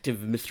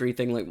 detective mystery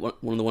thing, like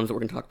one of the ones that we're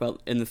going to talk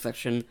about in this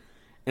section.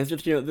 And it's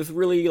just, you know, this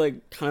really,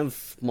 like, kind of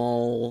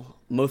small,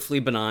 mostly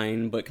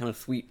benign, but kind of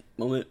sweet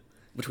moment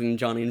between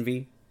Johnny and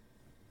V.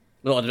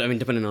 Well, I mean,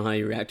 depending on how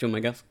you react to him, I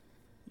guess.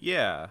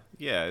 Yeah,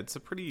 it's a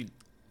pretty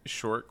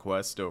short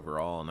quest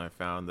overall, and I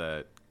found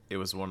that it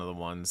was one of the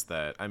ones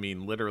that, I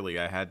mean, literally,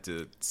 I had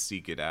to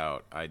seek it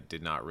out. I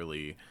did not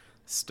really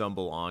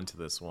stumble onto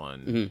this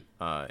one,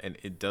 and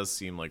it does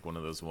seem like one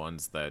of those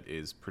ones that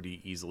is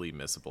pretty easily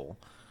missable,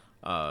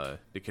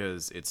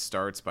 because it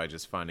starts by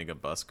just finding a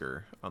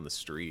busker on the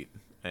street,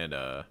 and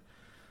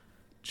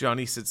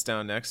Johnny sits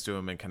down next to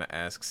him and kind of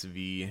asks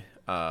V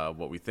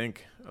what we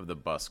think of the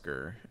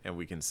busker, and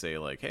we can say,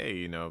 like, hey,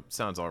 you know,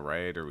 sounds all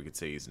right, or we could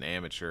say he's an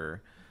amateur.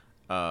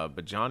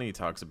 But Johnny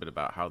talks a bit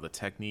about how the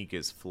technique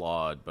is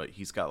flawed, but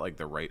he's got, like,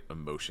 the right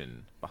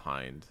emotion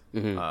behind,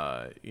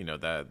 you know,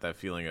 that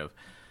feeling of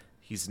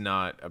he's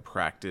not a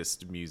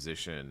practiced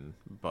musician,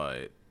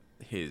 but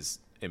his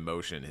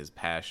emotion, his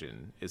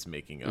passion is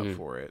making up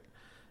for it.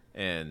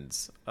 And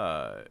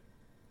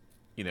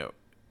you know,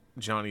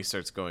 Johnny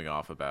starts going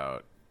off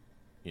about,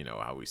 you know,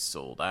 how we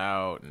sold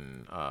out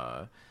and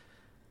blah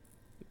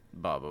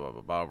blah blah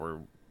blah blah. We're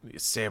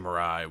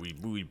samurai.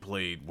 We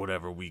played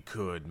whatever we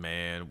could,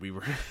 man. We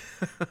were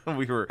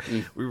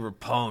we were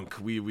punk.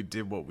 We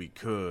did what we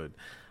could.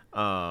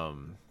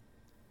 And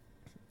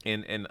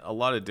a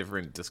lot of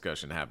different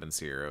discussion happens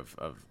here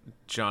of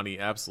Johnny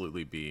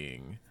absolutely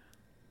being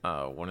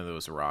one of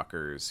those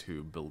rockers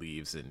who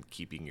believes in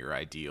keeping your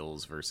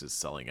ideals versus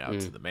selling out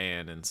to the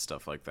man and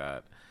stuff like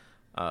that.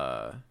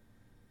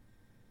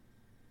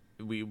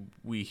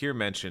 We hear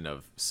mention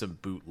of some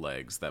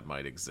bootlegs that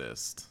might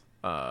exist,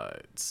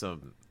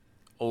 some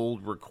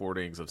old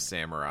recordings of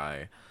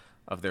Samurai,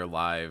 of their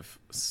live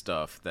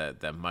stuff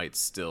that might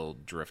still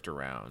drift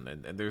around,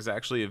 and there's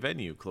actually a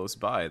venue close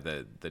by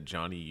that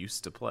Johnny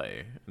used to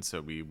play, and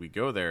so we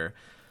go there,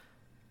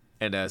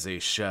 and as a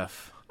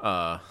chef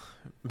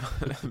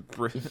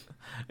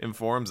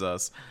informs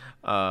us,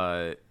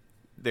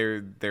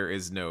 there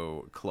is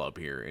no club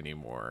here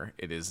anymore.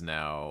 It is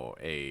now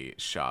a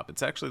shop.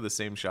 It's actually the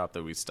same shop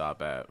that we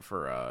stop at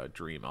for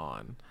Dream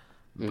On,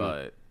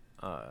 but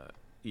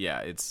yeah,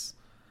 it's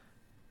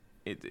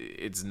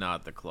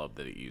not the club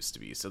that it used to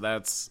be. So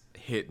that's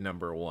hit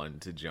number one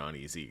to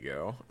Johnny's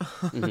ego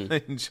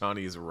and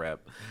Johnny's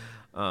rep.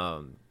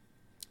 But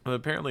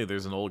apparently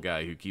there's an old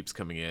guy who keeps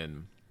coming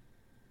in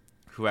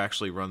who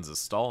actually runs a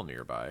stall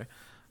nearby,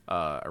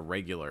 a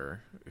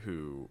regular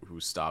who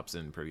stops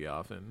in pretty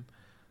often.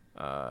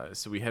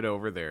 So we head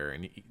over there,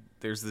 and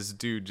there's this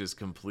dude just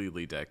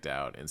completely decked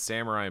out in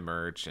samurai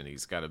merch, and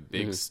he's got a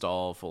big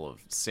stall full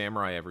of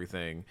samurai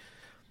everything.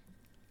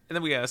 And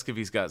then we ask if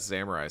he's got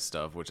samurai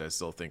stuff, which I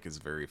still think is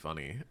very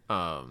funny.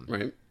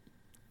 Right.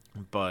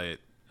 But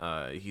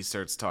he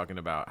starts talking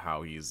about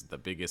how he's the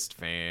biggest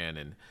fan,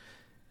 and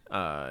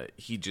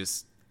he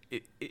just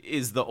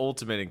is the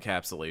ultimate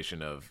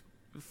encapsulation of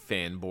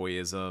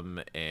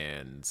fanboyism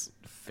and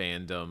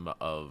fandom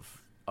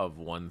of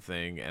one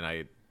thing. And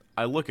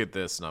I look at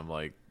this and I'm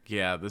like,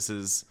 yeah,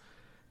 this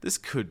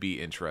could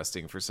be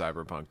interesting for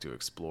Cyberpunk to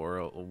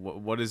explore.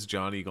 What is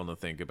Johnny going to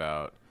think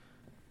about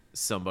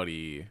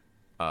somebody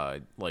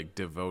like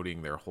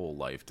devoting their whole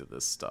life to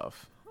this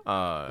stuff?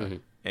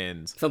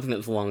 And Something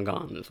that's long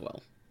gone as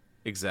well.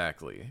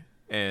 exactly.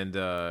 And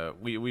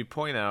we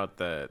point out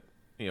that,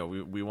 you know,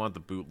 we want the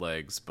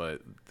bootlegs,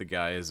 but the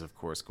guy is of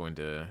course going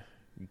to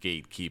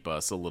gatekeep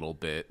us a little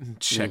bit,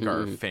 check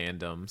our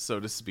fandom, so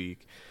to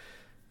speak.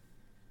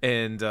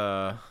 And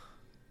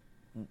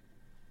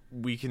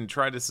we can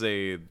try to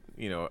say,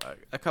 you know,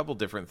 a couple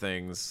different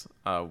things.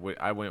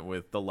 I went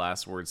with the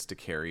last words to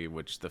Carrie,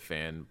 which the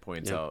fan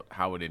points out,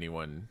 how would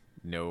anyone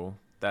know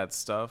that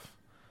stuff?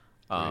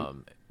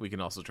 We can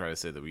also try to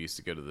say that we used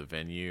to go to the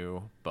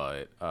venue,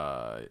 but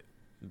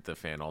the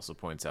fan also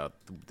points out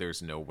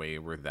there's no way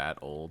we're that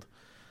old.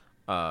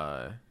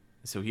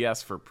 So he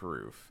asks for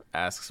proof,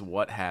 asks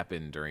what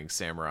happened during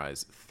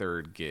Samurai's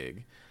third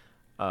gig.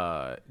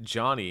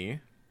 Johnny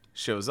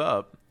shows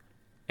up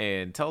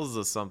and tells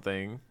us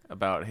something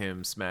about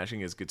him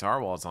smashing his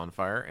guitar while it's on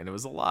fire, and it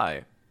was a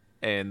lie.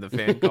 And the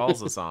fan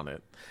calls us on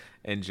it.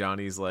 And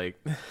Johnny's like,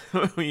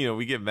 you know,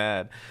 we get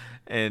mad.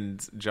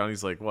 And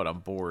Johnny's like, what? I'm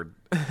bored.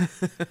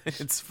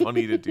 It's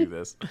funny to do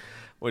this,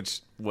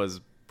 which was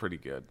pretty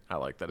good. I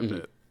like that a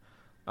bit.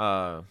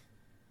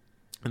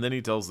 And then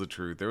he tells the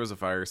truth. There was a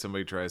fire.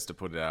 Somebody tries to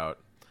put it out.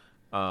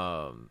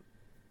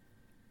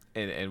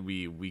 And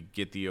we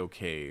get the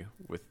okay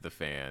with the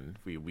fan.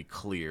 We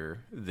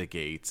clear the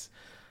gates.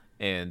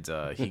 And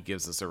he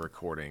gives us a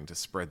recording to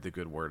spread the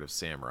good word of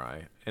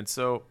Samurai. And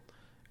so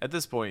at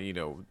this point, you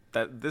know,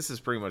 that this is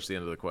pretty much the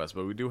end of the quest,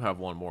 but we do have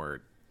one more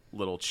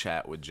little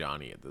chat with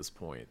Johnny at this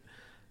point.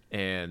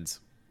 And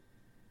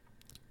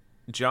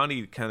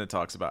Johnny kind of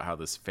talks about how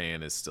this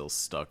fan is still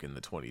stuck in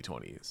the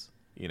 2020s.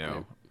 You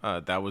know,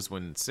 that was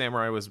when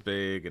Samurai was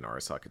big and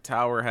Arasaka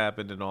Tower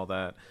happened and all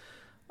that.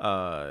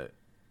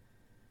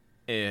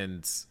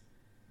 And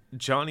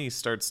Johnny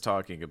starts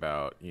talking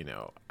about, you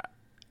know,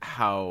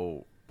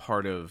 how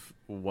part of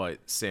what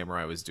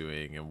Samurai was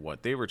doing and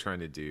what they were trying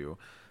to do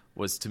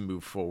was to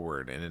move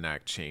forward and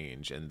enact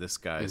change. And this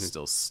guy is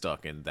still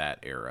stuck in that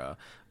era.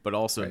 But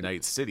also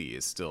Night City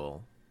is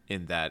still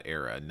in that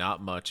era.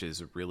 Not much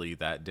is really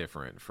that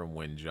different from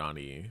when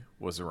Johnny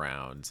was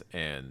around.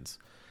 And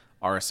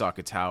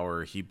Arasaka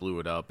Tower, he blew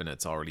it up and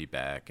it's already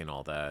back and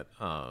all that.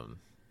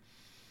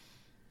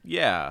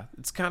 Yeah,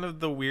 it's kind of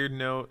the weird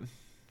note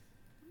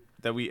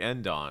that we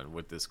end on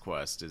with this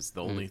quest, is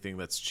the only thing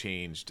that's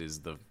changed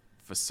is the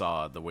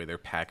facade, the way they're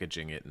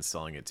packaging it and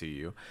selling it to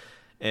you.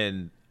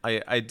 And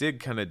I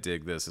did kind of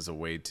dig this as a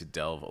way to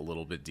delve a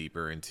little bit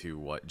deeper into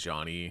what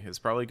Johnny is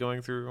probably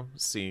going through,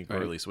 seeing, or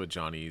at least what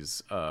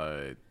Johnny's,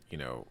 you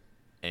know,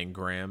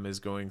 engram is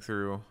going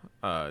through,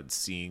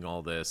 seeing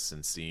all this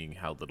and seeing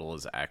how little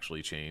has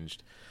actually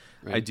changed.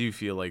 I do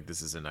feel like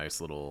this is a nice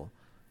little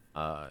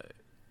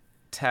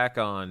tack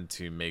on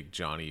to make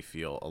Johnny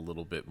feel a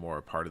little bit more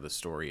a part of the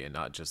story and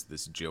not just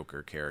this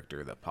Joker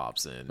character that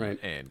pops in Right.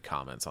 and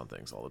comments on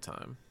things all the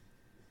time.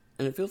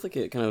 And it feels like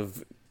it kind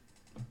of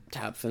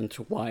taps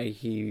into why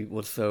he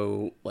was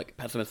so like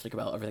pessimistic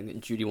about everything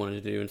that Judy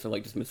wanted to do and so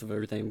like dismissive of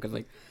everything, because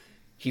like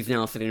he's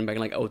now sitting back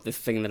and like, oh, this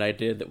thing that I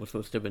did that was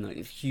supposed to have been like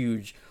this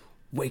huge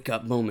wake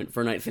up moment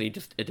for Night City,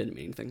 just it didn't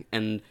mean anything.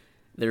 And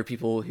there are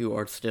people who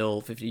are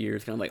still 50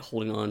 years kind of like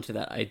holding on to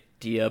that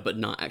idea but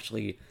not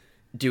actually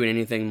doing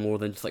anything more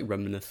than just like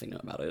reminiscing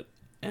about it.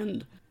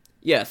 And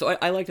yeah, so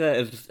I like that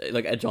as just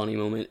like a Johnny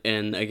moment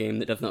in a game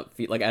that does not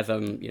feel like, as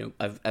I'm, you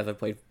know, as I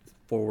played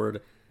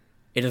forward,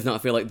 it does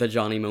not feel like the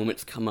Johnny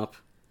moments come up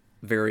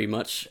very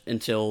much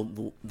until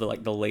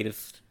the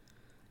latest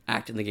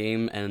act in the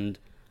game. And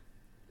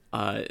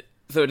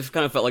so it just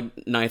kind of felt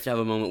like nice to have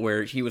a moment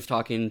where he was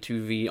talking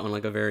to V on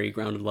like a very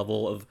grounded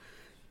level of,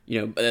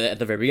 you know, at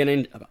the very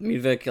beginning about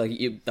music. Like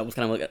that was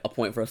kind of like a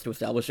point for us to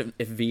establish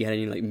if V had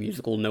any like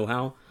musical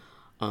know-how.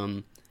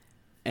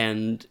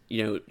 And,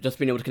 you know, just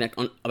being able to connect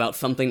on about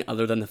something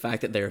other than the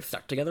fact that they're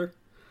stuck together.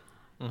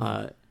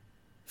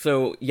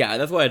 So yeah,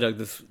 that's why I dug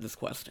this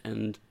quest,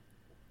 and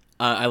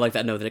I like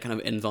that note that it kind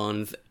of ends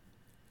on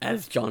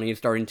as Johnny is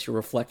starting to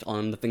reflect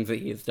on the things that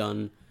he has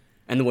done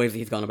and the ways that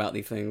he's gone about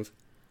these things,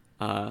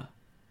 and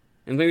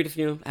maybe just,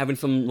 you know, having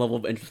some level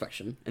of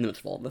introspection in the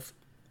midst of all of this.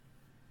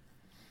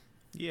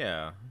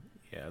 Yeah,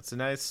 it's a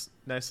nice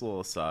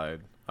little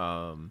aside.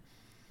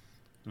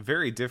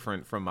 Very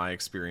different from my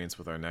experience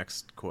with our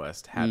next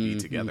quest, Happy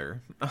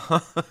Together,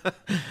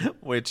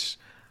 which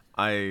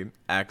I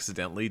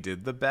accidentally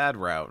did the bad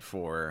route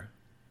for.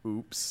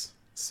 Oops.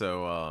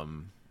 So,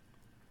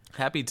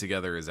 Happy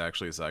Together is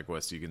actually a side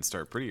quest you can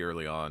start pretty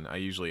early on. I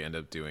usually end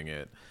up doing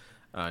it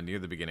near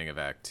the beginning of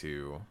Act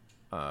 2,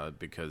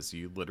 because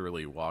you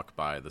literally walk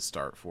by the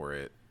start for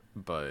it,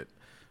 but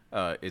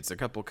it's a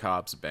couple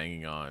cops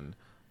banging on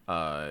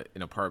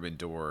an apartment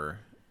door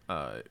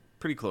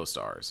pretty close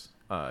to ours,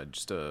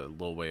 just a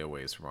little way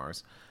away from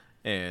ours.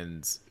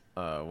 And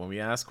when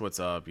we ask what's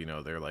up, you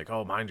know, they're like,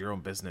 "Oh, mind your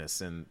own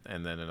business," and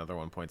then another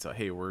one points out,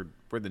 "Hey, we're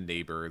the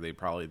neighbor.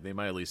 They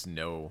might at least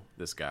know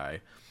this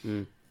guy."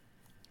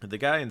 The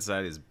guy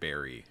inside is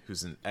Barry,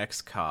 who's an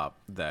ex-cop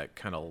that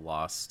kind of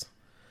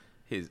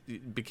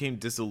became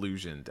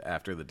disillusioned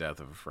after the death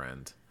of a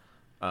friend,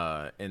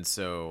 and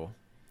so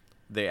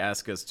they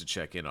ask us to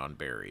check in on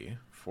Barry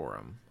for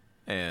him.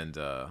 And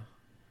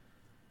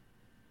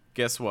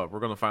guess what? We're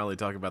going to finally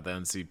talk about the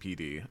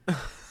NCPD.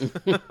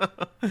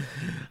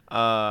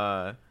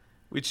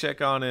 We check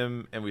on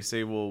him and we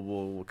say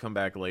we'll come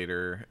back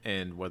later,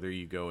 and whether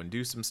you go and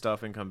do some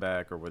stuff and come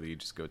back or whether you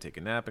just go take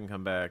a nap and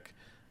come back,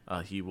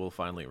 he will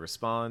finally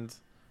respond.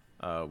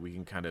 We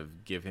can kind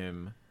of give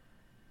him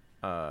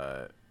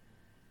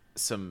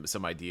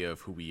some idea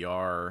of who we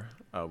are.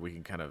 We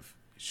can kind of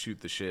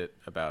shoot the shit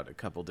about a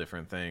couple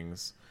different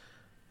things.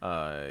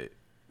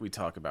 We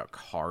talk about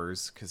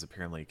cars because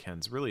apparently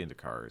Ken's really into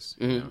cars.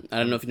 You know? I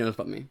don't know if you noticed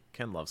about me.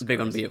 Ken loves Big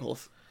cars. on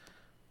vehicles.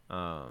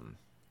 And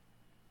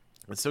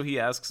so he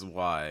asks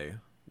why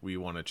we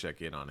want to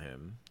check in on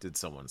him. Did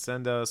someone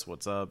send us?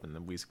 What's up? And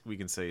then we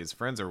can say his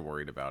friends are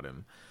worried about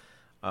him,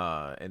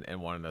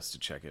 and wanted us to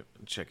check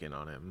in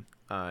on him.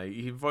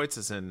 He invites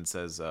us in and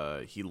says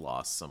he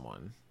lost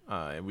someone,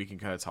 and we can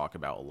kind of talk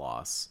about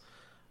loss,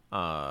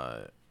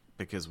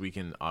 because we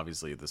can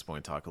obviously at this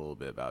point talk a little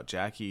bit about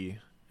Jackie,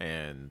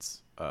 and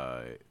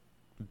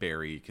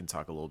Barry can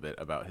talk a little bit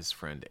about his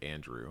friend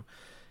Andrew.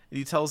 And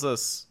he tells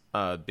us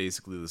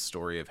basically the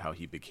story of how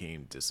he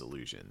became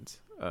disillusioned.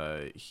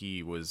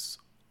 He was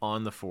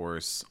on the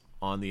force,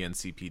 on the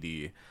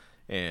NCPD,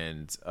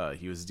 and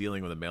he was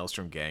dealing with a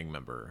Maelstrom gang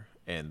member.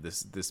 And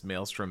this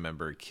Maelstrom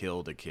member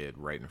killed a kid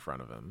right in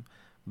front of him.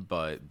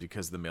 But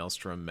because the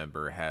Maelstrom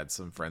member had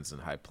some friends in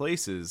high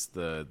places,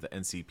 the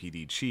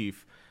NCPD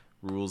chief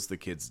rules the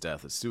kid's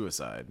death as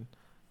suicide.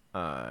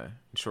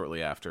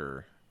 Shortly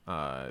after,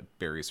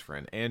 Barry's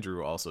friend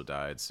Andrew also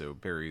died, so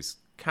Barry's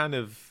kind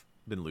of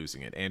been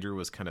losing it. Andrew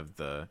was kind of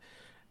the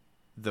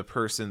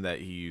person that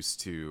he used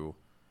to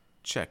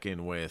check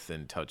in with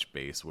and touch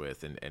base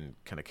with and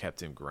kind of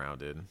kept him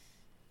grounded.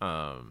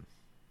 And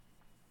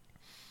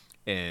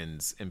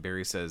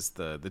Barry says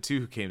the two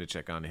who came to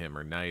check on him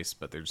are nice,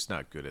 but they're just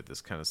not good at this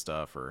kind of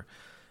stuff, or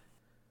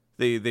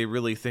they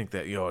really think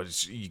that, you know,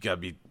 you gotta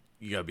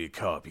be a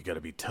cop, you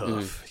gotta be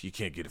tough, you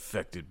can't get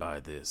affected by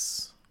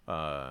this.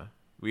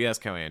 We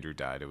asked how Andrew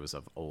died. It was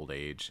of old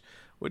age,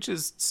 which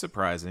is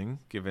surprising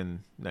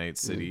given Night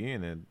City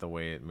and the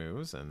way it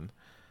moves. And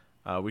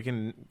we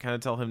can kind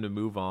of tell him to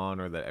move on,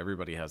 or that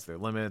everybody has their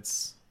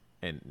limits,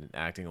 and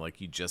acting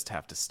like you just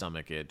have to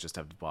stomach it, just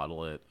have to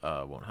bottle it,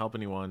 won't help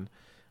anyone,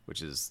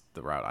 which is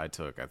the route I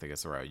took. I think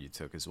it's the route you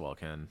took as well,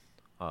 Ken.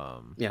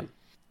 Yeah.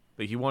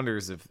 But he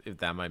wonders if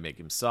that might make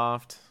him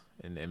soft,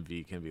 and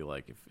MV can be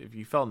like, if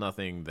you felt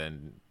nothing,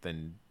 then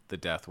the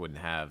death wouldn't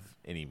have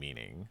any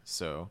meaning.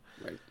 So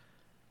Right.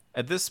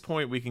 at this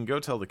point, we can go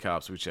tell the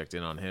cops we checked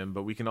in on him,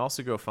 but we can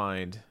also go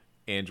find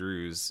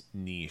Andrew's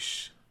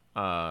niche,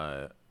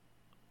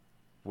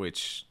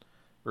 which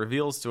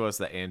reveals to us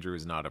that Andrew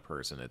is not a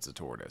person, it's a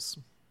tortoise.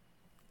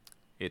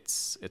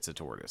 It's a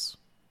tortoise.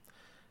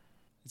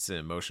 It's an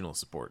emotional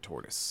support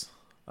tortoise.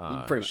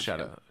 Pretty much,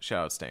 Shout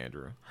outs to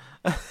Andrew.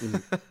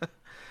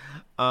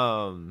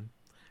 Mm-hmm.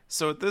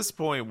 So at this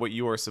point, what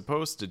you are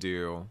supposed to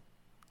do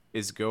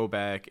is go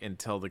back and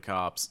tell the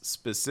cops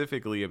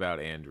specifically about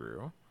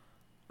Andrew.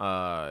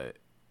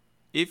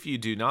 If you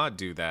do not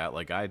do that,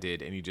 like I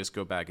did, and you just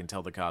go back and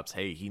tell the cops,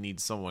 hey, he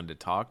needs someone to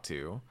talk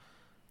to,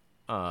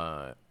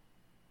 and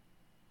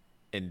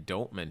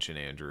don't mention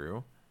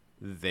Andrew,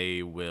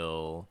 they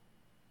will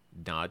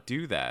not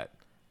do that.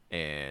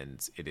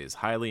 And it is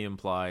highly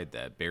implied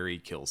that Barry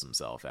kills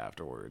himself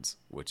afterwards,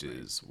 which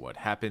is what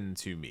happened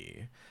to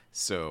me.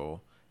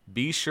 So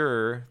be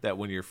sure that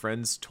when your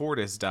friend's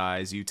tortoise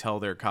dies, you tell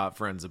their cop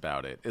friends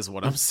about it, is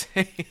what I'm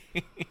saying.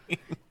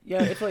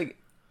 Yeah, it's like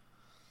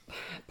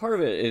part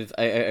of it is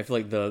I feel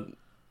like the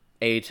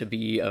A to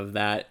B of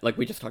that, like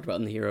we just talked about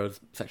in the heroes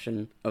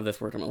section of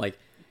this work, like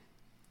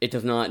it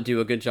does not do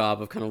a good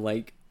job of kind of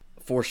like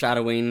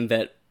foreshadowing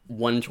that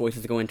one choice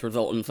is going to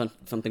result in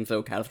something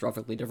so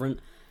catastrophically different.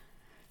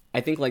 I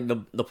think like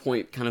the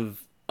point, kind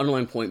of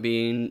underlying point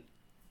being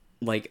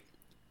like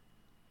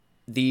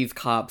these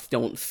cops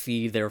don't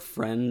see their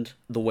friend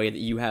the way that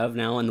you have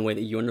now and the way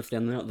that you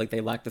understand them. Like they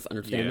lack this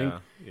understanding.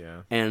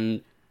 Yeah.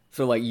 And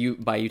so like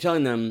by you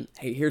telling them,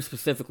 hey, here's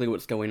specifically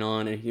what's going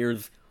on and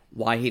here's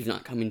why he's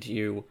not coming to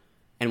you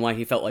and why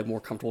he felt like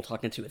more comfortable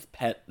talking to his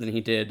pet than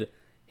he did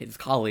his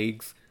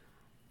colleagues,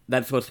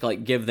 that's supposed to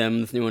like give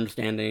them this new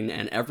understanding,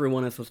 and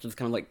everyone is supposed to just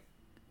kind of like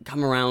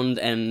come around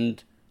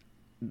and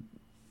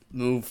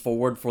move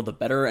forward for the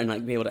better and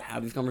like be able to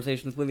have these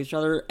conversations with each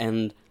other.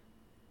 And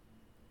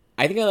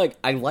I think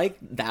I like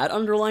that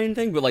underlying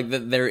thing, but like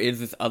there is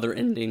this other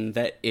ending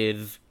that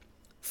is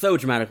so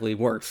dramatically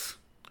worse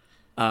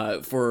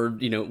for,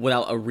 you know,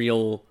 without a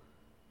real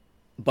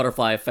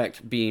butterfly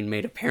effect being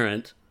made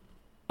apparent,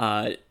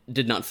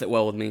 did not sit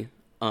well with me,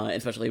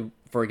 especially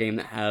for a game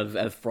that has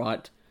as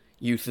fraught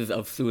uses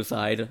of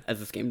suicide as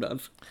this game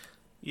does.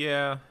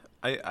 Yeah,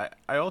 I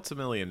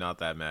ultimately am not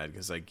that mad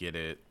because I get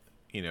it.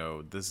 You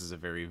know, this is a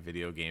very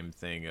video game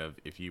thing of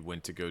if you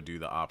went to go do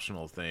the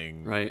optional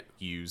thing, right,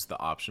 use the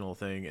optional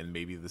thing, and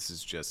maybe this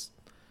is just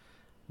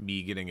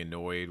me getting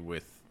annoyed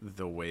with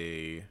the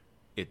way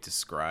it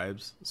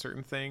describes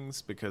certain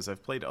things because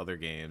I've played other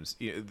games.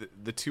 You know,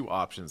 the two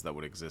options that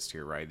would exist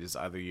here, right, is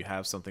either you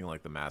have something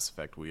like the Mass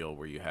Effect wheel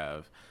where you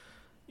have,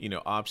 you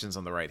know, options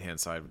on the right-hand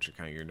side, which are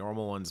kind of your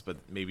normal ones, but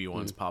maybe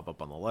ones pop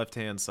up on the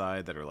left-hand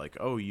side that are like,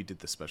 oh, you did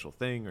the special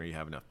thing, or you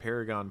have enough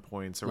Paragon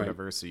points or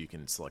whatever, so you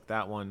can select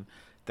that one.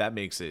 That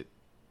makes it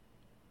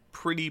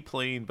pretty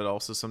plain, but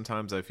also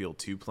sometimes I feel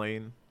too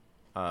plain.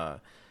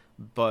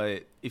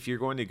 But if you're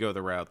going to go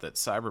the route that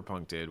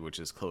Cyberpunk did, which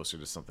is closer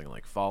to something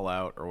like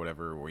Fallout or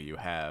whatever, where you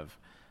have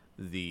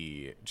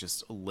the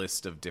just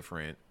list of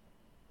different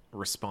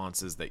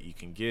responses that you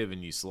can give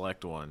and you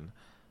select one,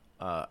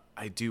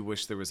 I do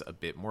wish there was a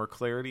bit more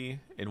clarity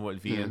in what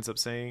V ends up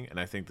saying, and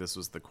I think this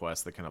was the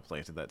quest that kind of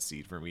planted that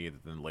seed for me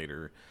that then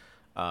later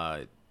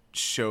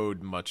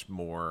showed much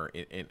more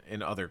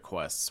in other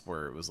quests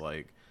where it was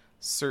like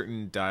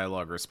certain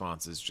dialogue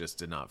responses just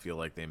did not feel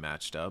like they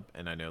matched up,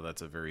 and I know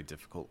that's a very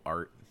difficult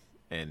art,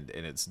 and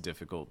it's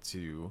difficult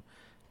to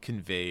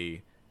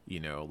convey,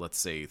 you know, let's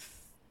say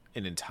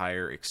an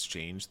entire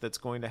exchange that's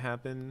going to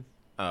happen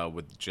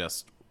with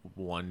just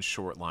one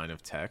short line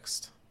of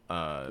text.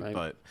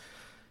 But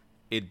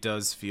it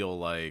does feel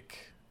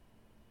like,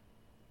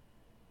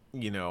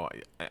 you know,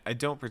 I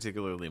don't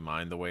particularly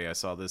mind the way I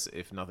saw this.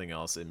 If nothing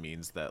else, it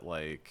means that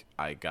like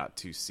I got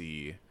to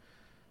see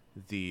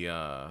the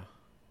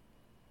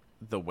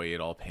way it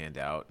all panned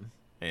out,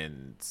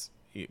 and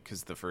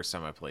because the first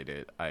time I played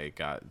it, I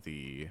got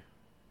the,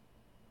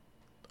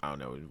 I don't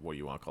know what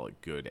you want to call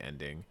it, good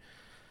ending,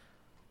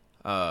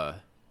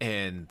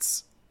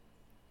 and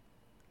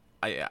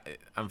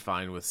I'm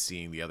fine with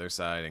seeing the other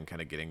side and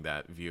kind of getting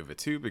that view of it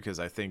too, because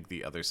I think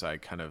the other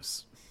side kind of,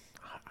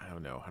 I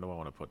don't know, how do I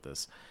want to put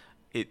this?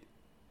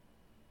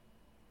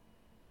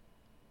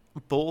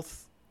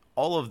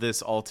 All of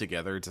this all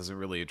together doesn't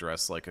really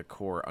address like a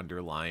core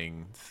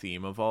underlying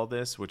theme of all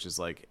this, which is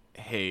like,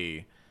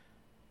 hey,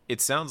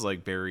 it sounds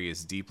like Barry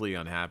is deeply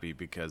unhappy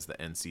because the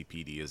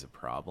NCPD is a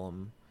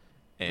problem,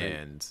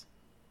 and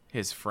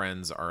his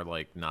friends are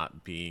like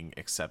not being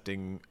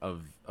accepting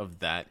of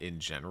that in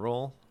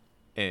general.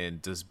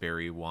 And does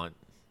Barry want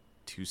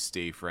to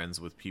stay friends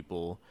with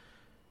people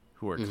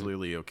who are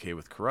clearly okay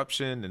with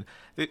corruption? And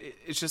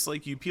it's just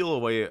like you peel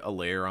away a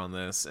layer on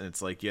this, and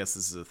it's like, yes,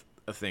 this is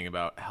a thing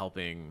about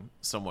helping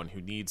someone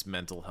who needs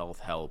mental health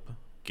help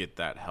get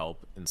that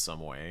help in some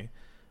way.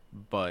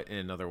 But in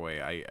another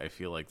way, I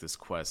feel like this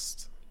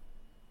quest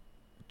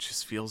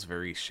just feels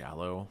very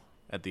shallow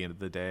at the end of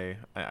the day.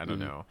 I don't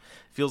know.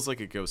 It feels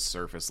like it goes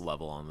surface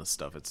level on the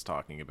stuff it's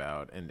talking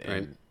about,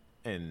 and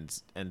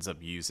ends up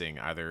using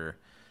either,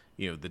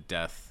 you know, the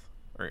death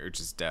or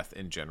just death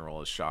in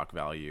general as shock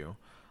value,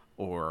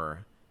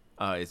 or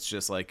it's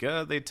just like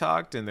they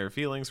talked and their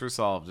feelings were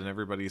solved and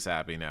everybody's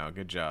happy now,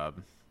 good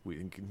job.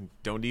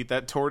 don't eat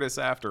that tortoise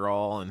after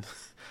all. And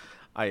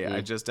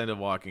I just ended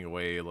up walking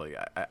away. Like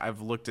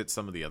I've looked at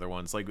some of the other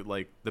ones, like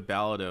the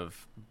Ballad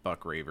of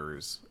Buck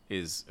Ravers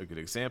is a good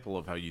example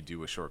of how you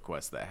do a short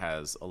quest that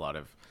has a lot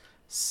of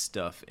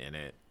stuff in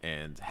it,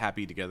 and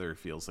Happy Together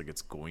feels like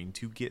it's going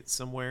to get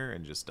somewhere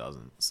and just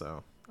doesn't.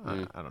 So I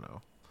don't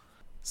know.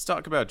 Let's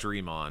talk about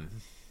Dream On.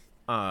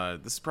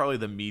 This is probably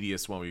the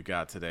meatiest one we've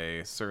got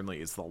today.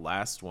 Certainly it's the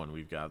last one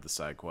we've got of the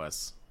side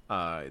quests.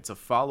 It's a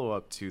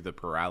follow-up to the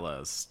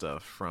Peralez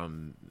stuff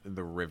from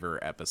the River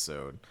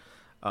episode.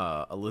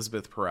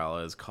 Elizabeth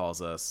Peralez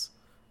calls us,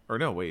 or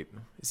no, wait,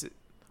 is it?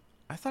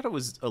 I thought it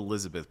was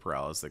Elizabeth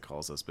Peralez that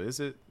calls us, but is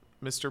it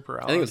Mr.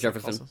 Peralez? I think it was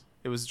Jefferson.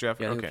 It was Jeff.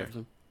 Yeah, Okay.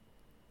 Jefferson.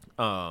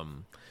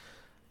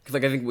 Because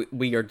like I think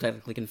we are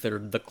technically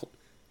considered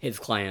his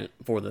client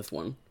for this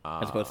one,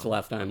 as opposed to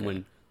last time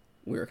when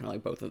we were kind of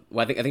like both.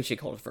 Well, I think she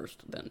called us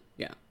first. Then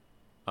yeah.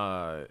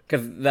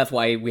 Because that's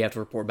why we have to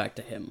report back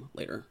to him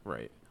later.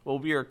 Right. Well,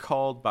 we are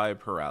called by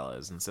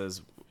Peralez and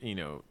says,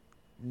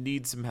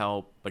 need some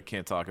help, but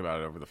can't talk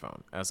about it over the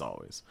phone, as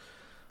always.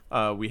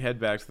 We head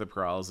back to the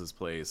Peralez's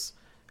place,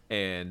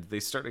 and they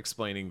start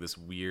explaining this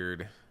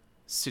weird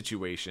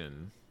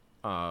situation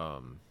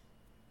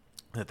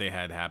that they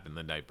had happened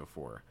the night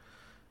before.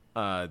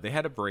 They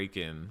had a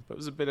break-in, but it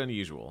was a bit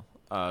unusual.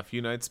 A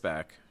few nights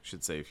back,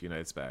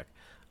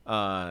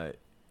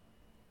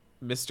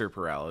 Mr.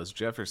 Peralez,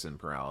 Jefferson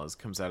Peralez,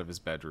 comes out of his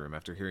bedroom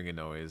after hearing a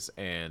noise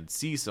and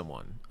sees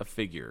someone, a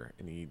figure,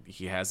 and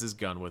he has his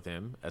gun with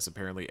him, as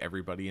apparently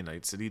everybody in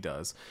Night City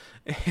does,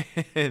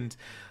 and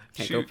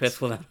can't go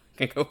piss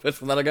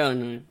without a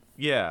gun.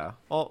 Yeah,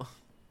 well,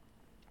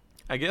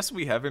 I guess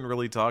we haven't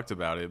really talked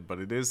about it, but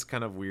it is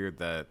kind of weird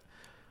that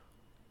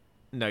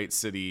Night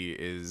City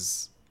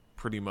is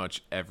pretty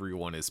much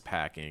everyone is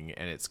packing,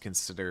 and it's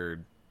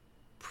considered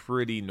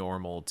pretty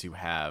normal to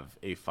have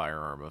a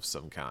firearm of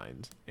some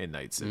kind in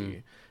Night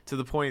City, to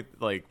the point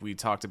like we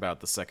talked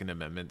about the Second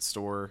Amendment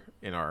store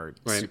in our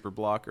super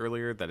block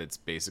earlier, that it's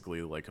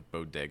basically like a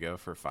bodega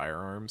for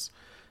firearms.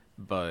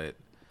 But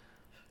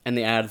and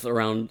the ads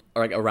around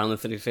the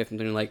city say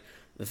something like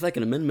the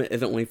Second Amendment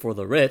isn't only for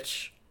the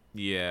rich.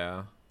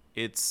 Yeah,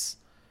 it's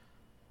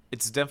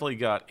definitely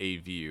got a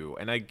view,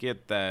 and I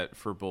get that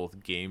for both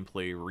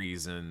gameplay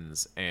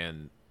reasons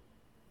and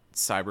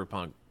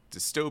cyberpunk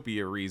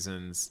dystopia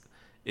reasons,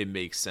 it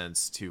makes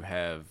sense to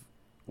have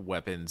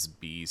weapons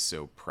be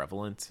so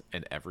prevalent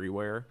and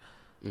everywhere.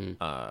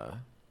 But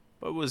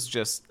it was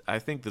just, I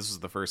think this was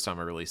the first time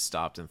I really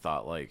stopped and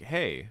thought like,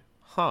 hey,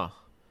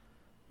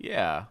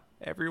 yeah,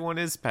 everyone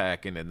is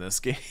packing in this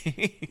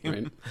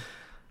game.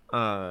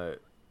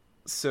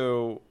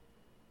 So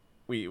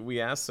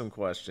we asked some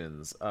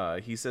questions.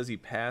 He says he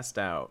passed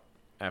out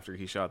after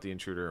he shot the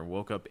intruder and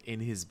woke up in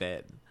his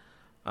bed.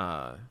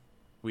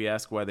 We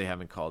ask why they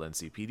haven't called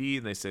NCPD,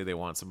 and they say they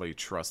want somebody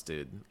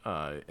trusted,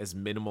 as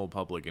minimal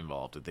public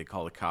involved. If they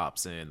call the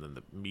cops in, then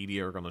the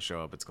media are going to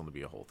show up. It's going to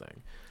be a whole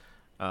thing.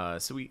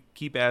 So we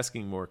keep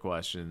asking more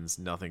questions.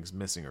 Nothing's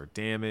missing or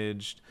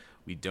damaged.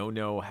 We don't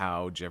know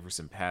how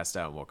Jefferson passed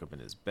out and woke up in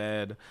his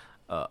bed.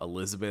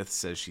 Elizabeth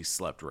says she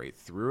slept right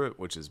through it,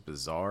 which is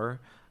bizarre.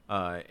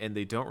 And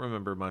they don't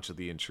remember much of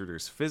the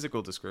intruder's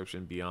physical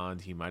description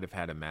beyond he might have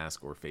had a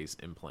mask or face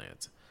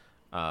implant.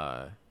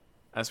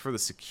 As for the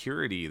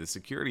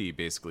security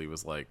basically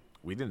was like,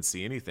 we didn't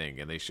see anything,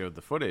 and they showed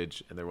the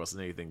footage, and there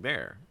wasn't anything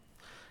there.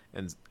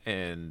 And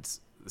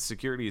the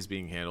security is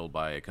being handled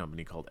by a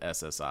company called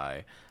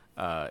SSI,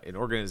 an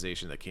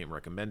organization that came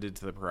recommended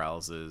to the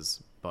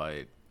Peralezes,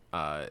 but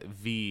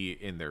V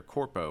in their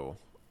corpo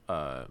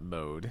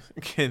mode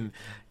can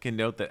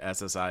note that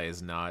SSI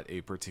is not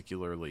a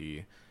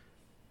particularly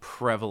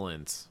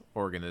prevalent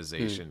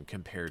organization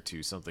compared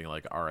to something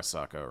like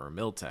Arasaka or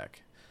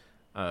Miltech.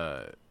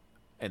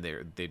 And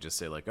they just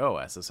say like, oh,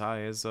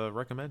 SSI is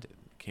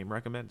came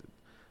recommended.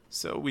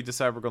 So we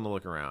decide we're going to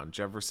look around.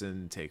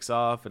 Jefferson takes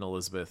off, and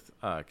Elizabeth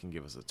can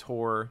give us a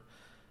tour.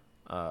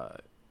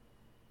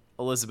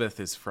 Elizabeth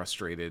is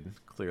frustrated,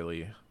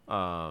 clearly.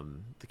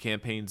 The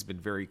campaign's been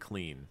very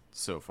clean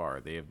so far.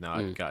 They have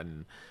not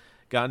gotten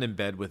in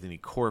bed with any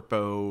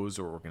corpos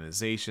or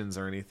organizations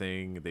or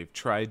anything. They've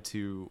tried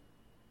to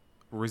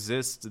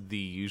resist the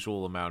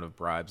usual amount of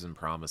bribes and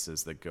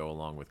promises that go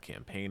along with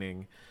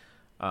campaigning.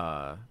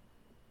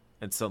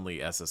 And suddenly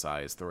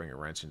SSI is throwing a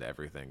wrench into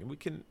everything. And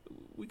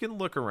we can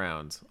look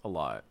around a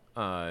lot.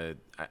 I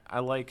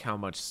like how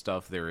much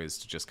stuff there is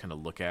to just kind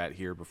of look at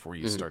here before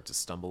you start to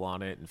stumble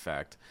on it. In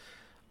fact,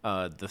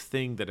 the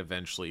thing that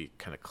eventually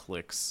kind of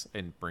clicks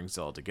and brings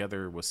it all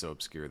together was so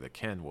obscure that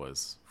Ken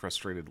was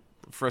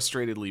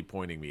frustratedly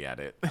pointing me at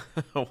it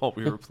while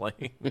we were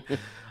playing.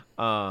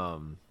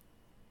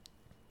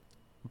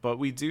 But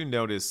we do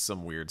notice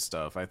some weird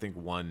stuff. I think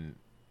one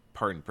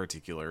part in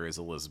particular is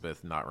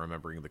Elizabeth not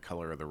remembering the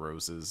color of the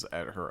roses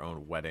at her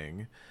own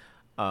wedding,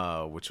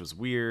 which was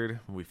weird.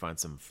 We find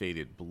some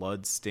faded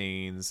blood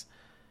stains,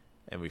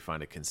 and we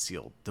find a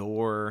concealed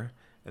door,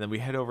 and then we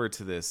head over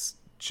to this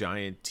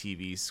giant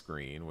TV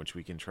screen, which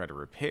we can try to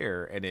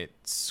repair, and it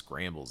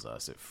scrambles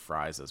us. It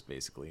fries us,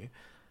 basically.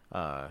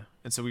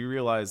 And so we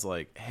realize,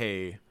 like,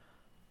 hey,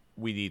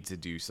 we need to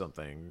do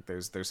something.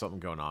 There's something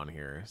going on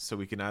here. So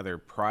we can either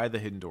pry the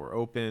hidden door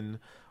open,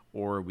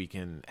 or we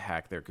can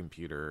hack their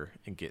computer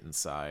and get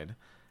inside.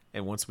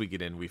 And once we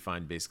get in, we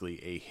find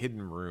basically a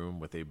hidden room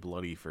with a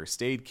bloody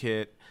first aid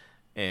kit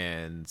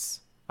and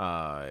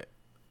a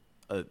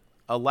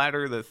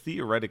ladder that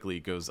theoretically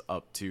goes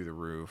up to the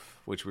roof,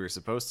 which we were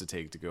supposed to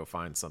take to go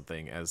find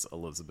something, as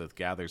Elizabeth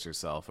gathers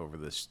herself over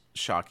this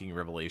shocking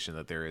revelation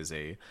that there is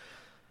a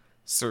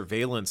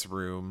surveillance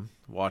room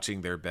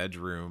watching their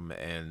bedroom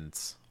and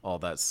all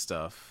that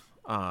stuff.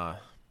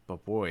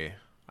 But boy,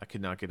 I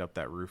could not get up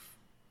that roof.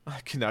 I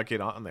could not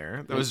get on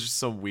there. There was just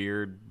some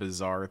weird,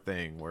 bizarre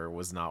thing where it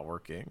was not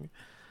working.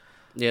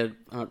 Yeah,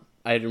 it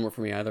didn't work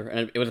for me either.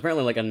 And it was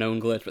apparently like a known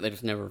glitch, but they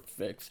just never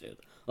fixed it.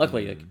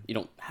 Luckily, like, you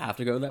don't have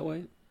to go that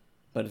way,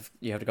 but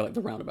you have to go like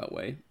the roundabout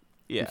way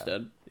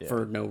instead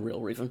for no real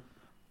reason.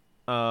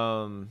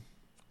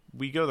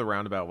 We go the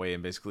roundabout way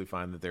and basically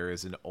find that there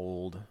is an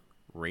old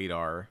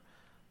radar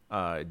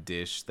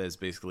dish that is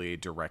basically a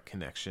direct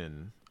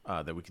connection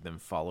that we can then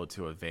follow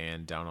to a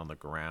van down on the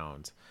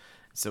ground.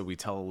 So we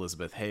tell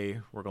Elizabeth,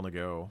 hey, we're going to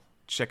go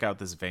check out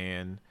this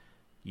van.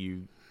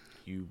 You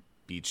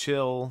be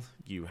chill,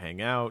 you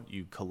hang out,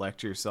 you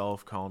collect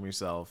yourself, calm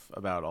yourself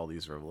about all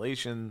these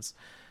revelations.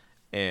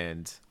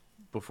 And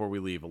before we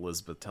leave,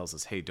 Elizabeth tells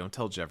us, hey, don't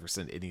tell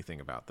Jefferson anything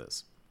about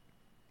this.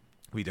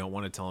 We don't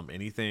want to tell him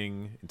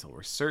anything until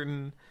we're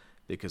certain,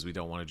 because we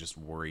don't want to just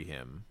worry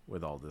him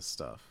with all this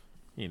stuff,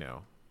 you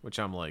know, which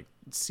I'm like,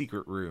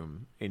 secret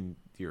room in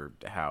your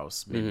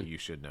house, maybe you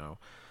should know.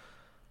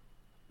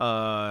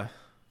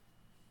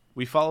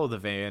 We follow the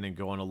van and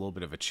go on a little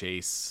bit of a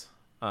chase,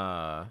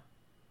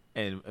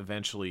 and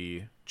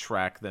eventually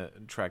track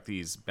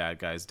these bad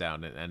guys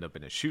down and end up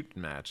in a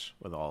shooting match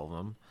with all of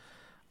them.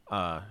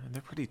 And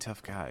they're pretty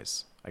tough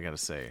guys, I gotta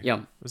say. Yeah,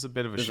 it was a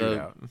bit of a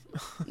shootout.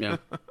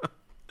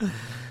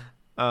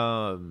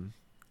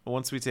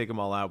 Once we take them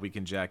all out, we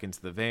can jack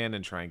into the van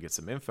and try and get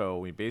some info.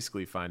 We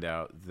basically find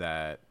out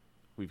that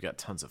we've got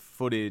tons of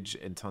footage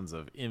and tons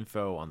of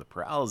info on the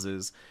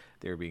Peralezes.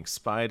 They're being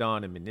spied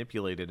on and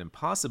manipulated and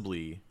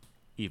possibly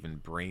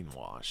even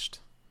brainwashed.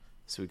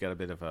 So we got a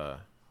bit of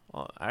a...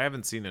 Well, I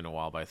haven't seen it in a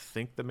while, but I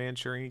think The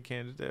Manchurian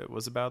Candidate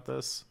was about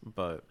this.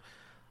 But,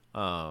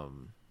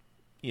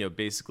 you know,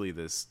 basically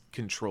this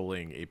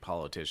controlling a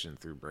politician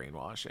through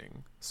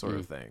brainwashing sort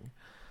of thing.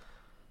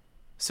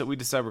 So we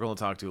decide we're going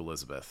to talk to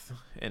Elizabeth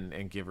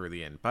and give her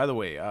the end. By the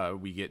way,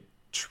 we get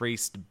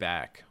traced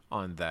back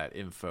on that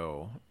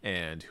info,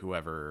 and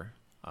whoever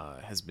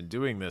has been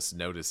doing this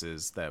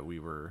notices that we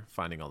were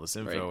finding all this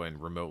info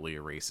and remotely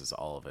erases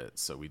all of it.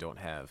 So we don't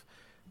have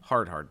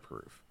hard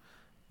proof.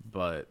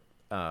 But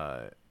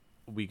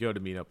we go to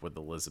meet up with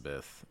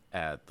Elizabeth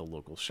at the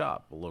local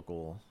shop, a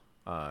local,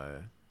 I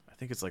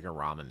think it's like a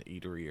ramen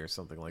eatery or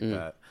something like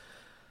that.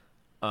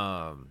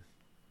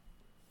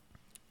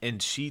 And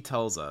she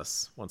tells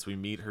us, once we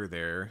meet her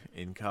there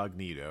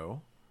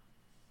incognito,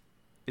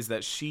 is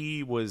that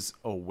she was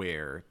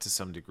aware to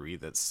some degree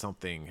that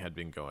something had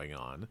been going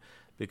on,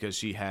 because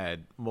she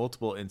had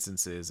multiple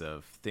instances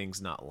of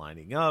things not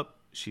lining up.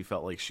 She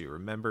felt like she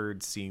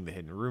remembered seeing the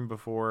hidden room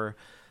before.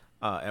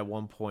 At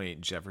one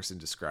point, Jefferson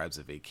describes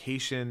a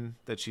vacation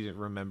that she didn't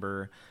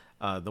remember.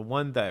 The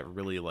one that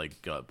really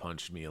like gut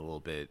punched me a little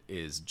bit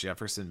is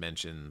Jefferson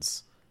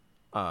mentions...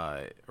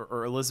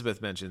 or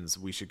Elizabeth mentions,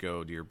 we should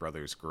go to your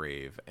brother's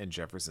grave, and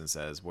Jefferson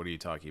says, what are you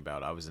talking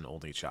about? I was an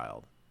only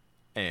child.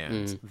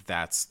 And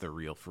that's the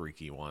real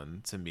freaky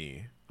one to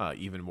me,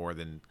 even more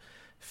than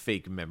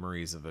fake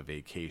memories of a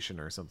vacation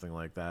or something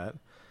like that.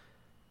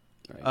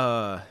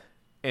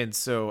 And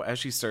so as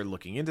she started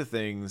looking into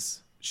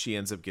things, she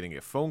ends up getting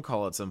a phone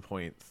call at some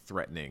point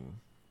threatening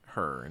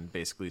her and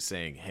basically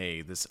saying,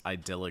 hey, this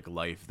idyllic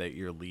life that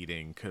you're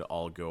leading could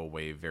all go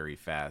away very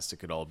fast. It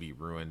could all be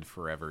ruined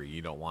forever.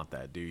 You don't want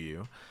that, do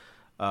you?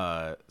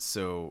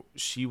 So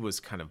she was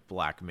kind of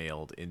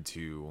blackmailed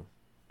into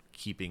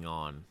keeping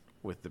on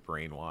with the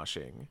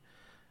brainwashing.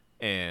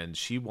 And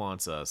she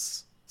wants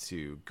us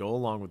to go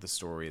along with the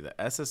story that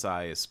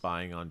SSI is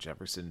spying on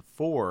Jefferson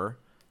for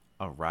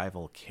a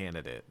rival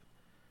candidate,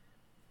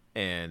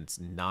 and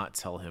not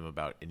tell him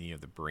about any of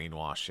the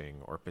brainwashing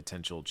or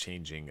potential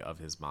changing of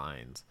his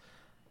mind.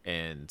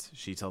 And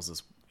she tells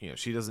us, you know,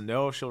 she doesn't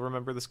know if she'll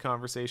remember this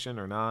conversation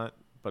or not,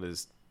 but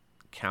is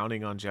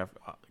counting on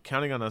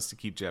us to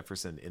keep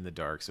Jefferson in the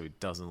dark so he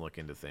doesn't look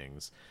into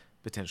things,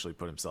 potentially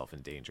put himself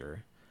in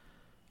danger.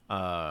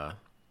 So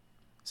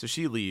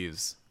she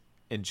leaves,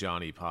 and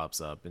Johnny pops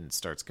up and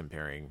starts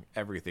comparing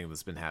everything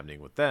that's been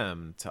happening with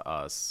them to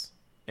us.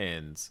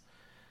 And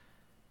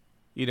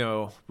you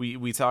know,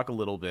 we talk a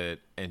little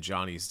bit, and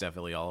Johnny's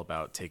definitely all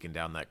about taking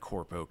down that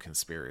Corpo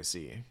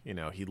conspiracy. You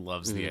know, he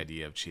loves the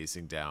idea of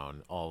chasing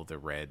down all the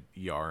red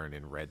yarn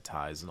and red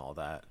ties and all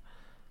that.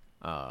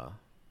 But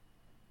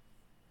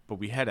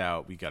we head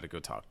out. We got to go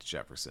talk to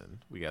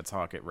Jefferson. We got to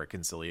talk at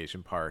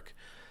Reconciliation Park.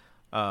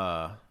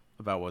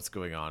 about what's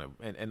going on.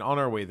 And on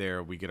our way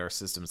there, we get our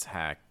systems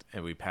hacked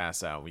and we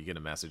pass out. We get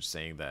a message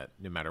saying that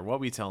no matter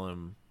what we tell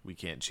him, we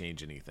can't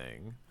change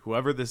anything.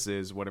 Whoever this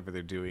is, whatever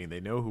they're doing,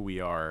 they know who we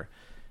are,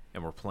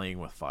 and we're playing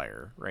with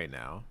fire right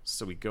now.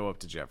 So we go up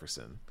to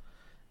Jefferson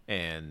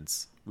and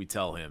we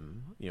tell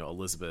him,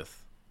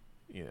 Elizabeth,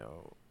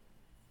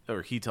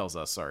 or he tells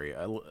us, sorry,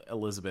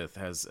 Elizabeth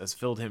has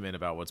filled him in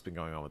about what's been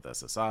going on with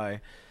SSI.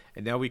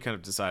 And now we kind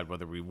of decide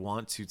whether we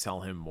want to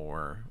tell him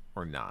more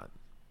or not.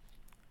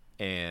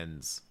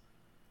 And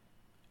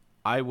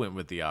I went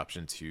with the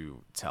option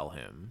to tell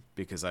him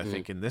because I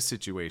think in this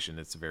situation,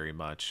 it's very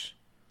much,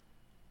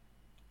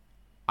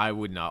 I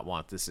would not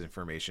want this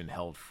information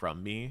held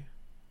from me.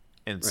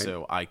 And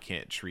so I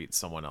can't treat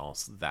someone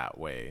else that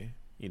way.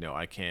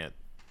 I can't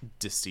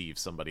deceive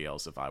somebody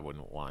else if I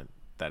wouldn't want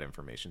that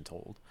information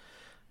told.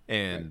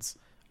 And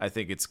I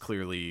think it's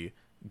clearly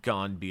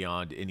gone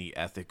beyond any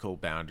ethical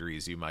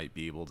boundaries you might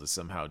be able to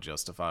somehow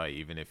justify,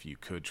 even if you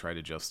could try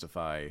to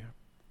justify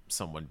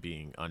someone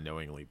being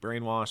unknowingly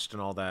brainwashed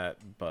and all that.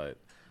 But,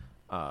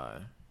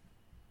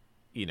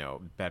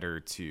 better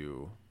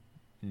to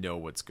know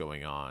what's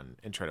going on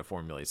and try to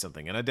formulate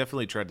something. And I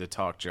definitely tried to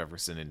talk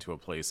Jefferson into a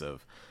place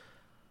of,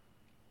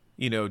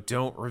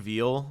 don't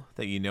reveal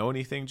that you know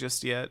anything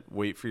just yet.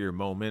 Wait for your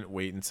moment.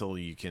 Wait until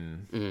you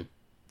can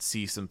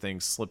see some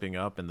things slipping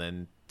up and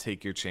then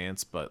take your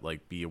chance, but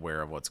be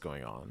aware of what's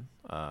going on.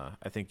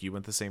 I think you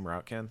went the same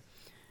route, Ken.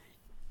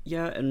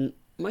 Yeah, and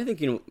my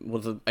thinking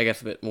was, I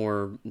guess, a bit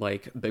more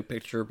big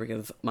picture,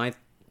 because my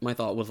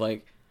thought was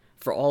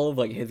for all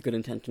of his good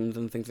intentions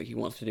and things that he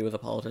wants to do as a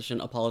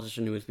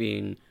politician who is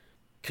being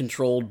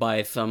controlled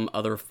by some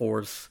other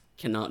force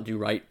cannot do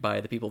right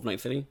by the people of Night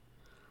City.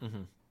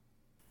 Mm-hmm.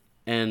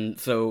 And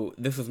so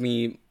this is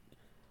me,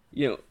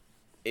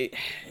 it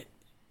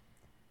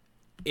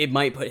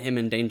might put him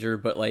in danger,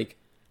 but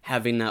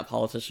having that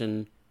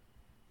politician,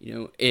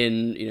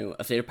 in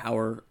a state of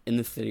power in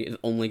the city is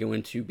only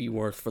going to be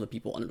worse for the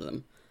people under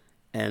them.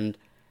 And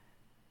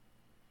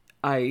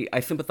I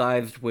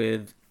sympathized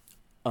with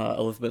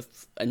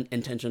Elizabeth's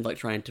intentions,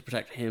 trying to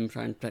protect him,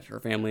 trying to protect her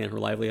family and her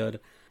livelihood.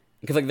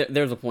 Because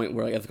there's a point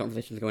where as the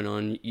conversation's going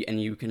on,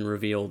 and you can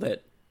reveal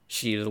that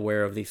she is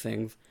aware of these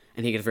things,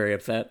 and he gets very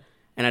upset.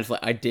 And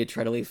I did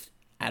try to at least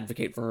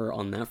advocate for her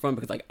on that front,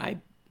 because I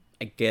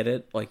get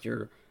it,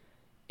 you're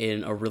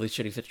in a really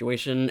shitty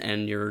situation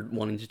and you're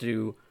wanting to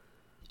do,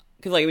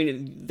 because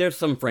there's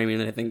some framing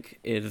that I think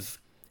is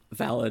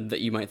valid, that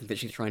you might think that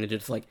she's trying to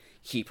just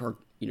keep her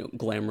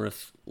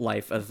glamorous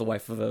life as the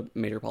wife of a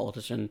major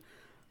politician.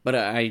 But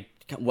I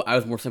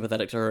was more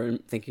sympathetic to her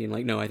and thinking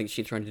no, I think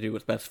she's trying to do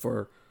what's best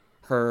for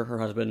her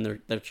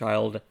husband, their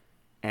child.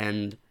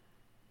 And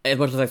as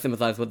much as I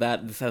sympathize with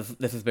that,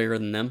 this is bigger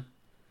than them.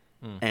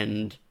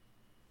 And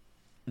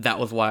that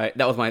was my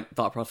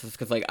thought process,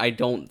 because we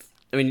don't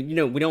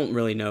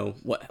really know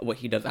what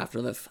he does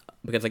after this,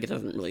 because it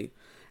doesn't really.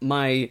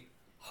 My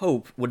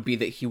hope would be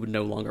that he would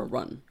no longer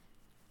run.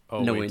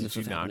 Oh, wait, did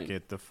you not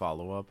get the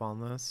follow up on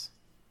this?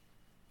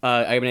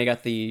 I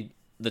got the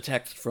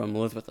text from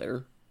Elizabeth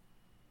later.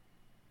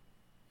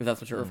 If that's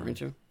what you're referring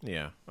to.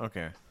 Yeah.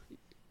 Okay.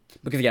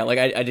 Because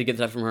I did get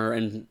the text from her,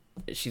 and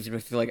she's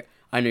basically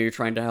I know you're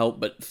trying to help,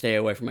 but stay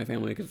away from my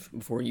family, because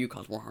before you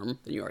cause more harm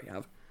than you already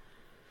have.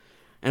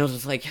 And I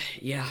was just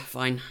yeah,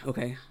 fine,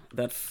 okay,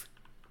 that's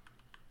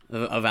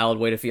a valid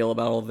way to feel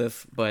about all of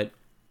this, but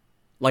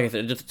like I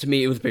said, just to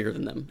me, it was bigger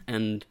than them,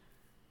 and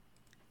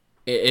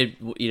it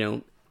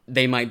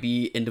they might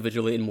be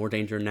individually in more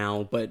danger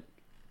now, but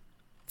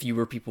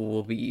fewer people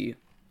will be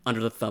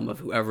under the thumb of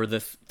whoever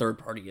this third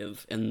party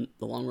is in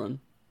the long run.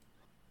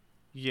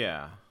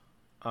 Yeah.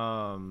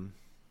 I'm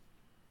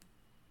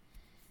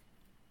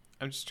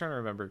just trying to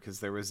remember, because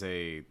there was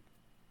I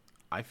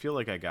feel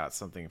like I got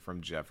something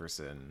from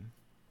Jefferson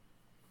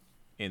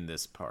in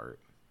this part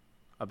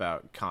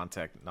about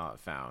contact not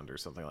found or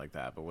something like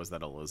that, but was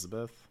that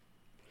Elizabeth?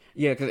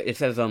 Yeah, because it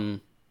says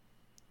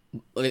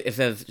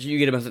you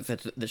get a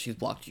message that she's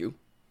blocked you.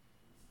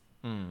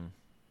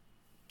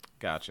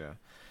 Gotcha.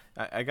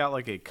 I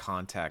got a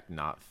contact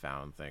not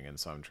found thing, and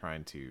so I'm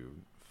trying to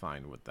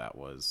find what that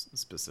was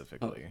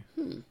specifically.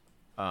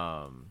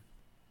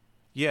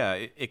 Yeah,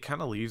 it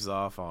kind of leaves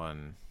off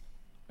on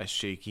a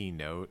shaky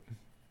note,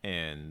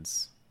 and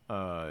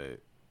I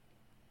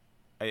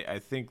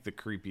think the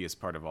creepiest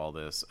part of all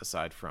this,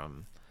 aside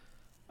from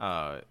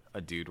a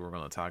dude we're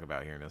going to talk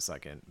about here in a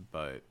second,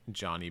 but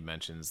Johnny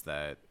mentions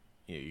that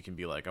you can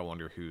be I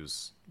wonder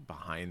who's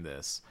behind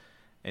this,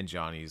 and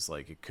Johnny's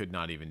it could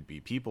not even be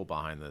people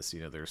behind this.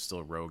 There's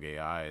still rogue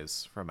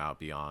AIs from out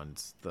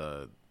beyond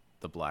the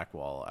black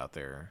wall out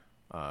there,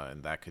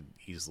 and that could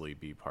easily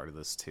be part of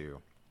this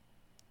too.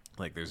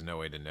 There's no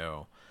way to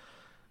know.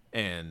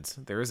 And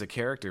there is a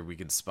character we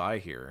can spy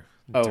here.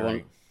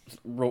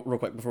 Real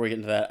quick before we get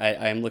into that,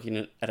 I am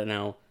looking at it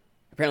now.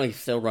 Apparently he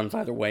still runs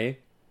either way.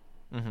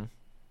 Mm-hmm.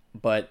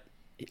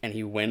 And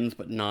he wins,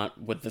 but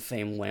not with the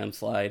same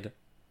landslide.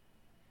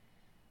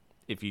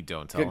 If you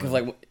don't tell him.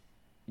 Because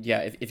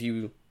if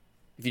you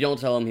don't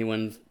tell him, he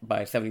wins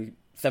by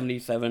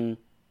 77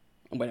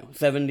 wait, no,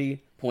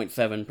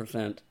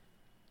 70.7%.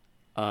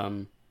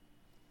 And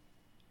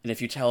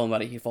if you tell him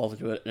about it, he falls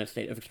into it in a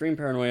state of extreme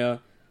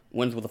paranoia,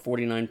 wins with a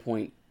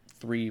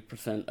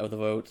 49.3% of the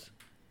votes,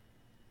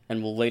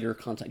 and will later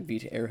contact V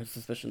to air his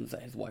suspicions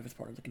that his wife is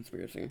part of the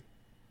conspiracy.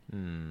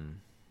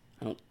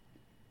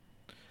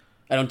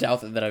 I don't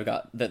doubt that I've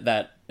got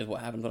that is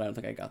what happened, but I don't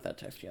think I got that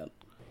text yet.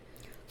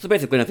 So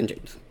basically, nothing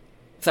changed.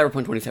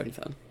 Cyberpunk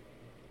 2077.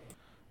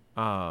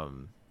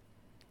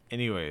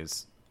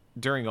 Anyways,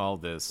 during all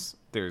this,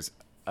 there's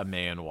a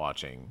man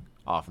watching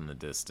off in the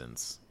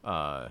distance,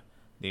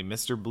 named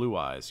Mr. Blue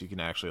Eyes. You can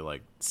actually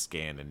like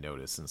scan and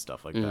notice and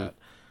stuff like that.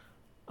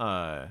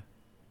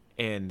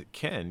 And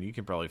Ken, you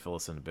can probably fill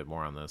us in a bit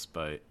more on this,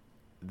 but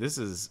this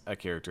is a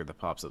character that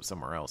pops up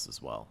somewhere else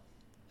as well.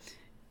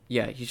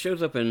 Yeah, he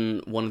shows up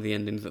in one of the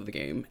endings of the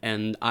game,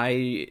 and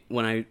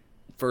when I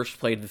first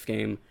played this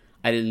game,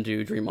 I didn't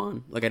do Dream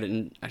On. Like, I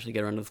didn't actually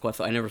get around to this quest,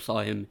 so I never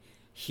saw him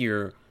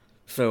here,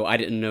 so I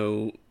didn't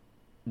know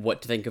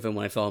what to think of him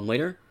when I saw him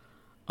later.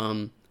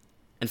 And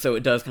so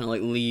it does kind of,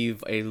 like,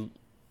 leave a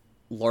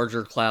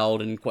larger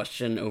cloud in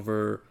question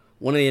over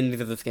one of the endings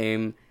of this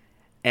game,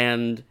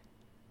 and,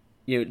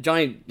 you know,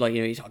 Johnny, like,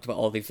 you know, he talked about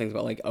all these things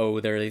about, like,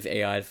 oh, there are these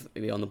AIs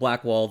maybe on the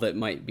Blackwall that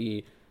might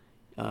be,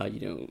 you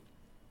know,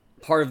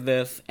 part of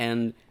this,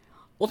 and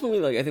ultimately,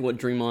 like, I think what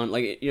Dream On,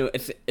 like, you know,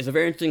 it's a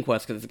very interesting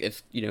quest because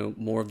it's, you know,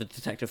 more of the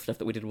detective stuff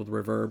that we did with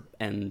Reverb,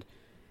 and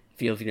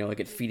feels, you know, like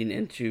it's feeding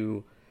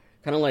into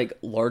kind of like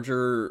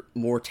larger,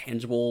 more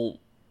tangible,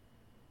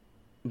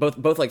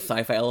 both like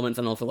sci-fi elements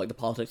and also like the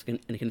politics and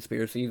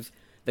conspiracies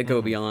that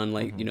go beyond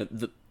like you know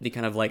the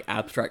kind of like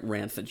abstract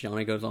rants that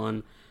Johnny goes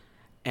on,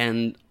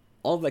 and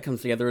all of that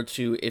comes together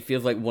to it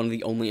feels like one of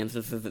the only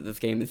instances that this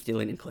game is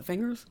dealing in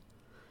cliffhangers,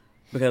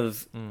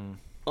 because.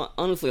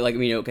 Honestly, like, I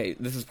mean, okay,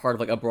 this is part of,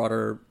 like, a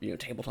broader, you know,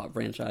 tabletop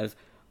franchise,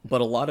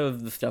 but a lot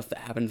of the stuff that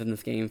happens in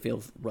this game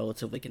feels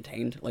relatively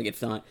contained. Like,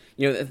 it's not,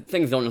 you know,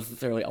 things don't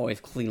necessarily always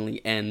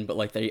cleanly end, but,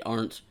 like, they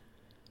aren't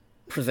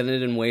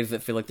presented in ways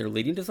that feel like they're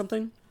leading to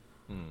something.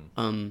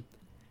 And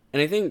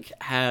I think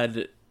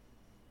had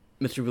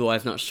Mr. Blue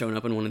Eyes not shown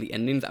up in one of the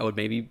endings, I would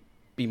maybe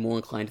be more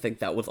inclined to think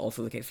that was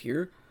also the case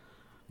here.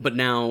 But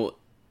now,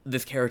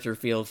 this character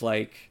feels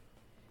like,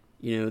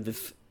 you know,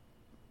 this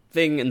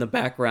thing in the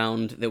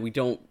background that we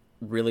don't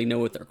really know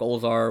what their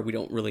goals are. We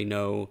don't really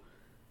know,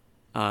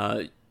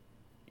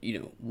 you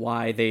know,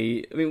 why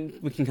they. I mean,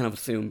 we can kind of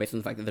assume based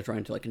on the fact that they're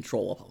trying to like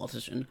control a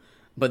politician.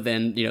 But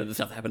then, you know, the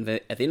stuff that happens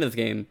at the end of this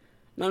game,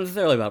 not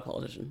necessarily about a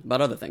politician,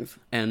 about other things,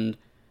 and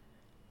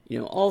you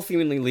know, all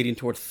seemingly leading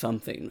towards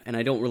something. And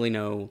I don't really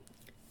know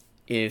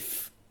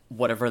if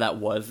whatever that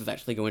was is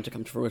actually going to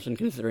come to fruition,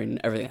 considering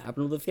everything that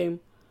happened with this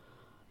game.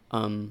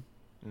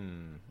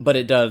 But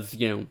it does,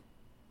 you know,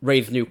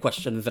 raise new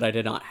questions that I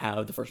did not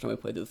have the first time I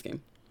played this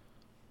game.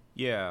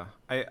 Yeah,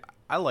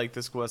 I like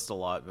this quest a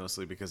lot,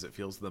 mostly because it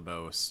feels the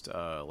most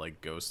like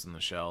Ghost in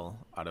the Shell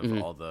out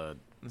of all the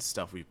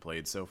stuff we've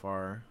played so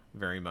far.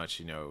 Very much,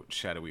 you know,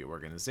 shadowy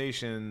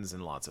organizations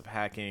and lots of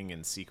hacking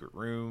and secret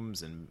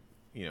rooms and,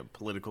 you know,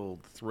 political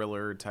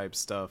thriller type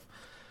stuff.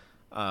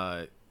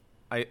 I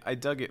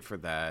dug it for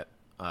that,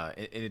 and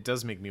it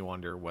does make me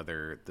wonder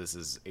whether this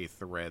is a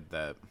thread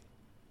that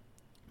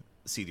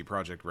CD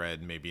Projekt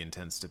Red maybe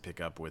intends to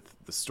pick up with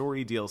the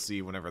story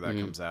DLC whenever that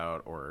comes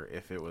out, or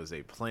if it was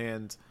a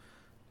planned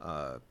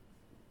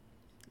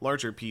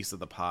larger piece of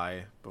the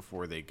pie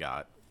before they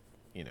got,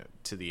 you know,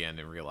 to the end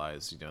and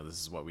realized, you know, this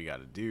is what we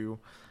got to do.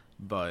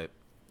 But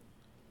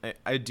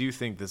I do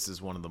think this is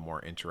one of the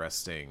more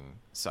interesting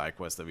side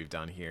quests that we've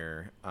done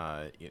here.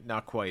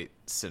 Not quite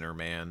Sinner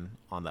Man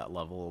on that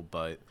level,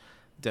 but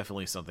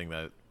definitely something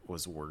that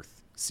was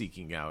worth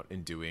seeking out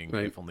and doing,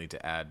 if only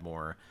to add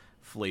more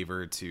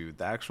flavor to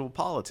the actual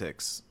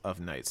politics of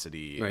Night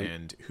City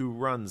and who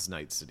runs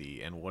Night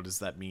City and what does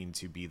that mean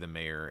to be the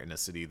mayor in a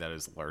city that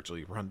is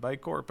largely run by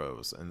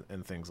corpos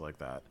and things like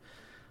that.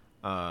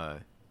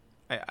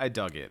 I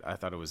dug it. I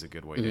thought it was a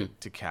good way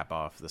to cap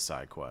off the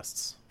side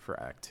quests for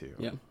Act 2.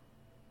 Yeah,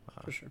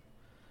 for sure.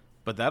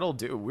 But that'll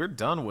do. We're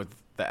done with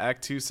the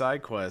Act 2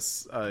 side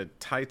quests.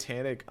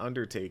 Titanic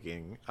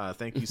undertaking.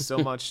 Thank you so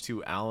much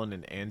to Alan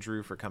and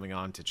Andrew for coming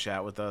on to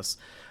chat with us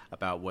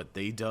about what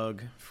they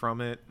dug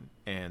from it,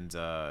 and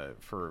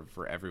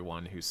for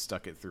everyone who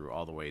stuck it through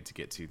all the way to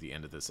get to the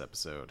end of this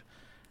episode.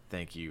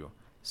 Thank you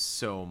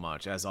so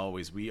much. As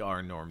always, we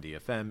are Norm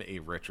DFM, a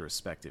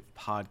retrospective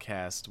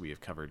podcast. We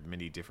have covered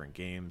many different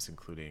games,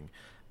 including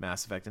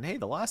Mass Effect and, hey,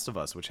 The Last of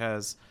Us, which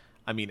has...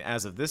 I mean,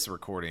 as of this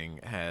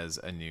recording, has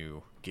a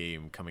new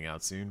game coming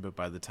out soon, but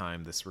by the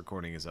time this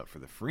recording is up for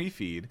the free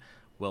feed,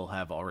 will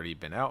have already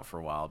been out for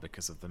a while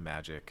because of the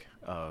magic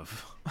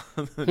of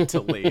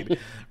delayed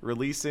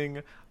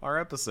releasing our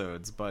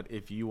episodes. But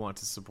if you want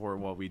to support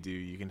what we do,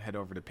 you can head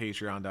over to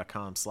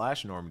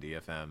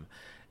patreon.com/normdfm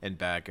and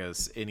back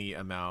us. Any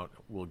amount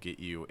will get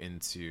you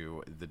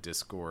into the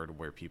Discord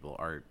where people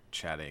are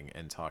chatting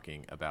and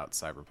talking about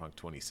Cyberpunk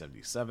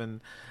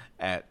 2077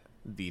 at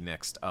the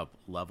next up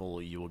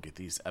level. You will get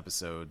these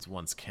episodes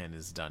once Ken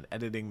is done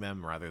editing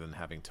them rather than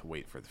having to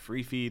wait for the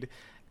free feed.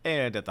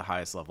 And at the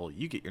highest level,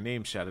 you get your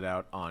name shouted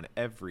out on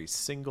every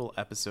single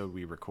episode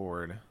we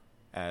record,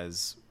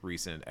 as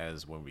recent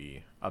as when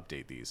we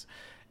update these.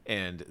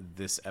 And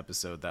this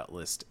episode, that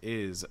list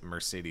is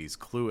Mercedes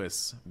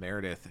Cluis,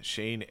 Meredith,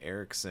 Shane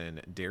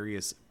Erickson,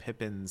 Darius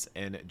Pippins,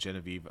 and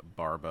Genevieve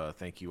Barba.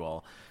 Thank you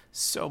all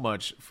so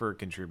much for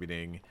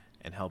contributing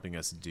and helping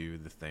us do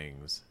the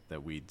things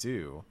that we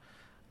do.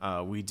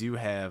 We do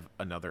have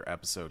another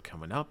episode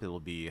coming up. It'll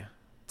be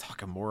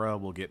Takamura.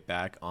 We'll get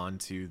back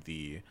onto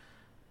the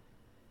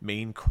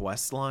main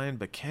quest line,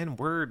 but Ken,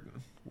 we're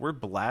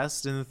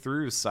blasting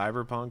through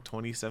Cyberpunk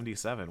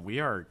 2077. We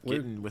are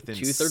getting within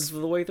 2/3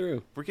 of the way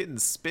through. We're getting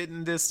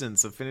spitting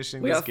distance of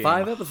finishing We this got game.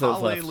 5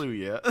 episodes left.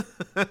 Hallelujah.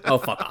 Oh,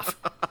 fuck off.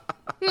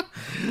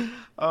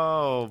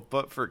 Oh,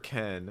 but for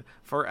Ken,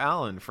 for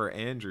Alan, for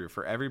Andrew,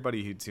 for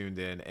everybody who tuned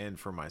in, and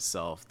for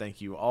myself, thank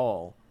you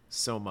all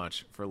so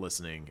much for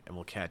listening, and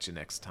we'll catch you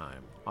next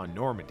time on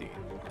Normandy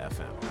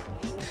FM.